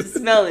 You just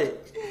smell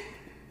it.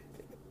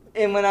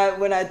 And when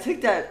I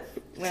took that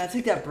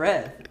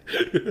breath,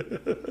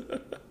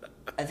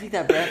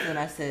 and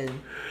I said,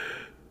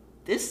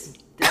 this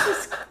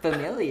is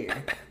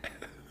familiar.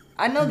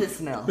 I know this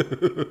smell.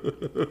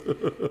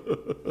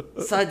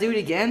 So I do it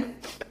again.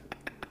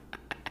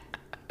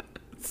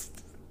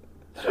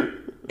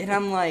 And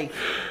I'm like,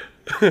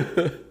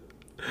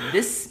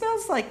 this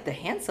smells like the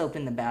hand soap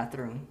in the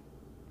bathroom.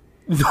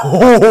 No,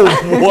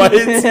 what?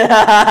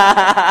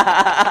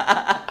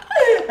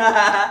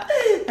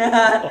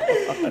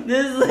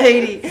 This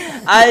lady,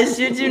 I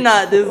shit you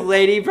not, this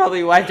lady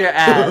probably wiped her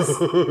ass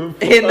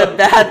in the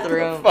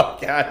bathroom.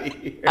 Fuck out of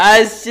here.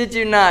 I shit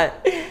you not.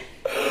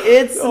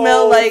 It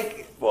smelled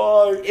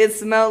fuck. It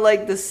smelled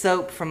like the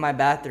soap from my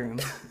bathroom.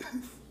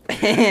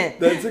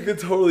 That took a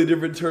totally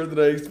different turn than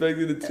I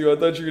expected it to. I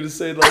thought you were gonna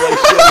say that like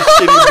she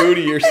had a shitty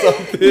booty or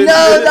something.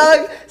 No,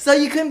 dog. So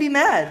you couldn't be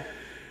mad.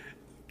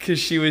 Because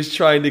she was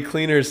trying to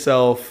clean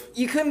herself.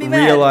 You couldn't be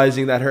mad.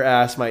 Realizing that her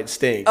ass might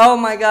stink. Oh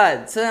my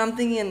god. So I'm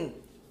thinking,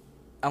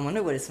 I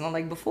wonder what it smelled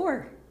like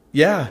before.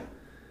 Yeah.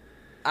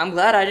 I'm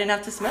glad I didn't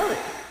have to smell it.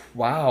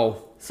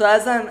 Wow. So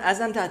as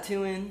I'm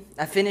tattooing,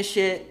 I finish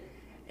it,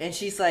 and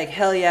she's like,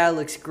 hell yeah, it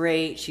looks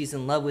great. She's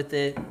in love with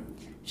it.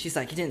 She's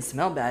like, it didn't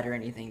smell bad or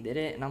anything, did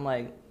it? And I'm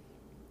like,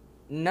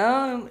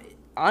 no,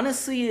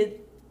 honestly,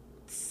 it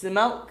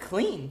smelled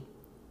clean.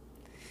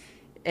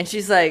 And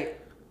she's like,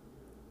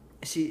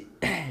 she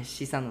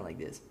sounded like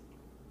this.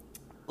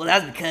 Well,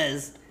 that's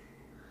because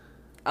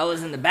I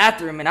was in the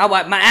bathroom and I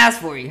wiped my ass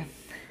for you.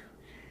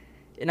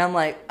 And I'm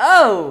like,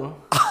 oh.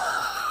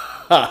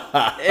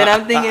 And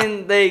I'm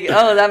thinking, like,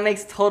 oh, that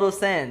makes total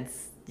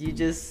sense.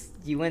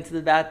 You went to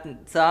the bathroom.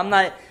 So I'm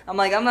not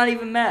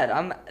even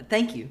mad.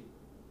 Thank you.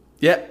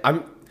 Yeah,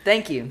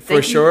 Thank you.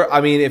 For sure.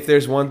 I mean, if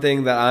there's one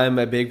thing that I'm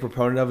a big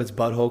proponent of, it's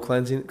butthole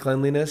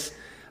cleanliness.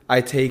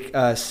 I take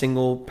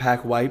single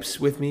pack wipes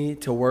with me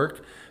to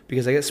work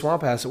because I get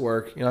swamp ass at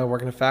work. You know, I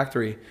work in a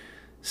factory.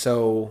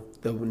 So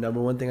the number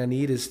one thing I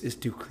need is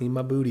to clean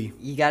my booty.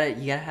 You gotta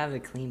have a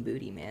clean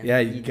booty, man. Yeah,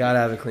 you gotta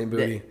have a clean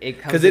booty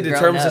because it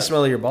determines the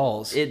smell of your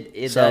balls.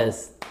 It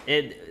does.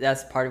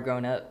 That's part of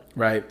growing up.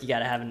 Right. You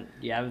gotta have a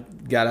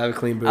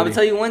clean booty. I'm gonna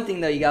tell you one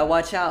thing though. You gotta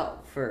watch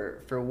out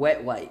for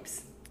wet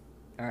wipes.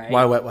 All right.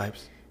 Why wet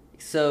wipes?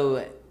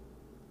 So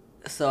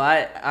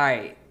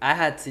I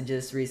had to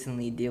just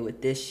recently deal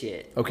with this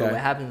shit. Okay. But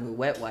what happens with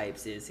wet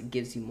wipes is it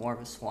gives you more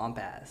of a swamp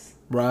ass.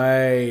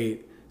 Right.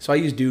 So I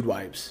use dude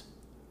wipes.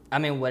 I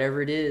mean,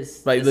 whatever it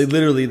is. Like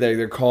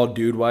they're called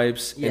dude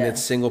wipes, and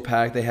it's single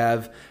pack. They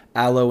have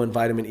aloe and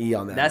vitamin E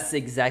on them. That's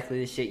exactly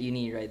the shit you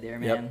need right there,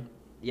 man. Yep.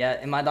 Yeah,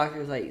 and my doctor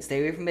was like, stay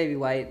away from baby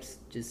wipes.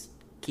 Just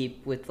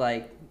keep with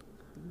like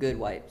good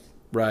wipes.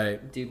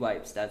 Right. Dude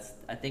wipes.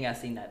 I think I've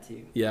seen that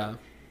too. Yeah.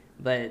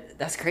 But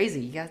that's crazy.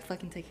 You gotta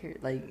fucking take care.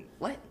 Like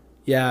what?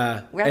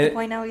 Yeah. We're at the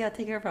point now we gotta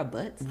take care of our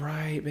butts.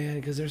 Right, man.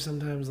 Because there's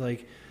sometimes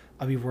like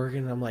I'll be working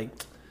and I'm like,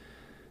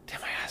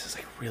 damn, my ass is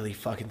like really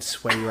fucking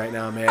sweaty right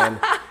now, man.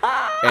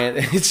 And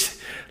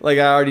it's like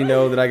I already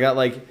know that I got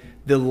like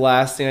the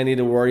last thing I need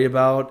to worry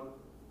about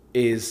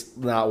is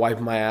not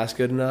wiping my ass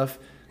good enough.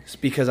 It's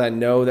because I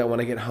know that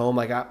when I get home,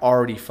 like I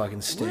already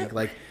fucking stink. What?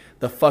 Like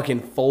the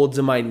fucking folds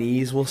of my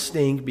knees will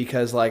stink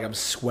because like I'm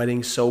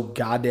sweating so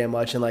goddamn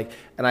much and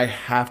I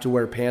have to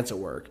wear pants at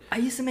work. I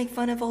used to make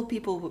fun of old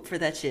people for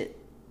that shit.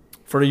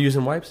 For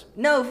using wipes?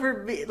 No,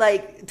 for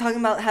like talking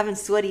about having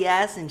sweaty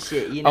ass and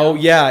shit. You know? Oh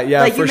yeah,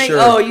 like for sure.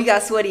 Oh, you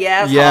got sweaty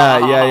ass. Yeah.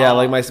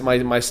 Like my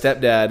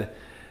stepdad,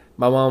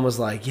 my mom was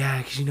like, yeah,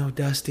 because you know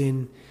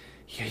Dustin,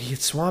 you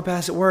get swamp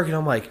ass at work, and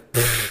I'm like,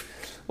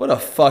 what a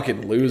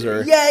fucking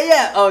loser.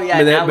 Yeah. Oh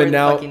yeah. But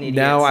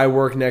now I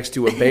work next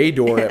to a bay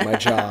door at my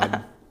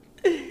job,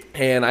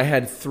 and I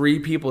had 3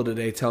 people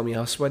today tell me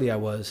how sweaty I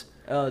was.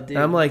 Oh dude. And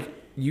I'm like,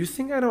 you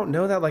think I don't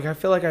know that? Like I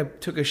feel like I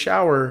took a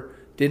shower,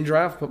 didn't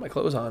dry off, put my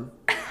clothes on.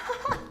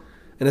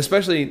 And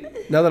especially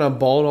now that I'm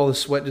bald, all the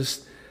sweat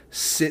just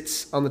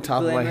sits on the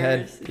top of my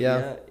head.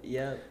 Yeah.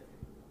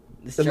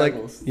 The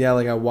struggles.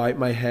 Like I wipe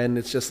my head, and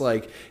it's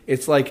like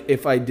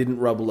if I didn't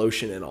rub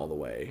lotion in all the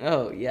way.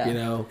 Oh yeah. You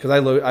know, because I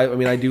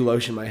mean I do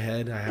lotion my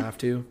head. I have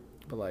to,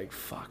 but like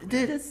fuck.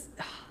 Dude,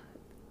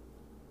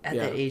 At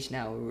Yeah. that age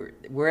now,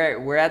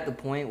 we're at the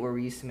point where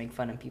we used to make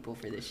fun of people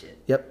for this shit.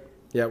 Yep.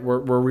 Yeah, we're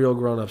real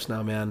grown-ups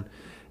now, man.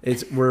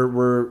 It's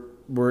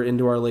we're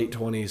into our late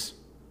 20s.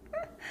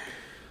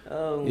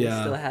 Oh, we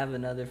Yeah. still have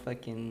another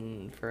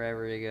fucking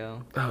forever to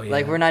go. Oh, yeah.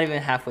 Like, we're not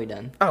even halfway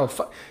done. Oh,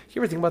 fuck.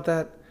 You ever think about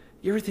that?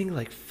 You ever think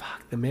like,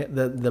 fuck,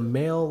 the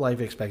male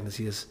life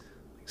expectancy is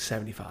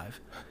 75.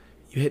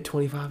 You hit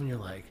 25 and you're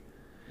like,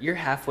 You're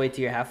halfway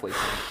to your halfway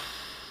point.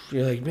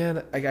 you're like,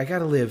 man, I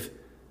gotta live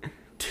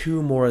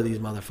 2 more of these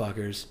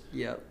motherfuckers.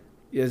 Yep.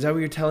 Is that what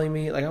you're telling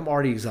me? Like, I'm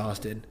already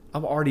exhausted.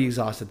 I'm already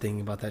exhausted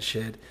thinking about that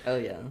shit. Oh,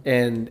 yeah.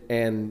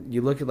 And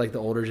you look at like the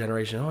older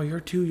generation. Oh, you're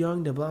too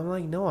young to blah. I'm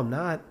like, no, I'm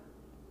not.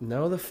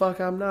 No, the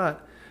fuck, I'm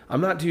not. I'm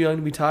not too young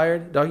to be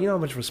tired, dog. You know how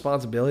much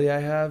responsibility I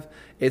have.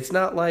 It's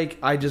not like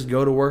I just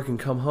go to work and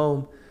come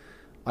home.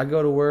 I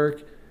go to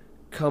work,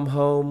 come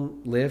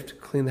home,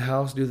 lift, clean the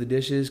house, do the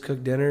dishes,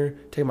 cook dinner,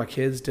 take my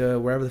kids to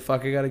wherever the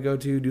fuck I gotta go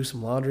to, do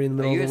some laundry in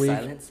the Are middle you of a the week.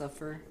 silent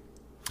sufferer?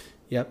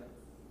 Yep,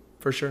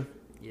 for sure.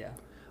 Yeah.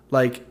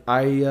 Like,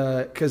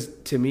 because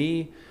to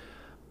me,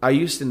 I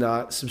used to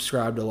not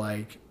subscribe to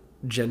like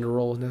gender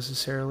roles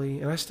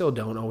necessarily, and I still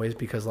don't always,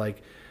 because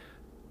like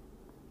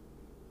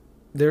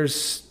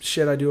there's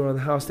shit I do around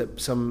the house that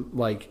some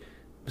like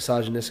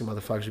misogynistic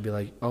motherfuckers would be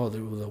like, oh, the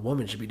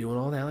woman should be doing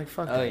all that. Like,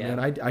 fuck Oh, that, yeah. man.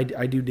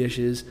 I do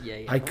dishes, Yeah,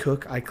 yeah. I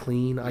cook, I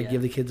clean, I Yeah.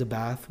 give the kids a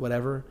bath,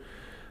 whatever.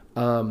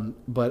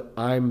 But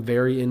I'm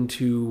very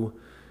into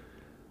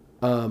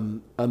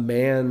a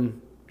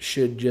man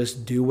should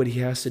just do what he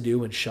has to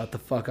do and shut the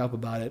fuck up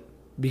about it,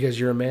 because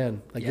you're a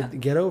man. Like, Yeah.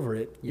 get over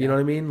it. Yeah. You know what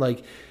I mean?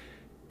 Like,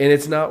 and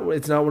it's not one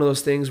of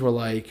those things where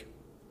like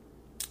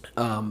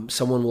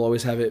someone will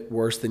always have it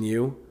worse than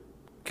you.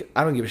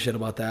 I don't give a shit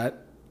about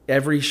that.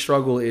 Every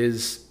struggle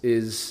is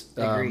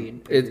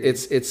Agreed.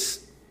 it's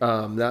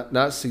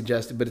not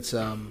suggested, but it's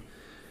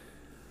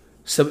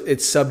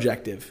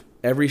subjective.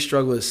 Every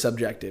struggle is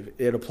subjective.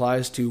 It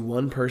applies to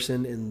one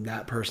person and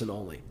that person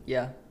only.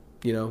 Yeah.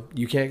 You know,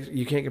 you can't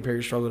compare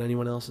your struggle to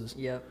anyone else's.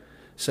 Yep.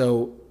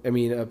 So, I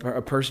mean, a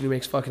person who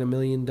makes fucking $1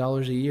 million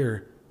a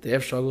year, they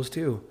have struggles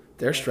too.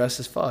 They're stressed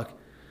as fuck.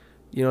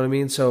 You know what I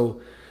mean?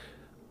 So,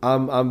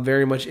 I'm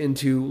very much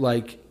into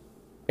like,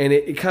 and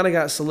it kind of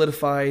got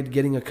solidified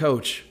getting a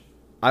coach.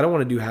 I don't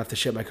want to do half the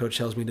shit my coach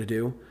tells me to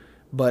do,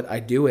 but I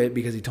do it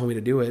because he told me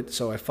to do it.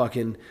 So I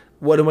fucking,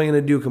 what am I going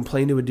to do?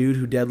 Complain to a dude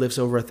who deadlifts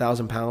over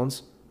 1,000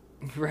 pounds?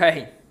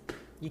 Right.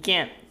 You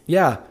can't.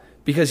 Yeah,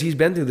 because he's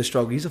been through the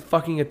struggle. He's a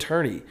fucking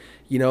attorney,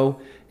 you know,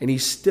 and he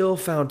still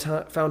found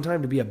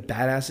time to be a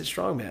badass at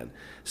strongman.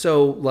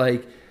 So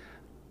like,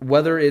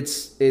 whether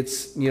it's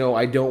you know,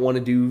 I don't want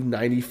to do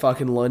 90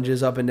 fucking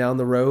lunges up and down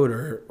the road,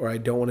 or I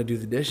don't want to do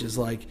the dishes,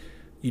 like,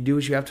 you do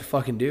what you have to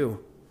fucking do.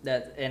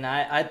 And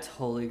I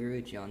totally agree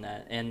with you on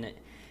that. And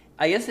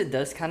I guess it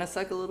does kind of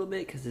suck a little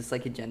bit because it's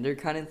like a gender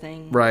kind of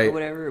thing, Right? Or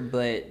whatever.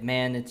 But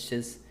man, it's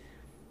just,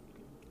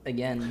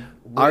 again,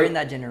 we're in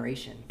that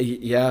generation.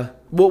 Yeah.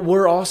 Well,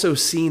 we're also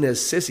seen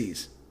as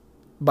sissies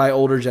by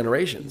older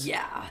generations.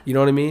 Yeah. You know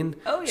what I mean?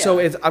 Oh, yeah. So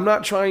I'm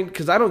not trying,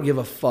 because I don't give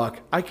a fuck.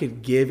 I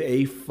could give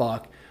a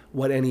fuck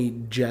what any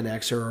Gen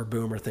Xer or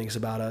Boomer thinks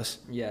about us.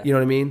 Yeah. You know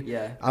what I mean?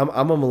 Yeah. I'm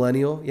a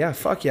millennial. Yeah,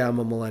 fuck yeah, I'm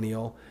a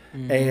millennial.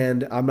 Mm-hmm.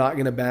 And I'm not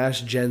going to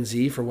bash Gen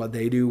Z for what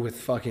they do with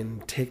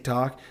fucking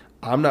TikTok.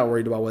 I'm not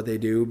worried about what they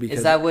do, because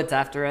Is that what's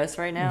after us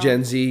right now?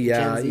 Gen Z,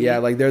 yeah, Gen Z? yeah,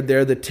 like they're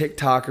the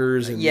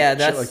TikTokers and Yeah,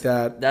 shit like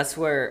that. That's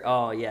where.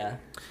 Oh yeah.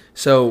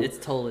 So It's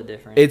totally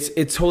different. it's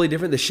totally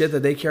different. The shit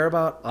that they care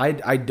about,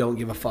 I don't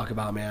give a fuck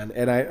about, man.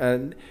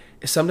 And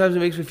sometimes it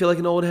makes me feel like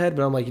an old head,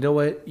 but I'm like, you know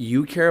what?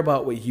 You care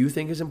about what you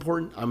think is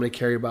important. I'm going to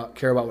care about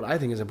what I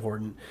think is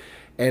important.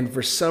 And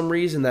for some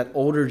reason, that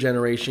older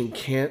generation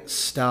can't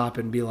stop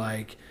and be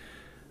like,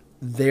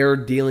 they're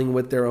dealing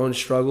with their own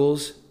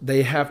struggles.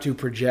 They have to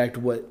project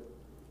what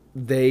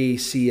they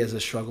see as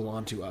a struggle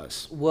onto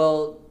us.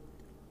 Well,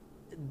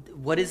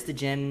 what is the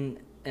gen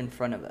in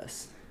front of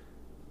us?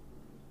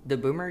 The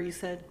boomer, you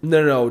said?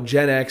 No.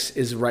 Gen X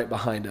is right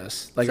behind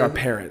us, like So our who-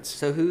 parents.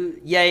 So who?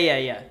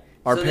 Yeah.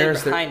 Our so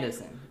parents, they're behind us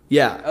then.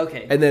 Yeah.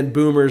 Okay. And then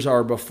boomers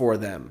are before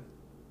them.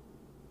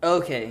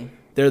 Okay.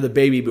 They're the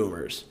baby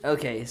boomers.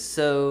 Okay.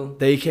 So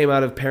They came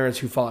out of parents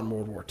who fought in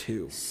World War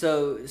II.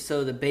 so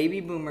the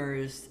baby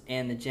boomers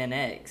and the Gen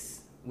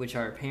X, which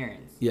are our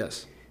parents.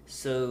 Yes.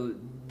 So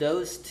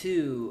those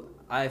two,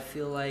 I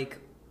feel like,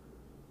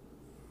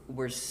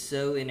 were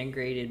so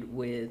integrated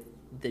with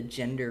the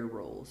gender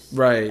roles.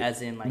 Right.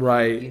 As in, like,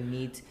 Right. you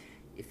need to,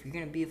 if you're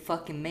gonna be a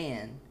fucking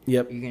man,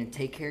 Yep. you're gonna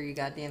take care of your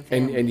goddamn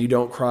family. And you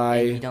don't cry.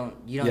 And you don't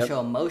Yep. show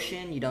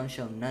emotion. You don't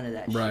show none of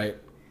that shit. Right.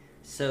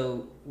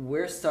 So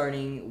we're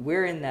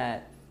in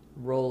that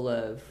role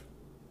of,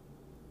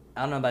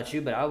 I don't know about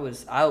you, but I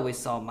always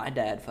saw my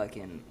dad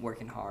fucking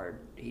working hard.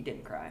 He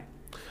didn't cry.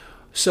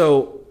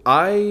 So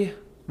I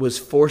was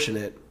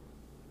fortunate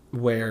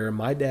where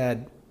my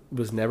dad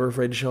was never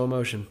afraid to show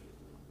emotion.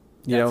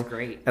 You That's know?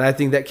 great. And I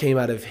think that came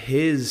out of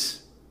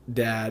his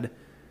dad.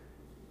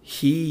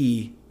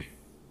 He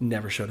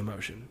never showed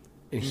emotion.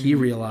 And he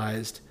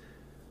realized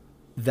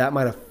that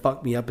might have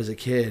fucked me up as a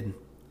kid.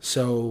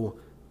 So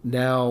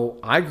now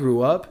I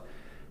grew up,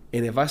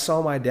 and if I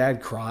saw my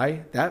dad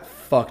cry, that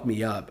fucked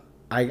me up.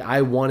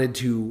 I wanted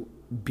to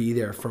be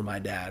there for my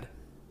dad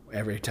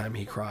every time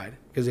he cried.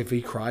 Because if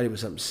he cried, it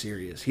was something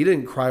serious. He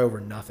didn't cry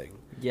over nothing.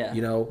 Yeah.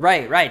 You know?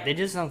 Right. They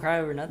just don't cry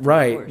over nothing.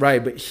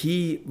 Right. But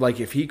he, like,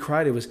 if he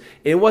cried,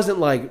 it wasn't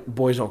like,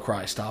 boys don't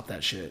cry, stop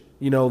that shit.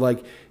 You know,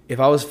 like, if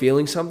I was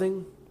feeling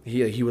something,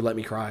 he would let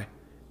me cry.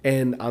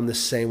 And I'm the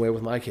same way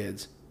with my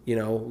kids. You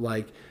know,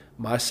 like,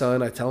 my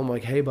son, I tell him,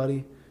 like, hey,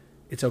 buddy,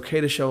 it's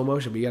okay to show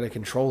emotion, but you got to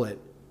control it.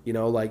 You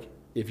know, like,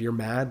 if you're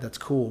mad, that's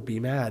cool. Be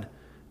mad.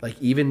 Like,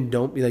 even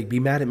don't be like, be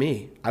mad at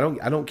me. I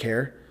don't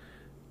care.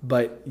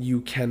 But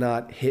you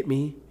cannot hit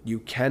me. You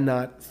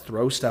cannot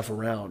throw stuff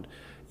around.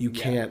 You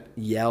can't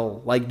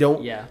yell. Like,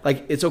 don't. Yeah.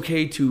 Like, it's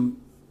okay to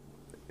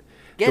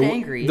get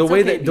angry. The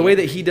way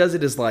that he does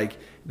it is like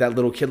that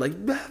little kid, like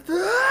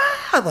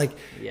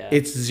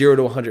it's 0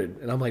 to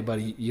 100, and I'm like,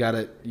 buddy, you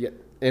gotta. Yeah.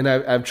 And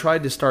I've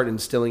tried to start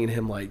instilling in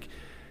him, like,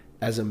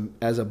 as a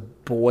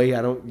boy,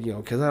 I don't, you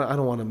know, because I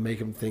don't want to make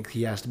him think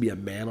he has to be a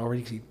man already,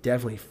 because he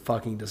definitely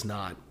fucking does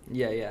not.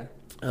 Yeah.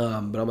 But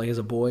I'm like, as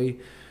a boy,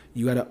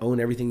 you got to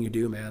own everything you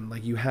do, man.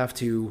 Like, you have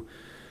to.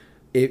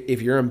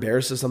 If you're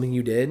embarrassed of something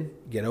you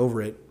did, get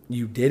over it.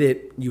 You did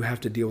it. You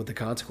have to deal with the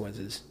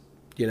consequences,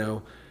 you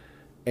know?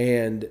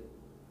 And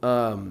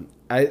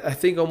I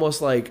think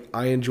almost like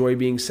I enjoy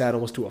being sad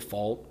almost to a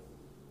fault.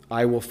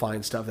 I will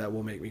find stuff that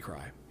will make me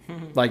cry.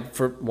 Like,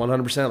 for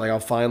 100%. Like,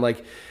 I'll find,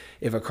 like,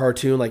 if a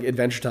cartoon like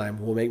Adventure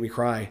Time will make me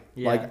cry.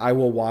 Yeah. Like, I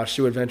will watch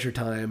through Adventure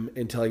Time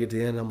until I get to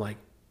the end. And I'm like,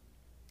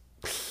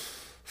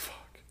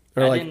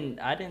 Or I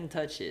didn't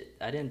touch it.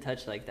 I didn't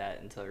touch like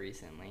that until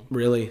recently.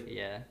 Really?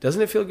 Yeah.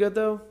 Doesn't it feel good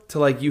though? To,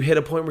 like, you hit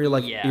a point where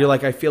you're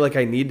like, I feel like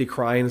I need to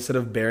cry, instead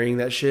of burying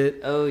that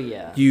shit. Oh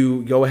yeah.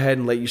 You go ahead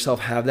and let yourself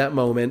have that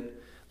moment.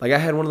 Like, I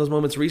had one of those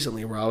moments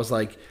recently where I was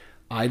like,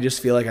 I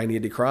just feel like I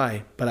need to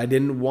cry, but I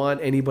didn't want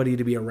anybody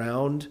to be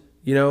around,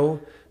 you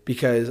know,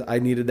 because I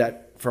needed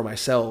that for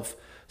myself.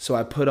 So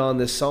I put on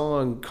this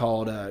song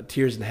called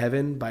Tears in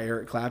Heaven by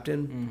Eric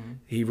Clapton. Mm-hmm.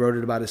 He wrote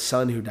it about his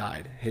son who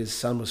died. His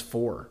son was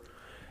 4.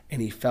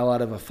 And he fell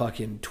out of a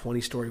fucking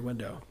 20-story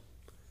window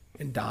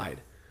and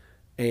died.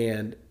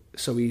 And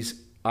so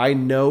I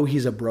know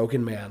he's a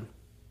broken man,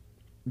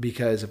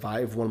 because if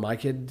one of my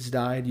kids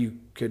died, you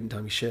couldn't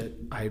tell me shit.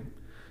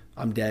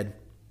 I'm dead.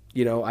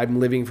 You know, I'm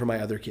living for my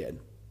other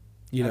kid,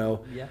 you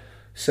know? Yeah.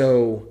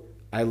 So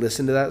I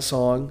listened to that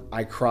song.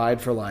 I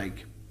cried for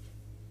like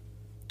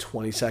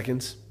 20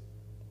 seconds.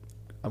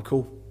 I'm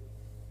cool.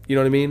 You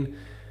know what I mean?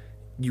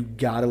 You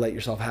gotta let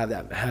yourself have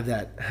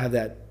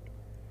that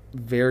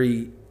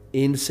very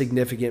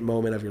insignificant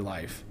moment of your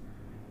life,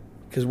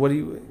 because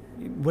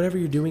whatever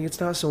you're doing, it's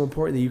not so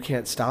important that you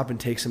can't stop and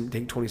take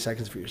 20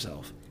 seconds for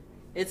yourself.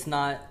 It's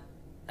not.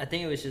 I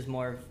think it was just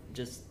more of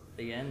just,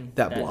 again,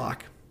 that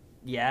block.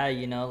 Yeah,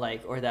 you know,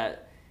 like, or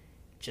that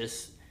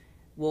just,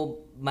 well,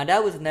 my dad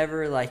was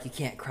never like, you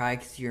can't cry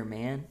because you're a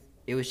man.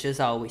 It was just,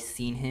 I always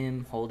seen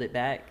him hold it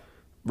back.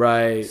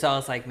 Right. So I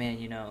was like, man,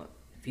 you know,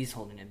 if he's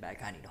holding it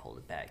back, I need to hold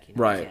it back. You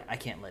know, right. I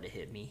can't let it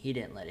hit me. He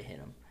didn't let it hit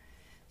him.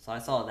 So I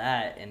saw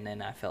that, and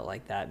then I felt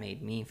like that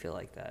made me feel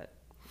like that.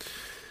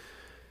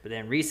 But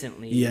then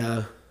recently,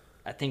 yeah,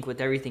 I think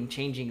with everything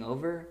changing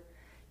over,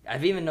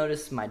 I've even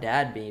noticed my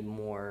dad being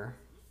more,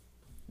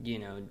 you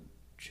know,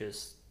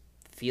 just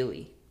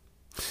feely.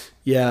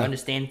 Yeah.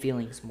 Understand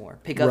feelings more.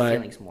 Pick up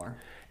feelings more.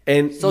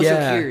 And social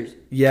cues.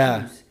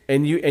 Yeah.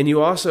 And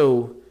you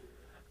also,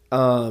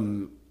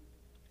 one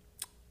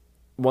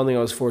thing I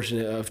was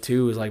fortunate of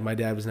too is, like, my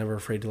dad was never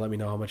afraid to let me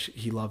know how much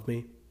he loved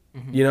me.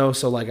 Mm-hmm. You know,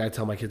 so, like, I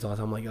tell my kids all the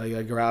time, like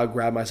I'll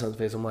grab my son's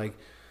face. I'm like,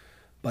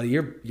 buddy,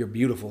 you're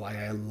beautiful.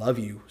 I love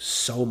you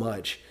so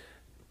much.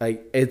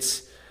 Like,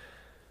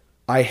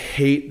 I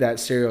hate that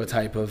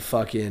stereotype of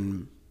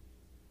fucking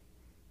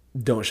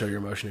don't show your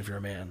emotion if you're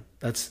a man.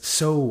 That's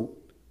so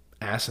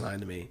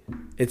asinine to me.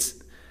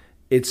 It's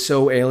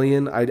so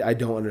alien. I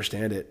don't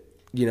understand it,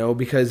 you know,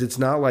 because it's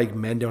not like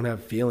men don't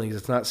have feelings.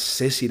 It's not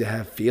sissy to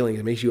have feelings.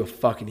 It makes you a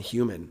fucking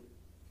human.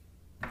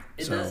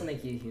 It does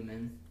make you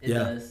human. It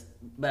does.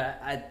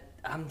 But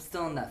I'm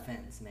still on that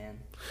fence, man.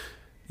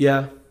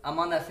 Yeah. I'm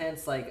on that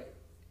fence, like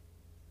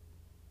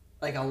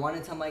I want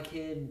to tell my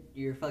kid,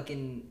 you're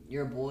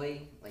a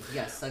boy. Like, you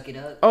gotta suck it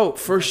up. Oh,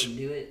 for sure.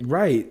 Do it.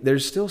 Right.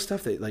 There's still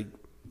stuff that, like...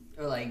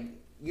 Or, like,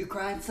 you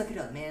cried, suck it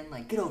up, man.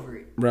 Like, get over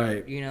it.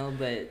 Right. You know,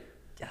 but...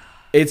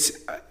 It's...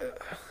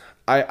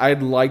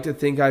 I'd like to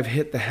think I've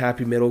hit the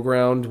happy middle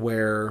ground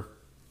where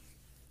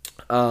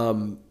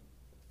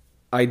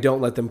I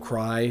don't let them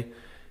cry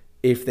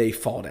if they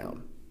fall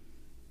down.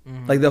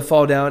 Mm-hmm. Like, they'll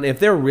fall down. If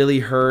they're really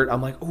hurt,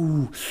 I'm like,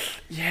 ooh,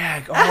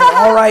 yeah,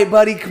 all right,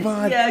 buddy, come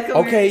on. Yeah,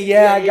 okay,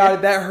 yeah, I got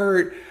it. That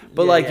hurt.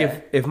 But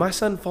if my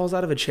son falls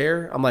out of a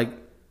chair, I'm like,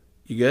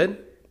 you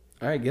good?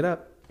 All right, get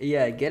up.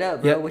 Yeah, get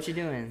up, bro. Yeah. What you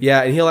doing?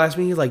 Yeah, and he'll ask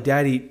me, he's like,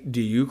 Daddy, do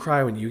you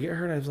cry when you get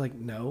hurt? I was like,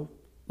 no.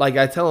 Like,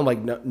 I tell him,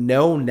 like,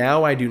 no,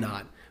 now I do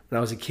not. When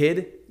I was a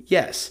kid,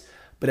 yes.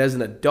 But as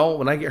an adult,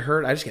 when I get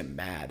hurt, I just get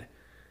mad.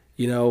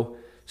 You know?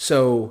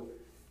 So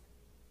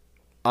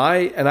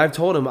I've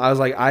told him, I was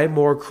like, I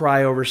more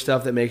cry over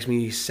stuff that makes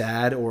me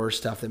sad or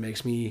stuff that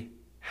makes me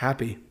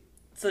happy.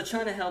 So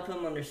trying to help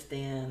him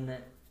understand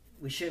that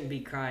we shouldn't be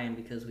crying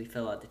because we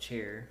fell out the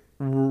chair.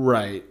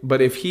 Right.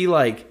 But if he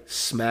like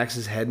smacks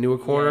his head into a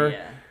corner,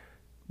 Yeah.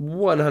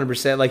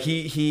 100%. Like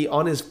he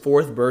on his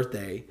 4th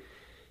birthday,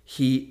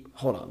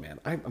 hold on, man.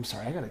 I'm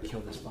sorry. I gotta kill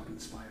this fucking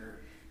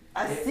spider.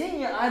 I seen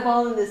your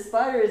eyeball in this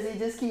spider. Does he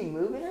just keep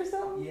moving or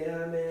something?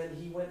 Yeah, man.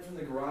 He went from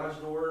the garage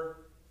door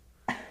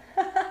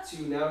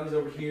to now he's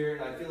over here,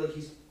 and I feel like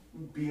he's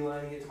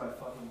beelining it to my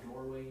fucking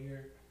doorway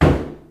here.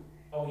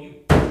 Oh, you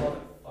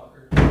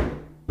motherfucker.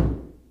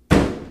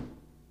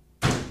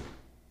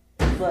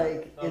 It's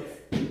like Okay.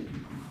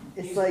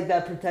 it's like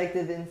that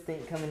protective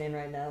instinct coming in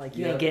right now. Like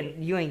you ain't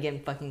getting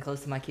fucking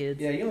close to my kids.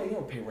 Yeah, you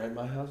don't pay rent in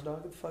my house,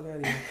 dog. Get the fuck out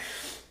of here.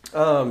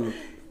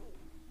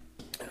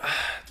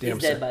 Damn,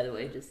 He's dead, by the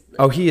way.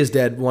 Oh, he is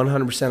dead.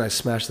 100%. I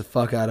smashed the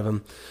fuck out of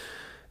him.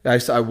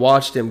 I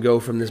watched him go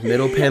from this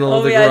middle panel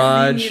of the garage.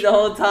 I seen you the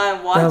whole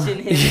time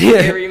watching him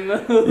get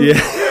removed. Yeah.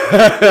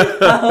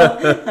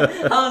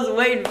 I was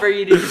waiting for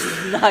you to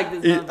just knock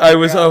this out. I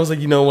was like,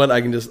 you know what?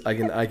 I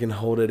can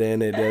hold it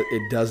in.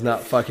 It does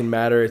not fucking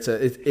matter.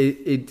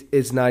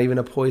 It's not even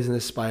a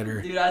poisonous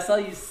spider. Dude, I saw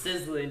you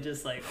sizzling,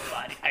 just like,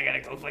 oh, I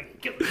gotta go fucking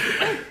kill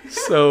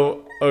this.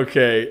 So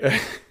okay.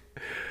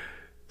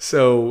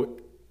 So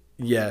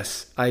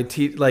yes,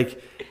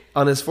 like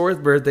on his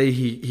 4th birthday,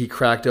 he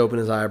cracked open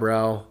his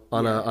eyebrow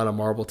on a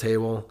marble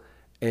table,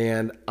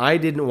 and I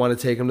didn't want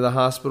to take him to the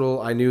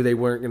hospital. I knew they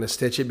weren't going to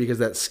stitch it because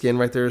that skin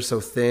right there is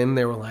so thin.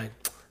 They were like,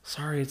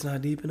 sorry, it's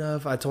not deep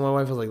enough. I told my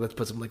wife, I was like, let's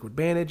put some liquid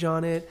bandage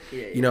on it,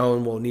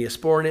 and we'll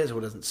Neosporin it so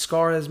it doesn't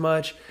scar as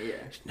much. Yeah.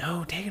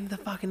 No, take him to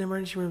the fucking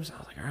emergency room. So I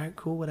was like, all right,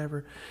 cool,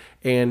 whatever.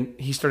 And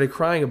he started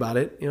crying about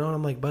it, and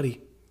I'm like,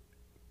 buddy,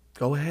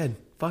 go ahead,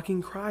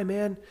 fucking cry,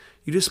 man.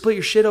 You just split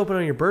your shit open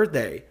on your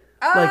birthday.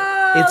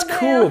 Like, it's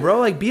cool, bro.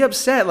 Like, be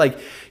upset. Like,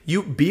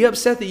 you be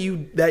upset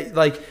that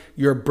like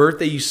your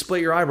birthday, you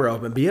split your eyebrow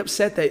open. Be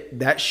upset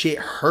that shit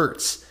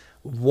hurts.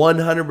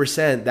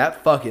 100%.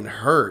 That fucking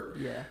hurt.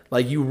 Yeah.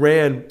 Like, you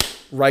ran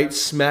right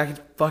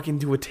smack fucking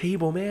to a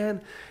table,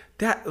 man.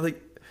 That,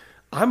 like,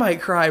 I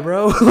might cry,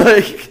 bro.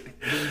 Like,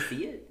 did you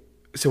see it?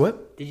 So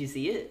what? Did you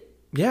see it?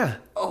 Yeah.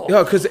 Oh.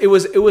 Yeah, because it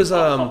was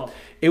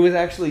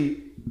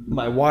actually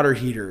my water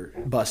heater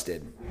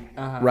busted.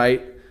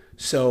 Right?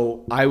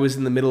 So I was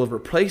in the middle of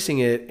replacing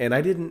it, and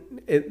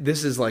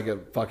this is like a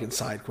fucking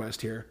side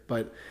quest here,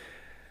 but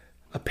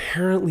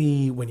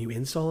apparently when you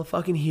install a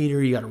fucking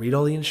heater, you got to read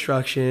all the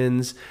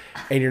instructions,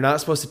 and you're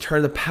not supposed to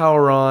turn the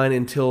power on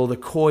until the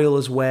coil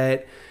is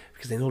wet,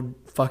 because then they'll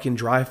fucking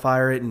dry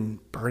fire it and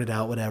burn it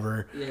out,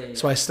 whatever. Yeah.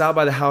 So I stopped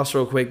by the house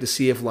real quick to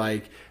see if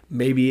like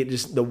maybe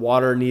the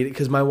water needed,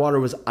 because my water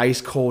was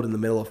ice cold in the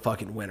middle of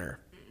fucking winter.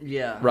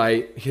 Yeah.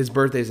 Right? His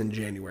birthday's in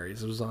January,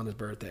 so it was on his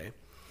birthday.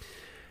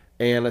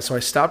 And so I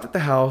stopped at the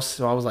house.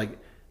 So I was like,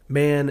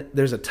 man,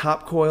 there's a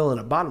top coil and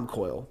a bottom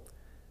coil.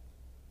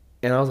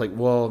 And I was like,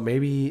 well,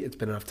 maybe it's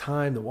been enough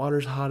time. The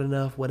water's hot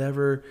enough,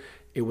 whatever.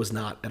 It was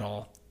not at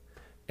all.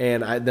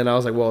 And then I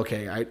was like, well,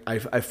 okay,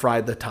 I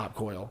fried the top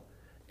coil.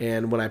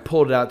 And when I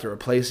pulled it out to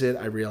replace it,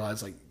 I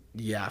realized like,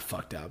 yeah, I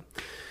fucked up.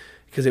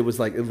 Because it was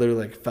like, it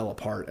literally like fell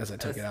apart as I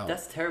took it out.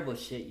 That's terrible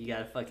shit you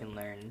gotta fucking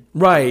learn.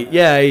 Right,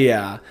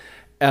 yeah.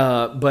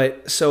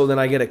 But so then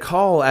I get a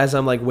call as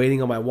I'm like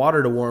waiting on my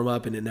water to warm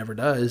up, and it never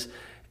does.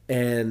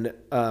 And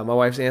my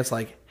wife's aunt's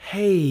like,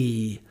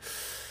 hey,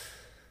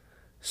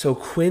 so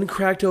Quinn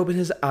cracked open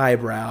his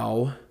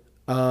eyebrow.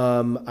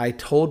 I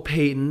told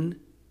Peyton,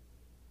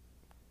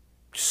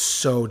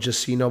 so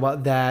just so you know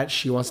about that,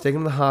 she wants to take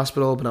him to the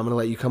hospital, but I'm going to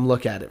let you come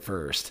look at it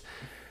first.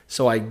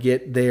 So I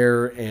get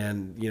there,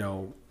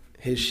 and,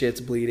 his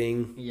shit's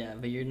bleeding. Yeah,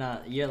 but you're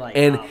like,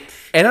 and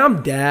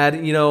I'm dad,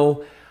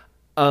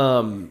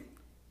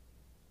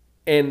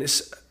 and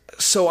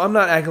so I'm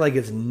not acting like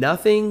it's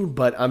nothing,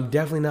 but I'm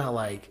definitely not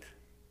like,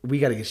 we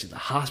got to get you to the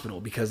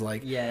hospital, because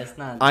like, yeah, it's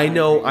not. I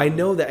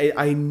know that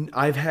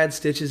I've had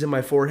stitches in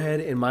my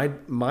forehead, and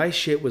my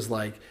shit was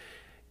like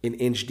an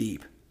inch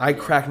deep. I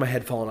cracked my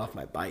head falling off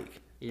my bike.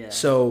 Yeah.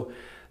 So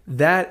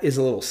that is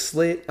a little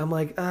slit. I'm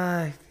like,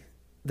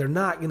 they're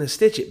not going to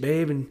stitch it,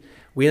 babe. And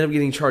we end up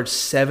getting charged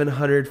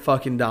 $700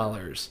 fucking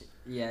dollars.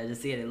 Yeah,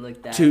 just to get it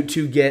looked at. To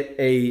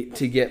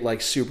get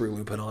like super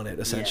glue put on it,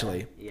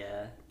 essentially.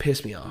 Yeah.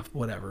 Piss me off.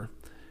 Whatever.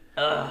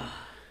 Ugh.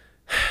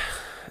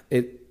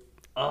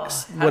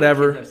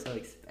 Whatever. Kids are so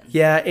expensive.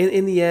 Yeah.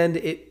 In the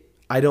end,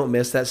 I don't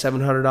miss that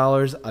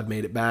 $700. I've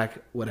made it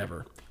back.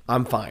 Whatever.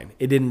 I'm fine.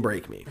 It didn't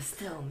break me. But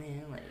still,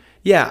 man, like.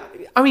 Yeah,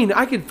 I mean,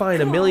 I could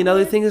find a million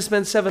other things to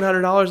spend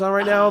 $700 on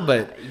right now,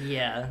 but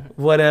yeah,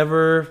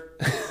 whatever.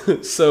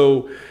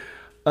 So,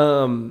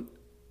 damn,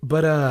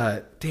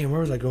 where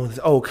was I going with this?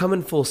 Oh,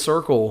 coming full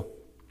circle,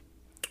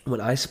 when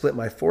I split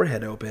my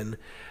forehead open,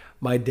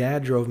 my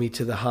dad drove me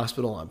to the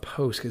hospital on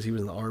post because he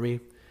was in the Army,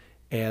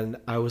 and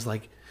I was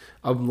like,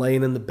 I'm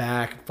laying in the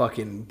back,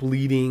 fucking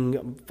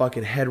bleeding,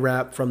 fucking head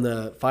wrap from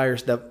the fire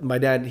stuff. My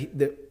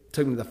dad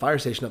took me to the fire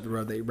station up the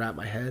road. They wrapped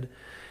my head,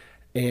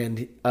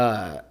 and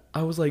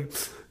I was like,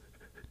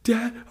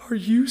 Dad, are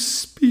you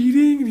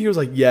speeding? And he was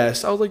like,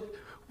 yes. I was like,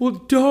 well,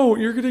 don't.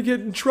 You're going to get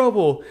in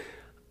trouble.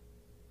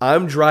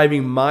 I'm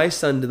driving my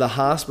son to the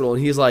hospital,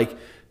 and he's like,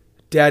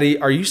 Daddy,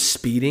 are you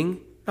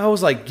speeding? I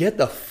was like, get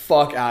the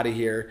fuck out of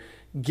here.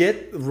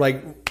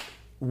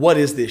 What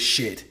is this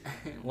shit?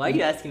 Why are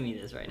you asking me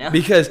this right now?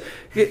 Because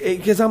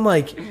I'm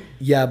like,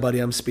 yeah, buddy,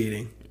 I'm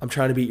speeding. I'm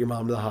trying to beat your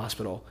mom to the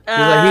hospital.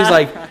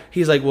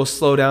 He's like, well,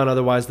 slow down,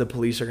 otherwise the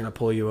police are gonna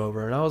pull you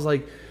over. And I was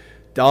like,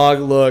 dog,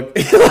 look,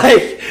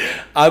 like,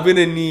 I'm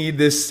gonna need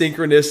this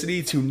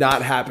synchronicity to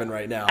not happen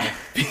right now.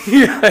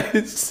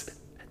 Because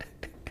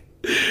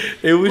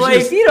it was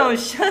if you don't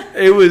shut up.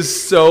 It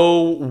was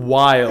so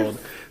wild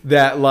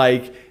that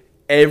like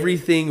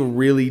everything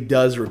really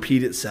does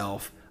repeat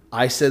itself.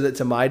 I said that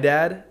to my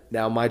dad.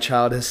 Now my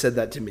child has said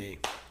that to me.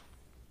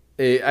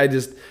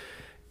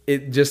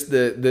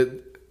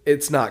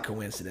 It's not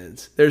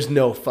coincidence. There's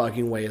no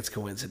fucking way it's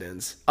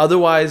coincidence.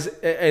 Otherwise,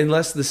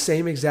 unless the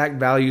same exact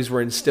values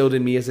were instilled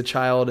in me as a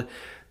child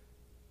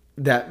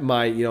that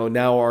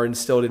now are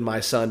instilled in my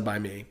son by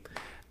me.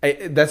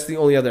 That's the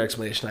only other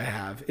explanation I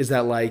have, is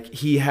that like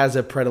he has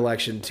a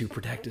predilection to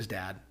protect his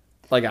dad,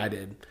 like I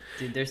did.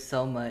 Dude, there's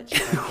so much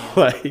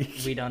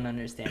we don't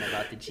understand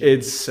about the genes.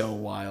 It's so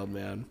wild,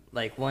 man.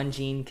 Like one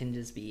gene can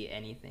just be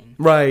anything.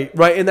 Right,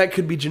 and that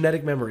could be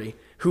genetic memory.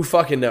 Who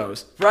fucking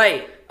knows?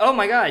 Right. Oh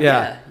my god,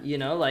 yeah.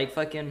 Like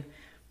fucking,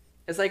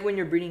 it's like when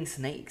you're breeding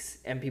snakes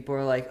and people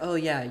are like, oh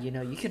yeah,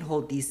 you can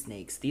hold these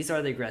snakes. These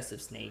are the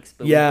aggressive snakes.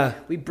 But yeah,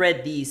 we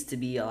bred these to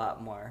be a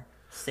lot more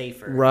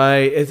safer.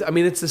 Right.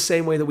 It's the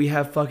same way that we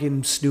have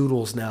fucking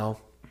snoodles now.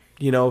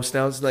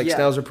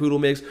 Schnauzer poodle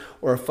mix,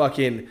 or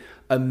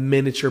a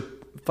miniature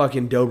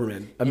fucking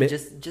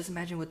Doberman. Just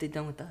imagine what they've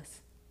done with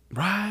us.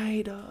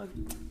 Right, dog.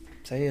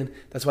 Saying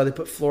that's why they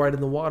put fluoride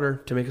in the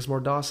water to make us more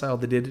docile.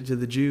 They did it to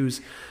the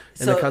Jews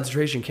in the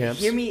concentration camps.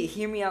 Hear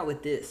me out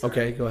with this.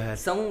 Okay, right? Go ahead.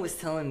 Someone was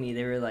telling me,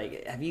 they were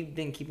like, "Have you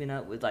been keeping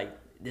up with like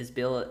this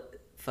Bill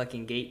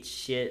fucking Gates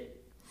shit?"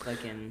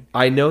 Fucking.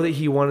 I know that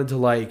he wanted to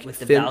like with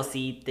the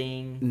Fauci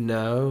thing.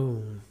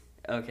 No.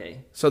 Okay.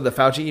 So the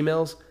Fauci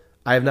emails,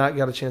 I have not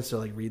got a chance to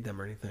like read them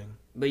or anything.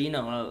 But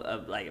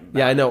of like.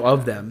 Yeah, I know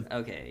of them.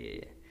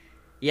 Okay.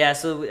 Yeah.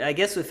 So I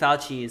guess with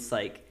Fauci, it's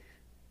like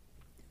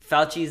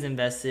Fauci's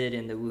invested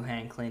in the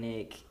Wuhan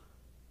clinic,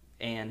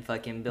 and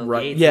fucking Bill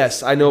Gates.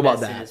 Yes, I know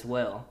about that as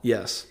well.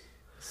 Yes.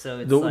 So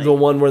it's the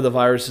one where the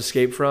virus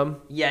escaped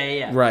from.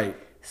 Yeah. Right.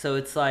 So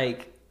it's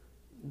like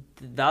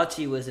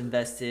Fauci was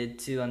invested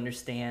to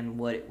understand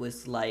what it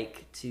was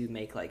like to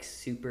make like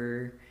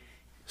super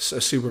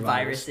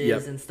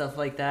viruses and stuff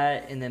like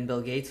that, and then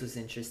Bill Gates was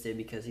interested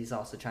because he's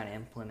also trying to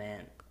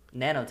implement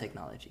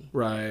nanotechnology.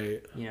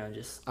 Right.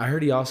 I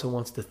heard he also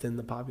wants to thin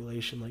the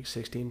population like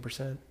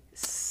 16%.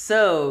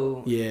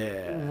 So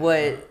yeah,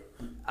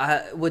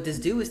 what this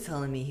dude was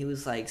telling me, he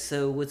was like,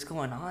 so what's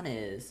going on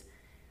is,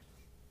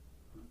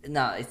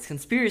 it's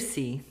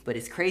conspiracy, but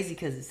it's crazy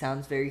because it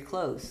sounds very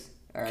close.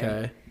 All right.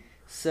 Okay.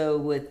 So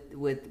with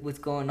what's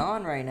going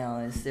on right now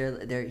is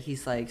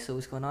he's like, so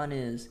what's going on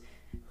is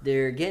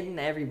they're getting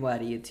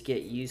everybody to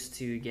get used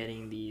to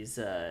getting these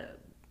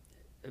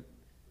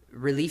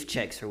relief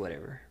checks or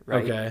whatever,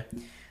 right? Okay.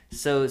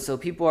 So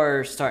people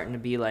are starting to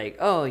be like,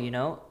 oh,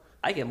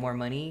 I get more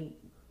money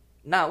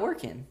not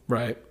working.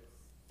 Right.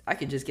 I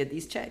could just get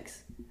these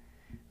checks.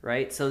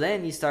 Right? So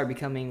then you start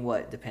becoming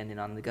dependent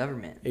on the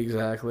government.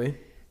 Exactly.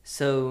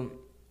 So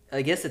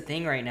I guess the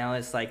thing right now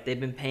is like they've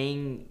been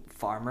paying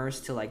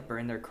farmers to like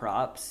burn their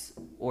crops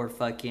or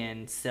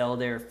fucking sell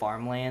their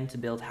farmland to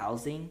build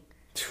housing.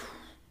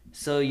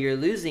 So you're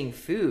losing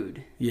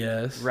food.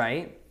 Yes.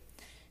 Right?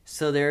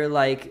 So they're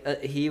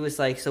like, he was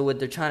like, so what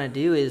they're trying to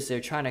do is they're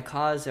trying to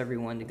cause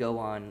everyone to go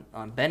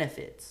on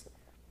benefits.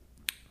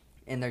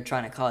 And they're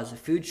trying to cause a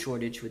food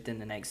shortage within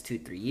the next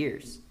 2-3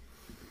 years.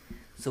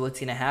 So what's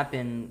going to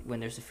happen when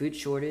there's a food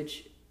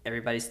shortage?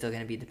 Everybody's still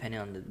going to be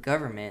dependent on the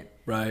government.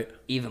 Right.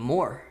 Even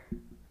more.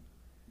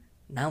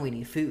 Now we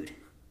need food.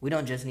 We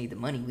don't just need the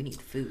money, we need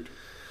the food.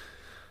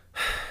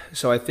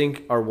 So I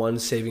think our one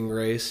saving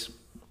grace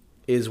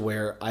is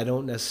where I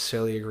don't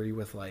necessarily agree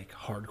with like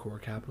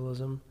hardcore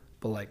capitalism,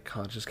 but like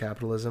conscious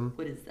capitalism.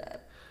 What is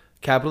that?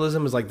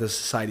 Capitalism is like the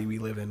society we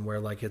live in where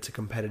like it's a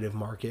competitive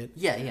market.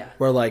 Yeah.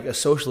 Where like a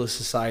socialist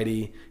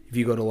society, if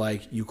you go to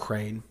like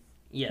Ukraine,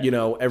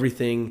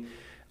 everything,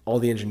 all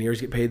the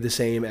engineers get paid the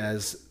same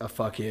as a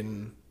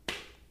fucking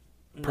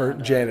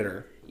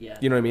janitor. Yeah.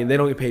 You know what I mean? They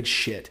don't get paid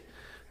shit.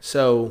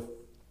 So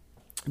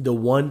the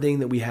one thing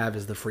that we have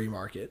is the free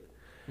market.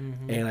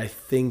 Mm-hmm. And I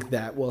think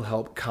that will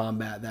help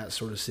combat that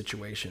sort of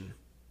situation.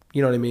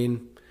 You know what I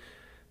mean?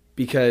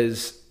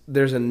 Because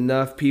there's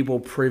enough people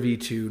privy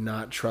to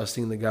not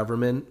trusting the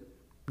government,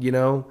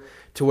 to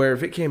where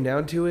if it came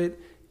down to it,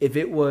 if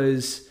it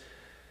was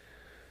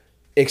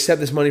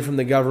accept this money from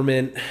the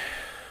government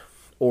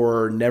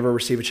or never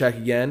receive a check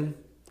again,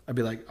 I'd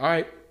be like, all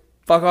right,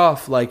 fuck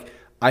off. Like,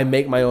 I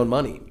make my own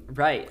money.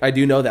 Right. I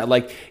do know that.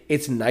 Like,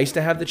 it's nice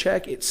to have the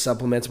check. It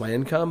supplements my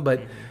income,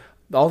 but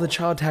all the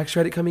child tax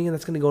credit coming in,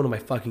 that's going to go into my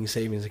fucking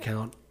savings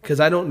account because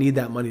I don't need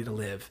that money to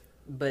live.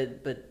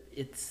 But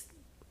it's,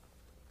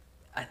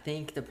 I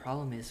think the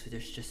problem is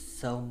there's just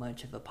so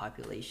much of a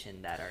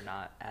population that are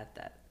not at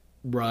that.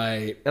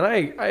 Right, and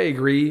I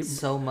agree.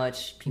 So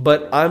much people.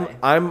 But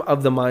I'm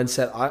of the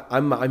mindset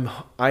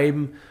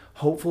I'm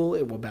hopeful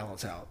it will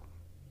balance out.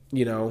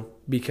 You know,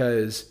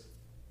 because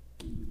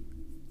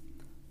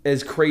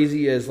as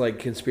crazy as like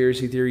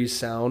conspiracy theories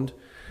sound,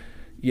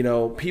 you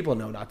know, people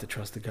know not to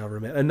trust the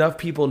government. Enough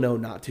people know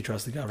not to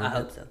trust the government. I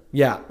hope so.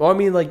 Yeah. Well, I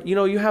mean, like, you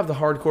know, you have the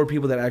hardcore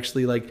people that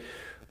actually like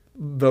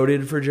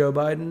voted for Joe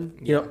Biden.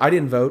 You know, I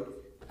didn't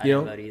vote. I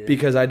didn't vote either.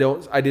 Because I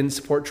didn't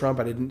support Trump.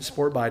 I didn't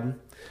support Biden.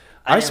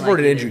 I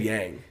supported Andrew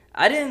Yang.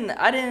 I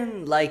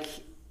didn't like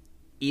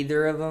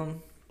either of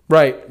them.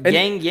 Right.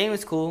 And Yang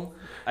was cool.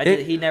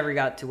 He never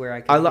got to where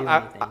I could do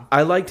anything.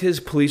 I liked his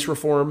police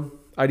reform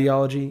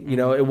ideology. You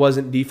know, it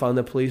wasn't defund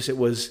the police. It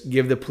was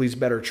give the police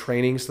better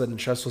training so that in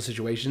stressful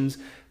situations,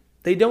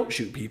 they don't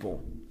shoot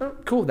people. Oh,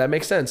 cool. That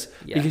makes sense.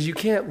 Yeah. Because you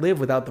can't live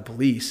without the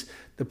police.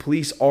 The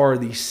police are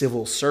the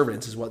civil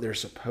servants is what they're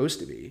supposed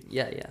to be.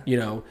 Yeah, yeah. You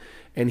know,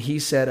 and he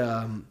said,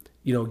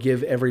 you know,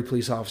 give every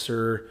police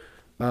officer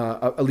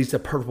at least a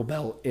purple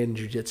belt in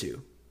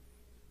jiu-jitsu.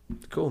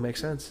 Cool.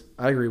 Makes sense.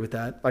 I agree with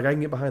that. Like, I can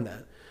get behind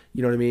that.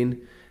 You know what I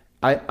mean?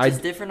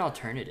 Just different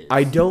alternatives.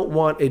 I don't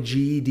want a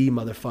GED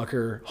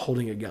motherfucker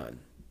holding a gun.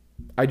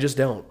 I just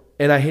don't.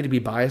 And I hate to be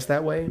biased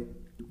that way,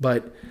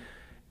 but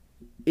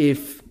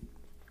if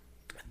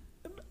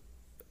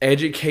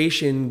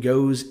education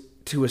goes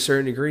to a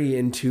certain degree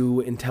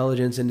into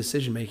intelligence and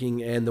decision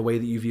making and the way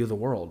that you view the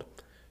world,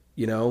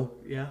 you know?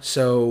 Yeah.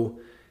 So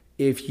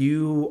if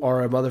you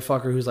are a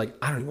motherfucker who's like,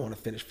 I don't even want to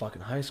finish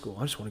fucking high school,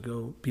 I just want to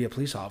go be a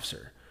police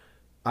officer.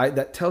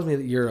 That tells me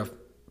that you're a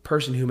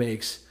person who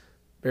makes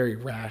very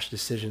rash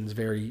decisions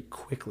very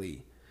quickly.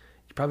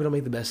 You probably don't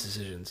make the best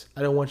decisions.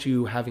 I don't want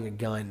you having a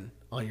gun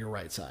on your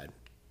right side.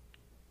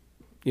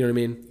 You know what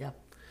I mean? Yeah.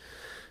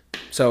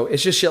 So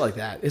it's just shit like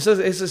that. It's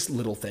just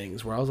little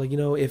things where I was like, you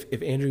know, if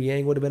Andrew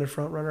Yang would have been a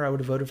front runner, I would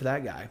have voted for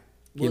that guy.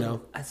 You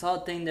know? I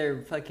saw a thing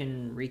they're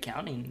fucking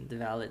recounting the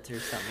ballots or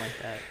something like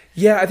that.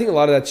 Yeah, I think a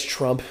lot of that's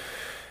Trump.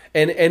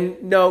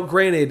 And no,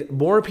 granted,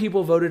 more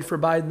people voted for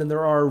Biden than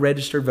there are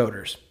registered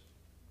voters.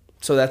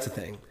 So that's the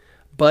thing.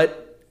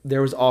 But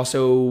there was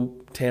also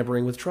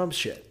tampering with Trump's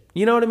shit.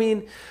 You know what I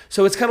mean?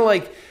 So it's kind of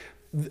like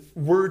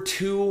we're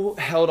too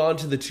held on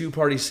to the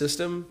two-party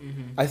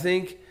system, I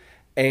think.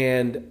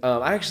 And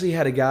I actually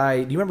had a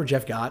guy, do you remember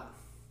Jeff Gott?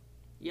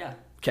 Yeah.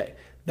 Okay.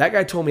 That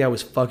guy told me I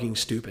was fucking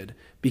stupid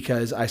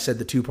because I said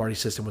the two-party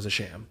system was a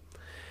sham.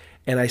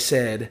 And I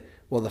said,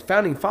 well, the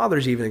founding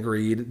fathers even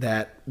agreed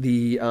that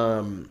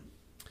you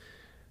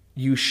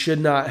should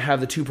not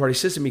have the two-party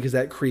system because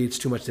that creates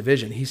too much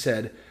division. He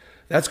said,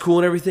 that's cool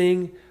and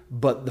everything,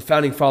 but the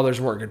founding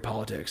fathers weren't good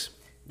politics.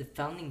 The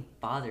founding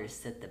fathers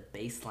set the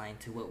baseline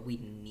to what we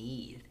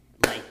need.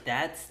 Like,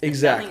 that's...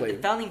 Exactly.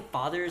 The founding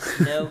fathers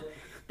know...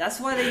 That's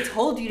why they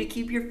told you to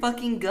keep your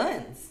fucking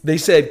guns. They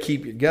said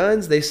keep your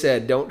guns. They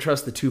said don't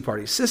trust the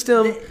two-party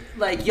system.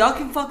 Like, y'all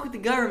can fuck with the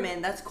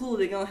government. That's cool.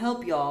 They're going to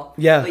help y'all.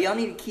 Yeah. But y'all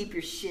need to keep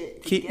your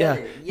shit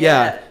together.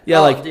 Yeah.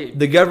 Oh, like, dude.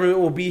 The government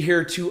will be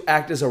here to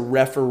act as a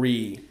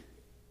referee.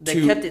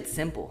 They kept it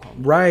simple, homie.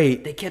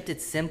 Right. They kept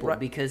it simple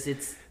because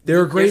it's...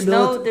 They're great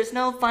there's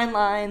no fine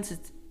lines.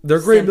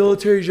 They're great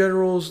military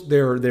generals.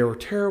 They were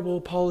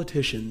terrible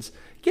politicians.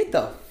 Get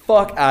the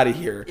fuck out of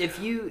here.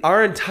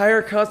 Our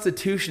entire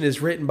Constitution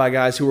is written by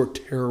guys who are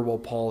terrible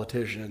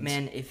politicians.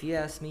 Man, if you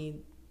ask me,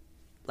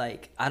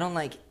 like, I don't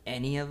like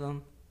any of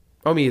them.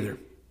 Oh, me either.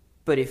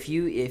 But if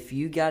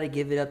you got to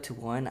give it up to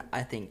one,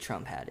 I think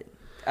Trump had it.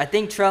 I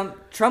think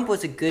Trump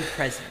was a good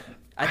president.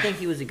 I think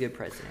he was a good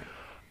president.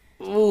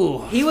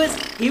 Ooh. He was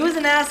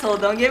an asshole,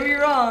 don't get me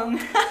wrong.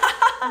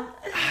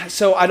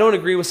 So I don't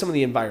agree with some of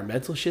the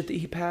environmental shit that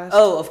he passed.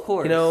 Oh, of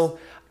course. You know,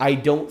 I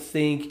don't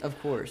think... Of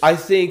course. I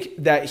think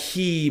that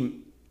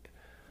he...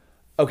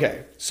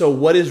 Okay, so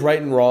what is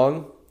right and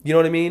wrong? You know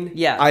what I mean?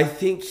 Yeah. I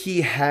think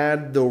he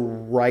had the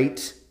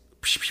right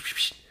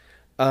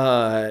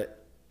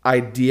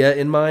idea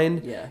in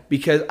mind. Yeah.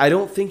 Because I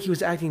don't think he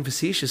was acting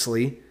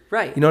facetiously.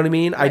 Right. You know what I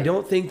mean? Right. I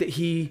don't think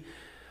he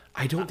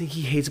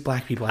hates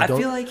black people. I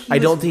feel like I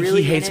don't think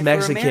he hates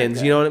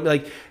Mexicans. You know what I mean?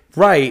 Like,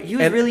 right. He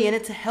was really in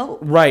it to help.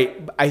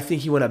 Right. I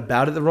think he went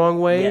about it the wrong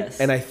way. Yes.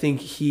 And I think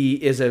he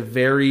is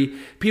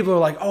people are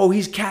like, oh,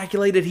 he's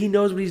calculated. He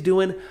knows what he's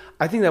doing.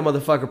 I think that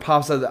motherfucker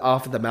pops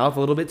off at the mouth a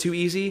little bit too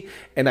easy.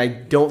 And I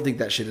don't think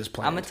that shit is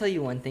planned. I'm going to tell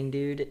you one thing,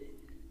 dude.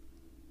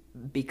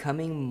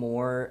 Becoming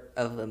more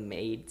of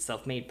a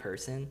self-made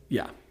person.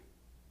 Yeah.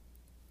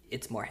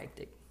 It's more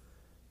hectic.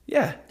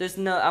 Yeah. There's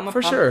no... I'm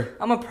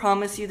going to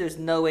promise you there's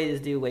no way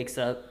this dude wakes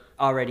up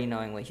already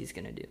knowing what he's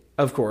going to do.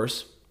 Of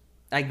course.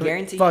 I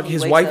guarantee you. Fuck,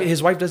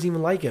 his wife doesn't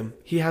even like him.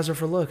 He has her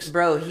for looks.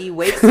 Bro, he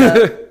wakes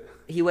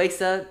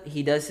up.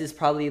 He does his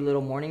probably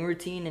little morning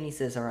routine, and he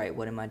says, all right,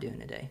 what am I doing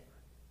today?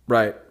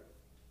 Right.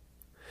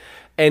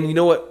 And you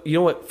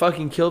know what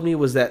fucking killed me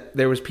was that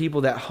there was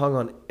people that hung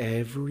on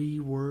every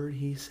word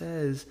he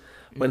says.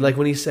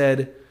 when he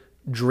said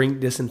drink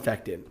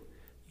disinfectant.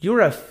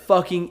 You're a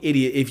fucking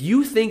idiot. If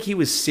you think he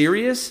was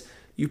serious,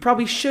 you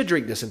probably should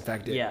drink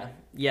disinfectant.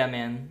 Yeah,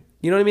 man.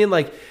 You know what I mean?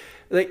 Like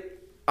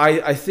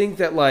I think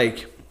that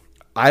like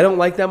I don't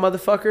like that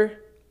motherfucker.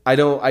 I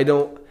don't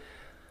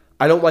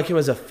like him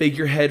as a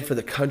figurehead for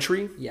the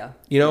country. Yeah.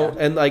 You know,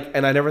 and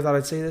I never thought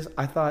I'd say this.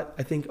 I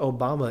think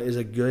Obama is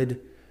a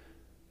good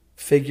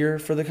figure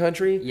for the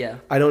country. Yeah.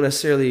 I don't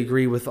necessarily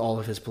agree with all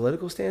of his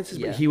political stances,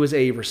 Yeah. but he was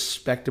a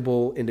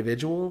respectable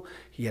individual.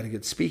 He had a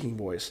good speaking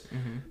voice.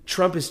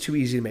 Trump is too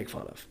easy to make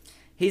fun of.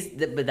 He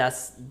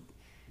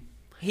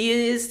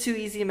is too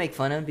easy to make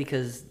fun of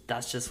because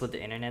that's just what the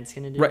internet's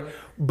gonna do. Right.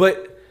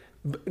 But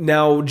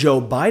now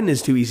Joe Biden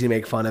is too easy to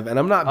make fun of, and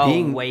I'm not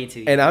being way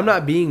too easy. And I'm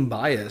not being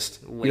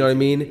biased. Way you know what I too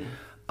mean? easy.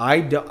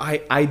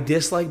 I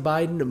dislike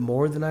Biden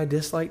more than I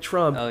dislike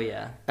Trump. Oh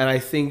yeah. And I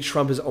think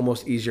Trump is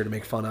almost easier to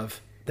make fun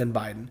of than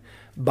Biden.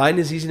 Biden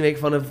is easy to make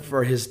fun of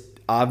for his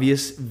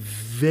obvious,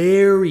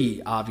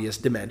 very obvious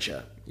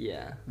dementia.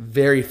 Yeah.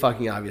 Very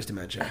fucking obvious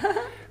dementia.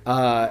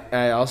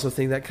 I also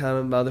think that kind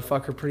of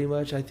motherfucker pretty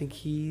much, I think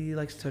he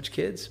likes to touch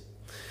kids.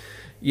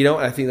 You know,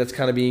 and I think that's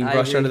kind of being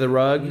brushed under the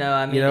rug. No,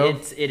 I mean, you know?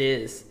 it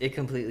is. It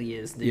completely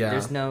is. Dude. Yeah.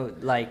 There's no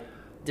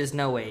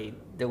way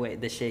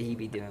the shit he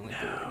be doing with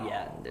it.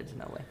 Yeah, there's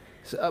no way.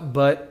 So,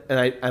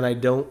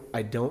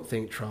 I don't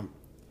think Trump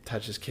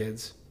touches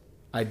kids.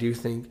 I do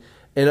think,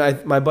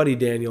 and my buddy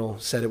Daniel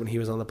said it when he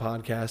was on the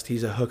podcast.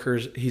 He's a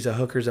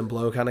hookers and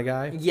blow kind of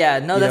guy. Yeah,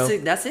 no, You that's know?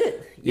 it. That's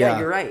it. Yeah,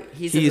 you're right.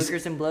 He's a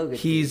hookers and blow.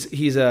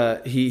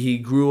 He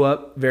grew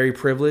up very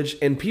privileged,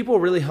 and people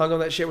really hung on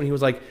that shit when he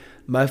was like,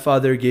 "My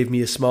father gave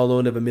me a small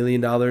loan of $1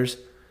 million."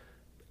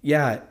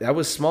 Yeah, that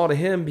was small to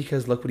him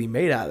because look what he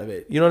made out of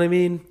it. You know what I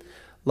mean?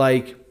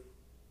 Like,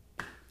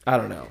 I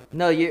don't know.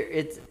 No, you're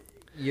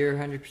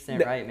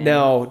 100% right, man.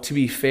 Now, to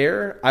be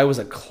fair, I was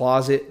a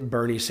closet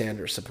Bernie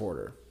Sanders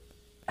supporter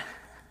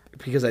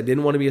because I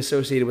didn't want to be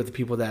associated with the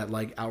people that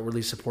like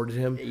outwardly supported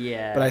him.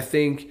 Yeah. But I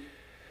think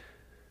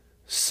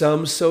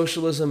some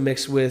socialism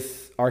mixed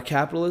with our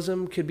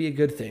capitalism could be a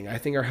good thing. I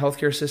think our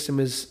healthcare system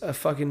is a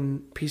fucking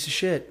piece of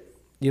shit.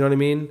 You know what I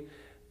mean?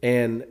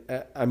 And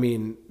I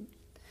mean,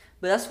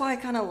 but that's why I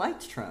kind of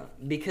liked Trump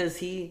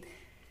because I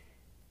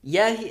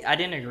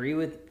didn't agree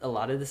with a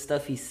lot of the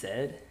stuff he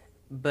said,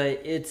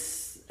 but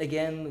it's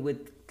again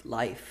with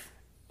life,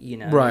 you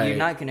know, right. You're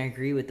not going to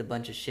agree with a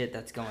bunch of shit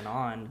that's going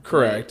on.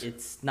 Correct.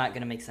 It's not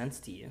going to make sense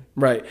to you.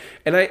 Right.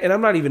 And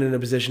I'm not even in a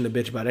position to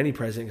bitch about any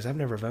president because I've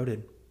never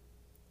voted.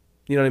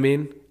 You know what I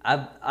mean?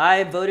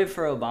 I voted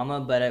for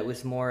Obama, but it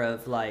was more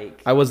of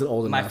like I wasn't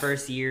old enough. My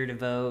first year to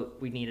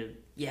vote,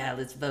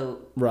 let's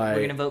vote. Right.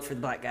 We're gonna vote for the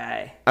black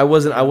guy. I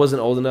wasn't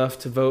old enough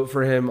to vote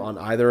for him on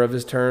either of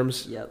his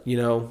terms. Yep. You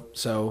know,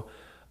 so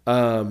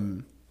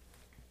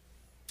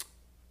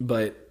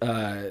but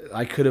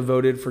I could have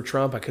voted for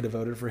Trump, I could have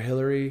voted for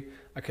Hillary,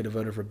 I could have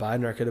voted for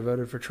Biden, or I could have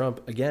voted for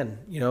Trump again,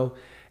 you know?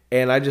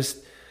 And I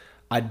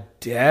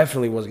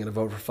definitely wasn't gonna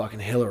vote for fucking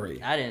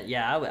Hillary. I didn't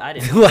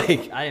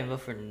Like, I didn't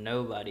vote for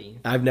nobody.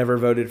 I've never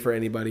voted for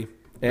anybody.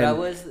 But I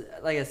was,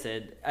 like I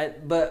said,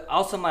 but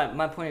also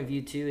my point of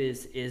view too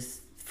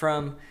is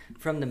from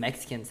the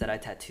Mexicans that I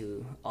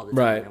tattoo all the time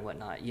right. and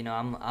whatnot. You know,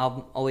 I'm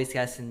always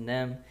asking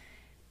them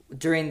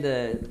during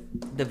the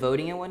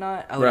voting and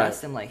whatnot. I would right.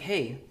 ask them like,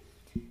 hey,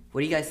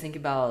 what do you guys think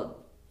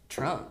about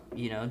Trump?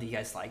 You know, do you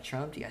guys like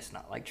Trump? Do you guys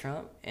not like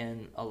Trump?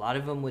 And a lot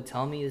of them would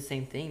tell me the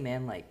same thing,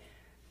 man. Like,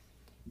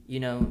 you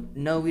know,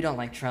 no, we don't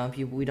like Trump.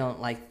 We don't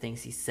like the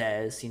things he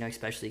says. You know,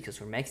 especially because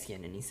we're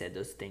Mexican, and he said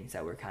those things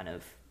that were kind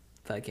of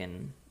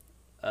fucking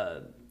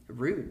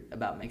rude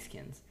about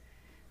Mexicans.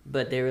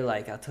 But they were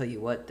like, I'll tell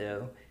you what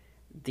though,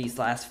 these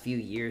last few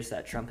years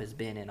that Trump has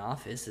been in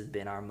office has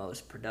been our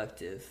most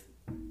productive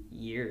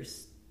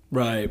years.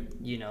 Right.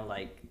 You know,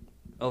 like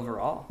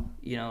overall,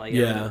 you know, like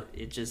yeah.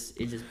 it just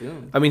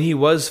boomed. I mean, he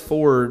was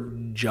for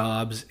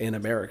jobs in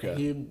America.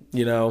 You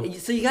know.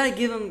 So you gotta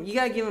give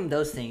him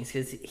those things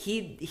because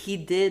he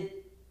did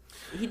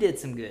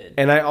some good.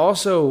 And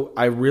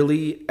I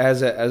really,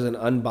 as an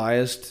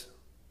unbiased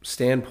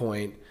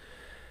standpoint,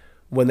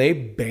 when they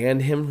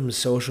banned him from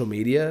social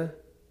media,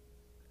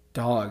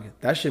 dog,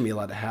 that shouldn't be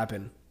allowed to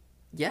happen.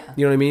 Yeah.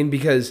 You know what I mean?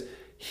 Because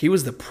he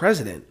was the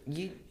president.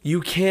 You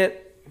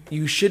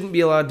shouldn't be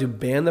allowed to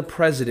ban the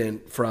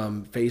president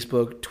from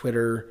Facebook,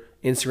 Twitter,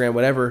 Instagram,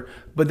 whatever,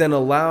 but then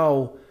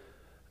allow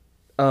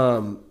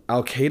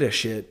Al-Qaeda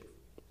shit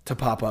to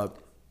pop up.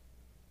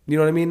 You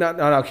know what I mean? Not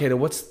Al-Qaeda.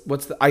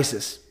 What's the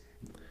ISIS?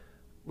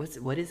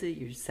 What is it?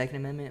 Your Second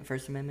Amendment,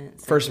 First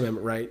Amendment? First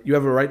Amendment, right? You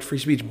have a right to free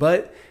speech,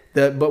 but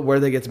where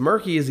that gets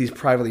murky is these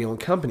privately owned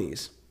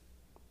companies.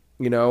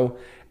 You know,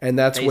 and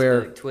that's Facebook,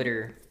 where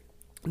Twitter.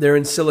 They're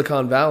in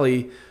Silicon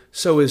Valley.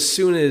 So as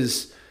soon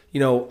as, you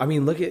know, I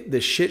mean, look at the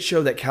shit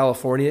show that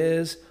California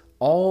is.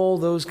 All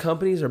those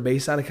companies are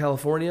based out of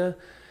California,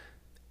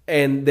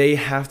 and they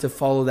have to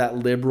follow that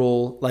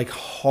liberal, like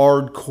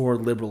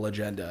hardcore liberal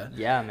agenda.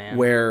 Yeah, man.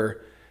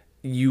 Where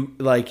you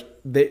like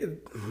they,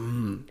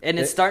 and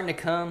it's starting to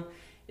come.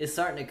 It's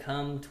starting to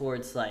come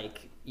towards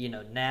like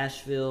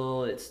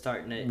Nashville. It's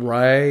starting to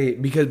Right,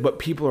 but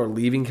people are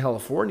leaving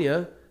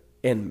California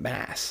en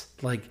masse.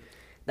 Like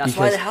that's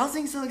why the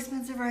housing's so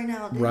expensive right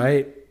now, dude.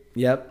 Right.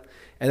 Yep.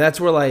 And that's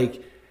where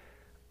like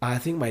I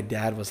think my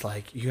dad was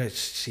like, "You guys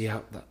see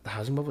how the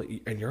housing bubble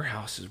and your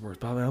house is worth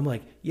blah blah." I'm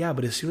like, "Yeah,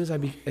 but as soon as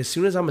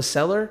I'm a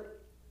seller,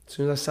 as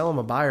soon as I sell, I'm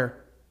a buyer.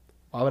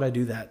 Why would I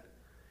do that?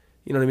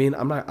 You know what I mean?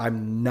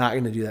 I'm not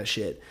going to do that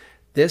shit.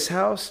 This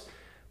house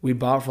we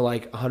bought for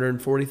like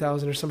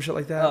 140,000 or some shit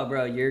like that. Oh,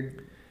 bro, you're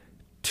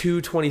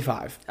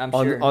 225 I'm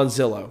on sure. on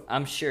Zillow.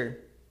 I'm sure.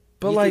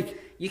 But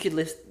you could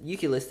list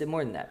it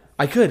more than that.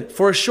 I could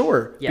for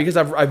sure Yeah. because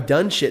I've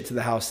done shit to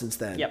the house since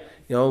then. Yep.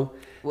 You know.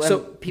 Well, so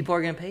people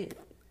are gonna pay it.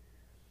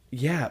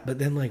 yeah, but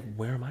then like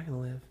where am I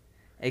going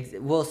to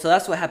live? Well, so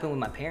that's what happened with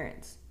my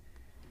parents.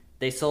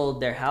 They sold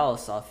their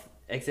house off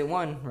exit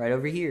 1 right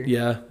over here.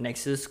 Yeah.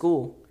 Next to the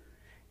school.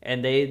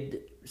 And they,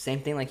 same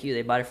thing like you,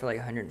 they bought it for like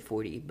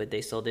 140, but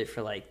they sold it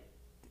for like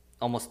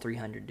almost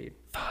 300, dude.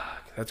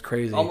 Fuck, that's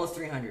crazy. Almost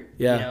 300.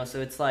 Yeah. So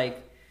it's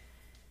like,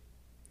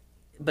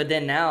 but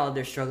then now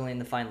they're struggling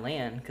to find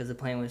land because the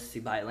plan was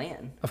to buy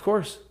land. Of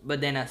course.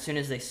 But then as soon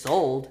as they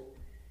sold,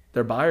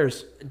 They're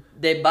buyers.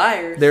 they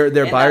buyers. They're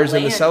and buyers that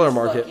in the land seller was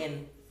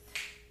market.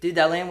 Dude,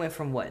 that land went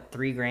from what,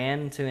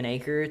 $3,000 to an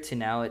acre to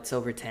now it's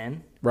over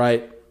 10.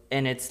 Right.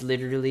 And it's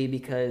literally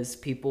because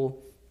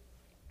people,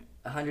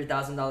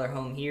 $100,000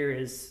 home here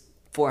is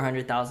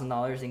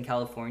 $400,000 in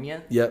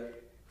California. Yep.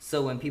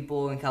 So when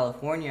people in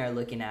California are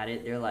looking at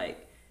it, they're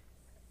like,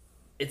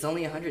 it's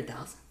only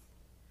 100,000.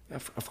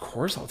 Of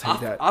course I'll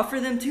take that. Offer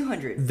them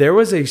 200. There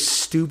was a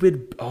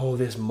stupid,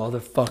 this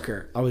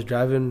motherfucker. I was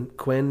driving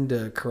Quinn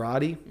to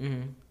karate.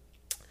 Mm-hmm.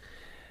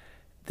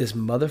 This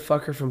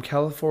motherfucker from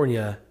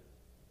California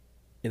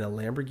in a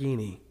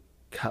Lamborghini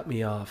cut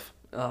me off.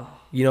 Oh,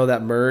 You know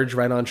that merge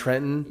right on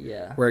Trenton?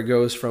 Yeah. Where it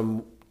goes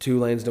from 2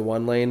 lanes to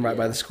 1 lane right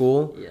by the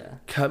school? yeah.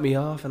 Cut me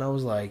off, and I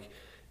was like,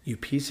 you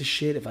piece of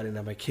shit. If I didn't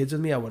have my kids with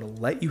me, I would have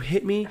let you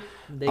hit me.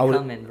 They I would've-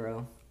 come in,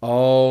 bro.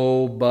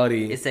 Oh,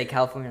 buddy. It said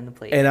California on the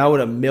plate. And I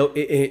would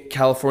have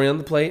California on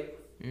the plate.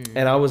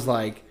 And I was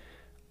like,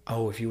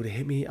 if you would have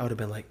hit me, I would have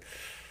been like,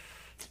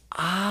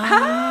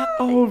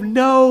 oh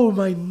no,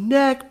 my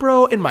neck,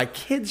 bro. And my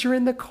kids are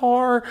in the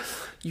car.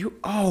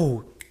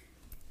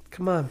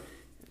 Come on.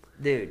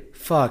 Dude,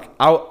 Fuck.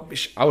 I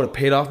would have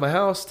paid off my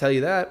house, tell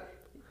you that.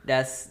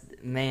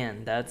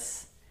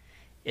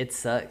 it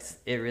sucks.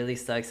 It really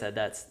sucks that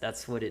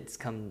that's what it's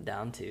come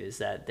down to, is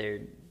that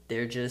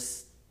they're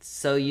just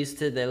so used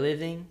to their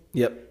living.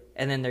 Yep.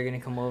 And then they're gonna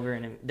come over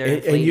and they're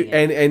inflating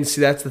it. And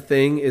see, that's the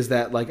thing, is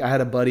that like I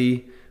had a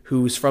buddy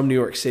who's from New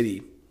York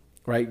City,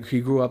 right? He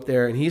grew up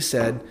there, and he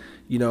said,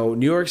 New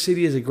York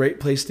City is a great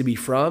place to be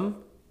from.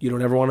 You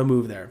don't ever want to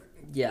move there.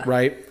 Yeah.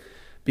 Right?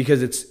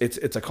 Because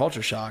it's a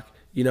culture shock.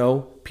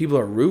 People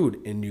are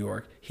rude in New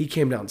York. He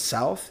came down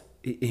south.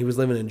 He was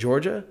living in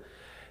Georgia,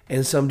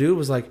 and some dude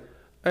was like,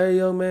 "Hey,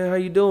 young man, how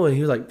you doing?"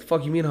 He was like,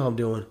 "Fuck you mean how I'm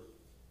doing?"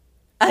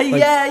 Like,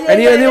 yeah.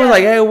 And he was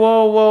like, "Hey,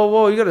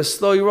 whoa, you gotta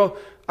slow your roll.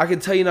 I can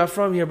tell you're not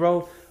from here,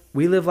 bro.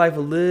 We live life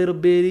a little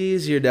bit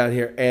easier down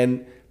here."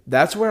 And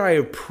that's where I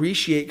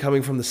appreciate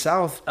coming from the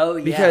South. Oh,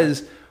 yeah.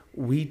 Because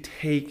we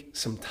take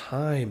some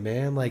time,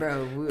 man. Like,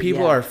 Bro,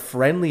 people are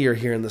friendlier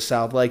here in the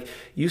South. Like,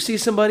 you see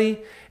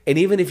somebody, and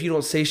even if you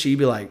don't say shit, you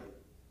be like,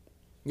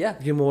 Yeah.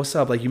 give him a what's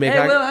up. Like, you make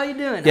Hey, Will, how you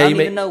doing? Yeah, I you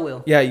don't even know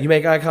Will. Yeah, you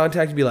make eye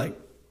contact, you be like,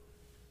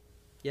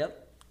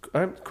 Yep.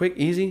 all right, quick,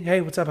 easy. Hey,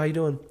 what's up? How you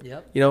doing?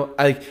 Yep.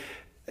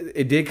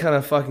 It did kind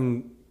of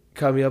fucking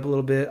cut me up a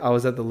little bit. I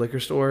was at the liquor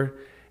store,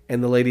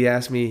 and the lady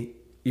asked me,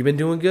 "You been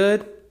doing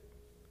good?"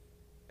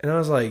 And I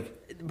was like,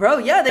 Bro,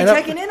 yeah, they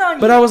checking in on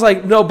you. But I was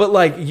like, no, but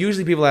like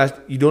usually people ask,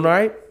 "You doing all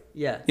right?"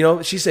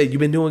 Yeah. She said, "You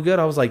been doing good?"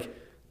 I was like,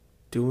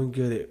 "Doing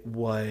good at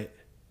what?"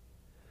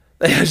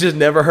 I just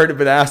never heard it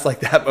been asked like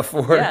that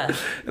before. Yeah.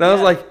 And I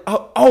was like,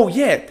 oh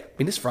yeah. I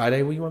mean, it's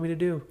Friday. What do you want me to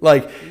do?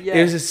 Like, Yeah.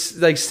 it was just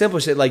like simple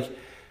shit. Like,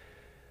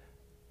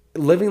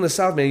 living in the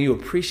South, man, you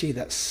appreciate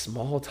that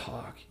small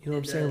talk. You know what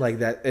I'm saying? does. Like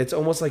that. It's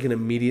almost like an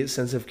immediate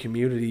sense of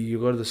community. You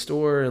go to the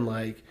store and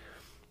like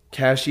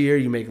cashier,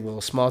 you make a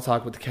little small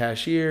talk with the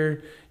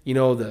cashier.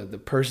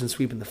 The person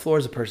sweeping the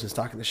floors, the person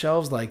stocking the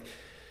shelves. Like,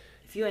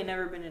 If you ain't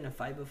never been in a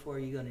fight before,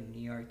 you go to New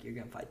York, you're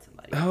gonna fight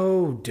somebody.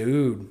 oh,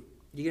 dude.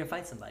 You're gonna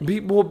fight somebody.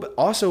 But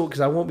also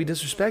because I won't be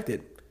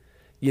disrespected.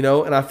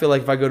 And I feel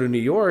like if I go to New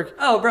York,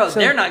 Oh, bro,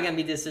 they're not gonna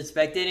be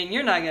disrespected, and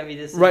you're not gonna be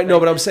disrespected. right? No,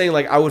 but I'm saying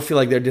like I would feel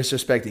like they're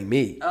disrespecting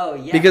me. Oh,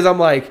 yeah. Because I'm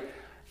like,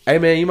 hey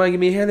man, you might give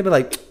me a hand? They'd be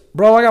like,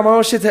 bro, I got my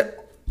own shit.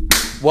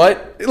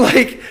 What?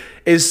 Like,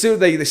 as soon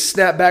they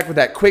snap back with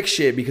that quick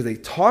shit because they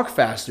talk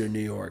faster in New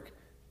York.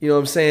 You know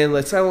what I'm saying?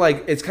 It's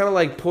kind of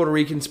like Puerto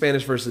Rican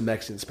Spanish versus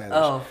Mexican Spanish.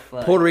 Oh,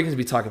 fuck. Puerto Ricans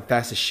be talking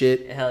fast as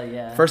shit. Hell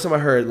yeah. First time I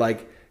heard,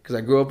 because I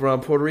grew up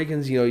around Puerto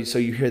Ricans, so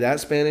you hear that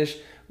Spanish,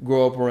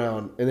 grow up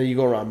around, and then you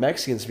go around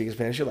Mexicans speaking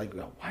Spanish, you're like,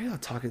 why are y'all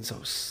talking so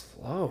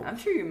slow? I'm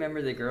sure you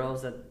remember the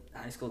girls at the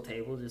high school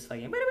table just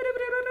fucking.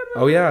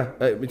 Oh, yeah.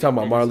 We talking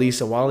about Marlise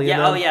and Wally? Yeah.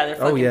 and them? Oh yeah. They're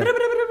fucking. Oh,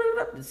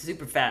 yeah. It's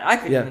super fat. I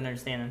couldn't Yeah. even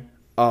understand them.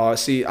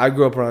 See, I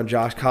grew up around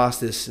Josh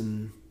Costas,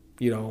 and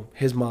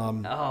his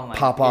mom Oh my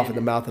pop off at the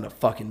goodness. mouth in a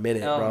fucking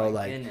minute, Oh bro. my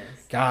Like,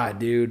 goodness. God,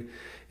 dude,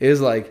 it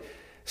was like,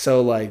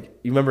 so like,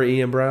 you remember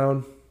Ian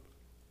Brown?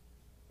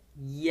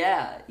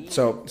 Yeah.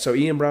 So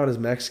Ian Brown is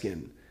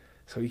Mexican,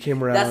 so he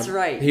came around. That's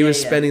right. He Yeah,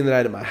 was yeah. spending the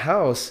night at my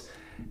house,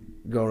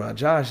 going around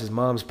Josh. His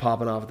mom's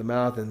popping off at the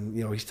mouth, and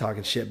he's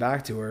talking shit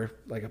back to her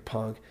like a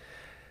punk,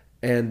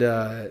 and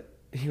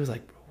he was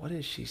like, "What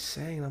is she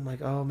saying?" And I'm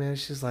like, "Oh man,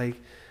 she's like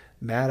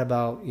mad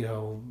about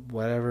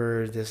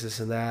whatever this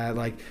and that."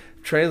 Like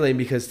translating,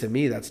 because to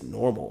me that's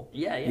normal.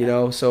 Yeah,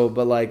 yeah. So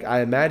but like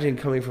I imagine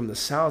coming from the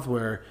South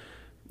where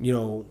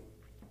you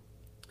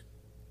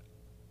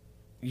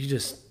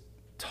just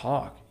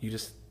talk, you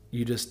just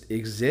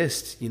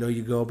exist.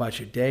 You go about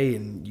your day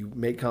and you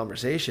make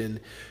conversation.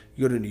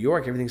 You go to New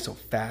York, everything's so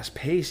fast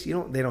paced. They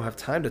don't have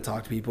time to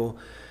talk to people.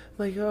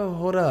 I'm like, oh,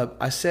 hold up,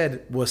 I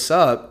said what's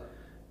up,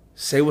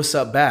 say what's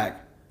up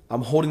back.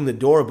 I'm holding the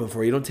door open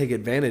for you. Don't take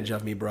advantage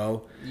of me,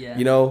 bro.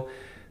 Yeah.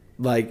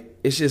 Like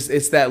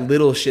it's that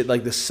little shit,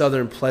 like the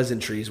Southern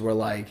pleasantries where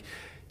like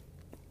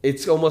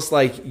it's almost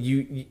like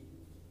you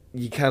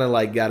kind of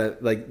like gotta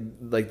like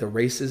the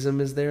racism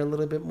is there a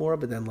little bit more,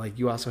 but then like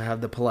you also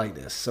have the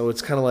politeness. So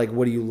it's kind of like,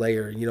 what do you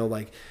layer?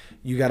 Like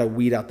you gotta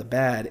weed out the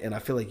bad. And I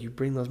feel like you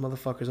bring those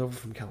motherfuckers over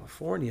from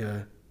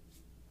California,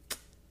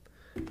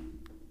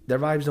 their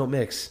vibes don't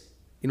mix.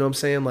 You know what I'm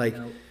saying? Like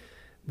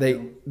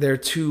Nope. they're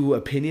too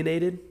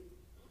opinionated.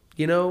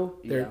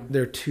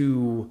 They're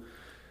too.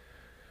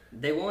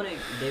 They won't.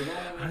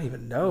 I don't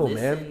even know,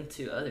 man. Listen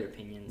to other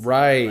opinions.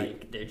 Right.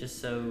 Like they're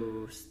just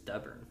so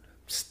stubborn.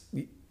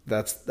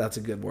 That's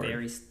a good word.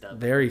 Very stubborn.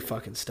 Very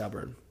fucking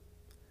stubborn.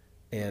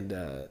 And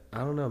I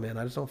don't know, man.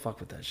 I just don't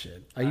fuck with that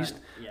shit.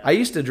 I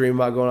used to dream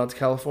about going out to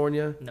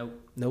California. Nope.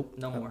 Nope.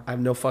 No more. I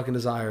have no fucking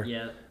desire.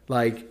 Yeah.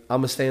 Like I'm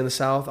gonna stay in the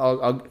South.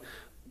 I'll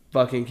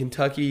fucking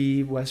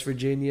Kentucky, West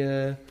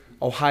Virginia,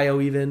 Ohio,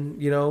 even.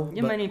 How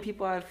many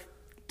people have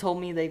told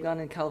me they've gone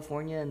to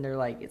California and they're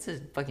like, it's a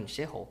fucking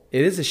shithole.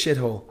 It is a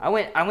shithole. I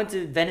went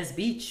to Venice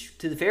Beach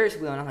to the Ferris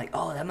wheel and I'm like,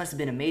 oh, that must have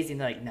been amazing.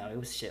 They're like, no, it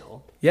was a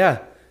shithole.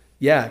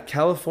 Yeah,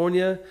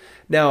 California.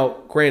 Now,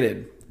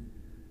 granted,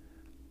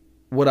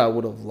 what I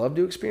would have loved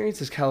to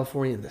experience is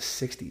California in the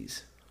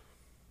 60s.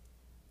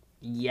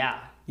 Yeah.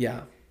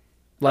 Yeah.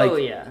 Like, Oh,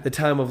 yeah. the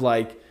time of,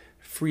 like,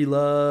 free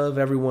love.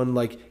 Everyone,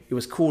 like, it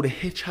was cool to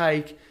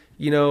hitchhike.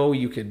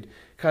 You could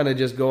kind of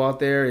just go out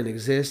there and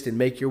exist and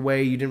make your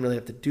way. You didn't really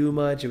have to do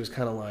much. It was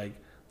kind of, like,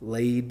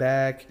 laid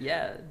back.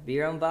 Yeah, be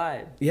your own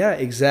vibe. Yeah,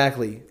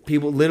 exactly.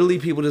 People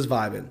just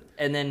vibing.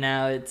 And then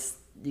now it's,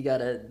 you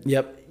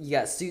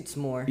got suits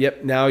more.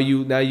 Yep. Now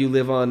you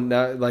live on,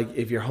 like,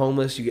 if you're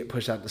homeless, you get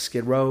pushed out to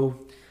Skid Row,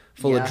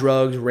 full of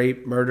drugs,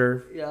 rape,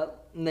 murder. Yep.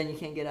 And then you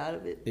can't get out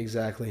of it.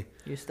 Exactly.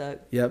 You're stuck.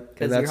 Yep.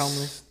 Because you're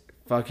homeless.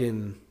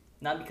 Fucking.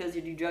 Not because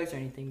you do drugs or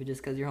anything, but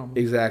just because you're homeless.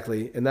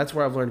 Exactly. And that's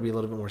where I've learned to be a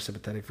little bit more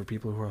sympathetic for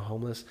people who are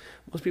homeless.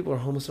 Most people who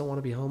are homeless don't want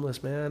to be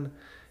homeless, man.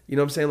 You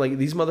know what I'm saying? Like,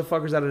 these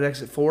motherfuckers out at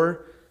Exit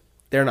 4,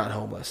 they're not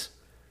homeless.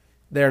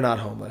 They're not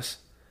homeless.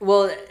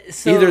 Well,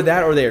 so either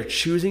that or they're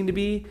choosing to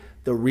be.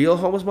 The real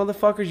homeless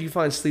motherfuckers you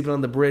find sleeping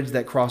on the bridge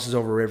that crosses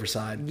over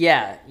Riverside.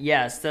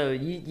 Yeah. So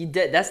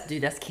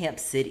that's Camp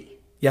City.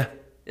 Yeah.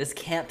 It's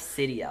Camp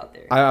City out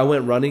there. I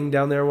went running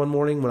down there one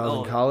morning when I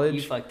was in college.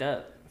 You fucked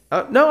up.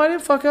 No, I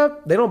didn't fuck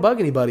up. They don't bug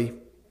anybody.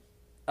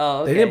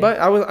 Oh, okay. They didn't bug.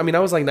 I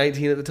was like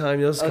 19 at the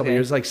time. It was a couple Okay.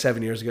 years, like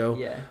 7 years ago.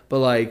 Yeah. But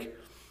like,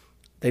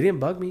 they didn't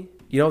bug me.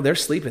 They're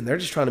sleeping. They're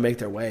just trying to make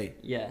their way.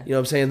 Yeah. You know what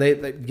I'm saying?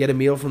 They get a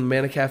meal from the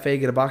Manna Cafe,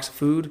 get a box of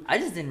food. I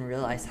just didn't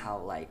realize how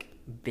like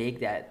big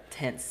that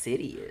tent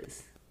city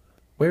is.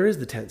 Where is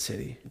the tent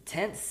city?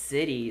 Tent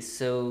City.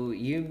 So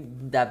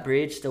that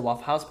bridge, the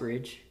Waffle House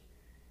Bridge.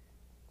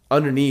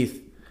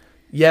 Underneath.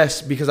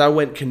 Yes, because I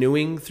went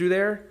canoeing through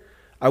there.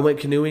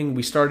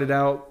 We started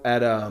out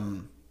at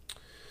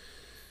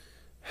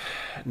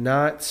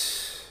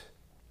not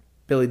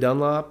Billy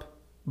Dunlop,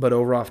 but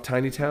over off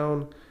Tiny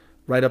Town,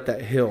 right up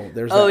that hill.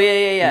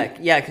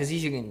 Yeah. Because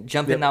you can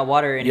jump in that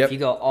water, and Yep. if you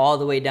go all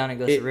the way down, it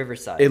goes to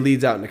Riverside. It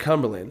leads out into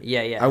Cumberland.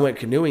 Yeah. I went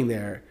canoeing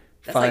there.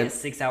 That's like a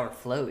 6-hour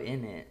float,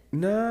 isn't it?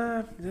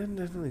 Nah,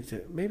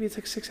 maybe it's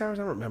like 6 hours.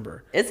 I don't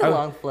remember. It's a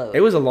long float.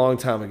 It was a long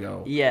time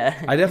ago. Yeah.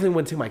 I definitely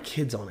wouldn't take my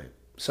kids on it.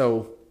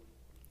 So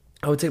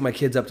I would take my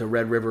kids up to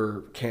Red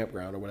River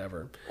Campground or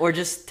whatever. Or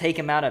just take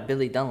him out at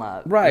Billy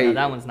Dunlop. Right.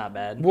 That one's not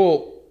bad.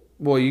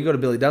 Well, you go to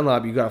Billy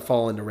Dunlop, you got to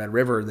fall into Red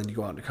River, and then you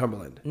go out to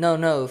Cumberland.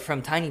 No,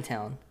 from Tiny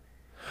Town.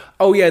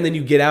 Oh, yeah, and then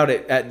you get out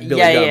at Billy Dunlop.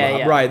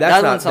 Yeah. Right,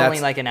 that one's only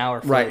like an hour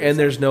float. Right, and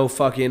there's no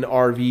fucking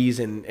RVs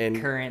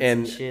and currents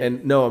and shit.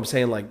 And no, I'm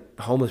saying like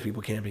homeless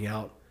people camping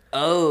out.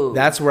 Oh.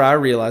 That's where I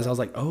realized. I was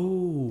like,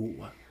 oh.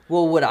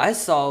 Well, what I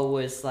saw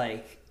was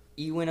like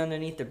you went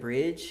underneath the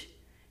bridge,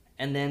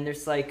 and then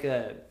there's like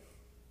a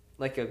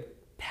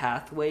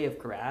pathway of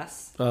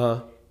grass,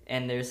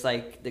 and there's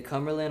like the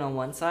Cumberland on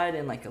one side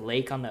and like a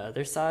lake on the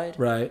other side.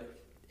 Right.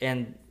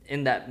 And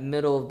in that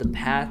middle of the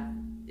path,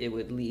 it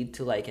would lead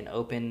to like an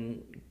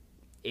open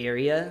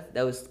area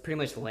that was pretty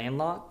much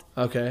landlocked,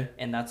 Okay.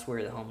 and that's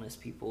where the homeless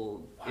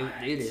people.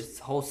 It is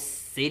whole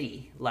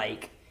city.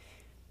 Like,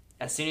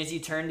 as soon as you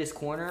turn this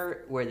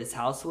corner where this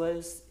house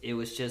was, it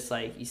was just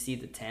like you see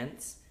the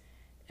tents,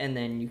 and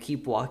then you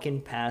keep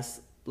walking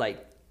past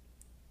like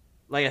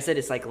I said,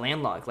 it's like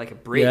landlocked, like a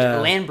bridge,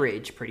 a land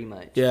bridge, pretty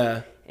much.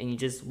 Yeah. And you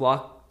just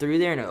walk through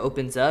there, and it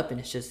opens up, and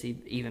it's just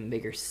an even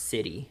bigger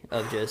city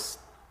of just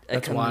a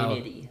That's wild.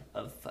 community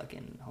of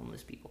fucking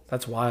homeless people.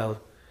 That's wild.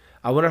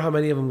 I wonder how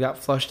many of them got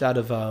flushed out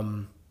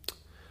of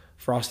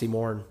Frosty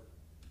Morn.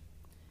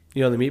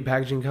 You know, the meat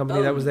packaging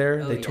company that was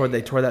there? They tore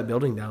that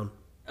building down.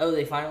 Oh,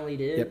 they finally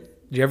did? Yep.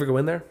 Did you ever go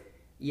in there?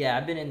 Yeah,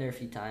 I've been in there a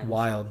few times.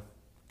 Wild.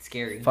 It's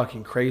scary.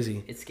 Fucking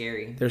crazy. It's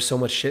scary. There's so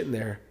much shit in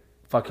there.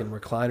 Fucking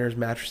recliners,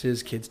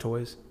 mattresses, kids'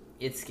 toys.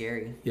 It's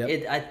scary.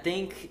 Yep. I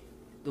think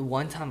the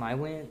one time I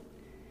went,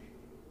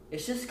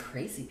 it's just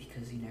crazy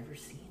because you never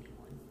see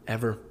anyone.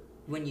 Ever.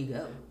 When you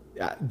go.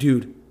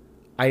 Dude,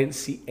 I didn't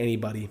see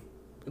anybody.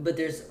 But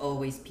there's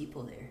always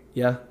people there.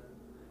 Yeah.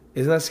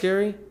 Isn't that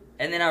scary?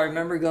 And then I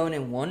remember going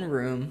in one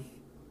room.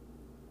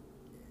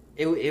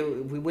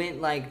 We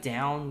went like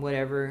down,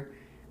 whatever.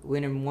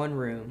 Went in one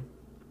room.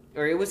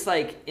 Or it was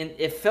like,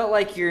 it felt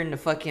like you're in the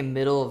fucking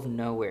middle of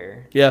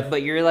nowhere. Yeah.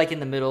 But you're like in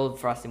the middle of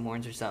Frosty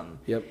Morns or something.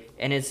 Yep.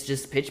 And it's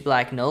just pitch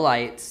black, no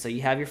lights. So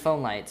you have your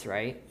phone lights,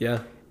 right?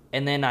 Yeah.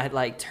 And then I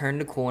like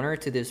turned the corner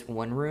to this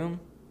one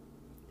room.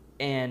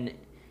 And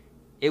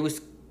it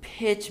was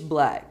pitch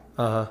black.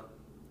 Uh-huh.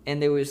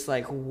 And there was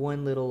like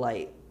one little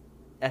light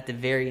at the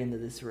very end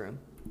of this room.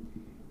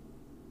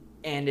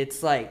 And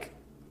it's like,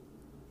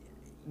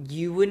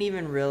 you wouldn't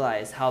even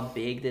realize how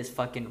big this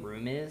fucking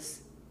room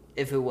is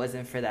if it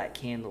wasn't for that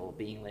candle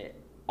being lit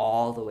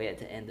all the way at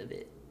the end of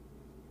it.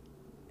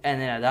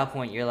 And then at that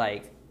point, you're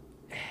like,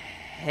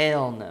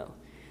 hell no.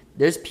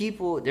 There's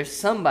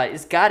somebody,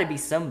 it's gotta be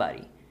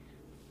somebody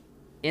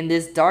in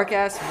this dark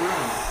ass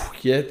room.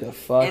 Get the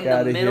fuck out of here.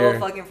 In the middle of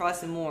fucking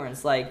Frosty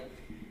Morns. Like,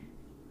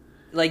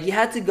 you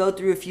had to go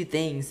through a few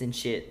things and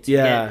shit.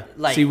 Yeah.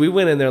 Like, see, we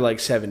went in there like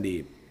 7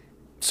 deep.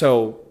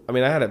 So, I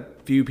mean, I had a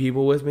few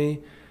people with me,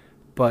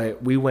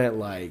 but we went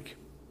like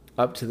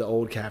up to the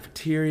old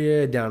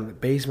cafeteria, down in the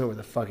basement where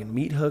the fucking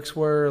meat hooks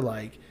were,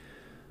 like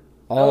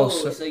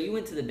so you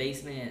went to the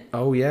basement.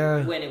 Oh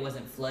yeah. When it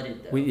wasn't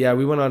flooded though.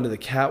 We went onto the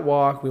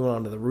catwalk, we went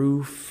onto the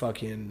roof,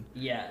 fucking.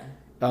 Yeah.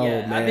 Oh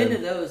yeah, man. I've been to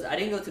those. I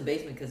didn't go to the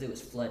basement because it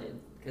was flooded.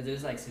 Because it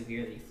was like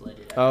severely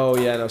flooded. Oh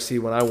yeah, no. See,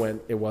 when I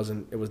went, it was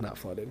not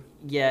flooded.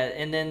 Yeah,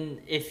 and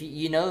then if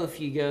you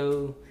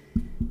go,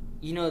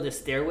 the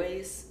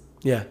stairways.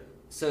 Yeah.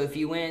 So if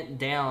you went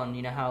down,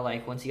 you know how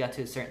like once you got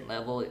to a certain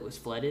level, it was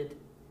flooded.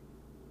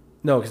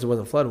 No, because it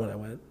wasn't flooded when I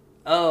went.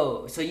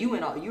 Oh, so you were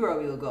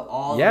able to go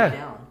all the way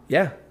down.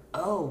 Yeah.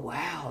 Oh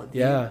wow. Dude.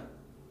 Yeah.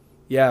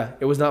 Yeah,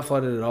 it was not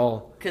flooded at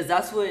all. Because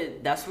that's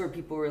where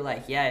people were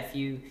like, yeah, if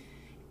you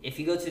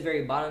go to the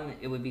very bottom,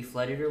 it would be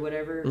flooded or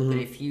whatever. Mm-hmm. But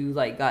if you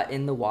like got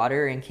in the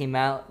water and came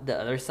out the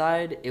other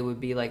side, it would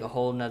be like a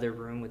whole nother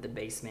room with the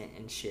basement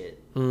and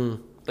shit.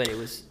 Mm. But it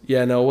was.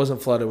 Yeah, no, it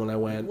wasn't flooded when I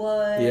went.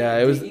 What? Yeah,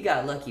 it was. You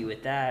got lucky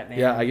with that, man.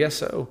 Yeah, I guess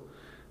so.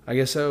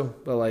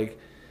 But like,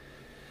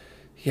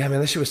 yeah,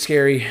 man, that shit was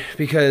scary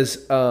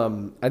because I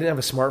didn't have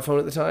a smartphone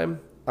at the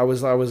time. I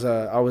was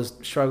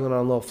struggling on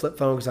a little flip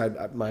phone because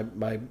my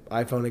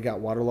iPhone had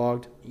got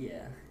waterlogged.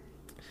 Yeah.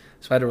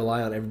 So I had to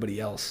rely on everybody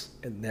else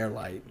and their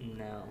light.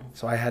 No.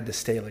 So I had to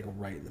stay like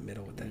right in the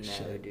middle with that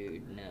shit. No,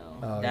 dude, no.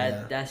 Oh,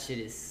 that shit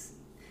is.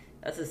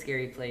 That's a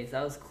scary place.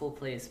 That was a cool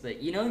place, but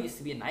it used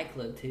to be a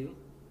nightclub too.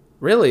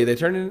 Really? They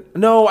turned it?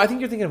 No, I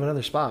think you're thinking of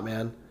another spot,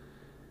 man.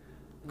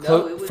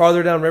 No, it was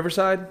farther down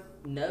Riverside.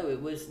 No,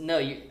 it was no.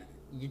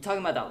 You're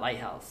talking about that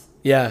lighthouse.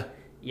 Yeah.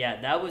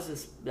 Yeah, that was a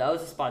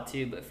spot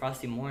too. But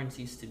Frosty Morns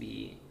used to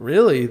be.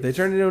 Really? They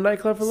turned it into a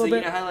nightclub for a little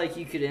bit. So you know how like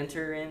you could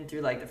enter in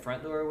through like the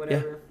front door or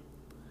whatever,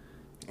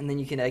 and then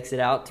you can exit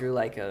out through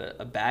like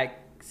a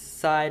back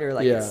side or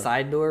like a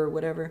side door or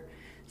whatever.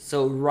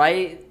 So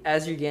right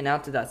as you're getting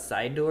out to that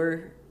side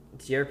door,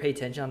 do you ever pay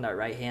attention on that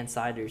right hand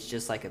side? There's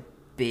just like a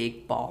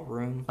big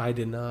ballroom. I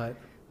did not.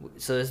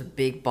 So there's a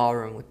big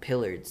ballroom with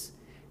pillars,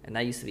 and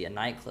that used to be a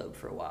nightclub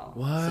for a while.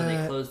 What? So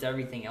they closed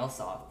everything else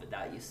off, but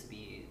that used to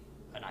be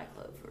a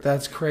nightclub.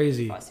 That's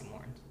crazy. Frosty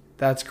Morns.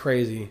 That's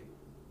crazy.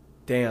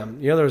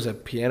 Damn. There was a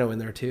piano in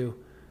there too.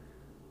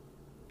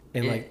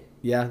 And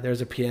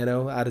there's a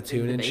piano out of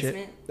tune and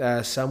basement?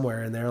 shit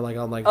somewhere in there, like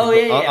on like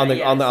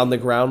on the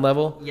ground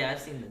level. Yeah, I've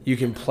seen You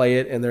can play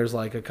it, and there's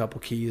like a couple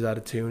keys out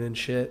of tune and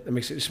shit. It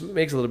makes it a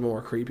little bit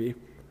more creepy.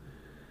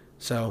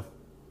 So,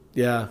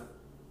 yeah.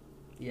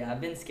 Yeah,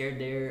 I've been scared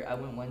there. I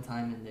went one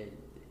time, and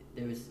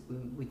there was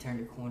we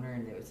turned a corner,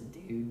 and there was a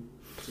dude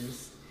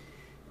just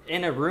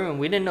in a room.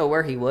 We didn't know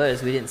where he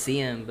was. We didn't see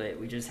him, but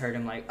we just heard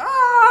him like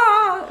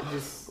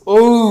just.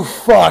 Oh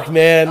fuck,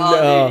 man!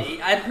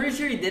 Dude, I'm pretty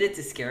sure he did it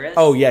to scare us.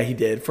 Oh yeah, he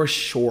did for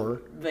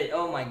sure. But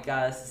oh my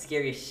god, that's the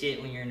scariest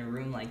shit when you're in a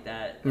room like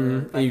that.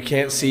 Mm-hmm. And you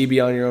can't see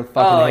beyond your own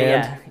fucking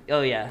hand.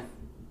 Oh yeah.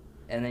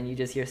 And then you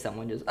just hear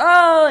someone just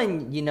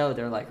and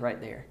they're like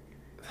right there.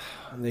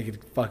 They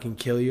could fucking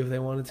kill you if they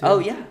wanted to. Oh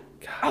yeah.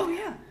 God. Oh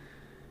yeah.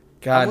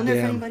 God I wonder if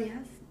damn. anybody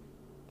has.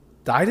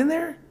 Died in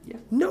there? Yeah.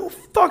 No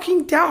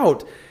fucking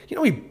doubt. You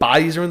know how many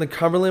bodies are in the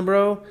Cumberland,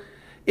 bro?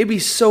 It'd be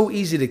so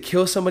easy to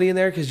kill somebody in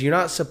there because you're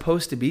not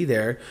supposed to be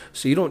there.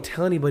 So you don't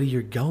tell anybody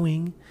you're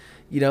going,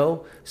 you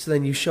know? So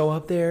then you show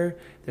up there.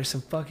 There's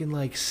some fucking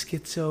like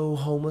schizo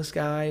homeless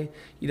guy,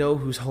 you know,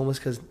 who's homeless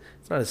because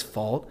it's not his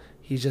fault.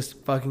 He's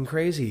just fucking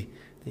crazy.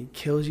 Then he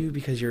kills you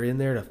because you're in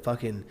there to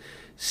fucking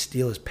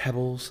steal his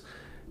pebbles.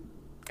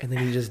 And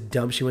then he just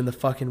dumps you in the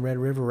fucking Red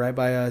River right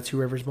by Two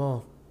Rivers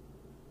Mall.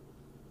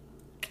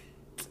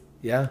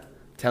 Yeah, I'm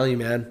telling you,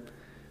 man.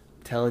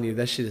 I'm telling you,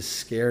 that shit is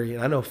scary.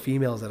 And I know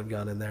females that have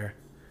gone in there.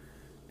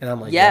 And I'm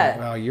like, Yeah.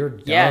 wow, you're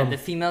dumb. Yeah, the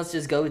females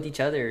just go with each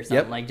other or something.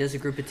 Yep. Like just a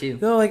group of two.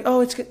 They're like,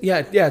 oh, it's good.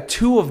 Yeah,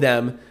 two of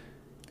them.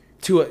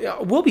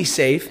 We'll be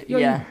safe. You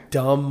Yeah.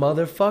 dumb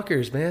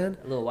motherfuckers, man.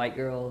 Little white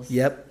girls.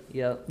 Yep.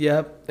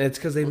 It's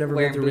because they've never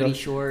wearing been through booty real.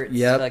 shorts.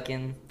 Yep.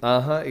 Fucking.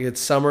 It's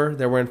summer.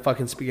 They're wearing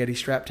fucking spaghetti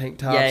strap tank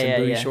tops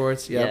and booty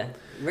shorts. Yep.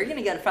 Yeah. We're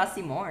gonna get a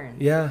frosty morn.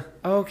 Yeah.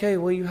 Okay.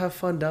 Well, you have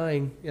fun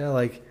dying. Yeah.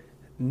 Like,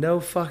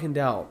 no fucking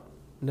doubt.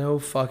 No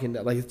fucking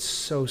doubt. Like, it's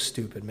so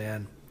stupid,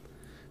 man.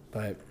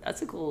 But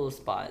That's a cool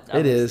spot.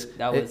 It is.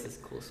 That was a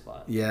cool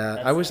spot.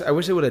 yeah, That's I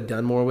wish they would have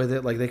done more with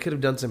it. Like, they could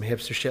have done some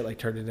hipster shit, like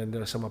turned it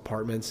into some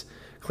apartments,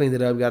 cleaned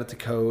it up, got it to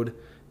code.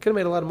 Could have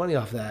made a lot of money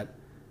off that.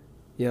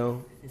 You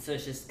know, And so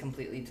it's just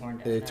completely torn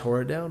down. they now.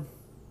 tore it down.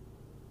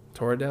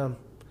 Tore it down.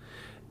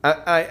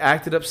 I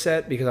acted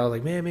upset because I was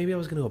like, man, maybe I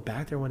was gonna go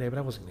back there one day, but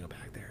I wasn't gonna go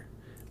back there.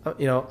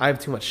 You know, I have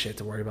too much shit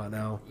to worry about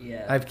now.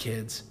 Yeah. I have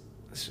kids.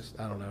 It's just,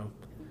 I don't know.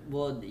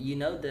 Well, you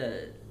know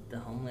the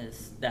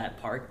homeless,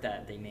 that park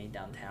that they made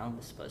downtown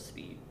was supposed to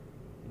be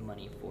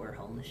money for a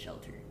homeless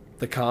shelter.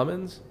 The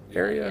Commons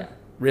area? Yeah.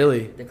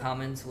 Really? The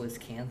Commons was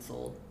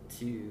canceled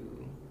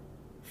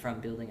from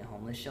building a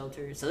homeless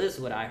shelter. So this is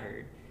what I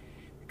heard.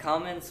 The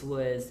Commons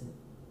was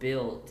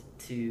built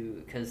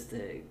because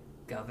the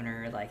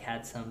governor like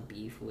had some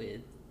beef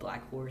with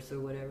Black Horse or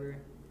whatever.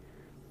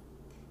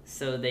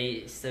 So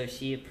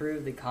she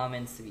approved the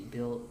Commons to be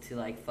built to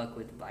like fuck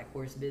with the Black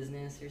Horse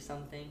business or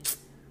something.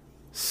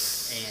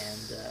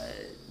 And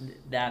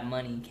that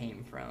money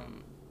came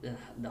from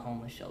the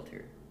homeless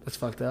shelter. That's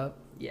fucked up.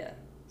 Yeah.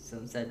 So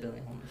instead of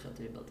building a homeless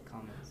shelter, they built the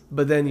Commons.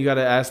 But then you got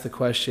to ask the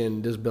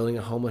question, does building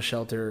a homeless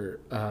shelter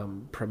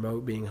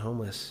promote being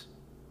homeless?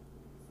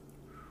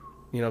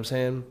 You know what I'm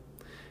saying?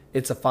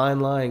 It's a fine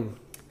line.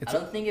 I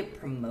don't think it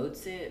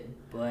promotes it,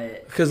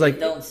 but 'Cause, like, it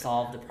don't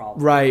solve the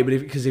problem. Right, but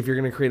because if you're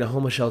going to create a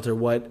homeless shelter,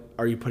 what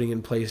are you putting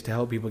in place to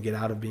help people get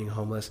out of being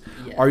homeless?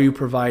 Yeah. Are you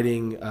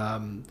providing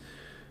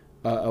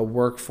a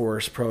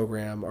workforce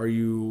program? Are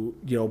you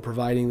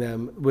providing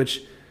them,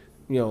 which,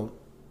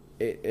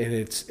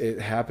 it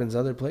happens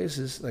other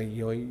places. Like,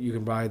 you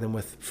can buy them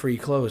with free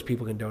clothes.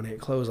 People can donate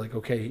clothes. Like,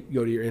 okay, you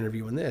go to your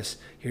interview in this.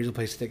 Here's a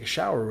place to take a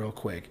shower real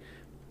quick.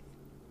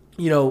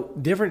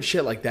 Different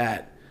shit like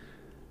that.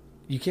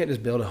 You can't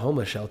just build a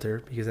homeless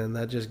shelter because then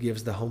that just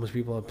gives the homeless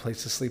people a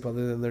place to sleep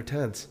other than their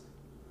tents.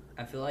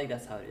 I feel like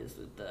that's how it is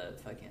with the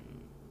fucking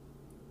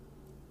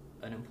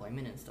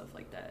unemployment and stuff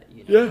like that.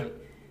 Yeah. Like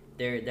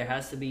there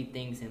has to be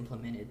things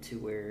implemented to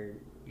where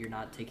you're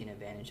not taking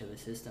advantage of the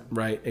system.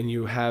 Right, and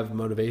you have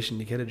motivation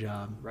to get a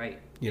job. Right.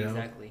 You know?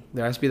 Exactly.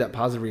 There has to be that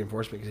positive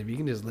reinforcement because if you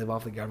can just live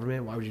off the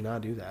government, why would you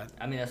not do that?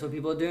 I mean, that's what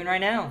people are doing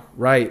right now.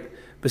 Right.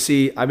 But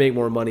see, I make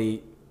more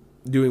money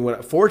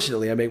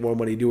fortunately, I make more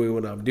money doing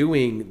what I'm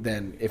doing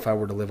than if I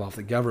were to live off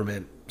the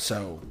government.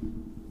 So,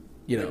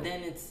 But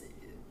then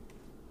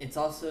it's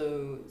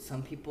also,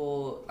 some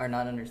people are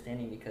not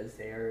understanding because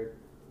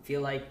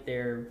feel like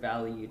they're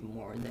valued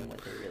more than what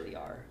they really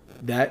are.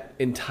 That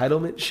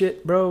entitlement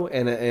shit, bro,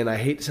 and I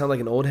hate to sound like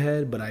an old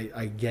head, but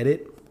I get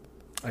it.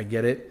 I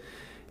get it.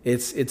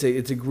 It's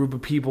a group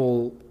of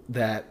people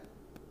that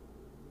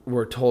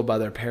were told by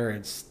their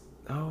parents,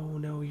 "Oh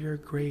no, you're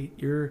great.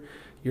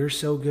 You're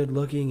so good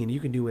looking and you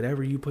can do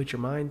whatever you put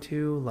your mind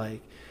to."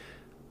 Like,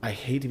 I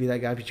hate to be that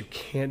guy, but you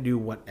can't do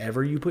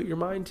whatever you put your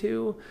mind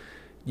to.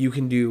 You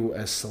can do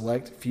a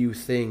select few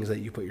things that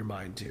you put your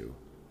mind to.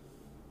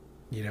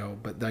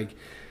 But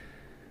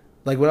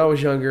like when I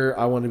was younger,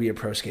 I wanted to be a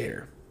pro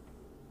skater.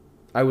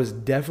 I was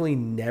definitely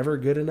never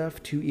good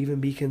enough to even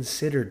be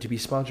considered to be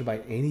sponsored by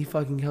any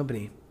fucking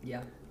company.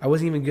 Yeah. I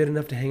wasn't even good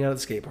enough to hang out at the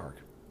skate park.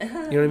 You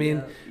know what I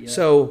mean? Yeah.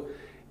 So,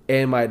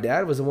 and my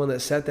dad was the one that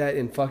set that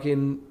in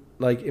fucking,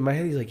 like, in my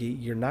head, he's like,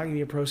 you're not going to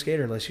be a pro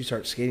skater unless you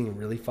start skating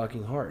really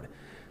fucking hard.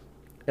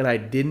 And I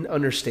didn't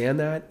understand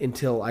that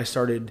until I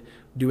started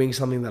doing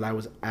something that I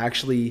was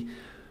actually,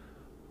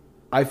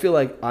 I feel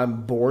like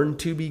I'm born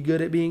to be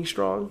good at being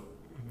strong,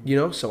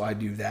 so I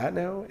do that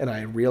now. And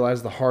I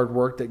realize the hard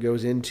work that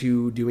goes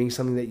into doing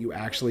something that you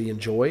actually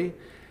enjoy.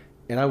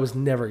 And I was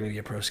never going to be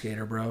a pro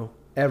skater, bro.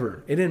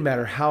 Ever. It didn't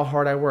matter how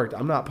hard I worked.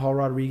 I'm not Paul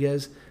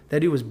Rodriguez. That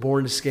dude was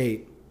born to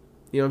skate.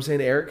 You know what I'm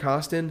saying? Eric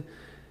Costin,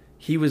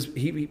 he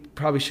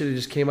probably should have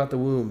just came out the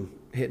womb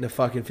hitting a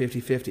fucking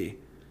 50-50.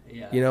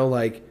 Yeah.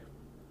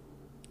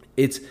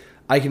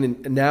 I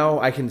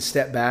can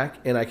step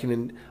back and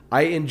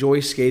I enjoy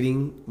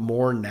skating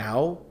more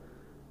now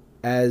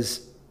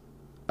as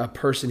a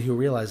person who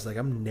realizes like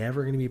I'm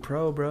never gonna be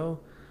pro, bro.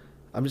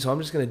 I'm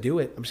just gonna do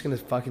it. I'm just gonna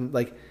fucking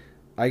like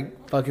I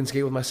fucking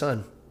skate with my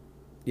son.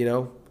 You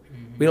know,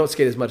 we don't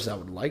skate as much as I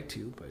would like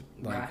to, but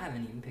like, Bro, I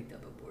haven't even picked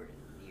up a board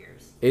in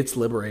years. it's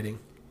liberating.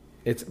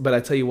 But I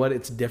tell you what,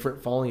 it's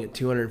different falling at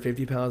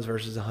 250 pounds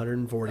versus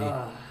 140.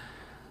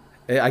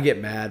 I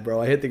get mad,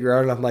 bro. I hit the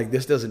ground and I'm like,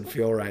 this doesn't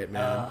feel right,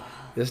 man.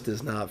 This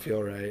does not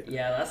feel right.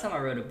 Yeah, last time I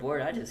rode a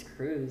board, I just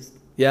cruised.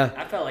 Yeah.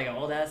 I felt like an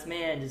old ass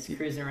man just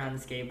cruising around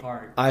the skate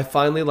park. I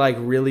finally like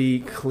really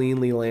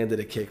cleanly landed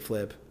a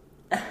kickflip.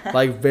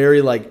 Like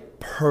very like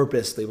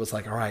purposely was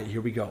like, all right,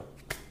 here we go.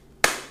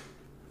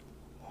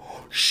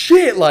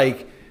 Shit,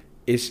 like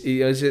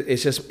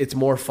it's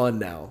more fun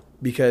now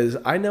because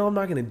I know I'm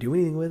not going to do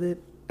anything with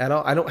it at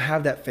all. I don't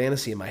have that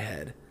fantasy in my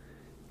head.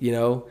 You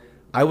know,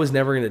 I was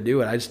never going to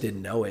do it. I just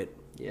didn't know it.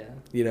 Yeah.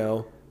 You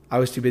know, I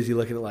was too busy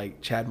looking at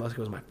like Chad Muska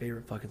was my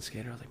favorite fucking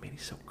skater. I was like, man,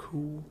 he's so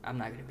cool. I'm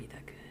not gonna be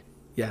that good.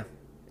 Yeah.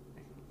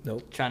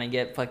 Nope. Trying to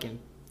get fucking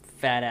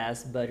fat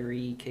ass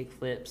buttery kick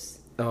flips.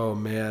 Oh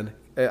man.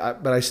 I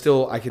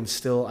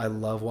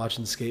love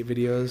watching skate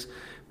videos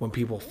when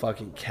people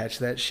fucking catch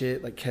that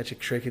shit, like catch a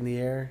trick in the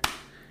air.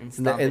 And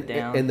stomp it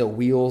down. And the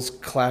wheels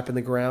clap in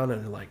the ground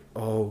and they're like,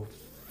 oh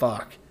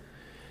fuck.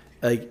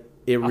 Like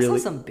it I really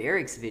saw some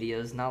Barracks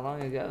videos not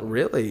long ago.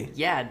 Really?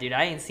 Yeah, dude,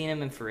 I ain't seen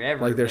them in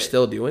forever. Like they're but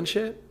still doing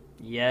shit?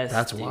 Yes.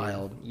 That's dude.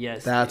 wild.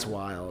 Yes. That's dude.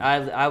 wild.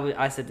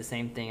 I said the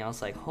same thing. I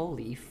was like,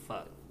 holy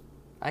fuck.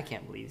 I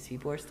can't believe these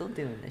people are still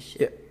doing this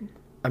shit. Yeah.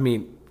 I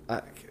mean,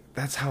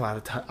 that's how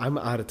I'm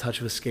out of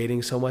touch with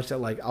skating so much that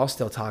like I'll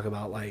still talk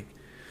about like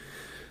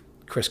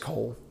Chris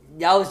Cole.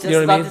 Yeah, I was just You know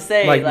what about I mean? to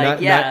say,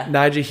 like, yeah.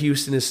 Nigel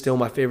Houston is still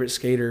my favorite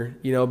skater,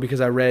 you know, because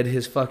I read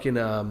his fucking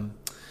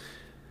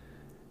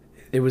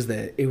it was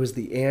the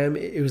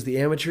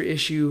amateur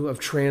issue of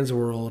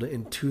Transworld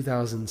in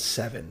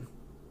 2007.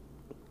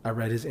 I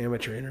read his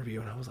amateur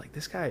interview and I was like,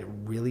 this guy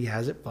really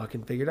has it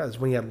fucking figured out. It's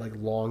when he had like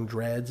long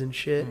dreads and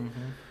shit.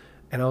 Mm-hmm.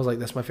 And I was like,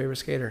 that's my favorite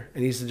skater.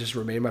 And he's to just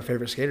remain my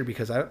favorite skater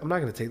because I'm not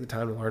going to take the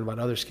time to learn about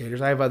other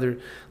skaters.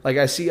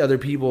 I see other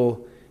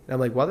people and I'm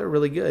like, well, they're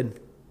really good.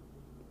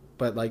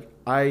 But like,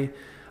 I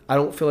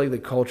don't feel like the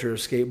culture of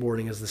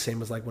skateboarding is the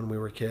same as like when we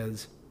were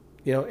kids,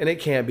 you know, and it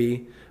can't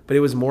be, but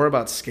it was more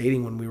about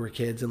skating when we were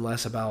kids and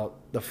less about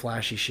the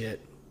flashy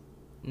shit.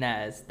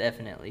 Nah, it's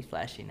definitely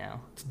flashy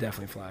now. It's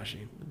definitely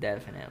flashy.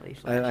 Definitely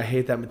flashy. I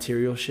hate that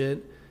material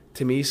shit.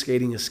 To me,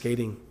 skating is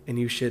skating, and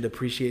you should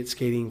appreciate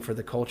skating for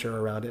the culture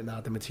around it,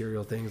 not the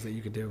material things that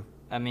you could do.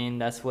 I mean,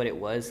 that's what it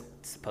was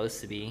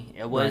supposed to be.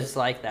 It was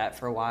like that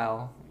for a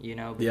while, you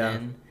know, but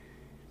then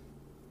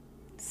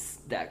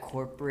that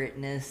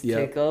corporateness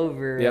took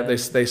over. Yeah,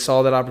 they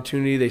saw that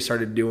opportunity. They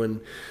started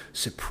doing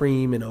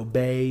Supreme and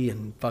Obey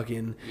and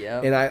fucking.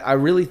 Yep. And I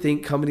really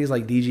think companies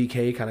like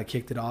DGK kind of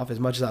kicked it off. As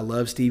much as I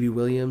love Stevie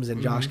Williams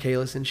and Josh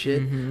Kalis and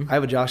shit, I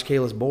have a Josh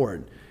Kalis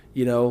board.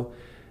 You know,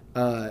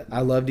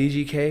 I love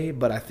DGK,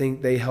 but I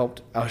think they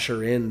helped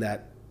usher in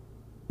that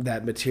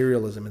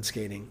materialism in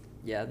skating.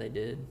 Yeah, they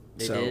did.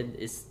 They So- did.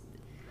 It's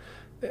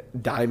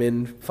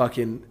Diamond,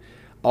 fucking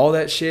all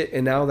that shit,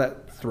 and now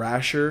that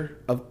Thrasher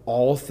of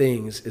all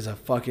things is a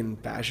fucking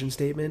fashion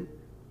statement,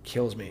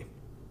 kills me.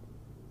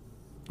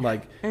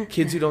 Like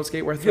kids who don't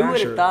skate wear who would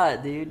Thrasher. have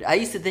thought, dude? I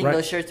used to think Right.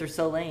 those shirts were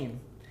so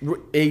lame.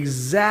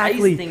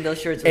 Exactly. I used to think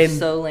those shirts were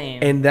so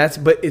lame. And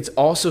but it's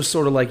also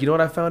sort of like, you know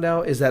what I found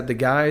out is that the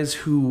guys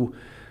who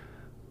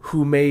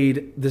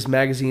made this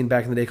magazine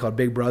back in the day called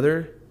Big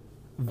Brother,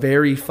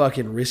 very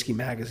fucking risky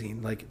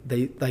magazine. Like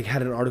they like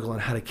had an article on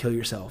how to kill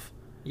yourself.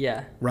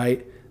 Yeah.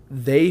 Right?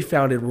 They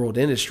founded World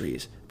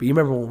Industries. But you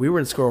remember when we were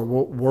in school,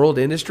 World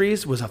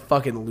Industries was a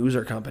fucking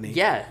loser company.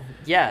 Yeah.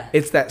 Yeah.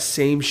 It's that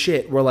same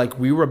shit where like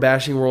we were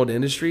bashing World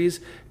Industries.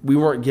 We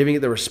weren't giving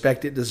it the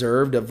respect it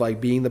deserved of like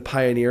being the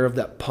pioneer of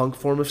that punk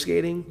form of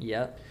skating.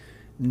 Yep.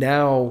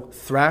 Now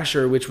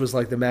Thrasher, which was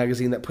like the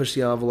magazine that pushed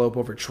the envelope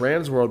over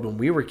Transworld when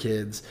we were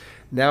kids,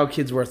 now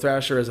kids wear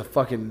Thrasher as a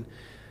fucking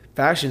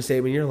fashion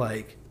statement. You're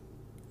like...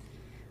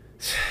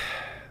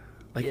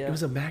 Like it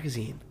was a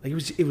magazine. Like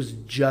it was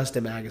just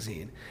a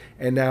magazine.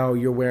 And now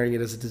you're wearing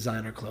it as a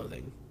designer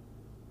clothing.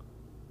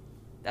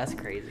 That's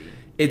crazy.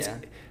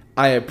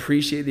 I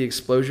appreciate the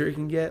exposure it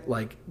can get.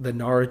 Like the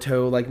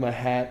Naruto, like my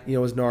hat, you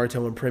know, was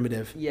Naruto and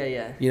Primitive. Yeah,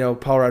 yeah. You know,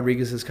 Paul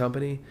Rodriguez's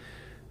company.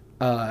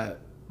 But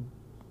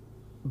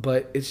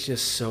it's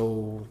just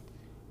so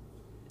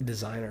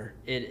designer.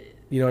 You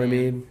know what I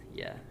mean?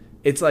 Yeah.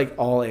 It's like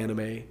all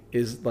anime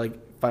is like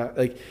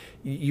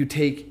you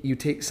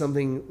take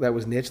something that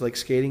was niche like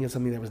skating and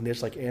something that was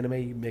niche like anime,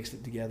 you mix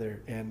it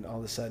together, and all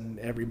of a sudden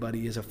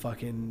everybody is a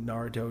fucking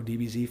Naruto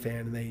DBZ fan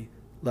and they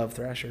love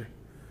Thrasher.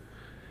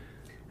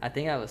 I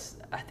think I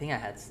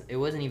had, it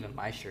wasn't even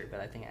my shirt, but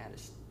I think I had a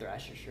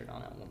Thrasher shirt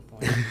on at one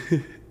point.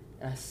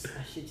 I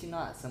shit you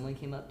not, someone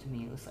came up to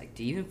me and was like,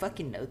 do you even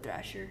fucking know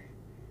Thrasher?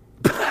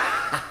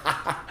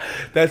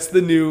 That's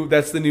the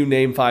new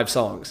name 5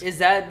 songs. Is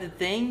that the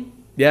thing?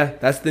 Yeah,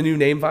 that's the new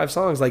Name 5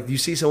 songs. Like, you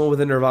see someone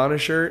with a Nirvana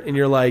shirt, and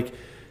you're like,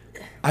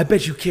 I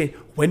bet you can't.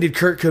 When did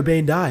Kurt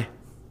Cobain die?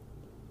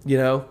 You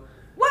know?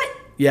 What?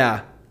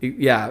 Yeah.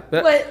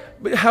 What?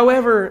 But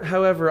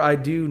however, I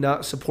do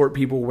not support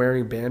people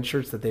wearing band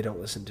shirts that they don't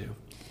listen to.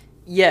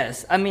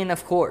 Yes, I mean,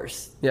 of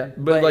course. Yeah,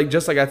 but like,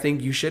 just like I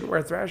think you shouldn't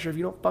wear Thrasher if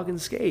you don't fucking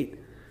skate.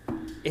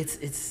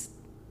 It's.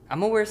 I'm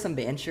gonna wear some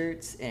band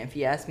shirts, and if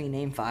you ask me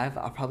name 5,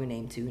 I'll probably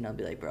name 2, and I'll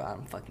be like, bro, I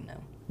don't fucking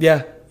know.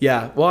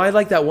 Yeah. Well, I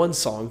like that one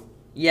song.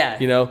 Yeah,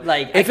 You know,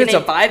 like if I can it's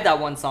name a- 5 that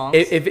one song.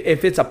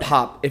 If it's a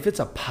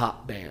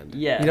pop band,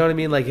 Yeah. you know what I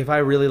mean. Like, if I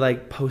really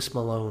like Post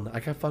Malone, I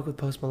can fuck with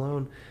Post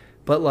Malone,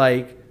 but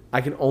like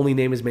I can only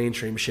name his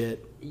mainstream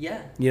shit.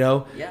 Yeah. You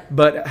know. Yeah.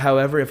 But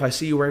however, if I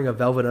see you wearing a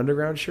Velvet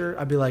Underground shirt,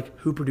 I'd be like,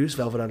 who produced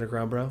Velvet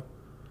Underground, bro?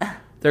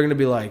 They're gonna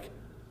be like,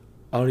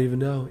 I don't even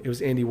know. It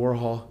was Andy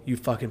Warhol. You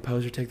fucking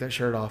poser, take that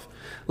shirt off.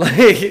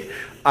 Like,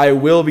 I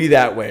will be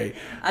that way.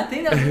 I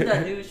think that's what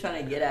that dude was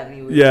trying to get at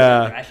me with Yeah.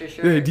 the Thrasher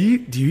shirt. Do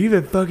you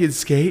even fucking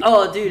skate?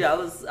 Oh, dude, I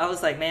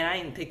was like, man, I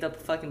ain't picked up a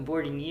fucking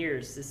board in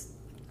years.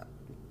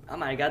 I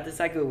might have got this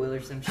at Goodwill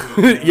or some shit.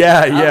 You know? Yeah,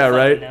 I don't fucking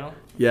right. know.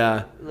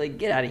 Yeah. Like,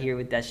 get out of here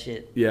with that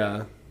shit.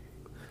 Yeah.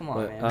 Come on,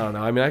 But man. I don't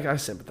know. I mean, I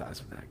sympathize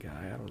with that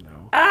guy. I don't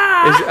know.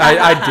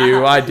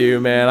 Ah! I do,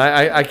 man.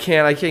 I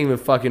can't even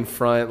fucking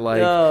front.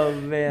 Like, oh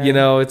man. you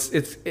know, it's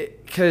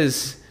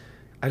because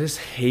I just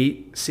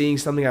hate seeing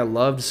something I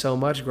loved so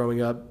much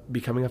growing up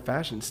becoming a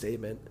fashion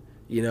statement.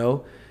 You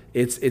know,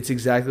 it's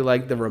exactly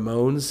like the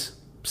Ramones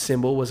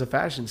symbol was a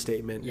fashion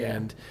statement. Yeah.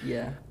 And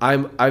Yeah.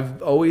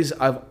 I've always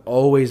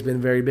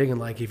been very big and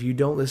like, if you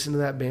don't listen to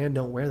that band,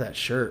 don't wear that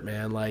shirt,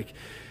 man. Like,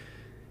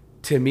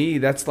 to me,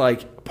 that's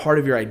like part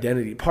of your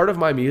identity. Part of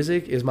my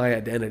music is my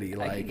identity.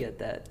 Like, I could get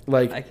that.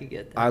 like, I could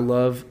get that. I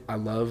love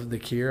The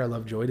Cure. I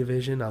love Joy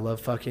Division. I love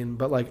fucking.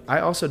 But like,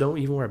 I also don't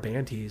even wear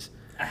band tees.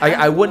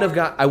 I wouldn't have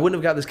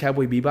got this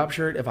Cowboy Bebop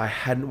shirt if I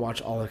hadn't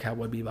watched all of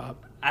Cowboy Bebop.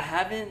 I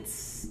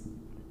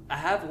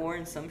have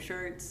worn some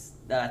shirts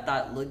that I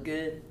thought looked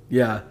good.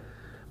 Yeah,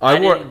 I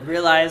didn't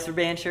realize were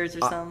band shirts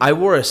or something. I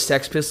wore a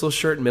Sex Pistols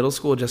shirt in middle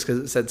school just because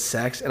it said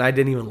sex, and I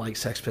didn't even like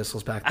Sex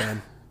Pistols back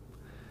then.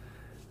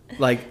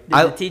 Like,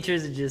 the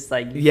teachers are just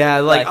like, yeah,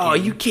 like, fucking- oh,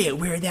 you can't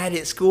wear that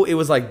at school. It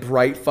was like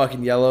bright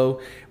fucking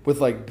yellow with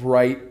like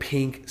bright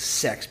pink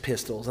Sex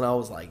Pistols, and I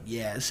was like,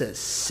 yeah, it says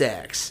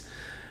sex.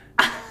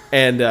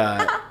 And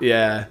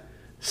yeah,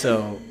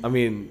 so I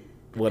mean,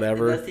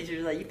 whatever. Those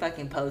teachers are like, you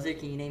fucking poser.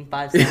 Can you name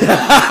 5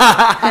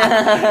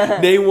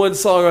 songs? Name one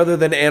song other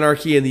than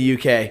Anarchy in the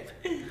UK.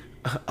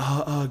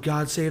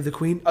 God Save the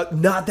Queen.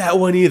 Not that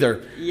one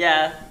either.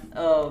 Yeah.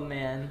 Oh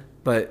man.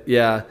 But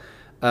yeah,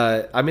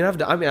 I mean, I've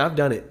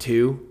done it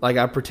too. Like,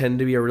 I pretend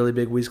to be a really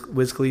big Wiz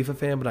Khalifa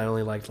fan, but I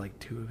only liked like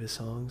 2 of his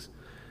songs.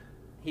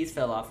 He's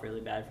fell off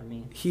really bad for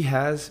me. He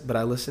has, but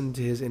I listened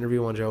to his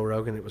interview on Joe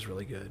Rogan. It was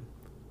really good.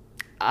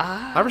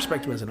 I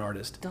respect him as an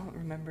artist. Don't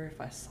remember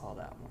if I saw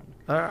that one.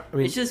 I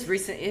mean, It's just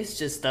recent. It's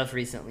just stuff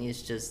recently.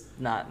 It's just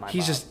not my.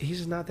 he's vibe.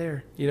 just not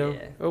there, you know,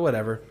 Yeah. or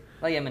whatever.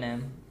 like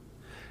Eminem.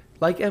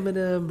 Like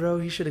Eminem, bro,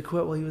 he should have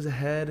quit while he was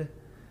ahead.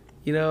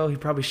 You know, he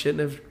probably shouldn't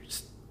have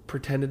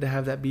pretended to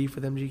have that beef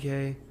with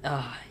MGK.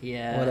 Oh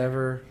yeah.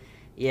 Whatever.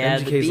 Yeah,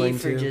 the MGK's lame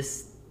beef for too.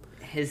 just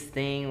his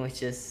thing was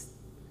just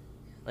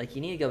like,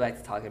 you need to go back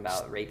to talking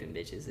about raping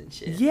bitches and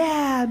shit.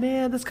 Yeah,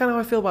 man, that's kind of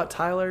how I feel about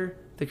Tyler,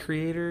 the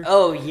creator.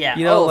 Oh yeah.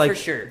 You know, oh, like for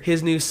sure.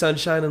 his new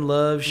Sunshine and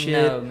Love shit.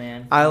 No,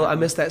 man. I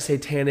miss that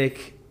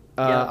satanic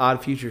Yep.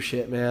 Odd Future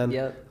shit, man.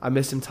 Yep. I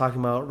miss him talking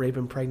about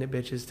raping pregnant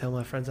bitches, telling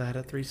my friends I had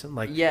a threesome.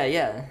 Like, Yeah,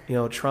 yeah. you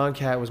know, Tron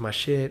Cat was my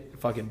shit.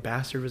 Fucking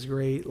Bastard was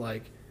great.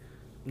 Like,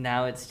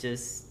 Now it's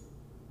just.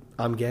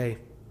 I'm gay.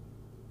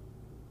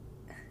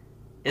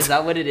 Is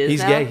that what it is?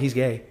 He's now? gay. He's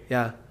gay.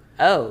 Yeah.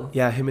 Oh.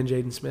 Yeah, him and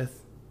Jaden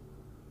Smith.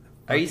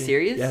 Are you Fucking-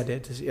 serious? Yeah,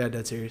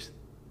 dead serious.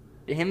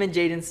 Him and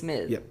Jaden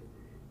Smith. Yep.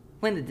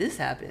 When did this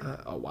happen?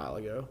 A while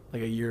ago,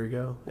 like a year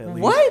ago. At least.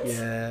 What?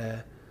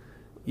 Yeah.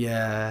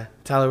 Yeah.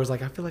 Tyler was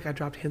like, I feel like I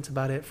dropped hints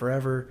about it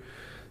forever.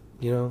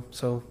 You know,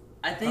 so.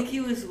 I think he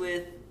was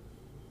with.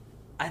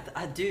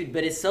 Dude,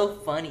 but it's so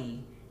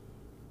funny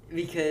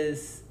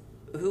because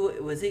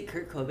who was it?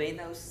 Kurt Cobain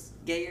that was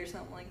gay or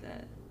something like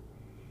that,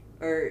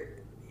 or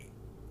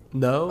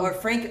No.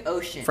 Frank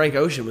Ocean. Frank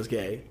Ocean was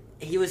gay.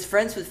 He was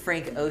friends with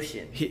Frank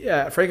Ocean.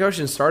 Frank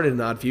Ocean started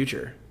in Odd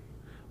Future.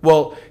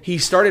 Well, he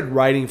started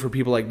writing for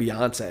people like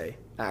Beyonce,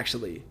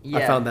 actually. I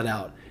Yeah. found that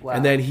out. Wow.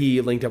 And then he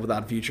linked up with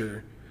Odd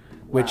Future,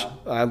 which Wow.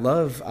 I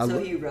love. So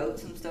he wrote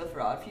some stuff for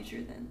Odd Future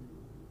then.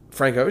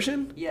 Frank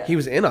Ocean? Yeah. He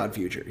was in Odd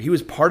Future. He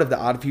was part of the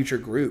Odd Future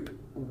group.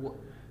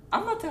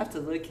 I'm about to have to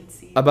look and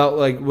see. About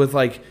with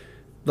like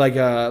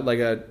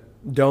a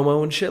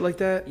Domo and shit like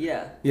that.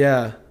 Yeah.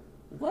 Yeah.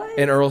 What?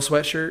 An Earl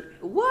sweatshirt.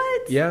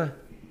 What? Yeah.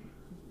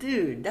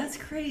 Dude, that's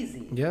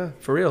crazy. Yeah,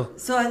 for real.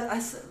 So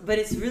but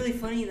it's really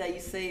funny that you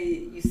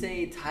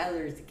say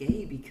Tyler's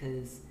gay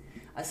because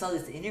I saw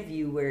this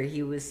interview where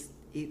he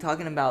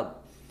talking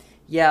about,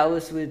 yeah, I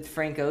was with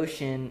Frank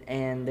Ocean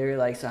and they're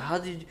like, so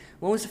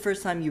when was the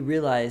first time you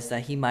realized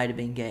that he might have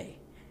been gay?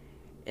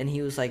 And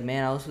he was like,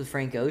 man, I was with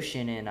Frank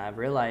Ocean, and I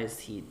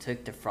realized he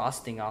took the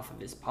frosting off of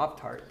his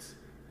Pop-Tarts.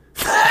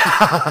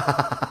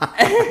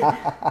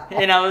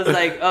 And I was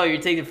like, oh,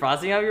 you're taking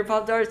frosting off your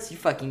Pop-Tarts? You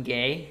fucking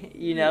gay.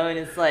 You know? And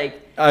it's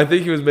like... I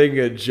think he was making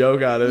a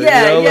joke out of it.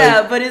 Yeah, you know? yeah,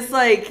 like, but it's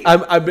like...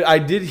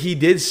 He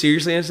did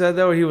seriously answer that,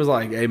 though. He was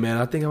like, hey, man,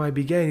 I think I might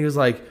be gay. And he was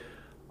like,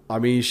 I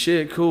mean,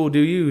 shit, cool, do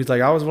you? He's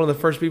like, I was one of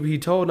the first people he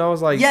told, and I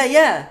was like...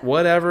 Yeah.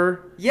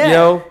 Whatever. Yeah. You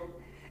know?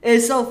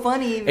 It's so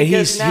funny And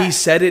because he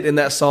said it in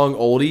that song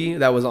Oldie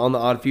that was on the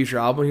Odd Future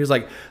album. He was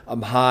like,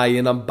 I'm high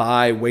and I'm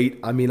bi. Wait,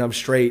 I mean, I'm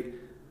straight.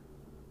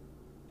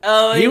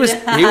 Oh, He was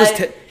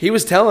yeah. he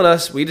was telling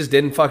us, we just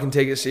didn't fucking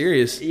take it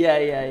serious.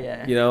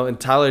 Yeah. You know, and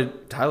Tyler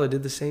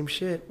did the same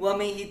shit. Well, I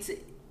mean,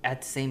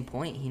 at the same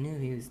point, he knew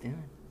what he was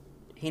doing.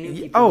 He knew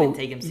people would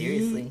take him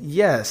seriously.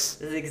 Yes.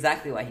 This is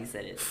exactly why he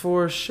said it.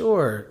 For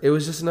sure. It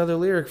was just another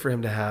lyric for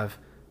him to have.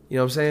 You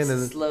know what I'm saying? Just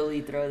And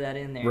slowly throw that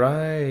in there.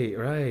 right.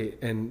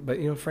 But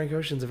you know, Frank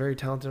Ocean's a very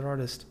talented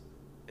artist.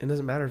 It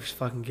doesn't matter if he's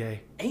fucking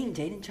gay. Ain't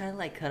Jaden trying to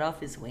like cut off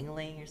his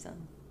wingling or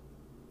something?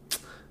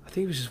 I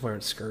think he was just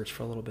wearing skirts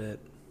for a little bit.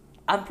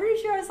 I'm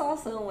pretty sure I saw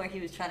something where he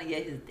was trying to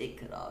get his dick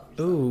cut off. Or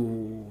something.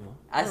 Ooh.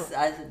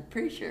 I'm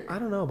pretty sure. I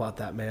don't know about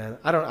that, man.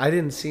 I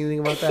didn't see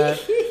anything about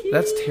that.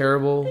 That's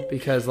terrible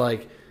because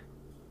like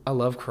I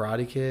love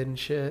Karate Kid and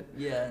shit.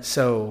 Yeah.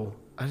 So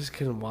I just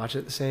couldn't watch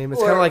it the same. It's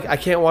Or- kind of like I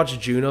can't watch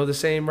Juno the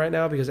same right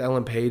now because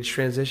Ellen Page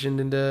transitioned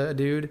into a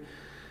dude.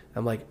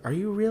 I'm like, are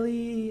you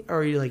really? Or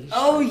are you like?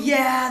 Oh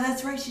yeah,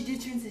 that's right. She did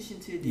transition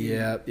to a dude.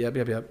 Yeah. Yep.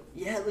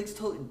 Yeah, it looks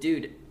totally.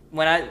 Dude,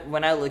 when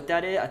I looked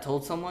at it, I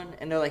told someone,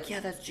 and they're like,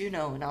 "Yeah, that's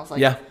Juno," and I was like,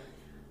 Yeah.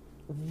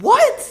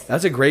 What?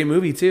 That's a great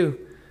movie too.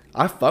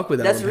 I fuck with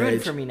That's Ellen ruined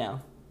Page. for me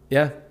now.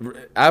 Yeah,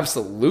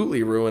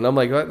 absolutely ruined. I'm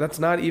like, what? That's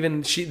not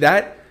even she.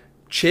 That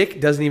chick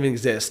doesn't even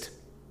exist.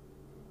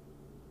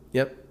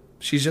 Yep,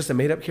 she's just a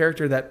made up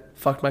character that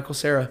fucked Michael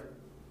Cera.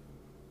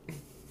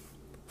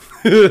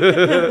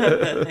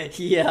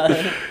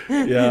 Yeah.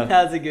 Yeah.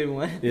 That's a good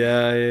one.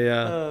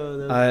 Yeah. Oh,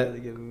 that was I a really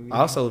good movie. I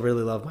also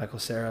really love Michael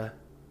Cera.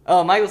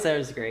 Oh, Michael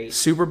Cera's great.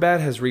 Superbad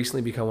has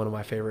recently become one of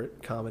my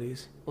favorite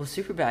comedies. Well,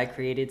 Superbad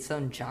created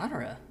some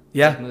genre.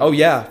 Yeah. of Oh movies.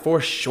 yeah,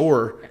 for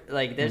sure.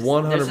 Like there's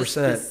 100%.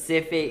 a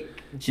specific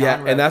Yeah,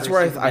 genre. and that's for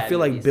where I Superbad feel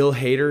like movies. Bill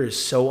Hader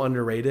is so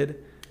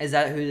underrated. Is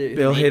that who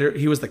Bill made- Hader,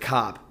 he was the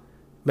cop.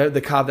 Remember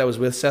the cop that was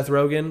with Seth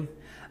Rogen?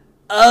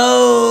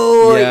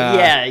 Oh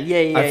Yeah.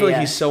 yeah. I feel like yeah.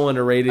 he's so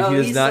underrated. Oh, he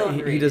does he's not so he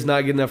underrated. does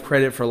not get enough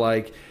credit for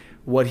like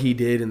what he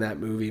did in that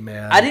movie,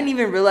 man. I didn't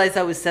even realize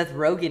that was Seth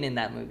Rogen in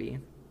that movie.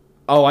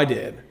 Oh, I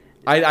did.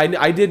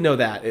 I did know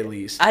that at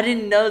least. I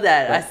didn't know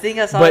that. I think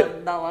I saw but-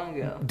 it not long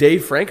ago.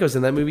 Dave Franco's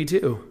in that movie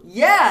too.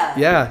 Yeah.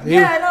 Yeah.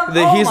 Yeah.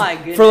 No, he's, my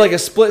goodness. for like a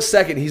split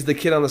second, he's the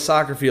kid on the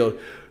soccer field.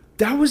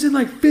 That was in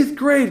like 5th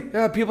grade.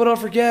 Yeah, people don't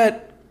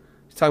forget.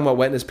 He's talking about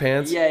wetting his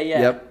pants. Yeah.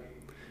 Yep.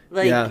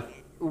 Like, Yeah.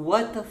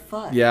 what the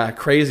fuck? Yeah,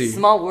 crazy.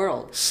 Small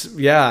world.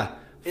 Yeah.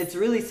 It's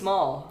really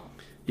small.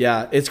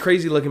 Yeah, it's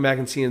crazy looking back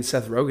and seeing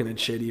Seth Rogen and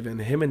shit. Even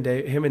him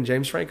and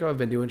James Franco have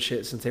been doing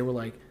shit since they were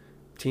like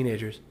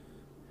teenagers.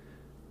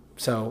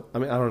 So I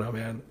mean, I don't know,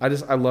 man.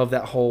 I love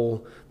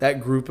that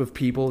group of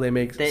people. They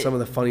make some of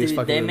the funniest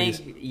fucking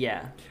movies.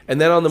 Yeah. And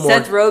then on the more,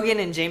 Seth Rogen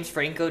and James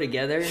Franco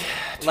together,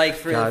 like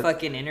for God. the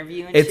fucking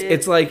interview and it's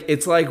shit.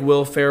 it's like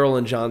Will Ferrell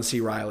and John C.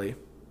 Reilly.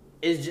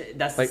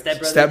 That's Like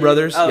the Step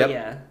Brothers. Oh Yep.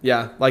 yeah.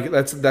 Yeah, like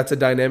that's a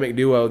dynamic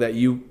duo that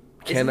you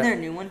Isn't cannot. there a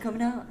new one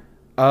coming out?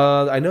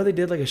 I know they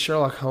did like a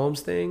Sherlock Holmes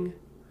thing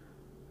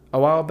a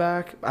while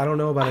back. I don't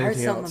know about I heard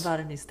anything something else. about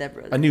a new Step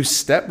Brothers. A new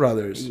Step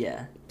Brothers.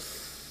 Yeah.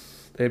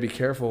 They'd be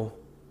careful.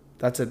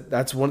 That's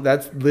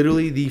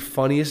literally the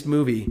funniest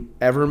movie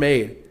ever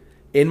made.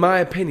 In my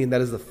opinion,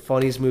 that is the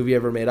funniest movie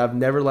ever made. I've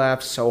never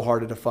laughed so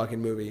hard at a fucking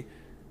movie.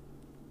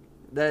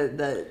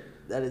 That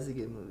is a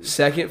good movie.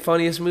 Second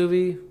funniest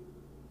movie,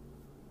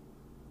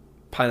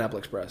 Pineapple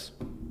Express.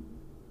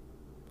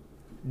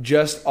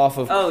 Just off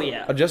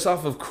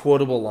of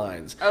quotable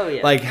lines. Oh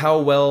yeah. Like how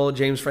well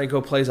James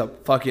Franco plays a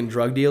fucking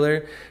drug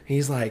dealer.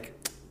 He's like,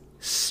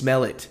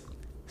 smell it.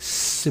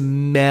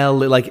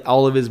 Like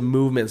all of his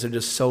movements are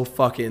just so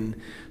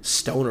fucking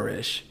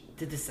stonerish.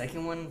 Did the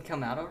second one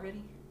come out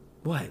already?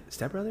 What?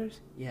 Step Brothers?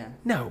 Yeah.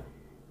 No.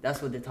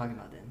 That's what they're talking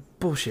about then.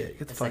 Bullshit.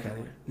 Get the The fuck out second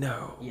of here.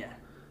 No. Yeah.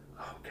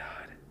 Oh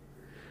God.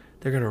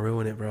 They're gonna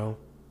ruin it, bro.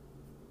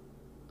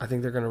 I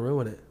think they're gonna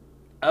ruin it.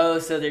 Oh,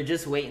 so they're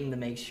just waiting to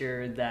make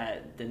sure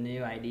that the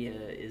new idea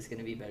is going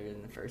to be better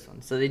than the first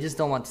one. So they just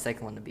don't want the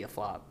second one to be a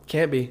flop.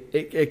 Can't be.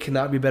 It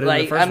cannot be better than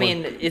the Like, first I one.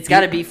 mean, it's got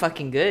to be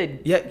fucking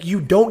good. Yeah,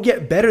 you don't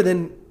get better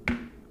than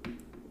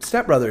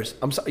Step Brothers.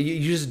 I'm sorry,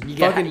 you just You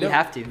fucking don't.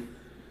 have to.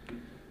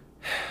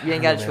 You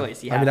ain't got a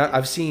choice. You have to.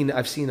 I've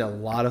seen a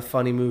lot of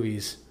funny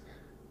movies.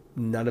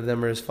 None of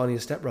them are as funny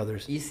as Step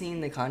Brothers. You seen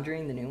The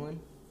Conjuring, the new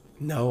one?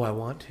 No, I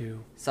want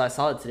to. So I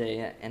saw it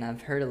today, and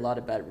I've heard a lot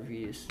of bad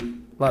reviews. A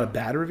lot of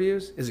bad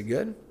reviews. Is it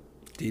good?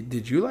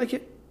 Did you like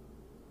it?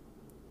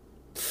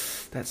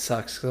 That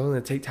sucks. Cause I'm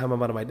gonna take time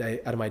out of my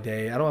day. I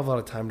don't have a lot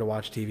of time to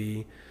watch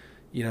TV.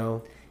 You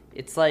know.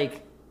 It's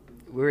like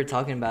we were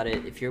talking about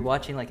it. If you're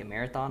watching like a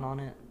marathon on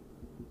it,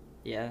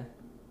 yeah.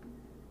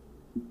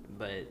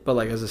 But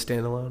like as a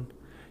standalone.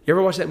 You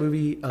ever watch that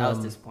movie? I was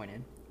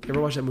disappointed. You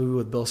ever watch that movie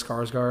with Bill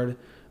Skarsgård,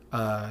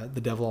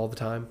 The Devil All the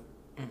Time?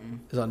 Mm-mm.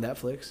 It's on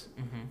Netflix.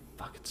 Mm-hmm.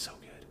 Fuck, it's so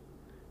good.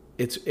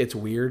 It's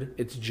weird.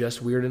 It's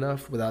just weird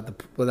enough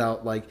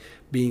without like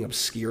being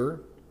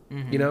obscure.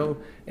 Mm-hmm. You know,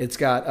 it's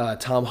got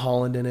Tom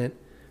Holland in it.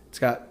 It's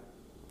got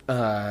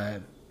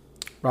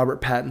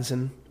Robert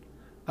Pattinson,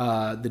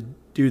 the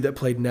dude that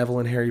played Neville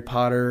in Harry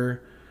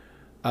Potter,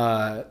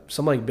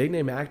 some like big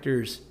name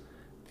actors,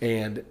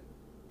 and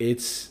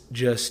it's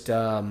just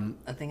I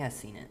think I've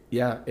seen it.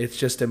 yeah, it's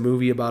just a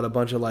movie about a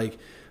bunch of like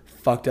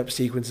fucked up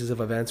sequences of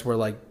events where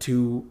like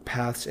two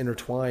paths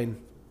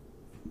intertwine,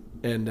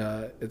 and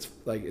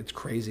it's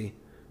crazy.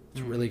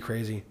 It's really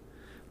crazy.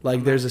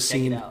 Like there's a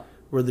scene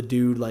where the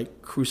dude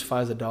like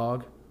crucifies a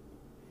dog.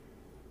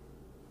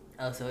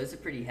 Oh, so it's a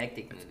pretty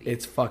hectic movie.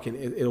 It's fucking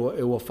it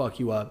will fuck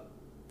you up.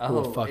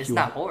 It's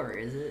not horror,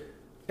 is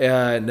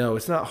it? No,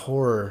 it's not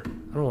horror. I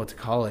don't know what to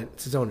call it.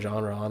 It's its own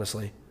genre,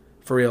 honestly,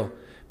 for real.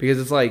 Because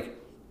it's like,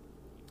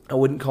 I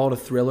wouldn't call it a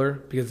thriller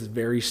because it's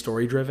very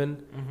story driven.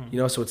 Mm-hmm.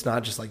 You know, so it's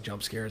not just like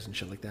jump scares and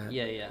shit like that.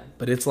 Yeah, yeah.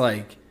 But it's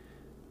like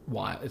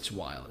wild. It's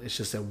wild. It's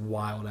just a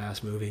wild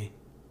ass movie.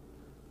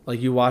 Like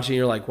you watch it, and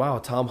you're like, wow,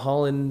 Tom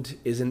Holland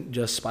isn't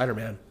just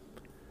Spider-Man.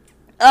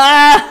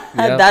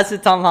 Yep. That's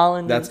what Tom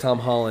Holland. That's Tom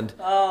Holland.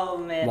 Oh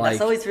man, like,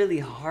 that's always really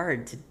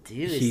hard to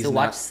do. Is to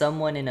watch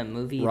someone in a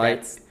movie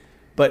that's.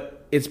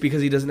 But it's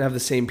because he doesn't have the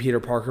same Peter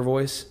Parker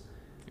voice.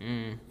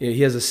 Mm. Yeah,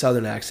 he has a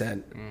southern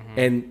accent. Mm-hmm.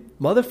 And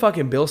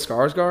motherfucking Bill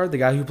Skarsgård, the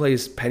guy who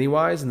plays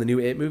Pennywise in the new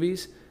It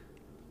movies,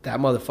 that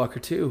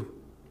motherfucker too.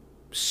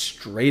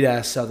 Straight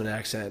ass southern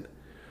accent.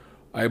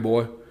 Hey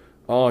boy,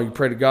 oh, you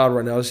pray to God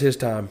right now. It's his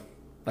time.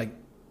 Like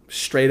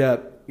straight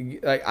up.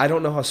 Like I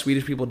don't know how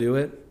Swedish people do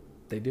it.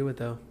 They do it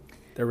though.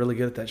 They're really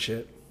good at that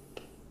shit.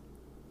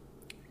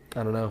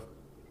 I don't know.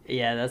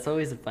 Yeah, that's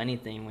always a funny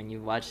thing when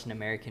you watch an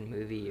American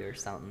movie or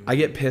something. I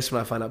get pissed when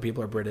I find out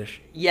people are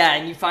British. Yeah,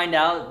 and you find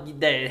out that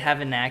they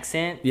have an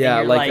accent. Yeah,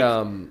 and like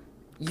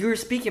you're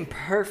speaking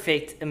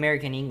perfect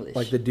American English.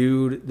 like the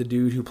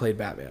dude who played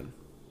Batman.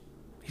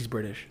 He's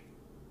British.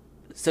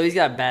 So he's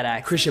got a bad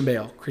accent. Christian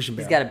Bale.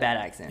 He's got a bad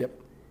accent. Yep.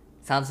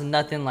 Sounds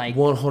nothing like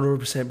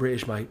 100%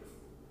 British, mate.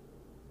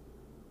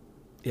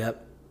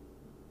 Yep.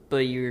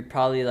 But you're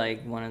probably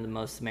like one of the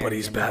most American. But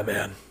he's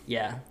Batman.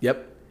 Yeah.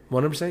 Yep.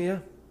 100%. Yeah.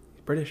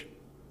 He's British.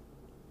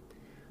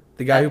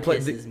 The guy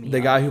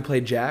who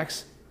played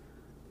Jax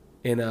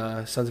in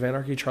Sons of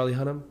Anarchy, Charlie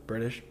Hunnam,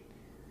 British.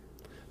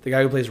 The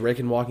guy who plays Rick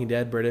in Walking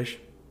Dead, British.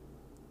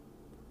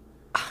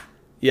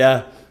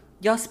 Yeah.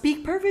 Y'all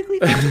speak perfectly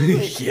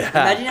fine. Yeah.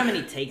 Imagine how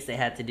many takes they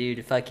had to do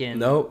to fucking.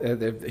 No,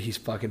 he's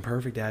fucking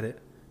perfect at it.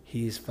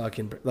 He's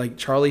fucking like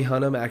Charlie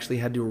Hunnam actually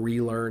had to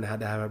relearn how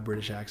to have a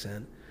British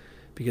accent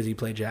because he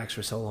played Jax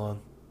for so long.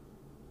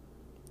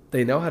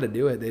 They know how to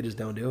do it, they just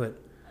don't do it.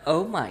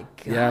 Oh my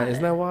god. Yeah,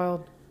 isn't that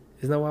wild?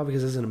 Isn't that wild?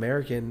 Because as an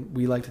American,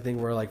 we like to think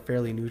we're like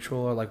fairly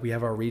neutral or like we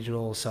have our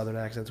regional southern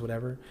accents,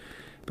 whatever.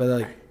 But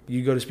like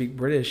you go to speak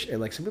British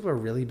and like some people are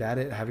really bad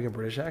at having a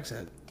British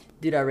accent.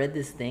 Dude, I read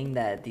this thing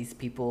that these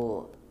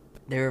people,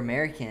 they're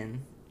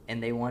American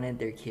and they wanted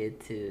their kid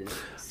to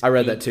I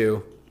read that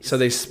too. So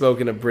they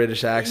spoke in a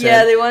British accent.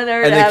 Yeah, they wanted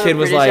her to have a British accent. And the kid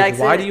was like,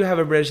 why do you have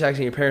a British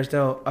accent? Your parents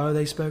don't. Oh,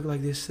 they spoke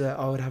like this.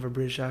 I would have a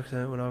British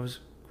accent when I was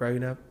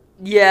growing up.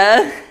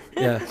 Yeah.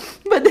 Yeah.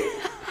 But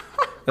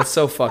that's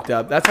so fucked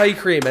up. That's how you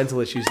create mental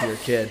issues in your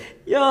kid.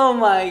 Oh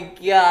my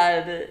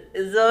god.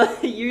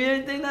 So you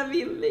really think that'd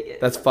be big?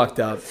 That's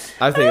fucked up.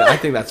 I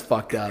think that's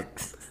fucked up.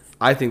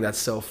 I think that's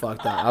so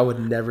fucked up. I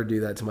would never do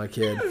that to my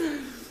kid.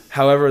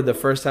 However, the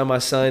first time my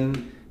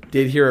son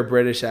did hear a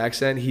British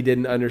accent, he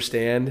didn't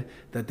understand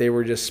that they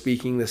were just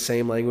speaking the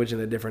same language in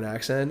a different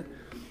accent.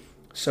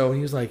 So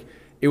he was like,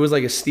 it was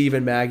like a Steve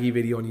and Maggie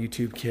video on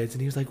YouTube Kids.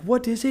 And he was like,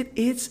 what is it?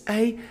 It's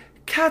a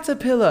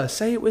caterpillar.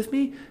 Say it with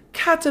me.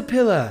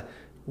 Caterpillar.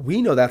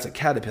 We know that's a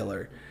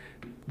caterpillar.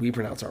 We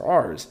pronounce our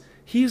R's.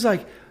 He was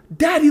like,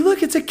 Daddy,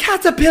 look, it's a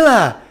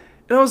caterpillar.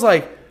 And I was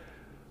like,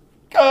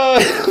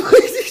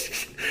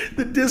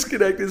 the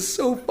disconnect is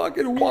so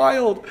fucking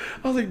wild.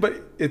 I was like,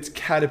 but it's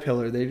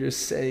caterpillar. They're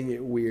just saying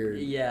it weird.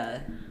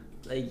 Yeah.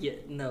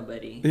 Like,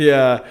 nobody.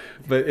 Yeah,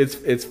 but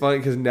it's funny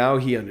because now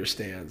he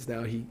understands.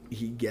 Now he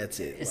gets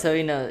it. Like, so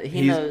he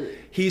knows.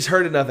 He's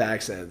heard enough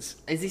accents.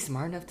 Is he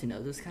smart enough to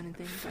know those kind of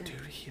things?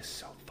 Dude, he is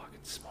so fucking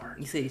smart.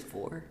 You say he's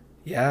 4?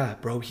 Yeah,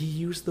 bro. He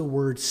used the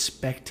word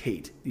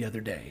spectate the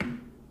other day.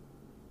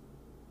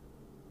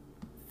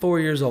 4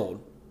 years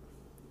old.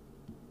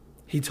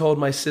 He told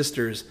my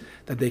sisters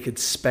that they could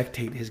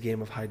spectate his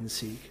game of hide and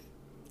seek.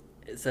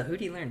 So who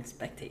do you learn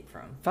spectate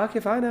from? Fuck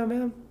if I know,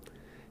 man.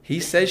 He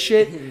says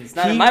shit. It's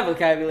not in my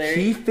vocabulary.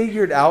 He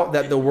figured out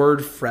that the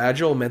word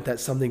fragile meant that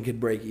something could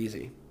break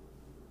easy.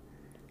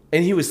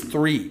 And he was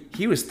 3.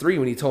 He was 3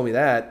 when he told me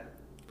that.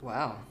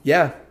 Wow.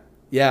 Yeah.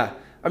 Yeah.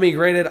 I mean,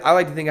 granted, I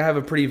like to think I have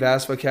a pretty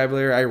vast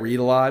vocabulary. I read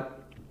a lot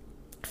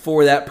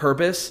for that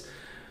purpose.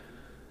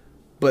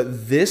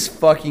 But this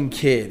fucking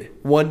kid,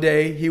 one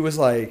day he was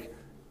like,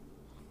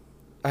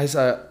 I was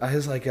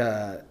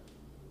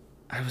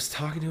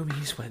talking to him and he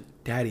just went,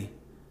 Daddy,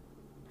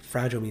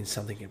 fragile means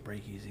something can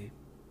break easy.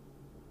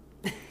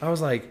 I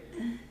was like,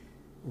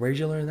 where'd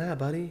you learn that,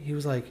 buddy? He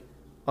was like,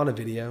 on a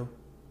video.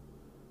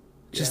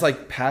 Just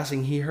like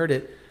passing, he heard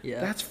it.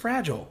 Yeah. That's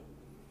fragile.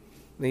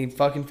 And he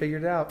fucking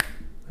figured it out.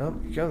 Oh,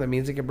 you go. That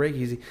means it can break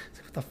easy. It's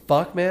like, what the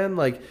fuck, man?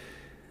 Like,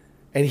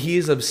 and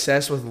he's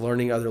obsessed with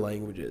learning other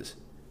languages.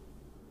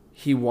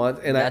 He wants,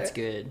 and That's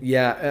good.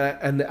 Yeah,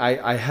 and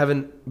I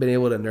haven't been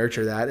able to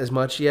nurture that as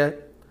much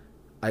yet.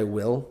 I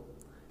will,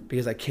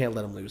 because I can't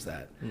let him lose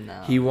that.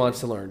 No. He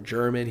wants to learn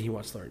German. He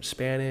wants to learn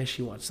Spanish.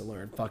 He wants to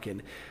learn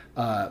fucking.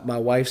 My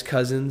wife's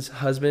cousin's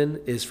husband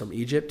is from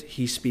Egypt.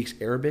 He speaks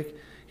Arabic.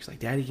 He's like,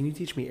 Daddy, can you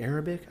teach me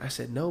Arabic? I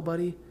said, no,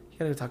 buddy. You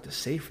gotta go talk to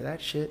Safe for that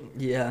shit.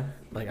 Yeah.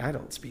 Like, I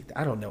don't speak that.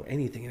 I don't know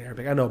anything in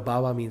Arabic. I know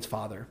Baba means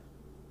father.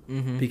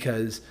 Mm-hmm.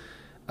 Because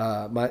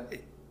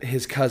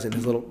his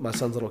cousin, my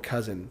son's little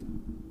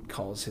cousin,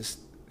 calls his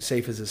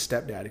Safe as his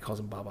stepdad. He calls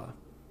him Baba.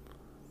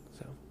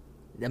 So,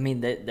 I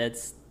mean,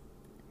 that's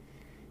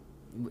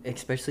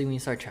especially when you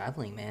start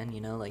traveling, man.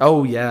 You know, like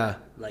oh yeah,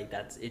 like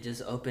it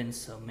just opens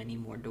so many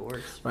more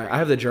doors. right. I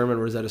have the German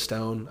Rosetta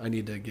Stone. I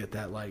need to get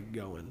that like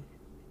going.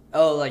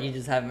 Oh, like you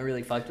just haven't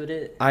really fucked with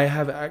it? I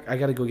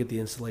got to go get the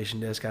installation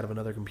disc out of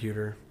another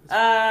computer.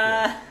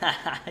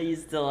 You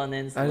still on the I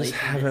installation?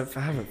 just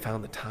haven't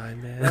found the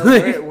time, man.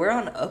 No, we're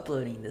on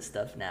uploading this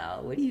stuff now.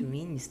 What do you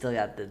mean you still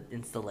got the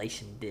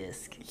installation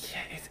disc? Yeah,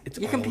 it's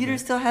Your old, computer man.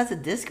 still has a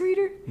disc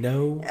reader?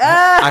 No,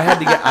 I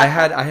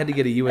had to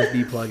get a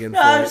USB plug-in for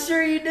I'm it.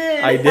 sure you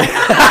did. I did.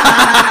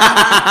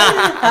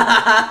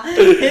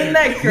 Isn't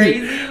that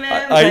crazy,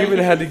 man? I even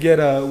had to get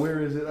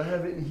where is it? I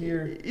have it in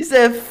here. You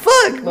said,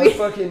 "Fuck." My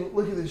fucking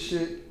look at this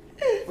shit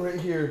right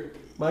here.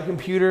 My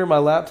computer, my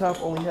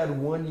laptop only had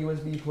one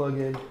USB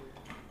plug-in,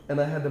 and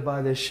I had to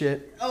buy this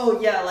shit. Oh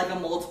yeah, like a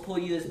multiple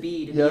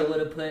USB to Yep. be able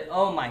to put.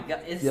 Oh my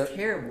god, it's Yep.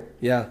 terrible.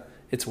 Yeah,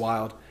 it's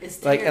wild.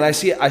 It's like, and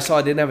terrible. I saw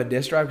I didn't have a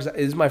disk drive because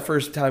this is my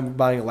first time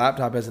buying a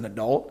laptop as an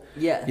adult.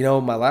 Yeah. You know,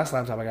 my last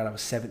laptop I got, I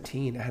was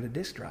 17. I had a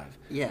disk drive.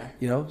 Yeah.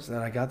 You know, so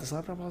then I got this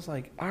laptop. I was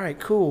like, all right,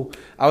 cool.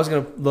 I was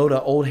gonna load an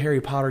old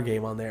Harry Potter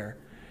game on there,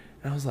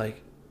 and I was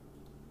like,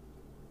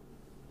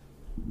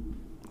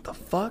 what the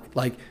fuck?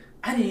 Like,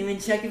 I didn't even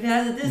check if it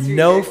has a disc reader.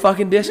 no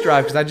fucking disk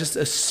drive because I just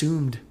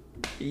assumed.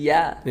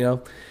 Yeah. You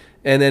know,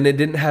 and then it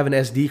didn't have an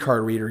SD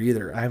card reader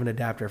either. I have an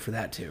adapter for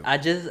that too. I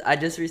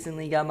just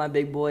recently got my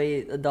big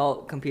boy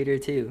adult computer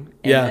too.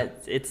 And Yeah.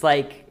 it's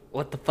like,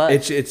 what the fuck?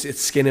 It's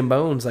skin and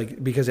bones,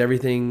 like, because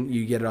everything,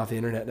 you get it off the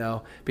internet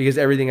now, because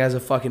everything has a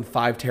fucking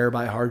 5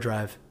 terabyte hard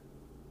drive.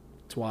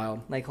 It's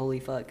wild. Like, holy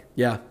fuck.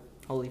 Yeah,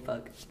 Holy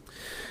fuck.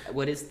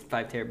 What is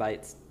 5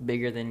 terabytes?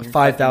 Bigger than your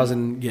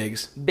 5,000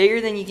 gigs. Bigger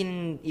than you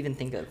can even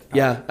think of.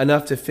 Yeah,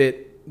 enough to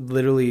fit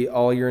literally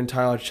all your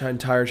entire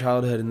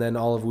childhood, and then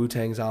all of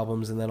Wu-Tang's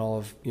albums, and then all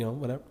of, you know,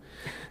 whatever.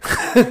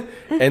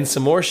 And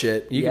some more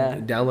shit. You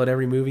can download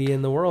every movie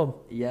in the world.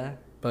 Yeah.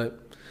 But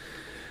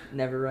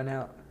Never run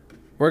out.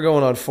 we're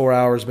going on 4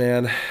 hours,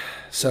 man.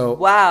 So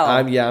Wow.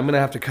 I'm gonna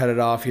have to cut it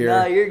off here.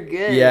 No, you're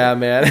good. Yeah,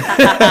 man.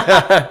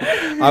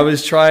 I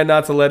was trying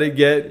not to let it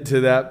get to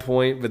that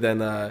point, but then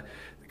the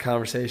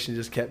conversation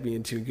just kept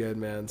being too good,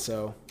 man.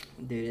 So,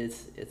 Dude,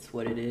 it's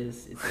what it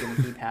is. It's gonna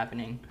keep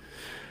happening.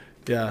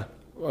 yeah.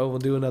 Well, we'll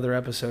do another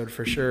episode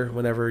for sure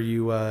whenever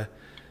you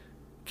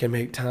can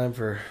make time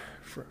for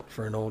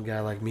an old guy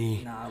like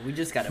me. Nah, we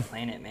just gotta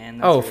plan it, man.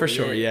 That's Oh, really for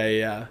sure. it.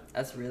 Yeah.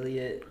 That's really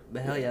it.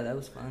 But hell yeah, that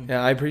was fun.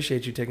 Yeah, I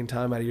appreciate you taking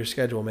time out of your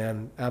schedule,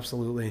 man.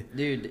 Absolutely.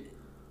 Dude,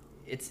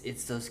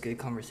 it's those good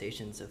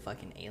conversations of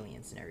fucking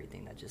aliens and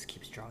everything that just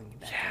keeps drawing you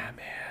back. Yeah,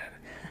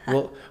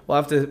 man. We'll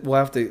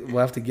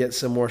have to get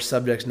some more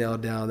subjects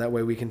nailed down. That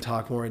way we can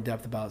talk more in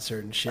depth about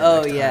certain shit.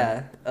 Oh next time.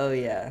 yeah. Oh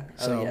yeah.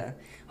 Oh So- yeah.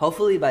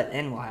 Hopefully by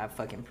then we'll have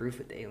fucking proof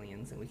with the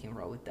aliens and we can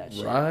roll with that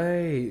shit.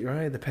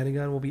 Right. The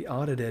Pentagon will be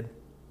audited.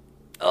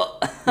 Oh,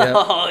 Yep.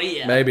 oh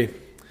yeah. Maybe.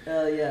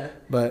 Hell yeah.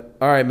 But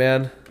all right,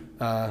 man.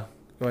 Go ahead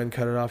and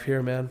cut it off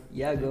here, man.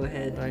 Yeah, go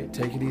ahead. All right,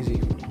 take it easy.